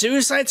 is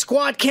Suicide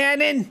Squad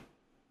canon?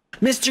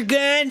 Mr.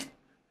 Gunn?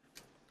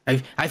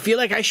 I feel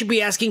like I should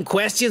be asking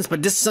questions,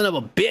 but this son of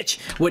a bitch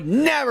would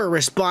never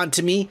respond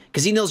to me,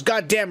 because he knows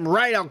goddamn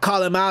right I'll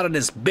call him out on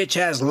this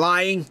bitch-ass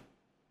lying.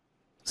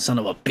 Son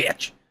of a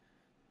bitch.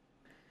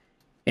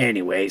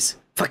 Anyways,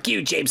 fuck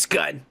you, James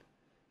Gunn.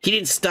 He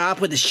didn't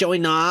stop with the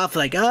showing off,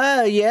 like,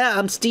 oh yeah,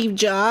 I'm Steve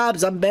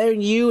Jobs, I'm better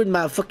than you in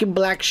my fucking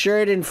black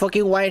shirt and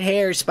fucking white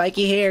hair,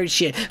 spiky hair and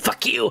shit.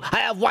 Fuck you, I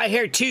have white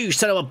hair too,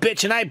 son of a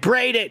bitch, and I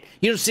braid it.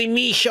 You don't see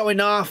me showing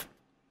off.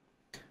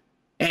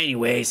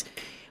 Anyways,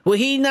 well,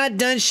 he not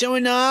done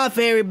showing off,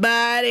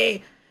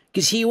 everybody,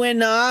 because he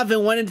went off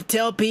and wanted to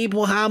tell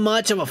people how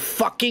much of a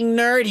fucking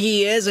nerd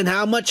he is and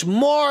how much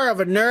more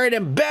of a nerd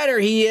and better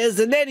he is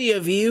than any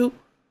of you.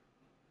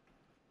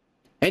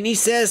 And he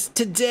says,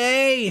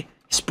 today,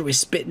 he's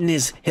spitting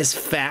his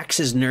facts,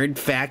 his nerd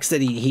facts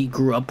that he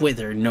grew up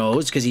with or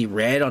knows because he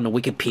read on the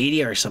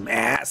Wikipedia or some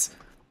ass.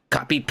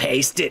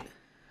 Copy-paste it.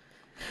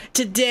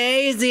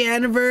 Today is the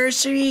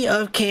anniversary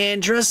of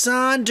Kendra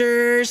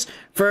Saunders'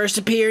 first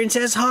appearance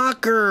as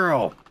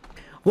Hawkgirl.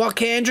 While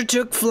Kendra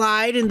took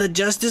flight in the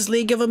Justice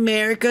League of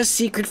America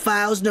Secret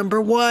Files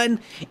 #1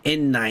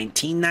 in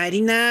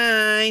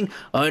 1999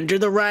 under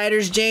the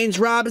writers James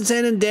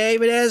Robinson and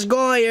David S.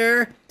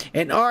 Goyer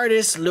and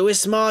artists Louis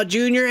Small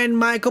Jr. and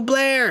Michael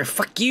Blair.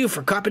 Fuck you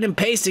for copying and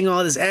pasting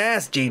all this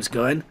ass, James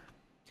Gunn.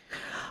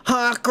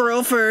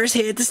 Hawkgirl first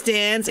hit the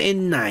stands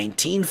in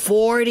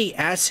 1940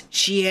 as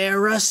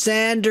Shiera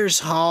Sanders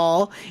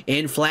Hall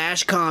in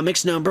Flash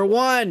Comics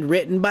 #1,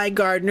 written by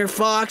Gardner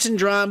Fox and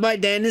drawn by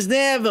Dennis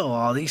Neville.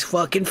 All these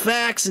fucking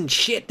facts and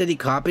shit that he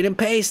copied and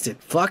pasted.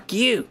 Fuck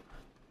you.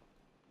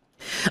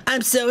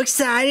 I'm so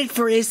excited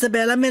for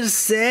Isabella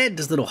Merced,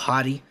 this little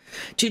hottie,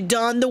 to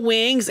don the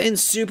wings in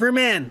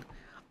Superman.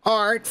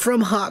 Art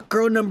from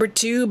Hawkgirl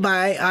 #2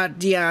 by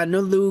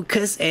Adriano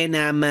Lucas and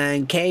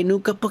Amanke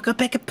Nuka Puka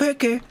Peka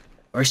Perker.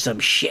 Or some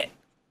shit.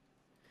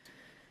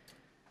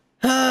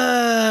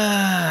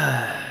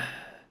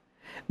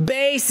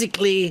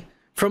 Basically,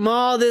 from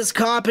all this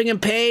copying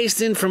and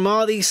pasting from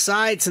all these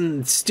sites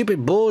and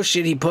stupid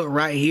bullshit he put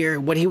right here,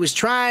 what he was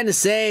trying to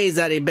say is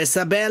that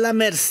Isabella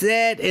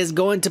Merced is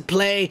going to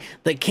play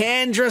the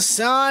Kendra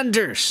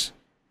Saunders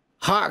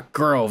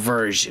Hawkgirl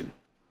version.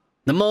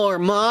 The more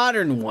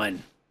modern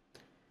one.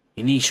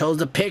 And he shows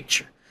the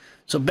picture.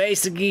 So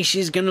basically,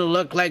 she's going to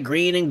look like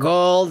green and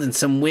gold and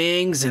some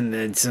wings and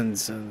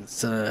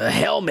a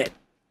helmet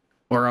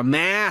or a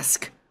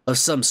mask of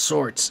some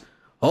sorts.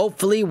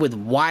 Hopefully with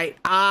white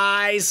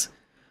eyes.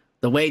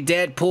 The way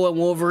Deadpool and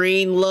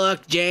Wolverine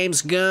look,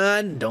 James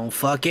Gunn. Don't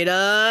fuck it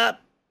up.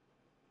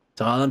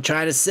 That's all I'm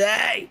trying to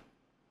say.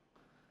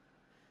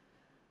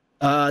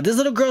 This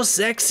little girl's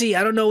sexy.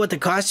 I don't know what the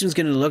costume's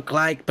going to look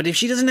like. But if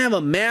she doesn't have a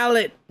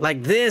mallet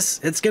like this,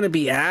 it's going to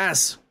be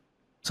ass.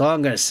 That's all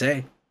I'm going to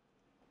say.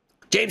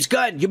 James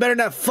Gunn, you better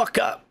not fuck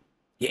up.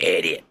 You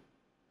idiot.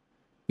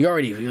 You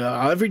already,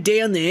 every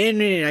day on the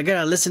internet, I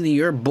gotta listen to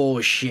your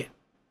bullshit.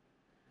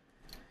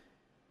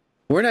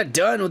 We're not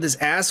done with this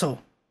asshole.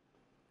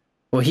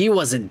 Well, he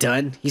wasn't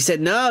done. He said,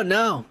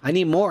 no, I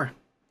need more.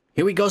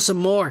 Here we go, some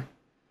more.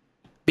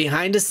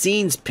 Behind the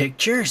scenes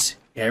pictures.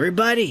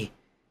 Everybody,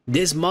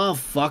 this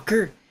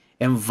motherfucker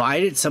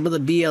invited some of the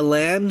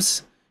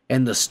BLMs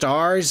and the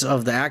stars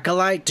of the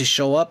Acolyte to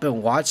show up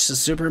and watch the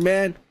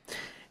Superman.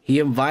 He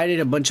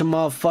invited a bunch of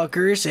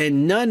motherfuckers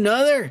and none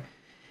other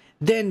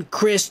than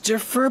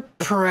Christopher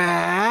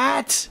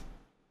Pratt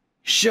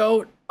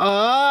showed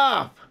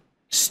up.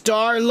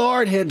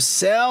 Star-Lord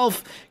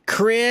himself,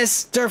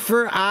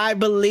 Christopher, I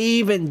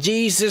believe in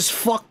Jesus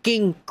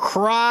fucking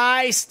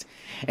Christ,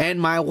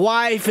 and my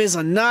wife is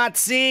a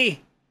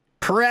Nazi.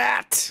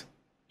 Pratt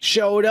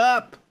showed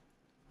up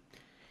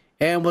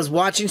and was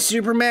watching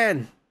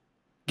Superman.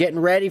 Getting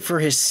ready for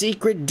his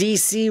secret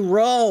DC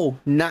role.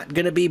 Not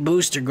gonna be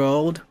Booster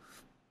Gold.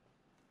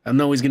 I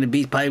know he's gonna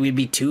be, probably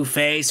be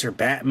Two-Face or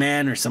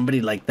Batman or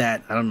somebody like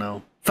that. I don't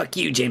know. Fuck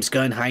you, James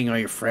Gunn, hiding all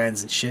your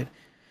friends and shit.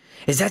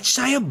 Is that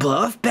Shia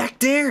LaBeouf back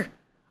there?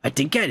 I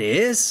think that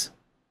is.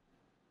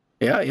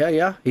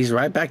 Yeah. He's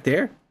right back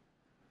there.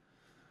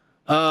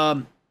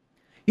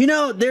 You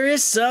know, there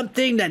is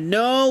something that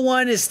no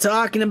one is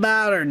talking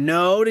about or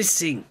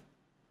noticing.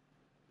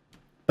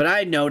 But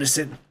I notice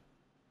it.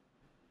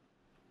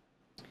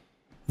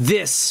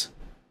 This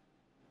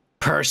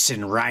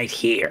person right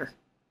here.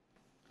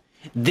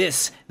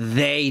 This,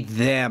 they,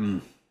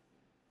 them.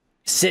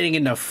 Sitting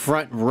in the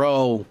front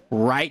row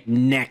right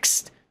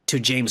next to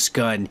James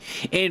Gunn.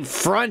 In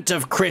front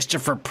of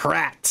Christopher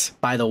Pratt,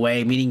 by the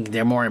way, meaning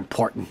they're more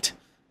important.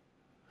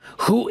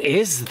 Who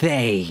is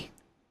they?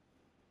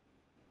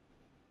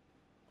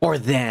 Or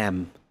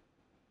them?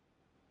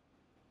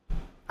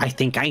 I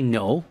think I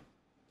know.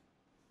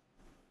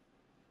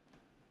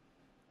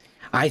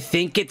 I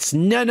think it's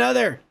none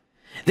other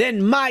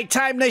than My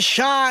Time to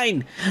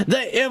Shine,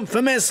 the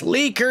infamous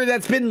leaker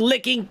that's been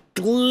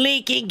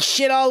leaking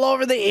shit all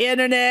over the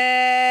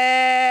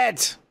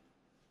internet.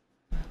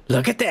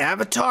 Look at the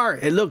avatar.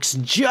 It looks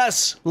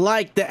just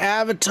like the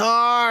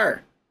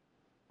avatar.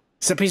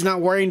 Except he's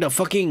not wearing the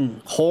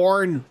fucking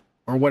horn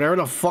or whatever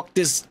the fuck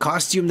this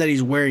costume that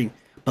he's wearing.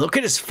 But look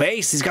at his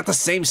face. He's got the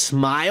same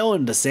smile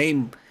and the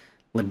same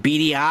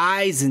beady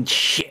eyes and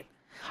shit.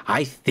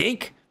 I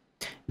think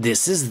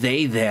this is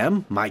they,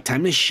 them, My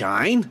Time to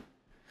Shine.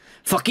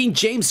 Fucking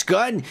James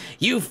Gunn,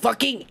 you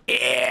fucking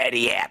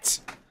idiot.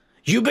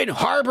 You've been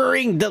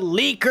harboring the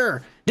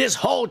leaker this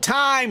whole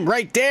time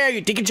right there.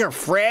 You think it's your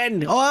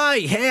friend? Oh,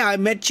 hey, I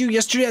met you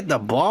yesterday at the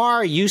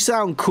bar. You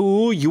sound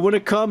cool. You want to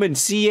come and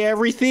see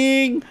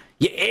everything?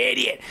 You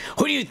idiot.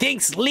 Who do you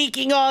think's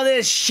leaking all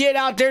this shit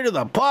out there to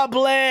the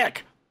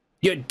public?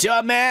 You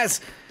dumbass.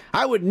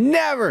 I would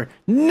never,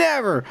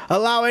 never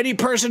allow any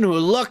person who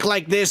looked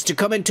like this to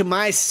come into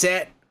my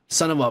set.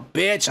 Son of a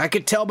bitch. I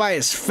could tell by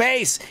his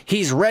face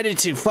he's ready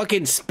to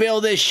fucking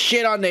spill this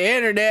shit on the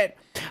internet.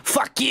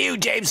 Fuck you,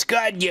 James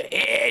Gunn, you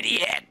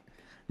idiot.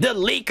 The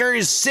leaker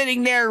is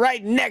sitting there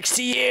right next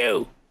to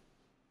you.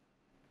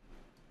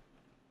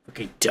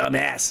 Fucking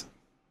dumbass.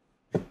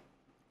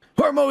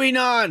 We're moving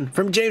on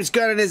from James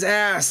Gunn and his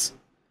ass.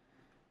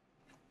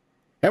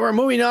 And we're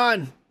moving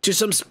on to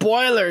some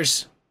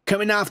spoilers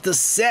coming off the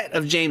set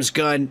of James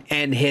Gunn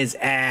and his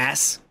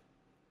ass.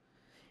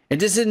 And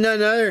this is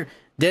none other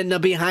than the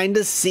behind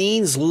the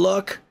scenes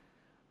look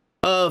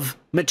of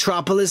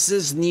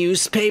Metropolis's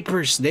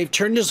newspapers. They've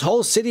turned this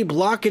whole city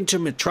block into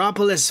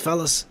Metropolis,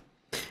 fellas.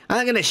 I'm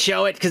not gonna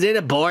show it because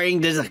it's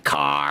boring. There's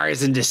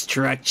cars and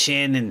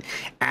destruction and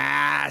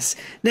ass.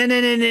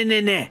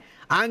 No.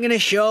 I'm gonna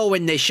show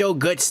when they show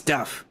good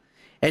stuff.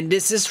 And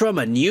this is from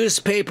a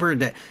newspaper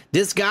that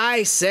this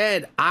guy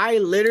said, I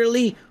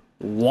literally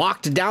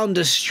walked down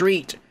the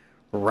street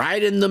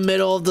right in the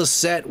middle of the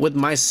set with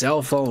my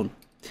cell phone.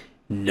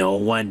 No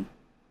one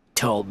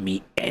told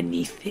me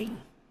anything.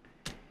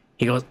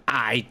 He goes,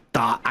 I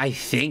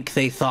think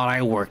they thought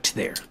I worked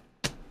there.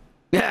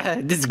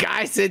 This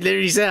guy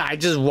literally said, I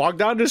just walked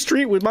down the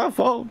street with my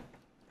phone.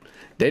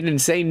 They didn't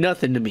say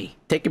nothing to me.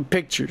 Taking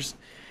pictures.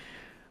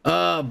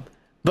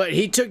 But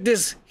he took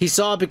this, he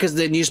saw it because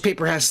the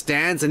newspaper has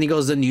stands, and he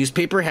goes, the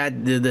newspaper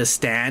had, the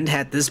stand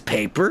had this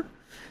paper.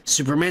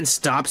 Superman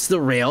stops the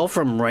rail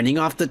from running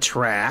off the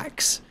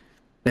tracks.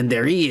 And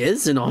there he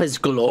is in all his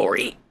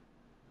glory.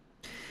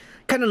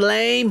 Kind of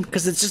lame,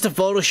 because it's just a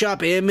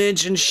Photoshop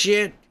image and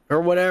shit, or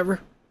whatever.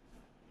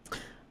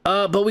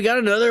 But we got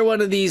another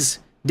one of these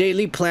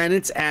Daily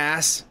Planet's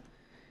ass.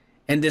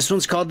 And this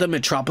one's called the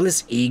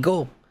Metropolis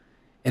Eagle.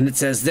 And it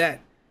says that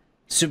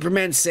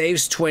Superman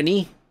saves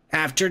 20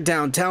 after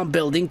downtown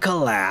building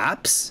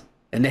collapse.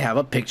 And they have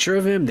a picture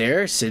of him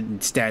there,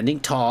 standing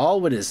tall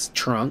with his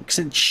trunks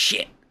and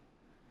shit.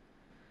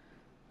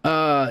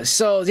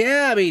 So,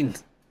 yeah, I mean,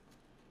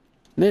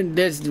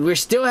 we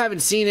still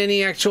haven't seen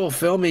any actual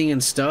filming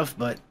and stuff,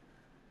 but,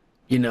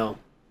 you know,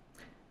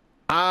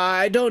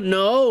 I don't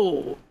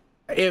know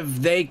if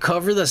they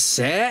cover the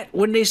set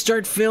when they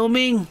start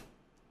filming.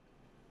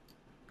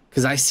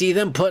 Because I see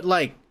them put,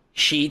 like,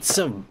 sheets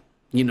of,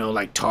 you know,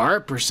 like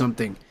tarp or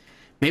something.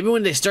 Maybe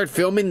when they start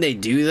filming, they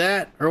do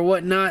that or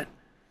whatnot.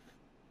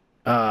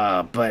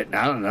 But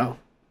I don't know.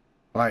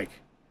 Like,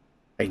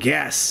 I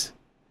guess.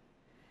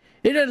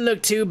 It doesn't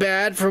look too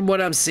bad from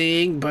what I'm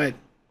seeing, but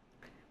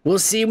we'll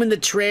see when the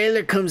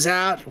trailer comes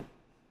out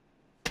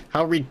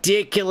how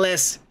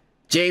ridiculous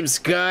James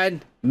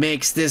Gunn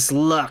makes this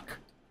look.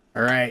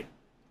 Alright?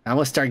 I'm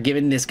gonna start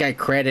giving this guy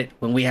credit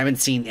when we haven't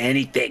seen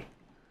anything.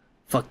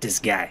 Fuck this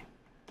guy.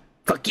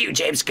 Fuck you,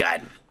 James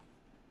Gunn.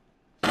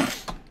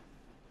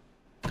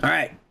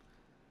 Alright.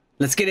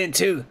 Let's get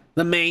into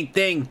the main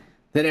thing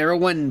that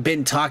everyone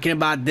been talking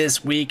about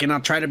this week, and I'll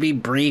try to be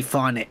brief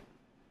on it.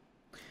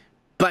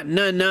 But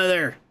none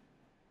other,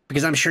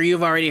 because I'm sure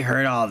you've already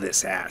heard all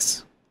this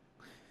ass.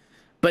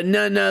 But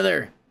none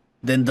other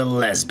than the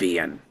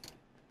lesbian,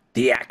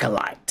 the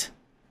Acolyte,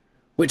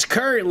 which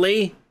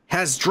currently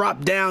has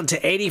dropped down to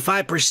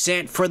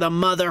 85% for the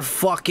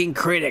motherfucking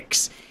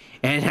critics,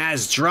 and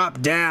has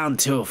dropped down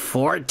to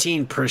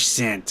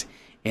 14%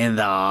 in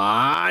the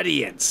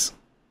audience.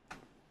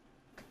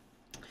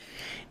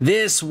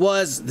 This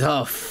was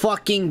the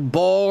fucking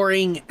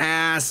boring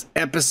ass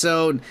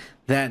episode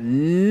that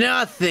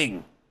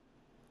nothing,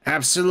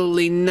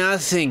 absolutely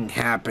nothing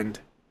happened.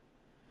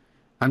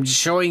 I'm just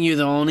showing you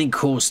the only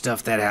cool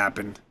stuff that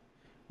happened,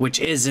 which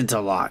isn't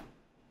a lot.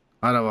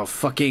 Out of a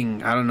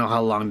fucking, I don't know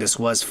how long this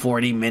was,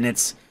 40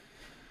 minutes.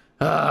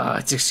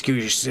 It's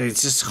excuse.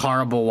 It's just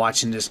horrible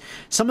watching this.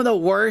 Some of the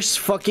worst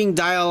fucking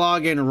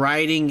dialogue and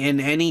writing in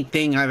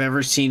anything I've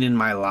ever seen in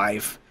my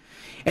life.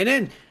 And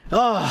then,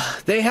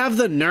 they have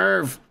the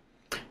nerve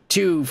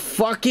to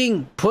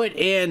fucking put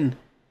in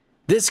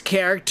this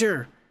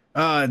character,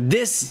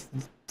 this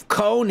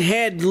cone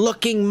head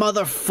looking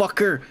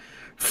motherfucker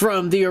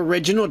from the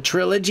original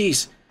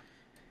trilogies.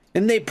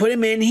 And they put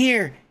him in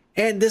here.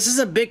 And this is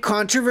a big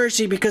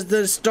controversy because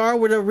the Star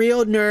were the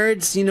real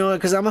nerds, you know,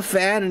 because I'm a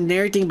fan and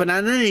everything, but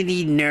I don't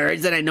need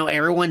nerds that I know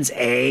everyone's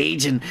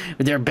age and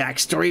their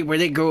backstory, where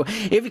they go.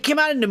 If it came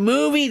out in the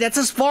movie, that's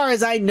as far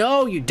as I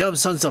know, you dumb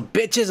sons of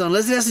bitches,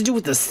 unless it has to do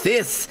with the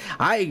Siths.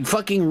 I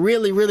fucking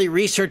really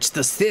researched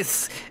the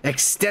Siths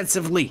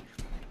extensively.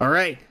 All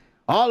right?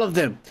 All of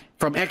them.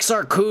 From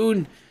Exar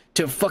Kun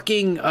to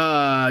fucking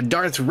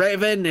Darth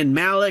Revan and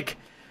Malak.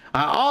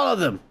 All of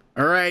them.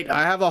 All right,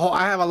 I have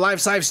a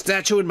life-size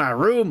statue in my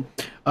room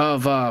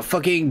of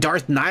fucking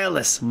Darth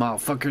Nihilus,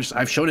 motherfuckers.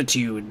 I've shown it to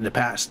you in the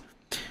past.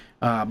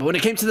 But when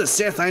it came to the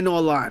Sith, I know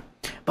a lot.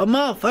 But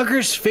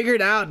motherfuckers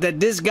figured out that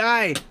this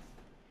guy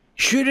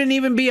shouldn't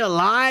even be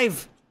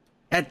alive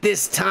at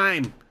this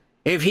time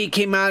if he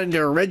came out in the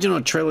original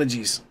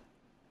trilogies.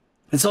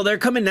 And so they're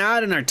coming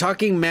out and are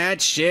talking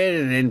mad shit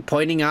and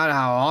pointing out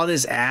how all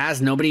this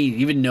ass, nobody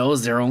even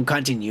knows their own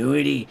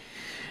continuity.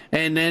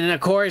 And then, of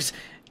course,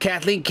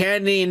 Kathleen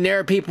Kennedy and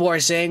their people are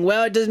saying,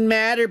 well, it doesn't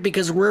matter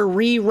because we're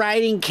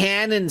rewriting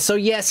canon. So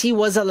yes, he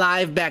was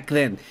alive back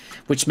then,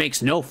 which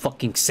makes no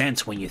fucking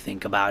sense when you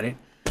think about it.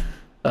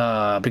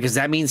 Because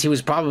that means he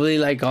was probably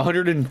like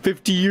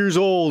 150 years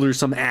old or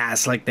some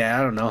ass like that.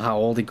 I don't know how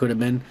old he could have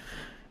been.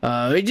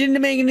 It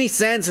didn't make any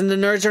sense, and the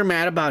nerds are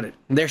mad about it.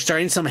 They're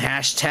starting some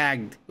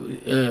hashtag,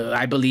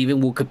 I believe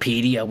in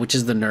Wikipedia, which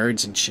is the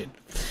nerds and shit.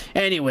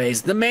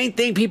 Anyways, the main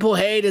thing people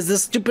hate is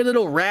this stupid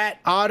little rat,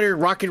 otter,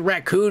 rocket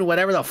raccoon,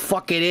 whatever the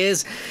fuck it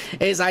is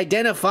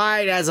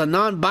identified as a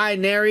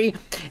non-binary,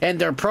 and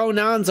their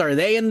pronouns are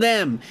they and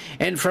them.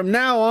 And from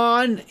now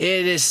on,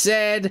 it is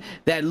said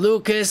that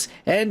Lucas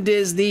and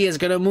Disney is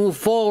going to move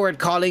forward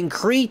calling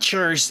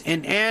creatures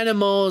and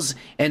animals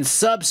and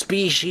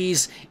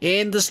subspecies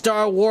in the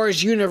Star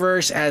Wars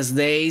universe as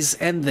theys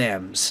and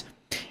thems.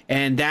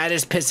 And that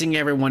is pissing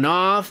everyone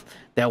off.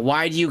 That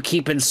why do you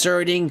keep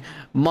inserting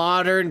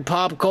modern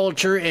pop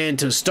culture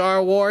into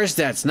Star Wars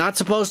that's not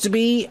supposed to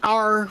be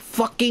our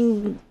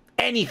fucking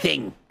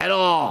anything at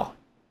all?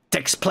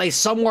 Takes place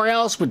somewhere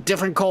else with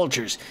different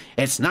cultures.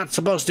 It's not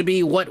supposed to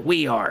be what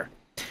we are.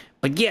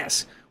 But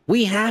yes,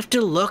 we have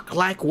to look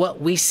like what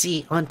we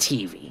see on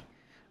TV,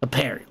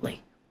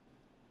 apparently.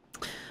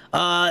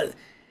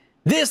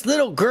 This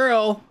little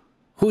girl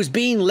who's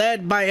being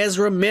led by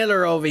Ezra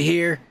Miller over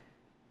here,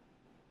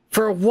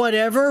 for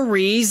whatever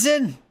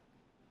reason,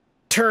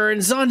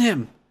 turns on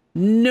him.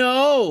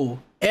 No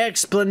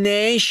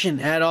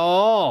explanation at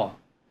all.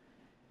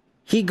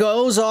 He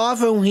goes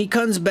off, and when he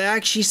comes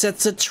back, she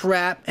sets a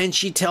trap and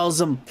she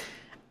tells him,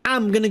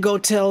 I'm gonna go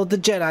tell the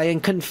Jedi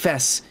and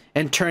confess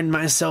and turn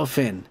myself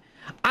in.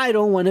 I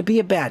don't want to be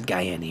a bad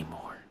guy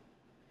anymore.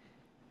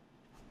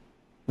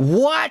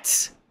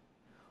 What?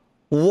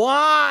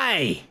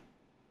 Why?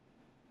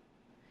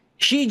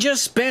 She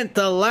just spent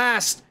the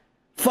last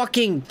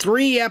fucking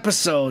 3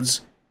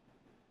 episodes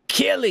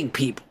killing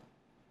people.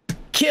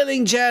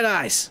 Killing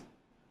Jedis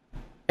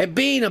and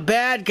being a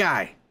bad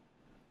guy.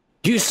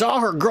 You saw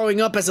her growing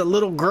up as a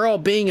little girl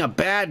being a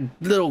bad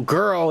little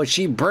girl, and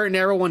she burned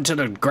everyone to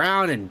the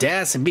ground and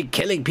death and be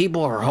killing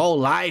people her whole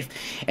life,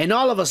 and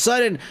all of a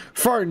sudden,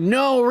 for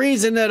no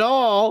reason at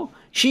all,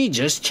 she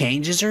just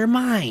changes her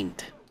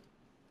mind.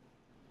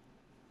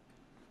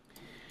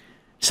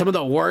 Some of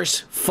the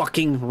worst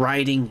fucking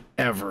writing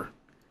ever.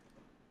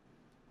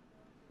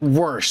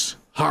 Worse.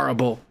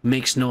 Horrible.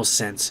 Makes no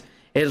sense.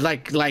 It's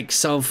like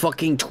some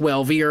fucking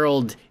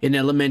 12-year-old in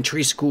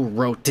elementary school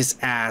wrote this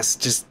ass.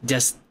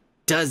 Just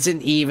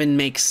doesn't even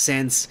make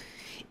sense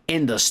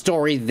in the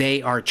story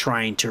they are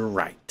trying to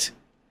write.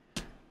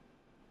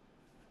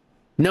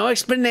 No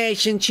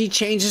explanation. She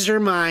changes her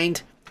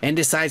mind and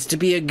decides to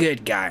be a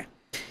good guy.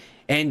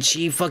 And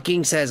she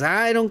fucking says,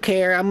 I don't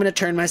care. I'm going to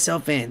turn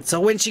myself in. So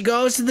when she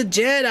goes to the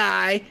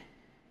Jedi,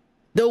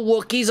 the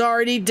Wookiee's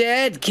already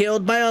dead,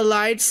 killed by a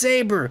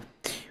lightsaber.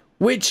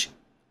 Which,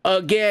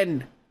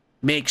 again,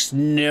 makes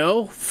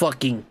no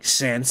fucking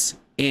sense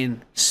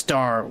in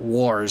Star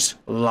Wars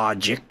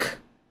logic.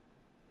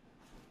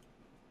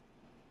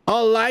 A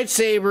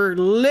lightsaber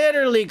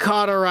literally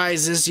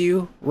cauterizes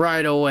you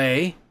right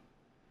away.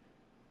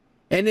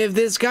 And if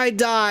this guy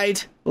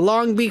died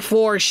long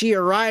before she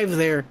arrived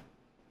there,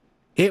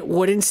 it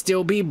wouldn't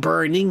still be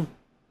burning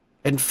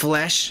and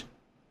flesh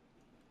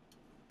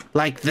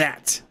like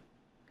that.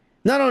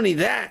 Not only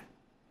that,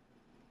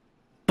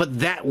 but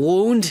that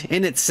wound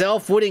in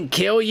itself wouldn't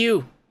kill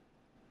you.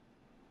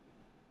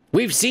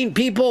 We've seen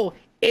people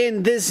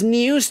in this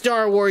new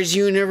Star Wars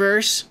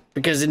universe,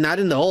 because not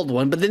in the old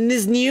one, but in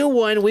this new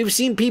one, we've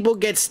seen people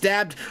get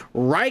stabbed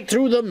right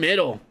through the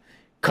middle,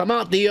 come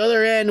out the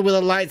other end with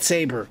a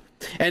lightsaber,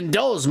 and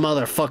those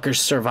motherfuckers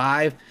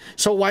survive.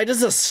 So why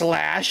does a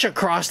slash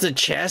across the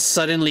chest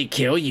suddenly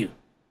kill you?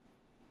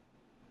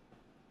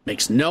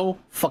 Makes no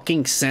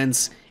fucking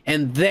sense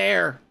in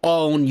their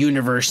own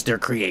universe they're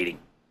creating.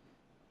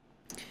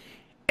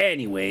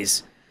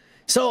 Anyways,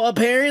 so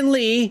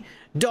apparently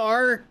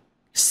dark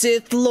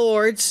Sith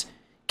Lords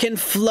can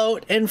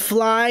float and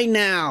fly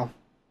now.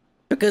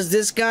 Because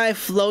this guy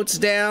floats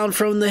down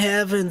from the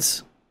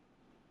heavens.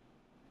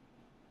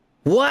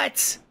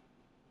 What?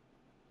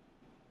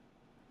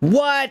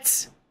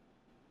 What?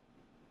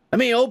 I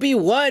mean,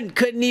 Obi-Wan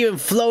couldn't even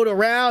float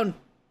around.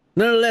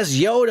 None less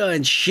Yoda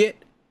and shit.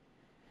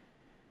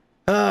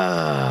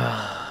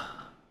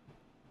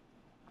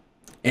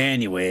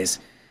 Anyways,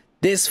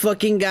 this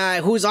fucking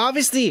guy who's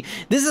obviously,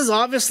 this is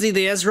obviously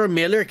the Ezra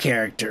Miller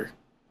character.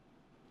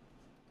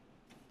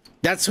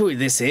 That's who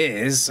this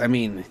is. I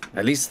mean,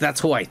 at least that's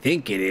who I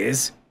think it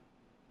is.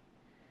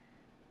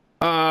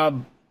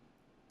 Yeah.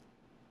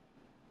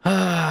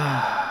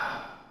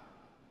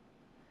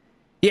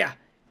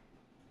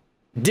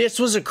 This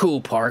was a cool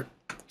part.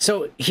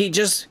 So he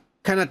just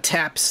kind of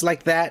taps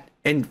like that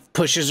and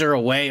pushes her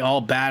away,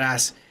 all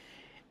badass.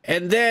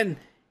 And then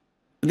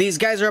these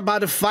guys are about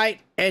to fight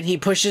and he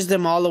pushes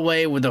them all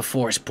away with a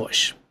force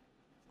push.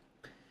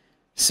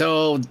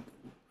 So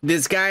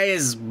this guy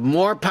is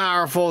more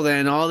powerful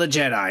than all the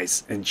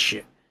Jedis and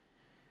shit.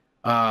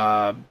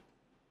 I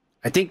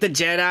think the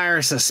Jedi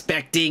are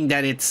suspecting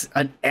that it's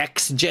an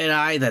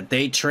ex-Jedi that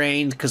they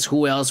trained, because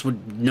who else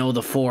would know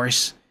the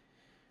Force?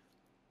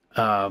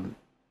 I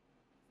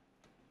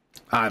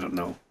don't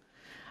know.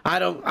 I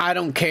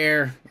don't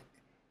care.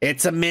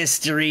 It's a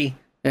mystery.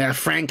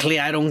 Frankly,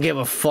 I don't give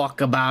a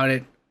fuck about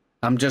it.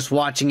 I'm just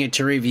watching it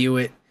to review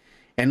it.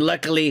 And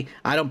luckily,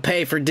 I don't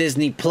pay for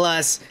Disney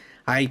Plus.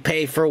 I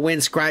pay for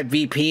Windscribe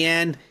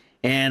VPN,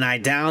 and I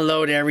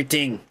download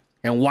everything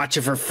and watch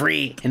it for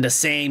free in the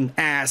same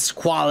ass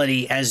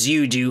quality as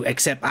you do,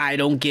 except I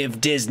don't give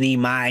Disney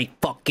my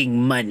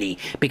fucking money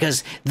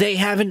because they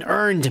haven't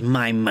earned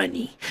my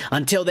money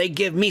until they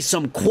give me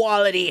some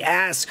quality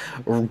ass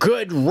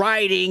good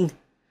writing.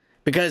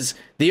 Because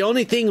the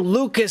only thing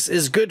Lucas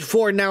is good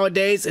for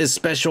nowadays is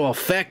special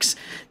effects.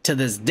 To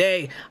this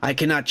day, I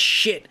cannot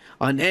shit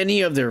on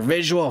any of their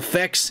visual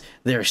effects,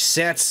 their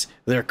sets,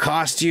 their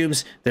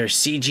costumes, their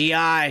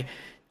CGI.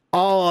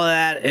 All of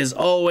that is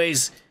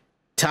always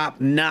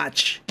top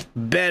notch.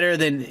 Better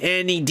than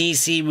any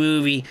DC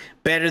movie.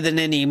 Better than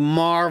any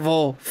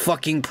Marvel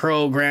fucking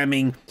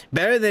programming.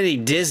 Better than any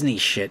Disney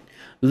shit.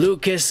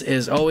 Lucas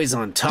is always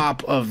on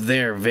top of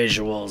their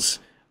visuals.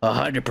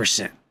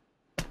 100%.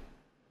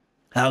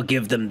 I'll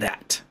give them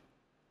that.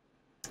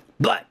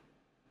 But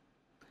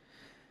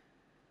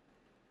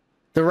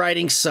the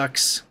writing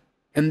sucks.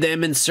 And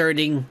them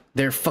inserting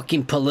their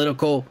fucking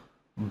political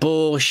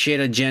bullshit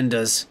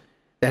agendas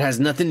that has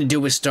nothing to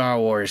do with Star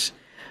Wars.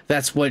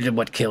 That's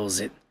what kills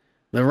it.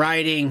 The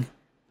writing,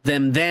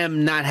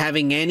 them not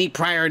having any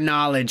prior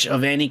knowledge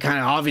of any kind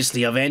of,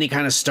 obviously, of any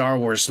kind of Star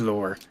Wars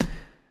lore.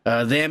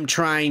 Them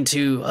trying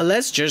to,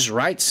 let's just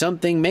write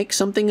something, make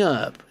something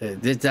up.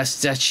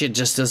 That shit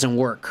just doesn't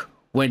work.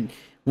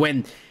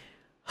 When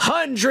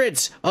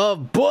hundreds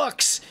of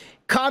books,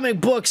 comic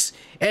books,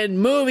 and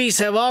movies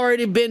have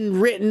already been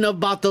written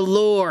about the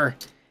lore,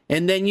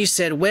 and then you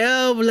said,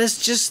 well,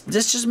 let's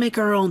just make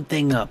our own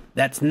thing up.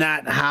 That's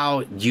not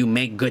how you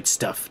make good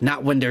stuff.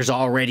 Not when there's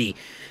already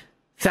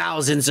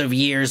thousands of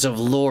years of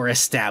lore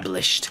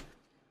established.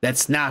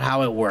 That's not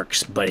how it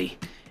works, buddy.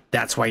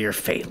 That's why you're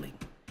failing.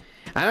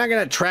 I'm not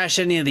gonna trash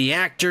any of the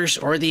actors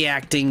or the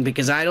acting,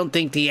 because I don't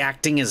think the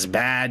acting is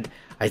bad.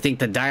 I think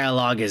the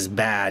dialogue is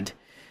bad.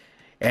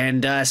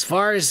 And as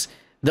far as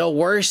the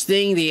worst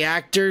thing the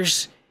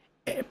actors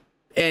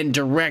and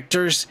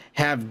directors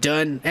have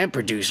done, and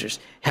producers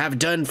have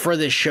done for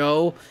the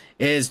show,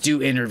 is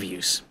do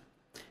interviews.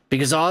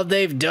 Because all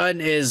they've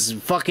done is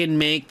fucking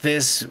make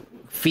this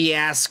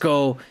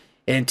fiasco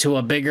into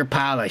a bigger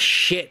pile of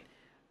shit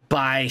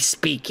by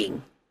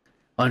speaking,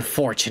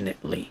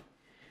 unfortunately.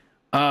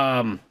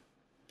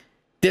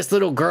 This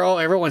little girl,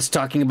 everyone's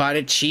talking about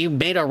it. She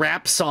made a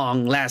rap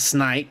song last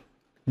night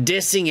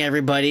dissing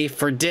everybody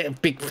for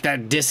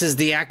that disses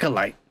the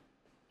Acolyte,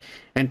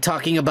 and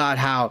talking about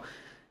how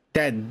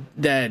that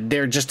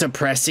they're just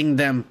oppressing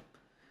them.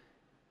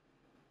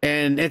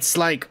 And it's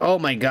like, oh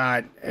my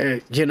god,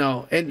 you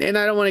know, and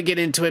I don't want to get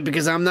into it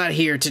because I'm not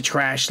here to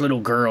trash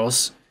little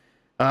girls,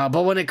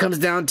 but when it comes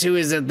down to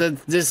is that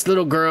this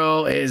little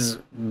girl has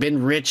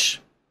been rich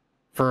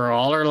for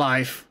all her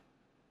life.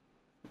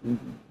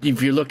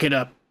 If you look it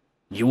up,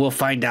 you will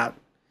find out.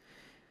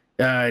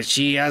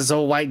 She has a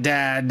white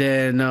dad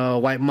and a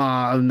white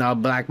mom, a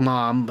black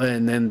mom,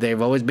 and then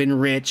they've always been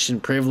rich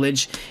and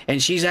privileged.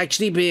 And she's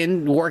actually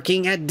been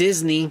working at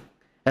Disney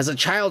as a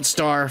child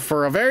star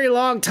for a very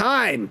long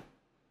time.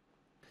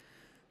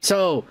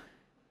 So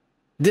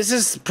this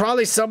is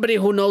probably somebody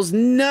who knows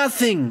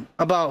nothing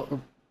about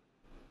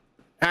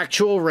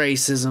actual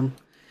racism,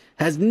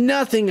 has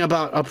nothing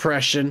about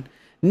oppression,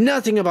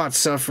 nothing about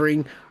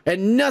suffering,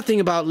 and nothing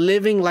about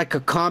living like a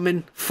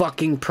common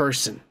fucking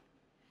person.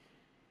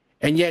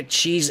 And yet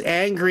she's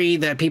angry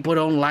that people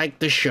don't like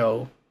the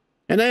show.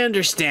 And I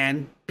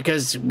understand,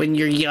 because when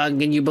you're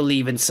young and you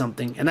believe in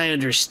something, and I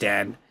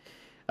understand.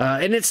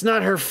 And it's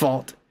not her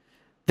fault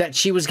that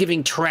she was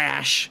giving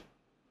trash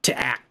to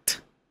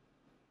act.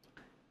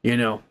 You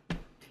know?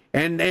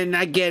 And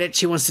I get it.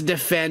 She wants to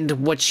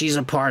defend what she's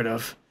a part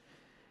of.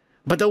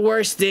 But the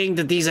worst thing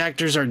that these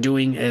actors are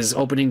doing is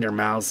opening their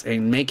mouths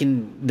and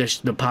making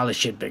the pile of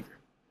shit bigger.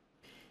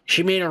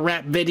 She made a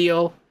rap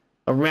video,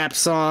 a rap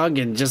song,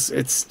 and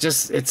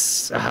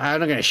it's I'm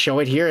not gonna show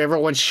it here.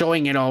 Everyone's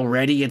showing it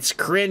already. It's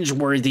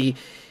cringeworthy.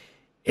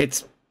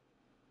 It's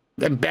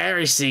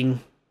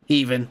embarrassing,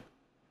 even.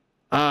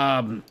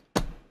 And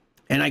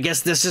I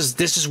guess this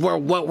is where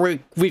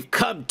we've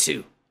come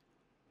to.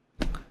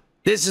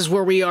 This is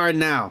where we are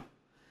now,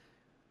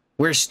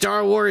 where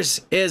Star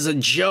Wars is a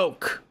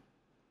joke,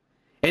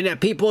 and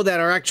that people that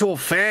are actual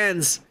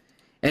fans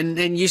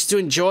and used to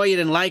enjoy it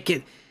and like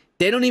it,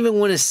 they don't even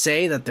want to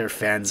say that they're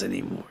fans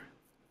anymore.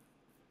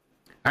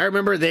 I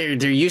remember there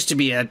used to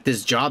be at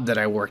this job that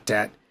I worked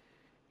at,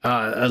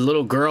 a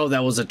little girl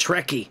that was a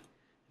Trekkie,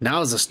 and I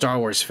was a Star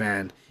Wars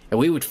fan, and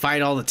we would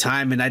fight all the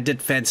time, and I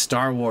defend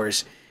Star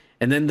Wars.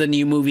 And then the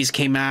new movies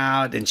came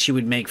out, and she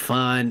would make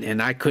fun,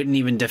 and I couldn't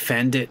even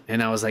defend it.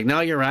 And I was like,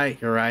 no, you're right,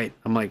 you're right.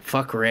 I'm like,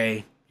 fuck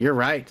Ray, you're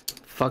right.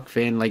 Fuck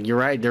Finn, like, you're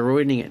right, they're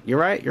ruining it. You're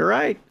right, you're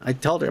right. I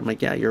told her, I'm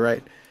like, yeah, you're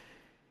right.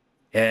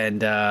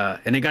 And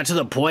it got to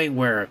the point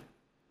where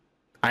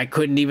I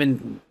couldn't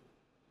even,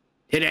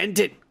 it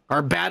ended.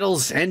 Our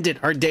battles ended,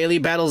 our daily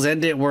battles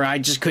ended, where I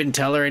just couldn't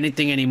tell her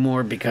anything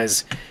anymore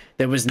because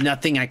there was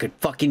nothing I could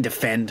fucking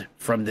defend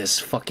from this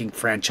fucking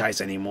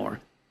franchise anymore.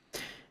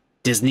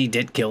 Disney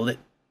did kill it.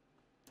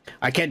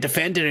 I can't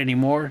defend it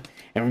anymore.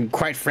 And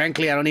quite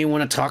frankly, I don't even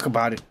want to talk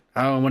about it.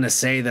 I don't want to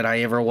say that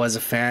I ever was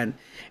a fan.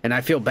 And I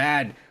feel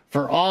bad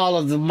for all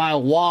of my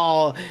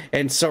wall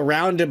and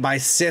surrounded by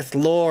Sith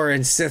lore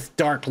and Sith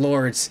Dark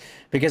Lords.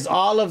 Because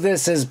all of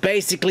this is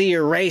basically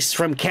erased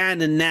from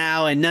canon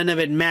now and none of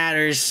it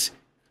matters.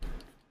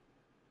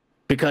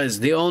 Because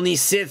the only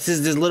Sith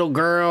is this little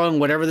girl and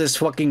whatever this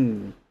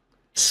fucking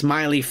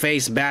smiley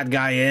face bad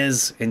guy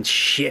is and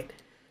shit.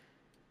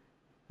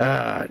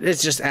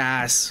 It's just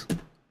ass.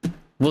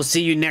 We'll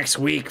see you next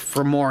week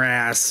for more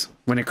ass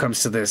when it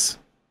comes to this.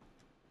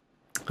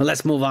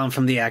 Let's move on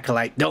from the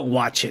Acolyte. Don't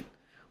watch it.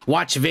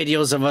 Watch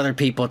videos of other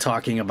people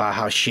talking about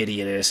how shitty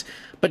it is.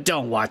 But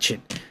don't watch it.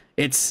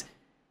 It's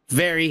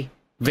very,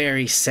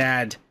 very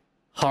sad,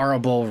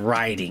 horrible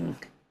writing.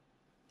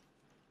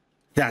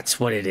 That's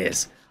what it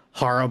is.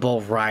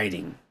 Horrible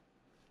writing.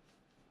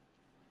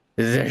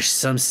 There's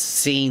some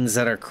scenes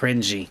that are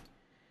cringy.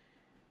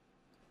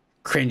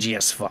 Cringy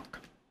as fuck.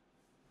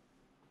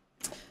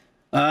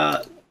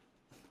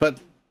 But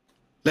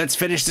let's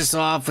finish this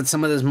off with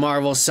some of this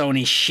Marvel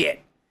Sony shit.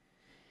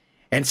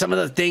 And some of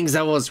the things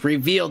that was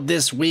revealed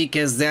this week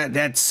is that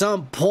at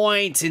some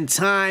point in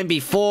time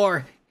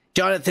before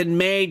Jonathan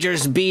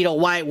Majors beat a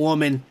white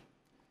woman,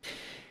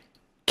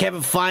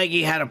 Kevin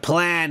Feige had a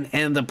plan,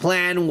 and the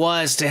plan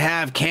was to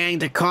have Kang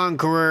the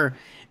Conqueror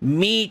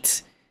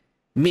meet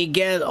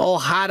Miguel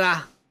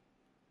Ojeda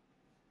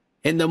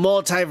in the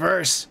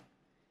multiverse,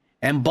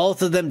 and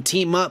both of them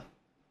team up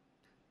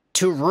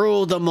to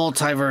rule the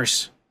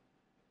multiverse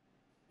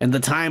and the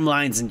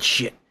timelines and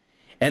shit.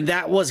 And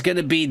that was going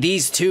to be,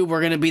 these two were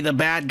going to be the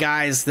bad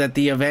guys that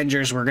the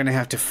Avengers were going to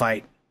have to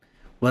fight.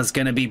 Was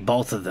going to be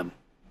both of them.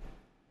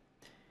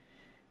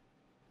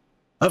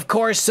 Of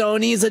course,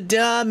 Sony's a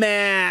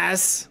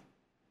dumbass.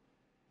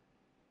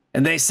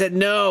 And they said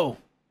no.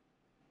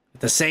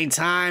 At the same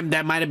time,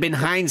 that might have been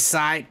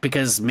hindsight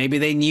because maybe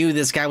they knew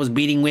this guy was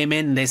beating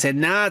women. And they said,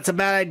 nah, it's a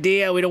bad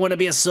idea. We don't want to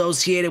be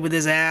associated with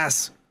his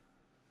ass.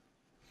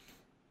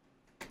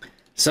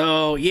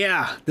 So,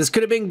 yeah, this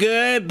could have been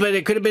good, but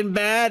it could have been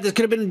bad. This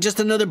could have been just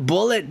another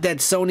bullet that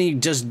Sony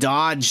just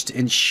dodged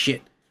and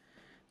shit.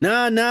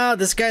 No,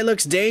 this guy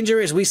looks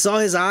dangerous. We saw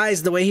his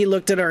eyes, the way he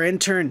looked at our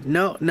intern.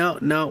 No,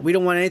 we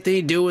don't want anything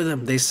to do with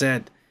him, they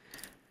said.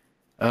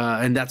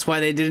 And that's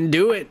why they didn't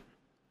do it,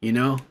 you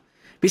know?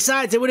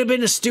 Besides, it would have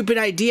been a stupid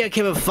idea,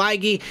 Kevin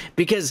Feige,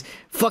 because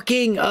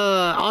fucking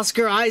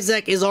Oscar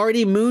Isaac is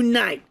already Moon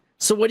Knight.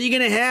 So what are you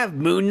gonna have?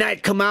 Moon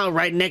Knight come out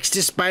right next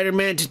to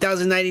Spider-Man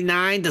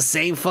 2099? The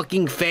same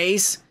fucking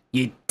face?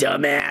 You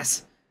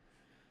dumbass.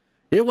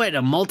 The way the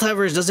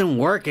multiverse doesn't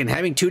work and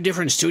having two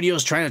different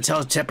studios trying to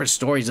tell separate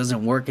stories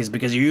doesn't work is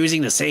because you're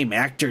using the same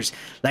actors.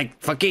 Like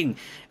fucking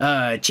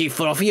Chief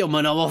Fofio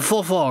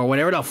Manofofo or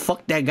whatever the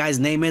fuck that guy's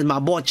name is. My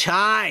boy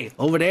Chai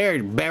over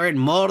there. Baron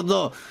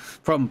Mordo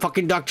from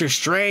fucking Doctor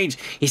Strange.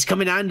 He's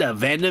coming on the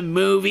Venom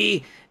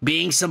movie,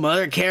 being some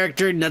other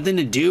character, nothing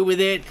to do with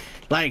it.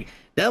 Like,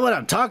 that's what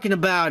I'm talking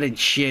about and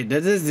shit.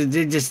 There's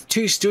just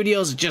two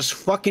studios just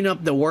fucking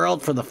up the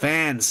world for the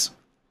fans.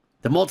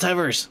 The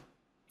multiverse.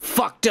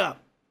 Fucked up.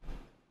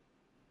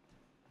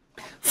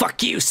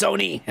 Fuck you,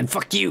 Sony. And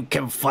fuck you,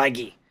 Kevin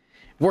Feige.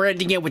 We're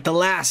ending it with the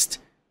last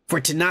for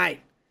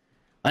tonight.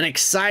 An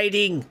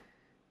exciting,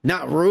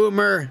 not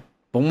rumor,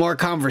 but more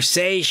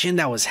conversation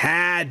that was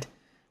had.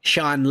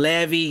 Sean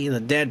Levy,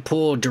 the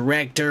Deadpool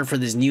director for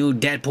this new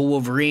Deadpool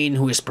Wolverine,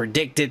 who is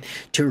predicted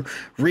to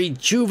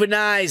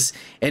rejuvenize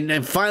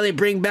and finally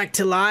bring back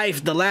to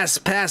life the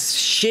past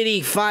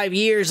shitty 5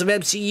 years of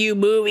MCU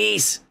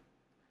movies.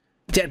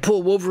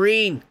 Deadpool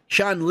Wolverine,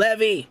 Sean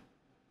Levy.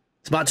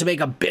 It's about to make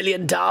 $1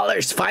 billion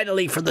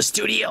finally for the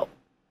studio.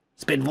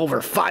 It's been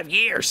over 5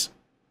 years.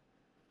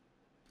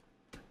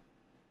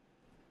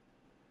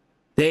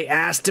 They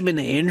asked him in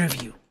the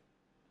interview,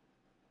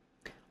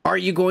 are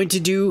you going to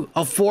do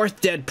a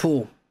 4th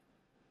Deadpool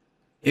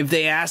if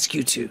they ask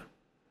you to?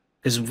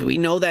 Because we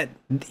know that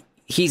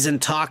he's in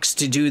talks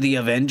to do the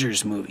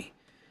Avengers movie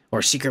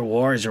or Secret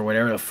Wars or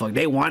whatever the fuck.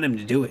 They want him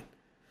to do it.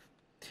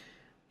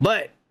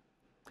 But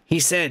he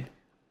said,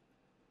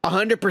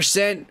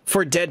 100%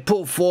 for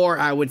Deadpool 4,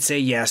 I would say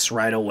yes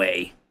right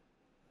away.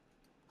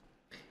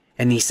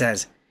 And he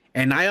says,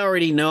 and I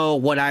already know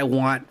what I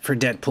want for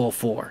Deadpool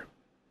 4.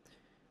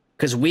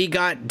 Because we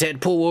got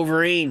Deadpool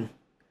Wolverine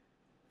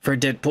for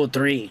Deadpool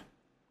 3.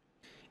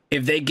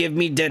 If they give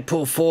me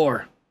Deadpool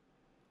 4,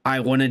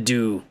 I want to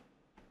do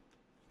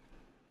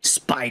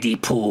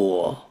Spidey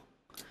Pool.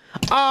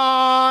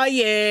 Oh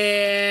yeah!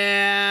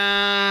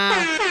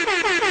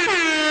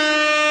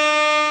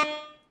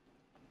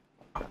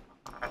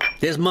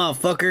 This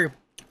motherfucker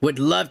would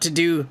love to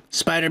do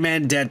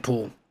Spider-Man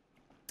Deadpool,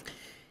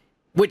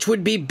 which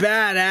would be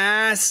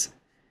badass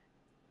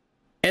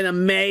and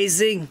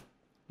amazing,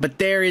 but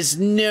there is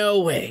no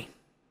way,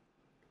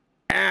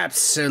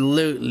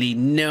 absolutely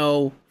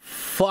no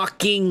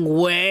fucking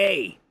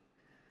way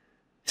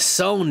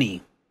Sony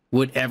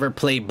would ever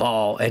play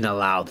ball and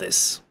allow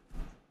this.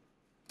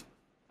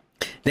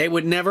 They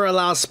would never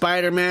allow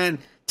Spider-Man,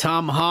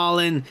 Tom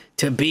Holland,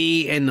 to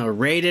be in a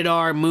rated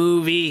R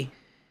movie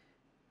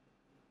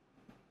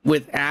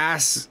with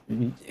ass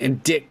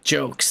and dick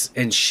jokes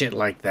and shit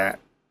like that.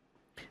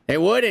 They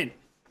wouldn't.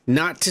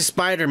 Not to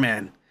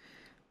Spider-Man.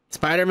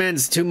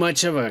 Spider-Man's too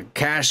much of a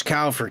cash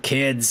cow for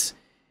kids.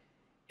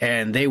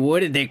 And they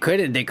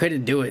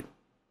couldn't do it.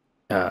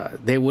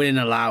 They wouldn't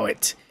allow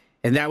it.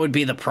 And that would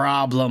be the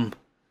problem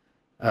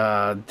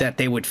that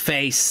they would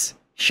face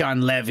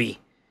Sean Levy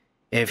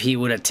if he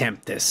would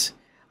attempt this.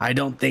 I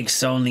don't think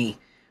Sony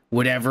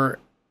would ever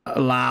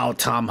allow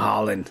Tom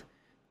Holland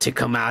to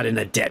come out in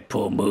a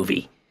Deadpool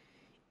movie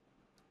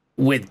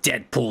with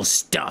Deadpool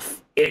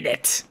stuff in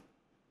it.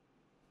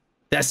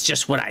 That's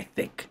just what I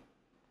think.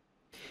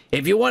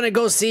 If you want to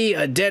go see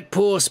a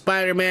Deadpool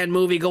Spider-Man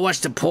movie, go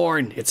watch the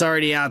porn. It's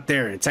already out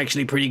there. It's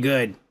actually pretty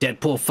good.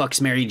 Deadpool fucks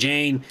Mary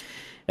Jane.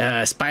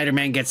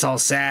 Spider-Man gets all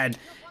sad.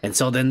 And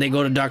so then they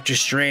go to Doctor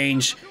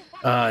Strange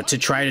to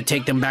try to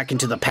take them back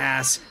into the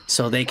past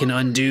so they can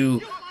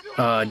undo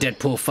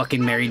Deadpool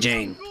fucking Mary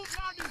Jane.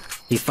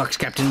 He fucks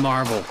Captain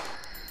Marvel.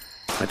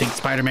 I think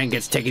Spider-Man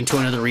gets taken to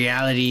another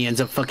reality,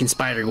 ends up fucking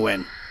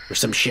Spider-Gwen or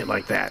some shit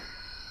like that.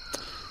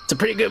 It's a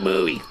pretty good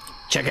movie.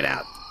 Check it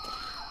out.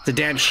 It's a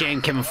damn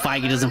shame Kevin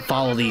Feige doesn't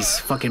follow these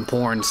fucking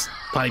porns.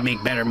 Probably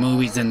make better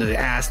movies than the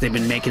ass they've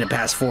been making the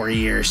past 4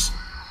 years.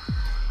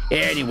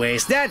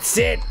 Anyways, that's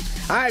it.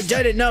 I've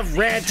done enough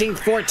ranting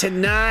for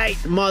tonight,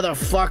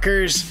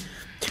 motherfuckers.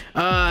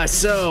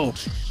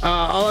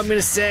 All I'm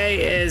gonna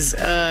say is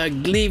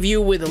leave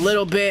you with a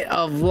little bit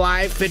of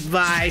life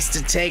advice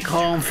to take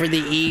home for the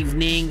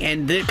evening,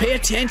 and pay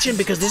attention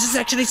because this is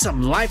actually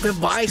some life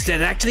advice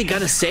that actually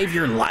gonna save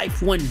your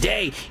life one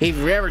day if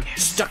you're ever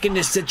stuck in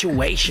this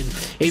situation.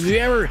 If you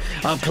ever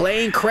a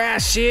plane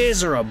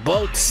crashes or a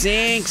boat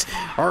sinks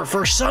or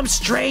for some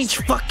strange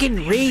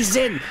fucking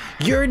reason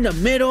you're in the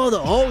middle of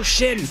the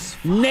ocean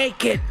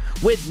naked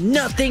with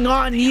nothing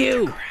on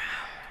you.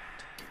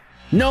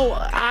 No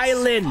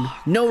island,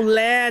 no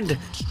land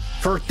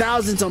for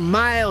thousands of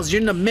miles. You're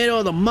in the middle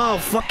of the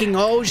motherfucking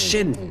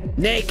ocean,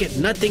 naked,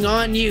 nothing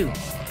on you.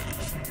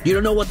 You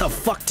don't know what the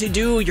fuck to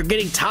do. You're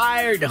getting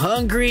tired,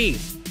 hungry,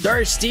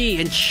 thirsty,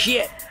 and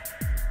shit.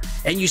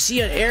 And you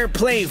see an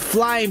airplane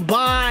flying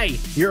by.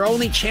 Your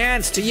only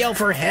chance to yell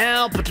for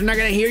help, but they're not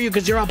gonna hear you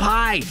because you're up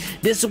high.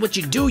 This is what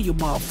you do, you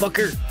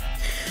motherfucker.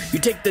 You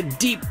take the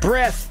deep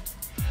breath.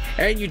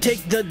 And you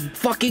take the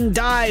fucking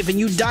dive, and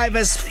you dive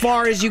as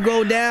far as you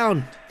go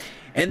down.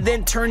 And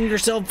then turn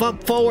yourself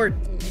up forward.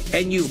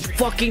 And you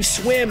fucking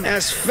swim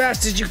as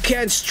fast as you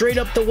can straight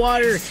up the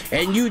water.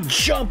 And you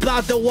jump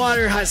out the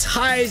water as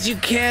high as you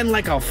can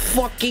like a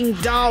fucking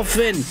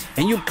dolphin.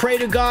 And you pray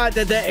to God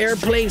that the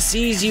airplane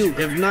sees you.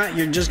 If not,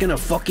 you're just gonna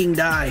fucking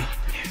die.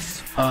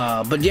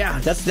 But yeah,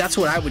 that's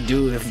what I would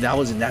do if I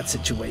was in that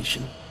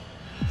situation.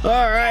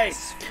 Alright,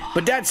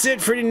 but that's it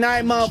for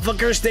tonight,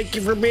 motherfuckers. Thank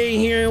you for being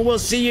here, and we'll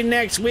see you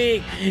next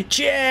week.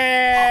 Cheers!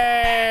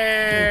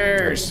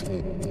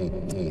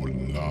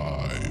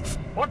 Live.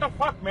 What the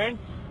fuck, man?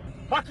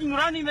 Fucking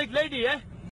running like lady, eh?